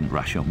hope you didn't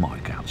rush your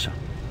mic out, sir.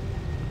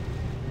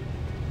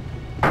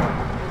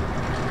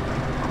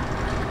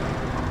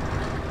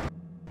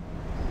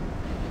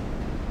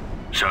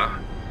 Sir,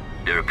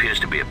 there appears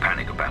to be a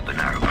panic about the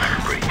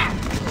Narrowband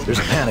Bridge. There's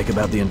a panic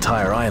about the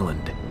entire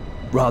island.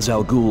 Ra's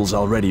al Ghul's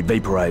already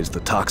vaporized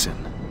the toxin.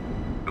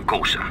 Of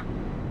course, sir.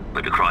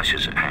 But the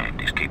crisis at hand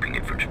is keeping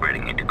it from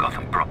spreading into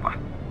Gotham proper.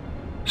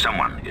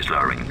 Someone is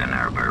lowering the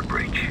Narrowband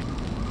Bridge.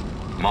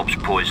 Mobs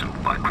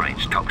poisoned by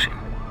Crane's toxin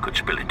could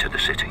spill into the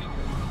city.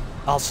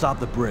 I'll stop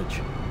the bridge.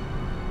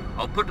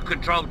 I'll put the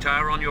control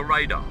tower on your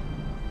radar.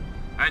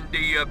 And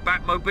the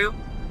Batmobile?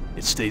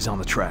 It stays on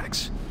the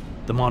tracks.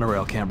 The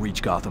monorail can't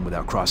reach Gotham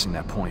without crossing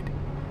that point.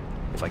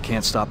 If I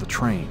can't stop the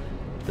train,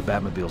 the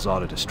Batmobile's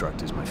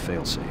auto-destruct is my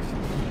failsafe.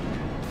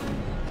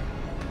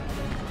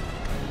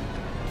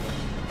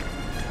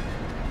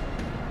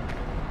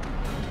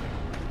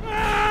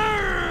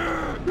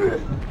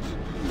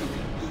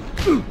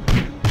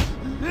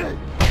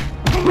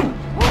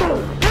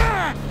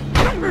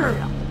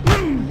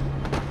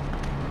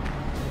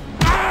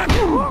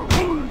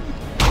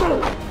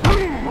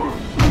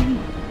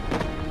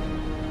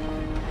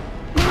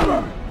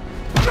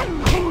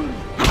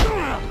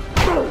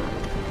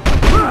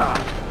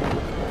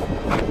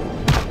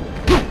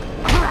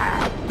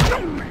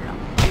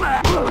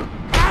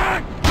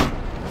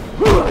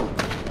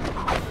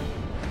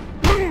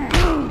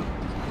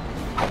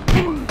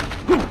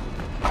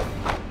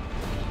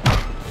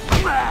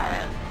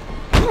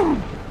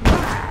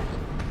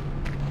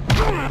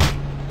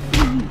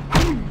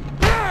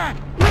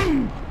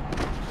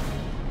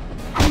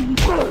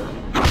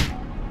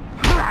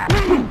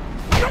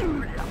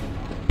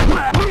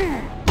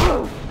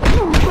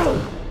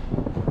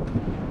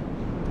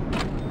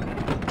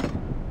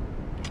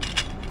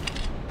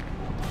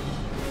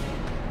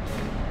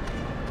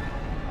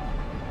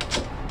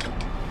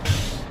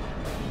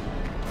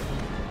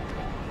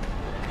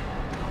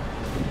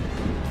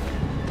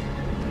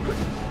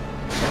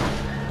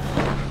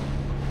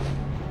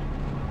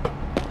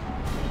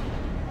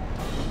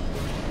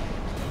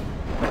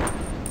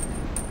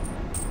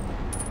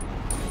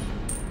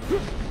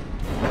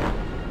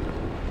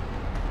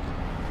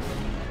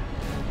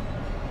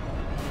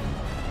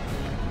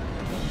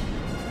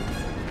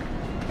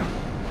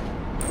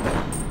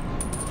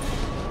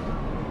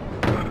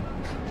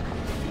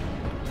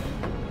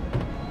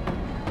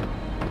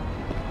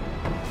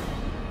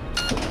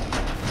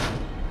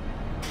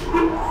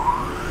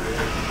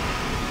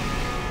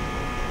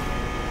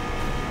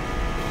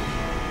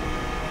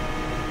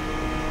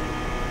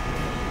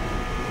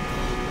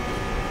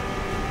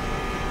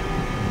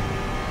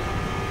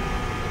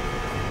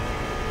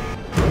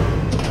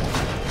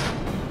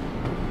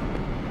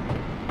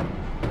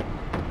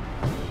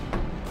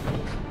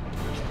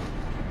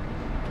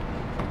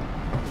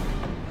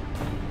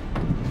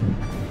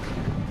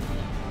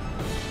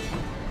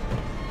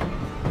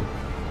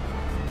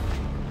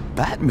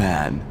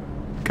 Batman.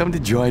 Come to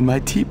join my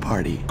tea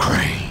party.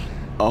 Crane.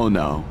 Oh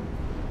no.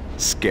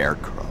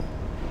 Scarecrow.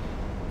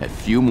 A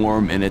few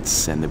more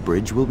minutes and the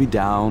bridge will be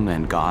down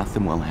and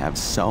Gotham will have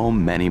so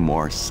many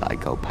more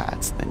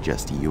psychopaths than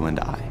just you and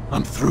I.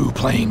 I'm through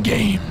playing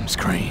games,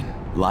 Crane.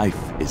 Life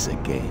is a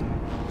game.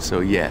 So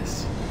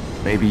yes,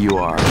 maybe you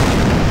are.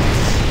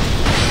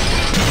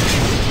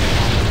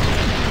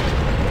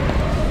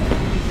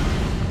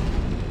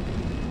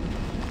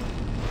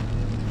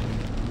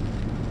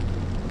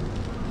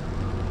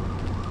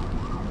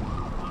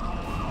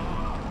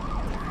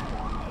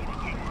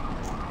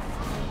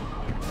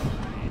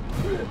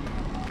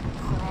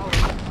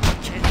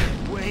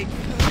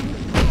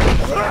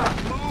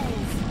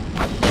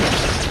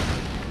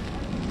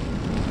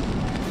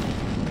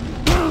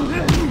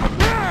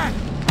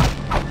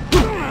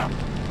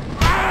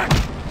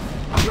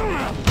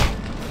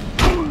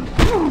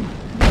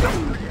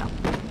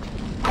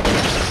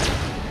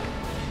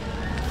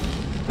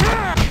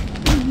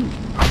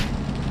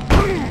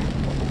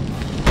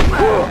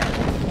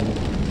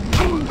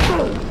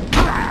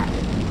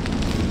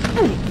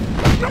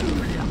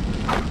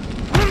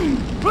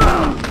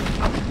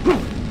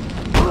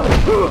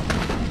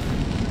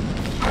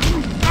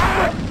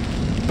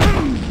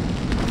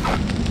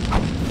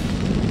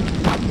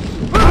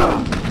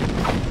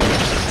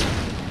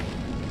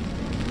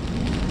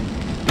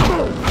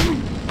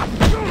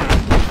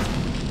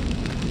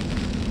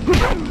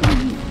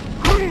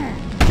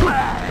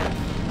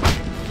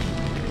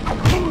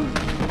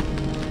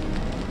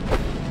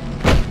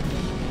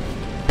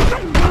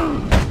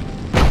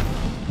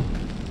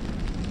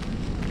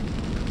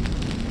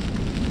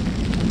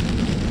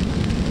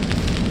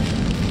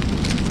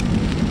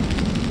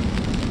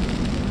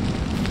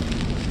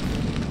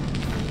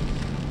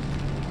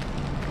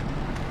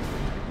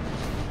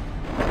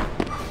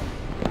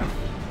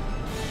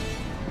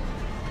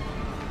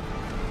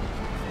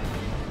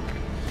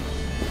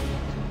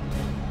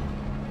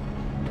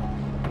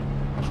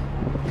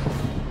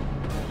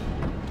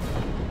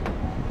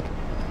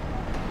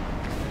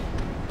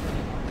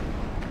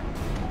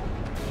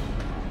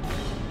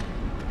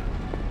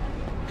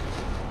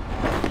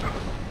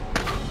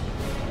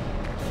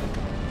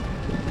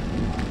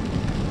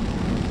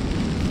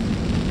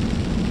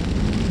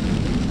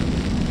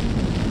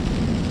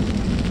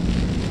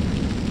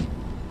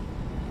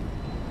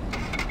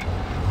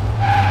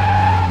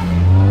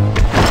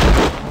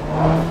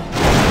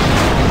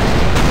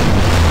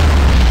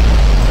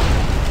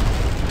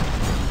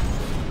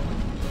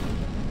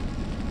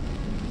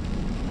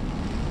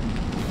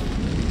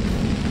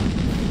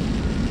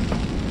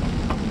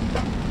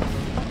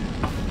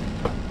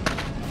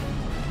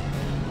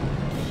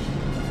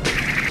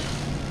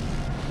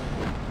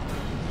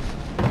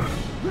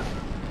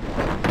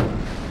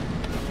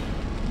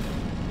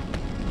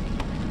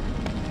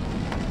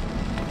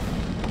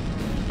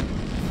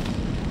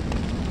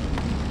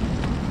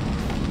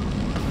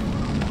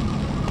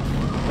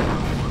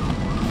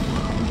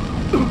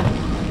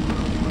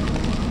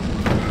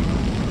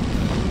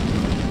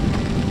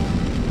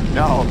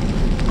 No,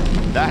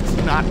 that's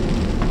not...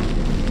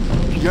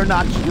 You're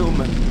not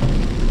human.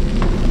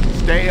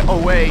 Stay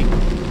away.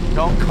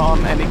 Don't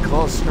come any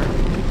closer.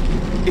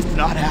 It's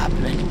not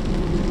happening.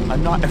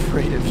 I'm not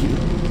afraid of you.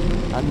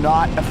 I'm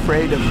not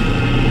afraid of you.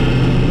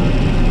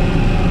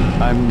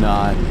 I'm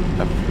not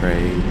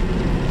afraid.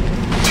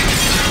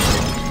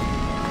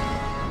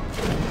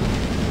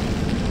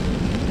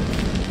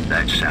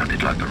 That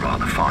sounded like the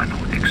rather final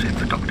exit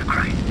for Dr.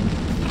 Crane.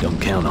 Don't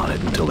count on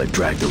it until they've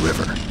dragged the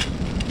river.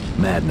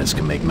 Madness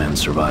can make men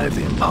survive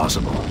the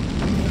impossible.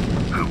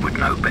 Who would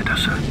know better,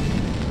 sir?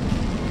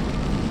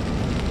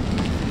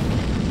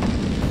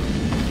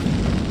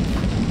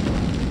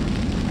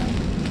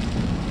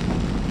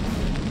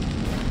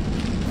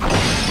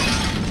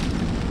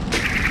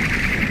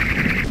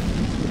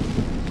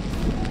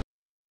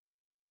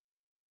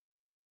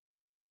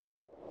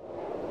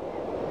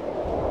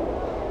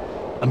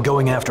 I'm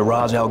going after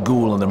Ra's al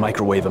Ghul and the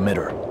microwave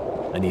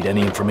emitter. I need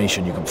any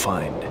information you can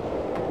find.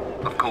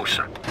 Of course,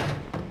 sir.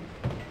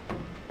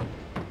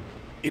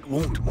 It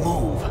won't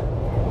move.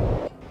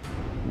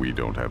 We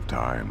don't have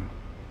time.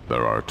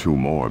 There are 2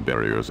 more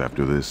barriers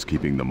after this,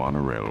 keeping the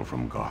monorail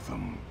from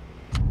Gotham.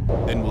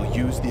 Then we'll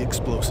use the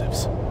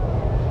explosives.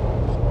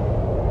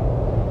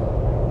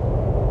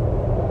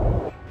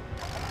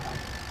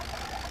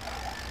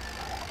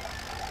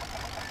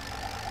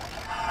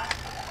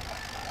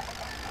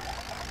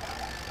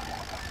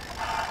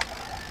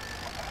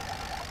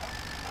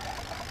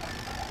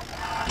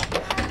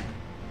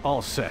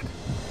 All set.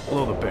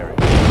 Blow the barrier.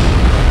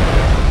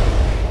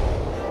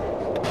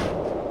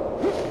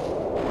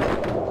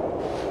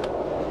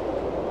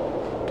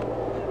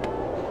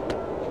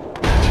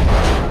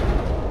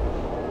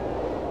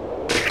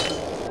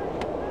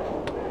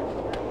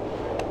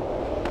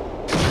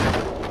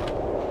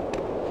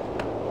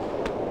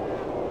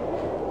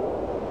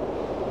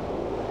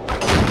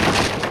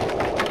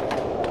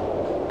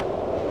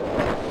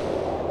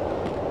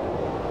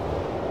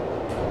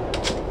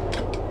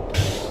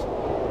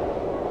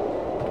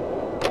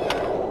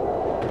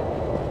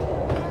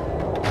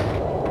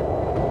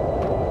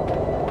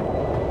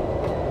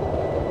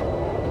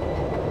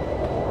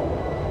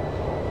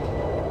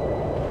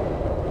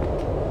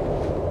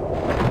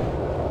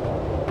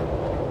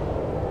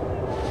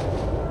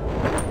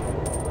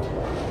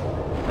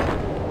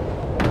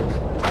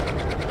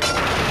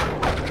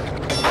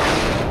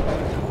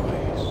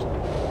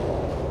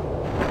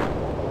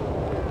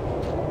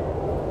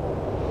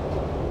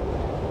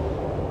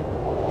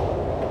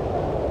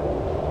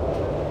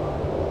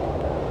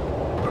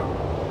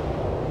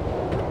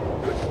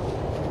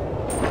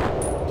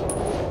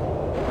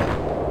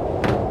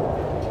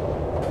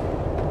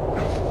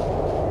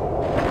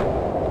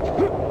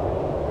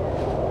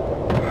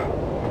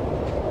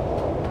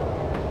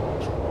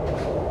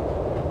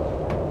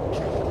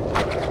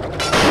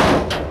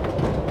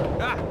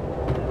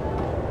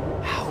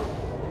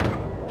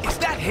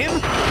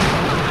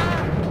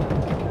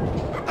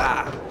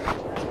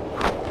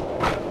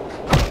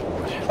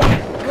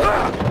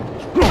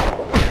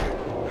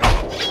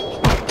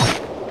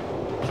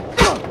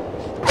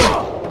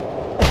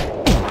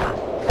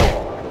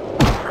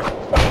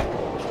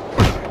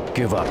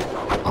 give up.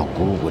 A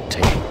Ghul would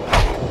take him.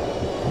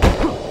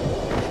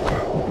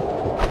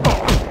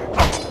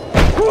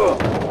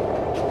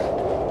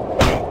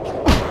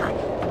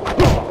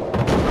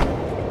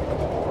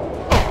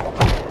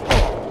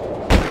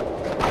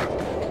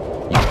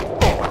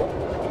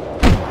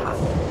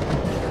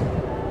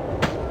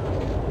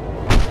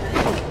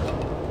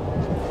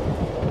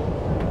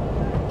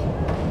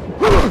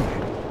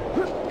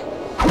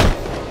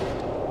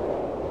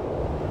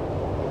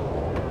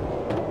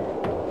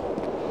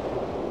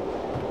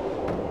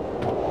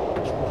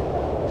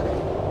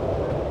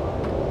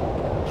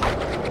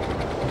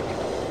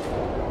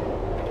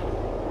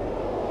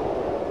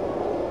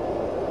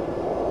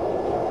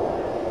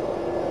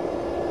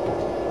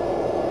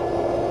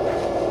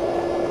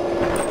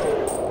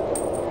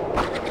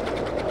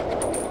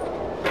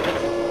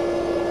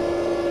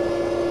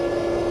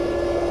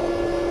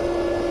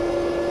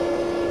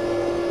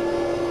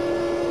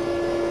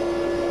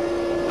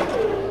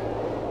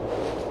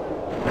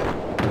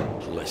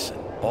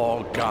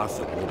 All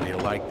Gotham will be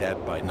like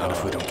that by now. Not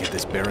if we don't get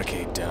this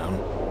barricade down.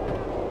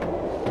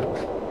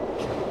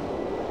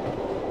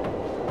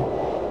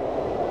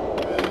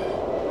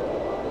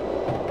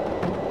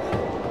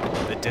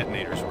 The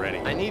detonator's ready.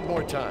 I need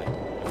more time.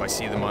 If I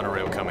see the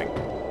monorail coming,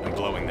 I'm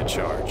blowing the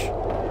charge.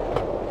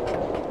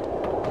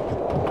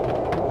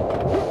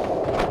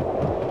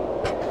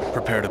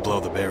 Prepare to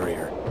blow the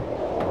barrier.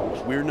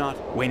 We're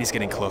not... Wayne is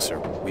getting closer.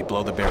 We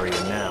blow the barrier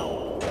now.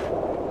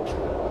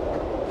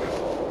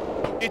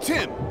 It's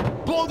him!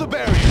 Blow the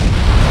barrier!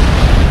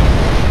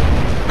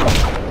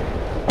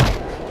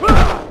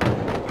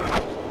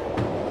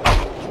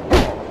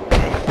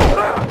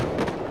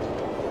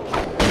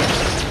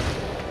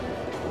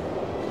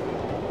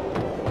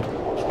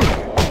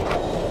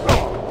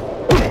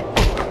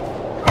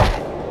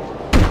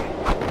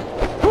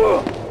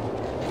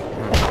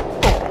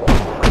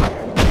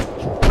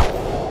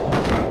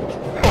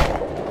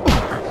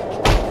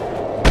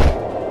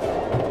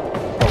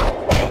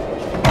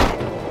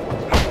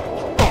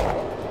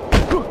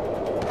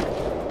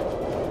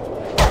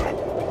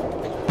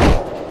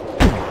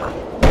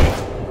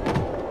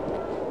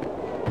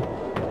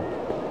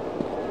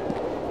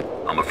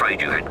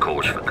 You had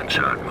cause for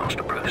concern,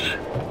 Master Bruce.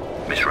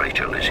 Miss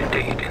Rachel is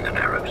indeed in the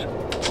Narrows.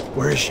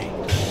 Where is she?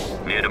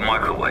 Near the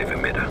microwave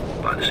emitter,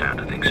 by the sound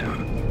of things,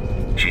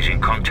 sir. She's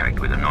in contact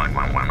with a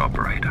 911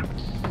 operator.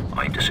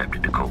 I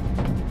intercepted the call.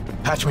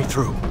 Patch me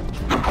through.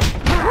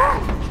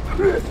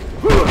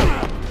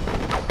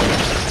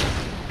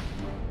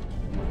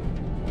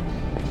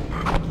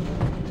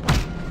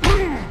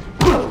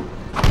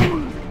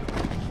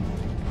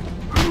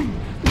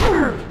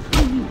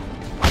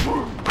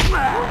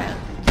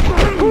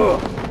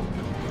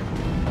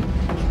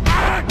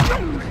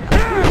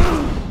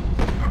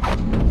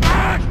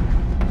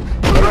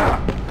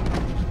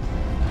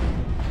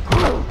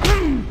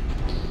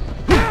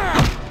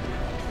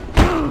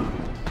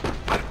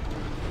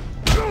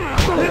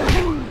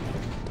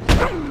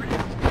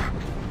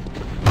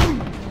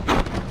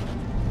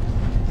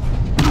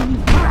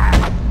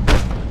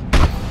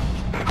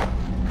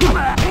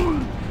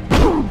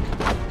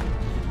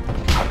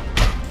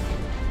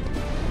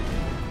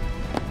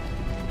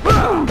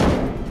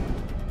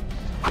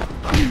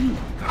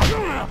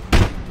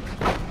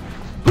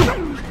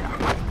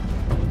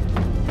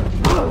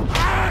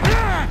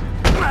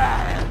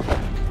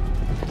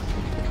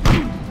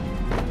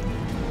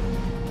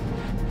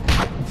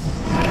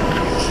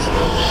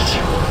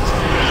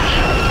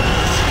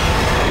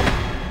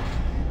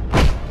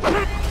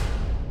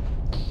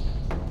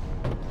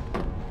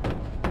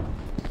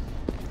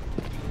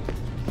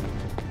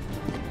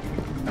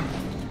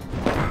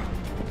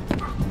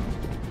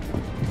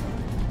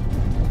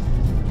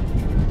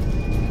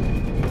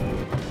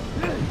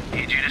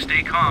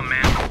 Calm,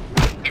 man.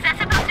 Is that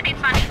supposed to be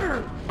funny?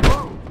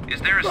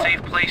 Is there a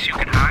safe place you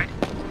can hide?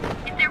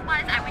 If there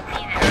was, I would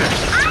be there.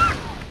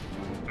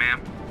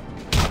 Ma'am?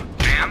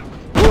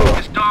 Ma'am?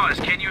 Miss Dawes,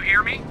 can you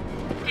hear me?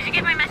 Did you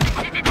get my message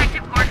to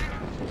Detective Gordon?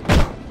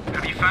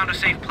 Have you found a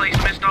safe place,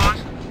 Miss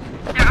Dawes?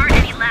 There aren't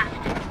any left.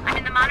 I'm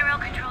in the monorail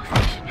control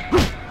station.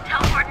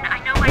 Tell Gordon I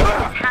know why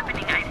this is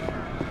happening.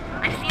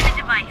 I've seen the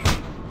device.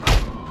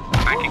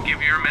 I can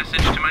give your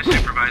message to my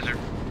supervisor.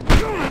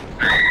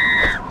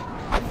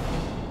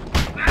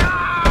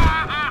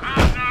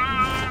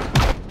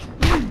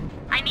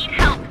 I need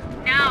help,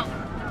 now.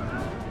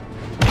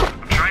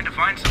 I'm trying to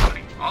find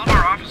somebody. All of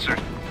our officers.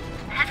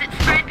 Has it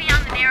spread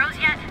beyond the Narrows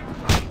yet?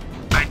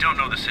 I don't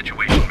know the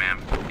situation, ma'am.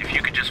 If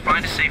you could just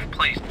find a safe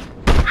place.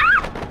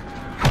 No!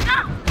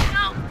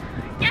 No!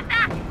 Get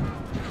back!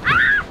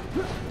 Ah!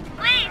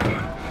 Please!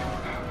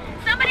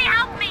 Somebody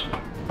help me!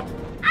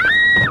 Ah!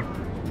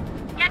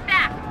 Get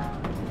back!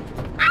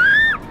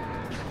 Ah!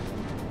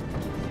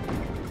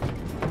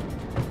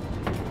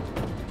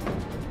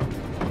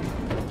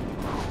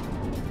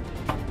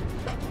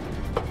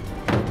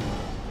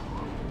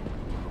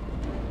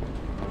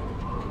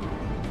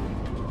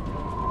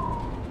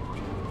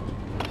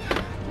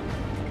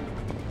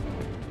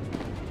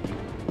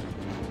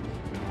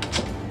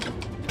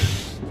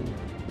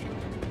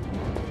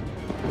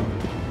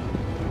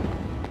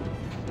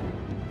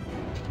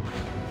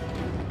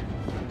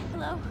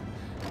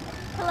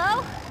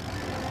 Hello?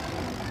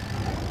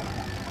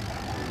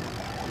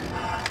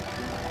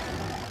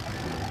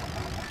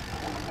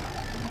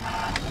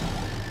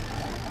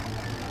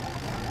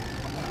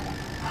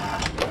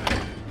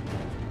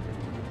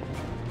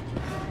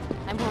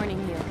 I'm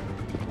warning you.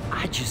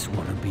 I just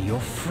want to be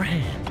your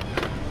friend.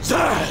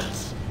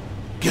 Zaz!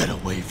 Get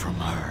away from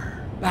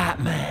her.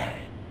 Batman.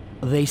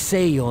 They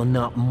say you're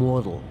not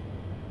mortal.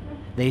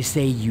 They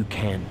say you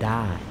can't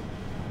die.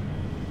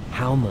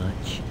 How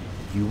much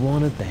you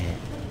want to bet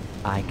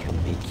I can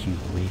make you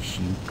wish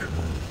you could?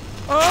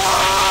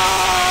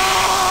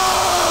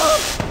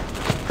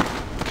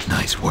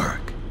 Nice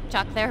work.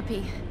 Shock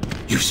therapy.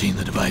 You've seen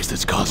the device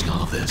that's causing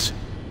all of this.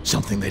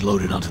 Something they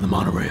loaded onto the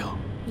monorail.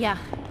 Yeah.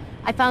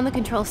 I found the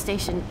control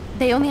station.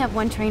 They only have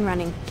one train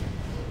running.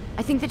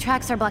 I think the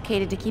tracks are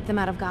blockaded to keep them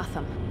out of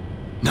Gotham.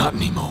 Not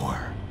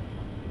anymore.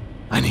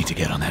 I need to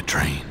get on that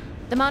train.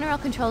 The monorail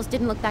controls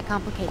didn't look that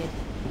complicated.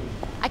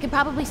 I could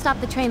probably stop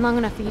the train long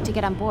enough for you to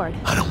get on board.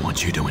 I don't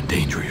want you to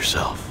endanger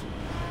yourself.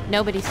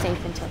 Nobody's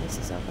safe until this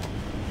is over.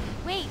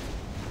 Wait!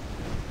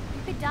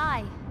 You could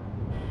die.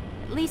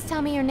 At least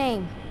tell me your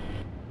name.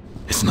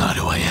 It's not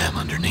who I am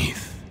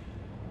underneath,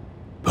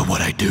 but what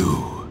I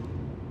do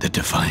that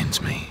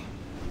defines me.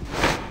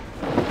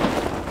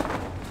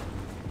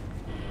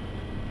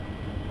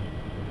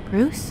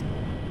 Bruce?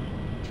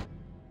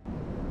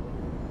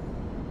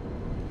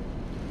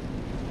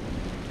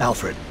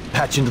 Alfred,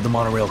 patch into the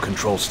monorail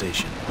control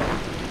station.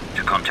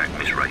 To contact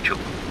Miss Rachel.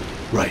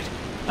 Right.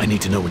 I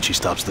need to know when she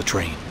stops the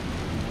train.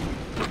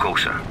 Of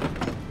course, sir.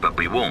 But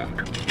be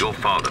warned, your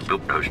father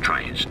built those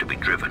trains to be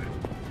driven,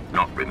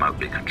 not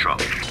remotely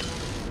controlled.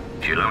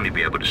 She'll only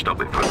be able to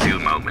stop it for a few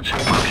moments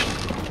at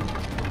most.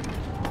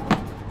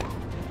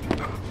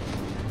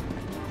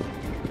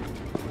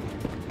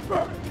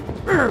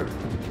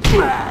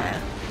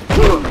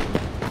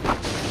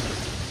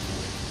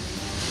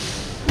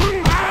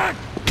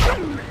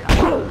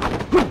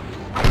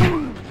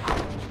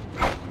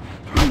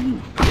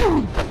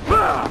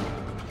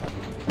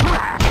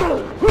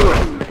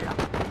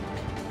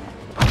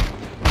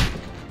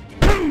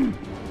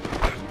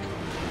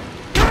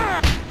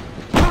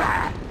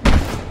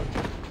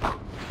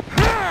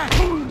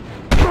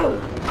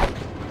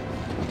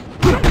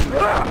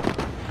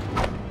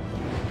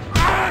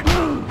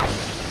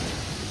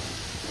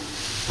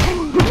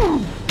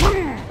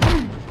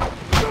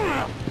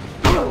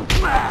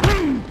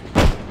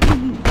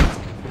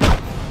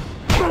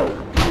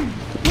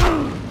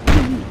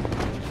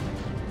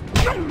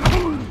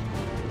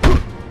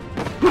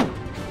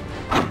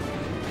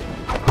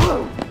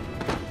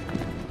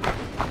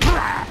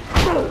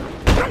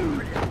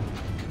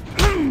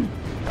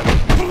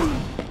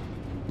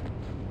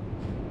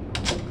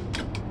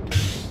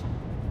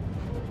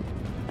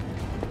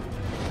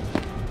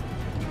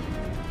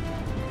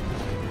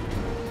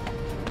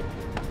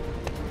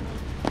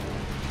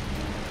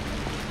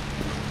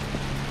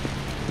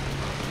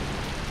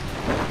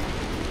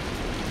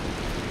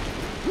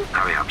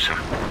 Hurry up, sir.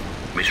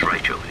 Miss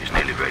Rachel is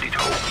nearly ready to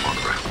hold the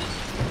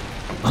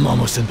monorail. I'm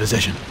almost in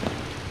position.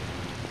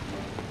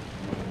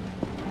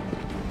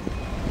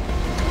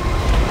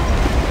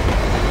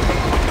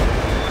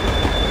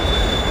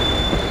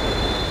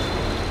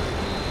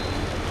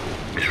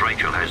 Miss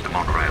Rachel has the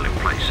monorail in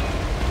place.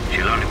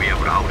 She'll only be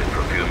able to hold it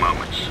for a few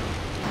moments.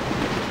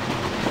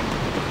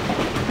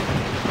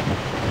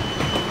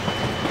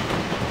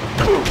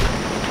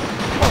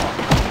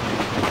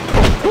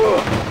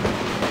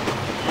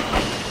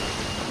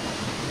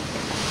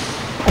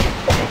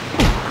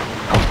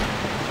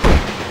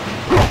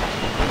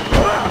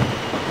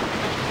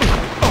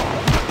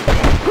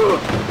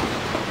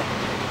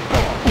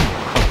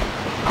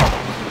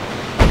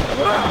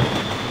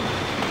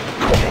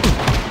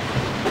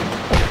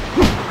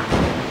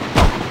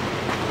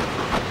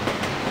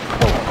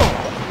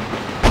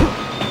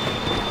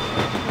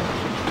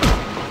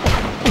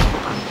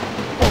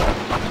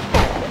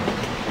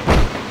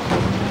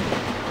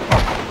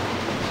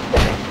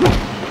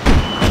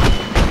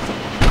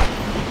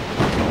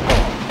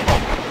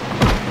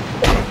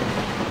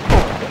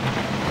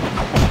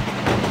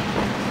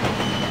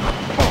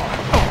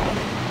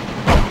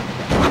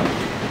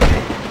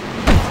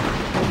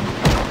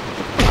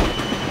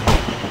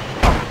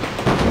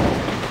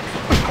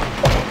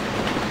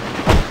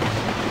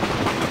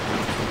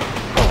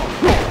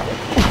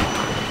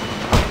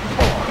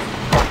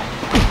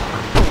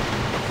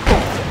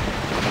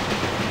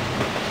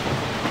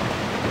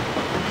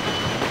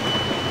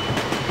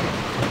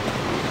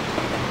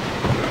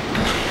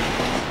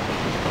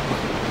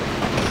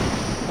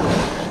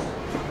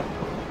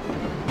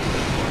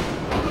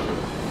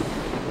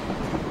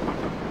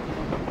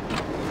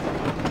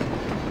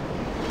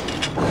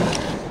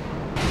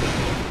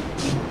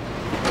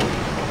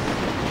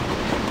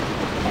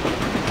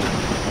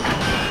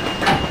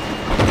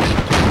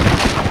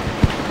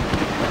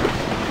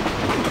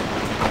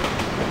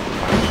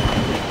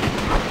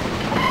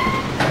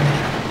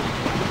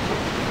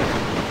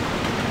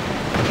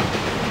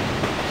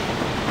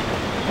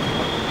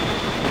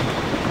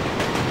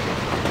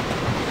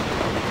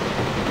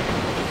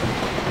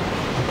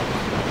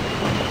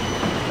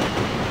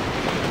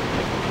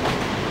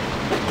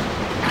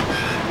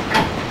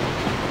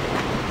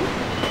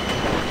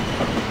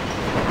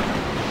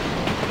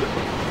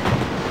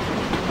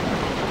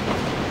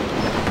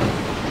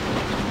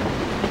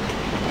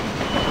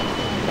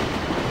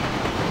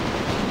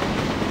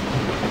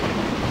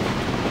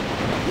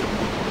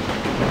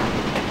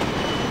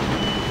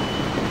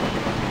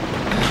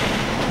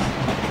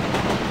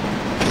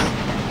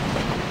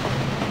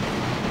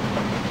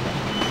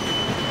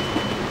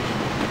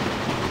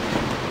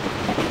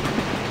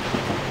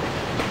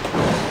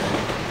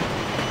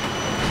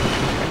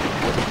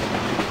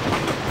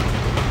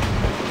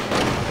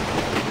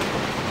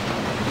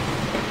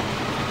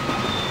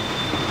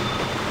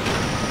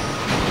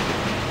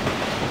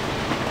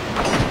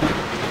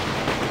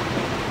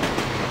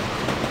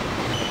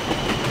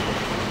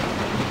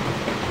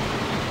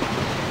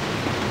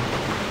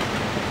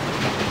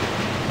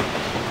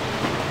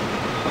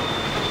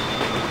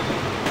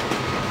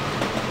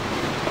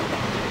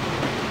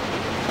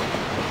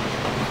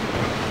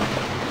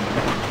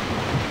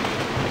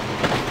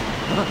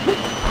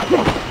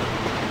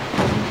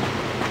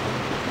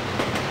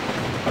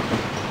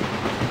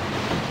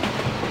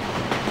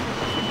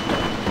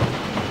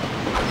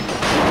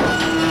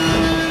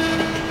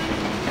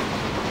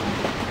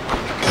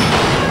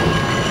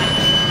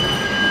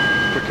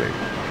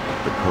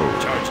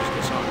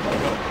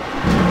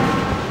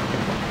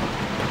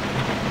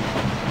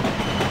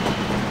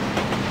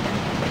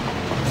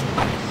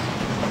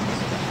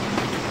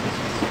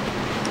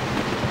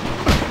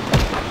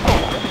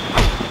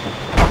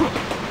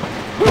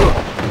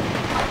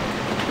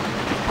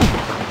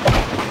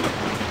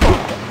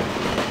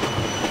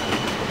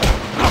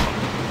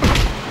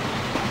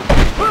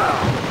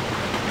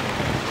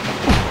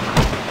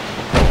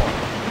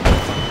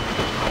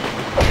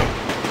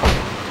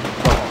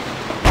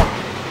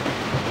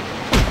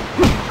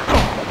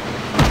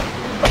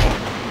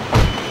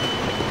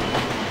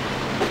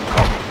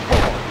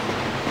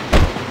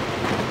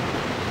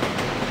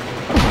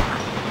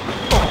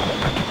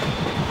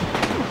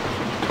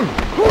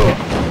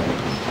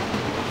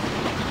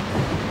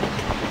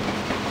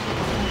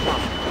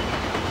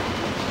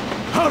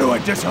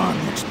 disarm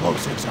the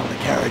explosives on the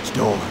carriage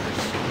doors?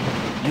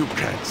 You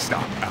can't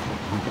stop Al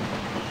Ghul.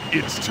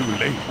 It's too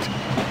late.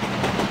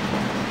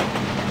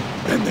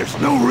 Then there's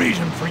no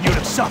reason for you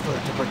to suffer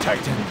to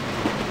protect him.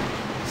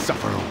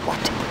 Suffer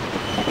what?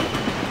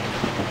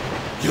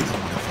 You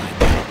don't want to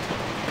find out.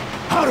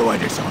 How do I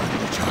disarm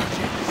the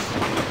charges?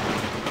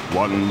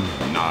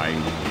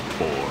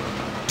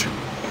 1942.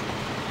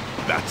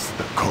 That's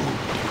the code.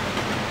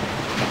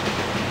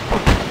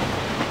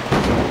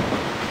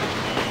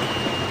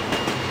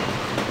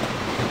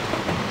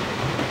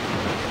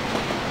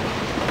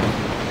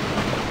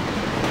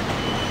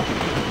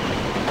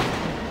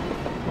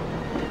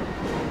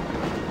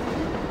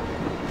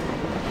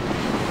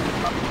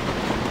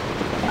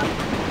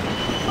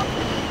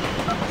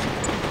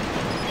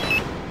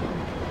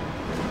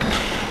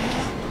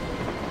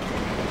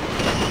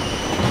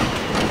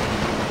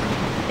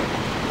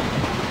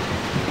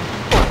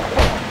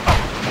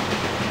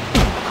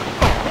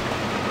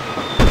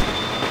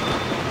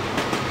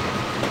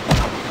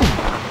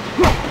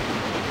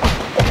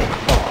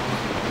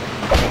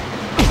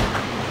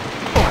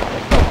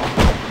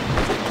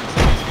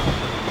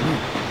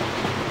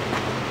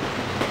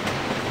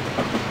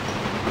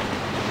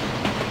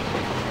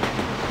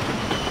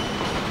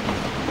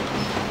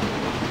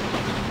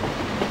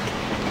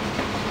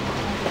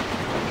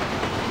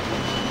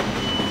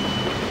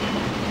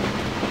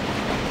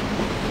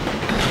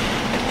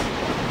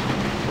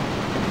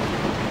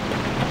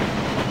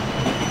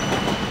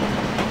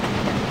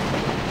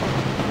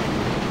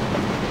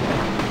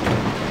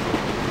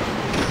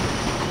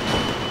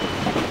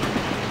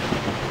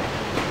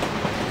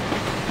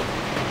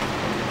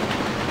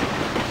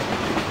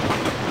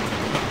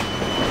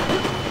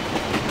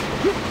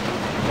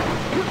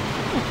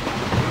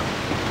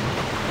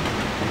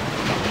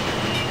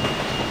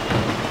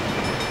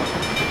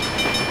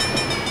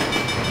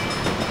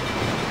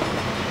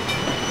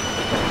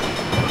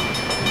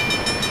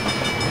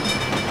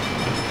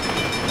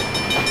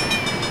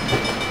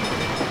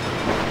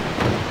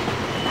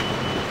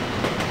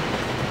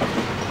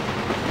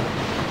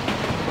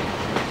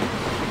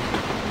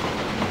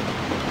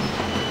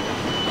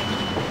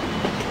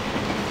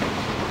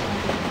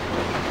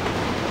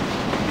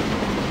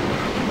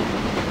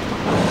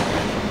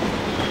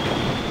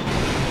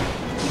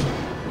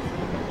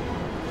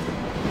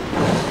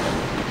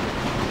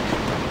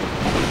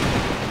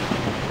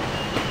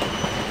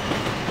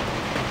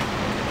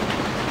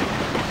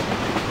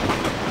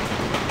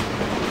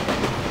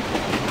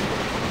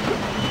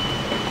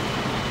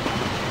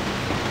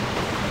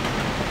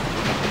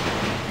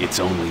 It's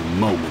only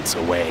moments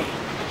away.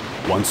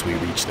 Once we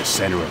reach the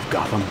center of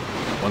Gotham...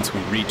 Once we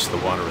reach the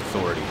Water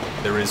Authority,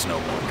 there is no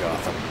more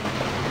Gotham.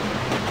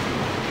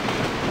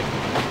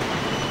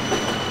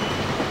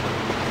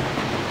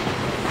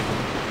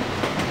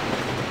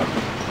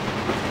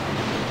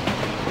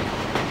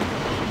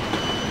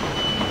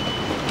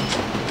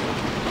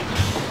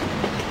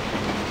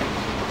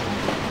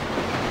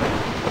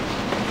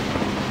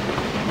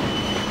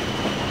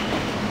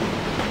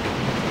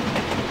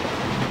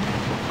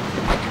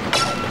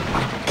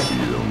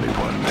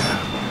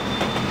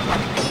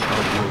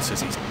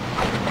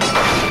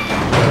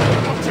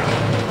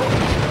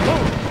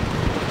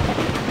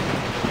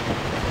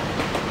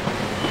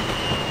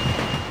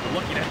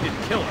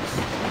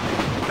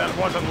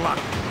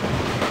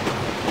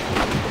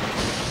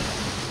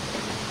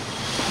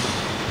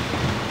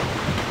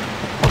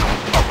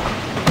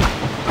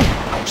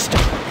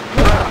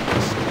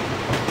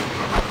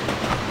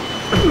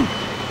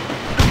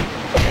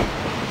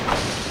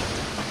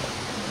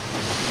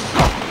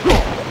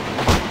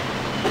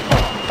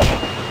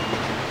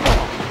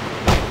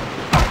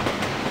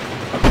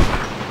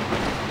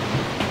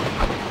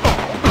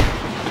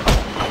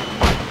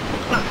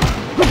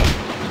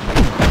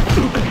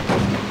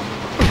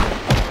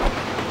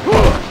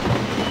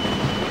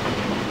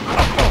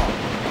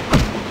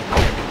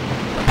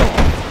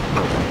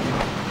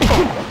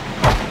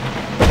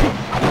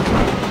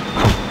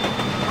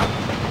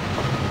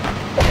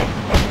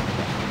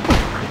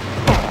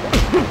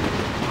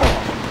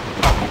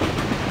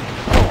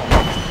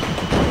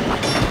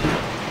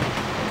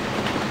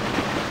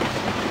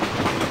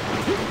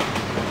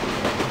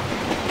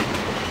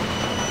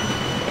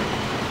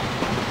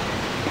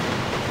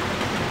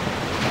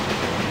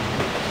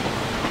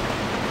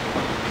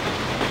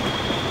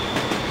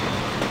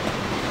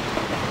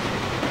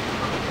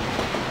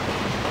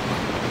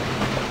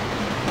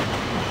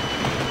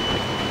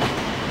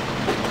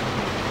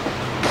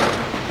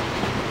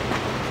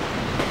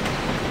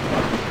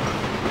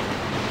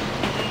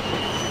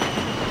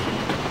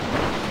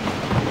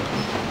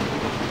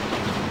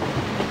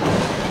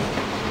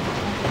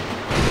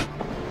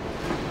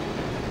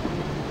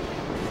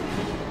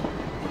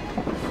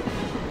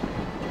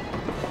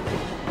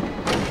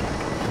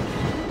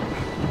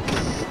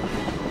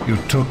 You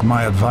took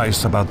my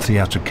advice about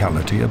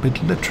theatricality a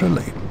bit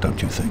literally,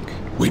 don't you think?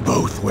 We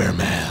both wear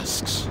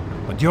masks.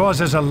 But yours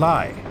is a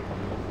lie.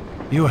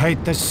 You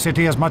hate this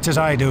city as much as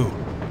I do,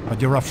 but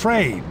you're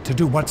afraid to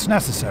do what's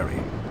necessary.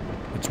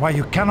 It's why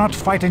you cannot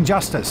fight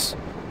injustice,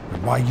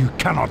 and why you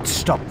cannot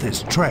stop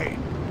this train.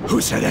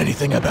 Who said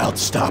anything about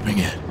stopping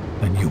it?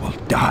 Then you will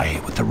die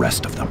with the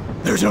rest of them.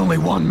 There's only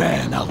one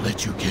man I'll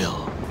let you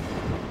kill.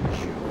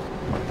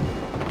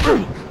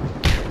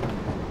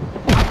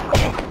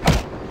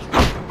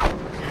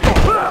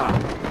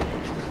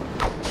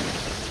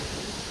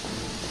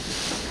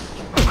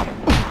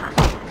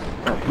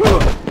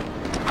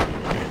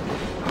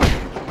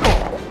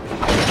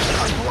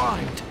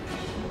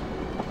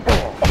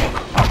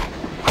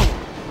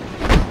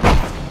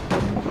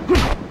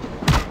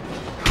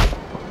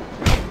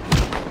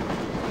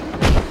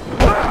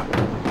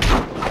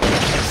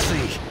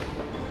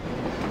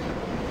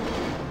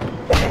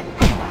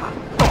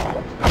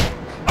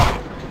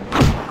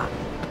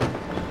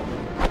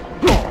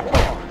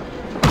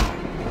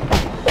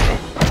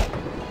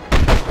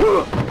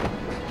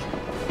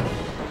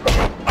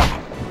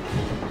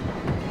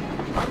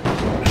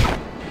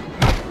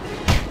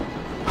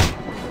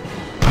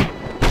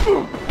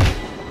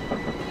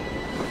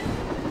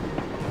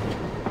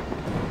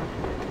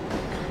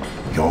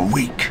 You're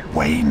weak,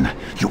 Wayne.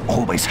 You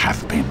always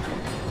have been.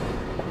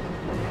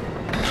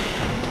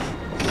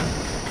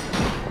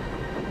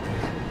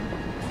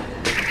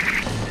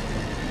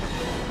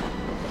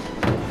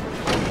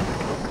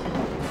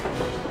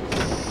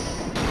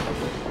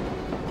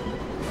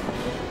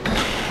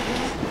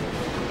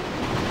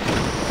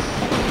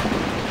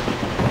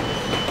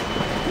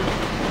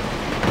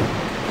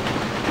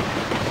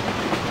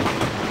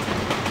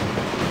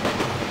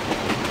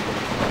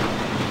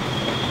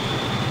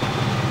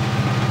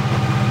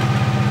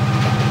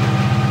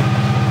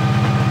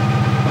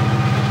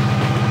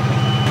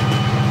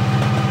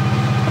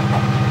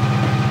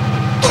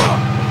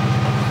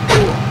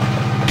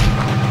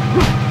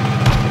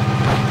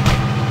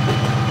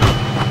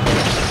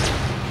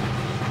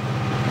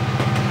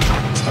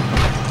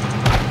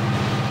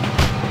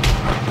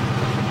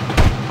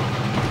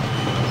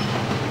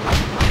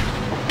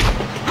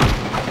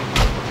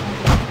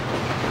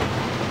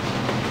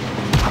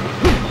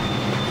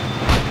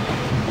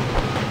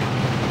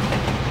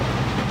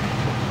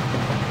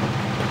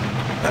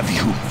 Have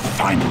you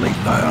finally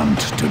learned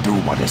to do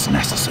what is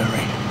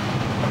necessary?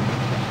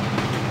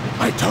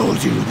 I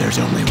told you there's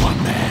only one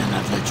man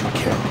I'd let you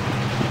kill.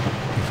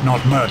 If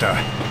not murder,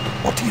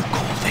 what do you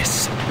call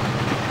this?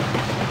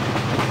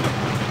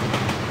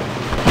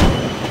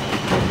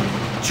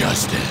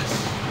 Justice.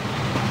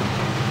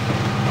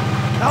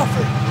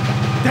 Alfred,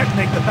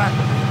 detonate the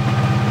battery.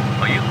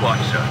 Are you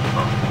quite certain,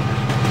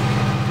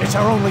 Bob? It's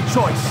our only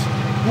choice.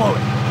 Blow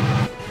it.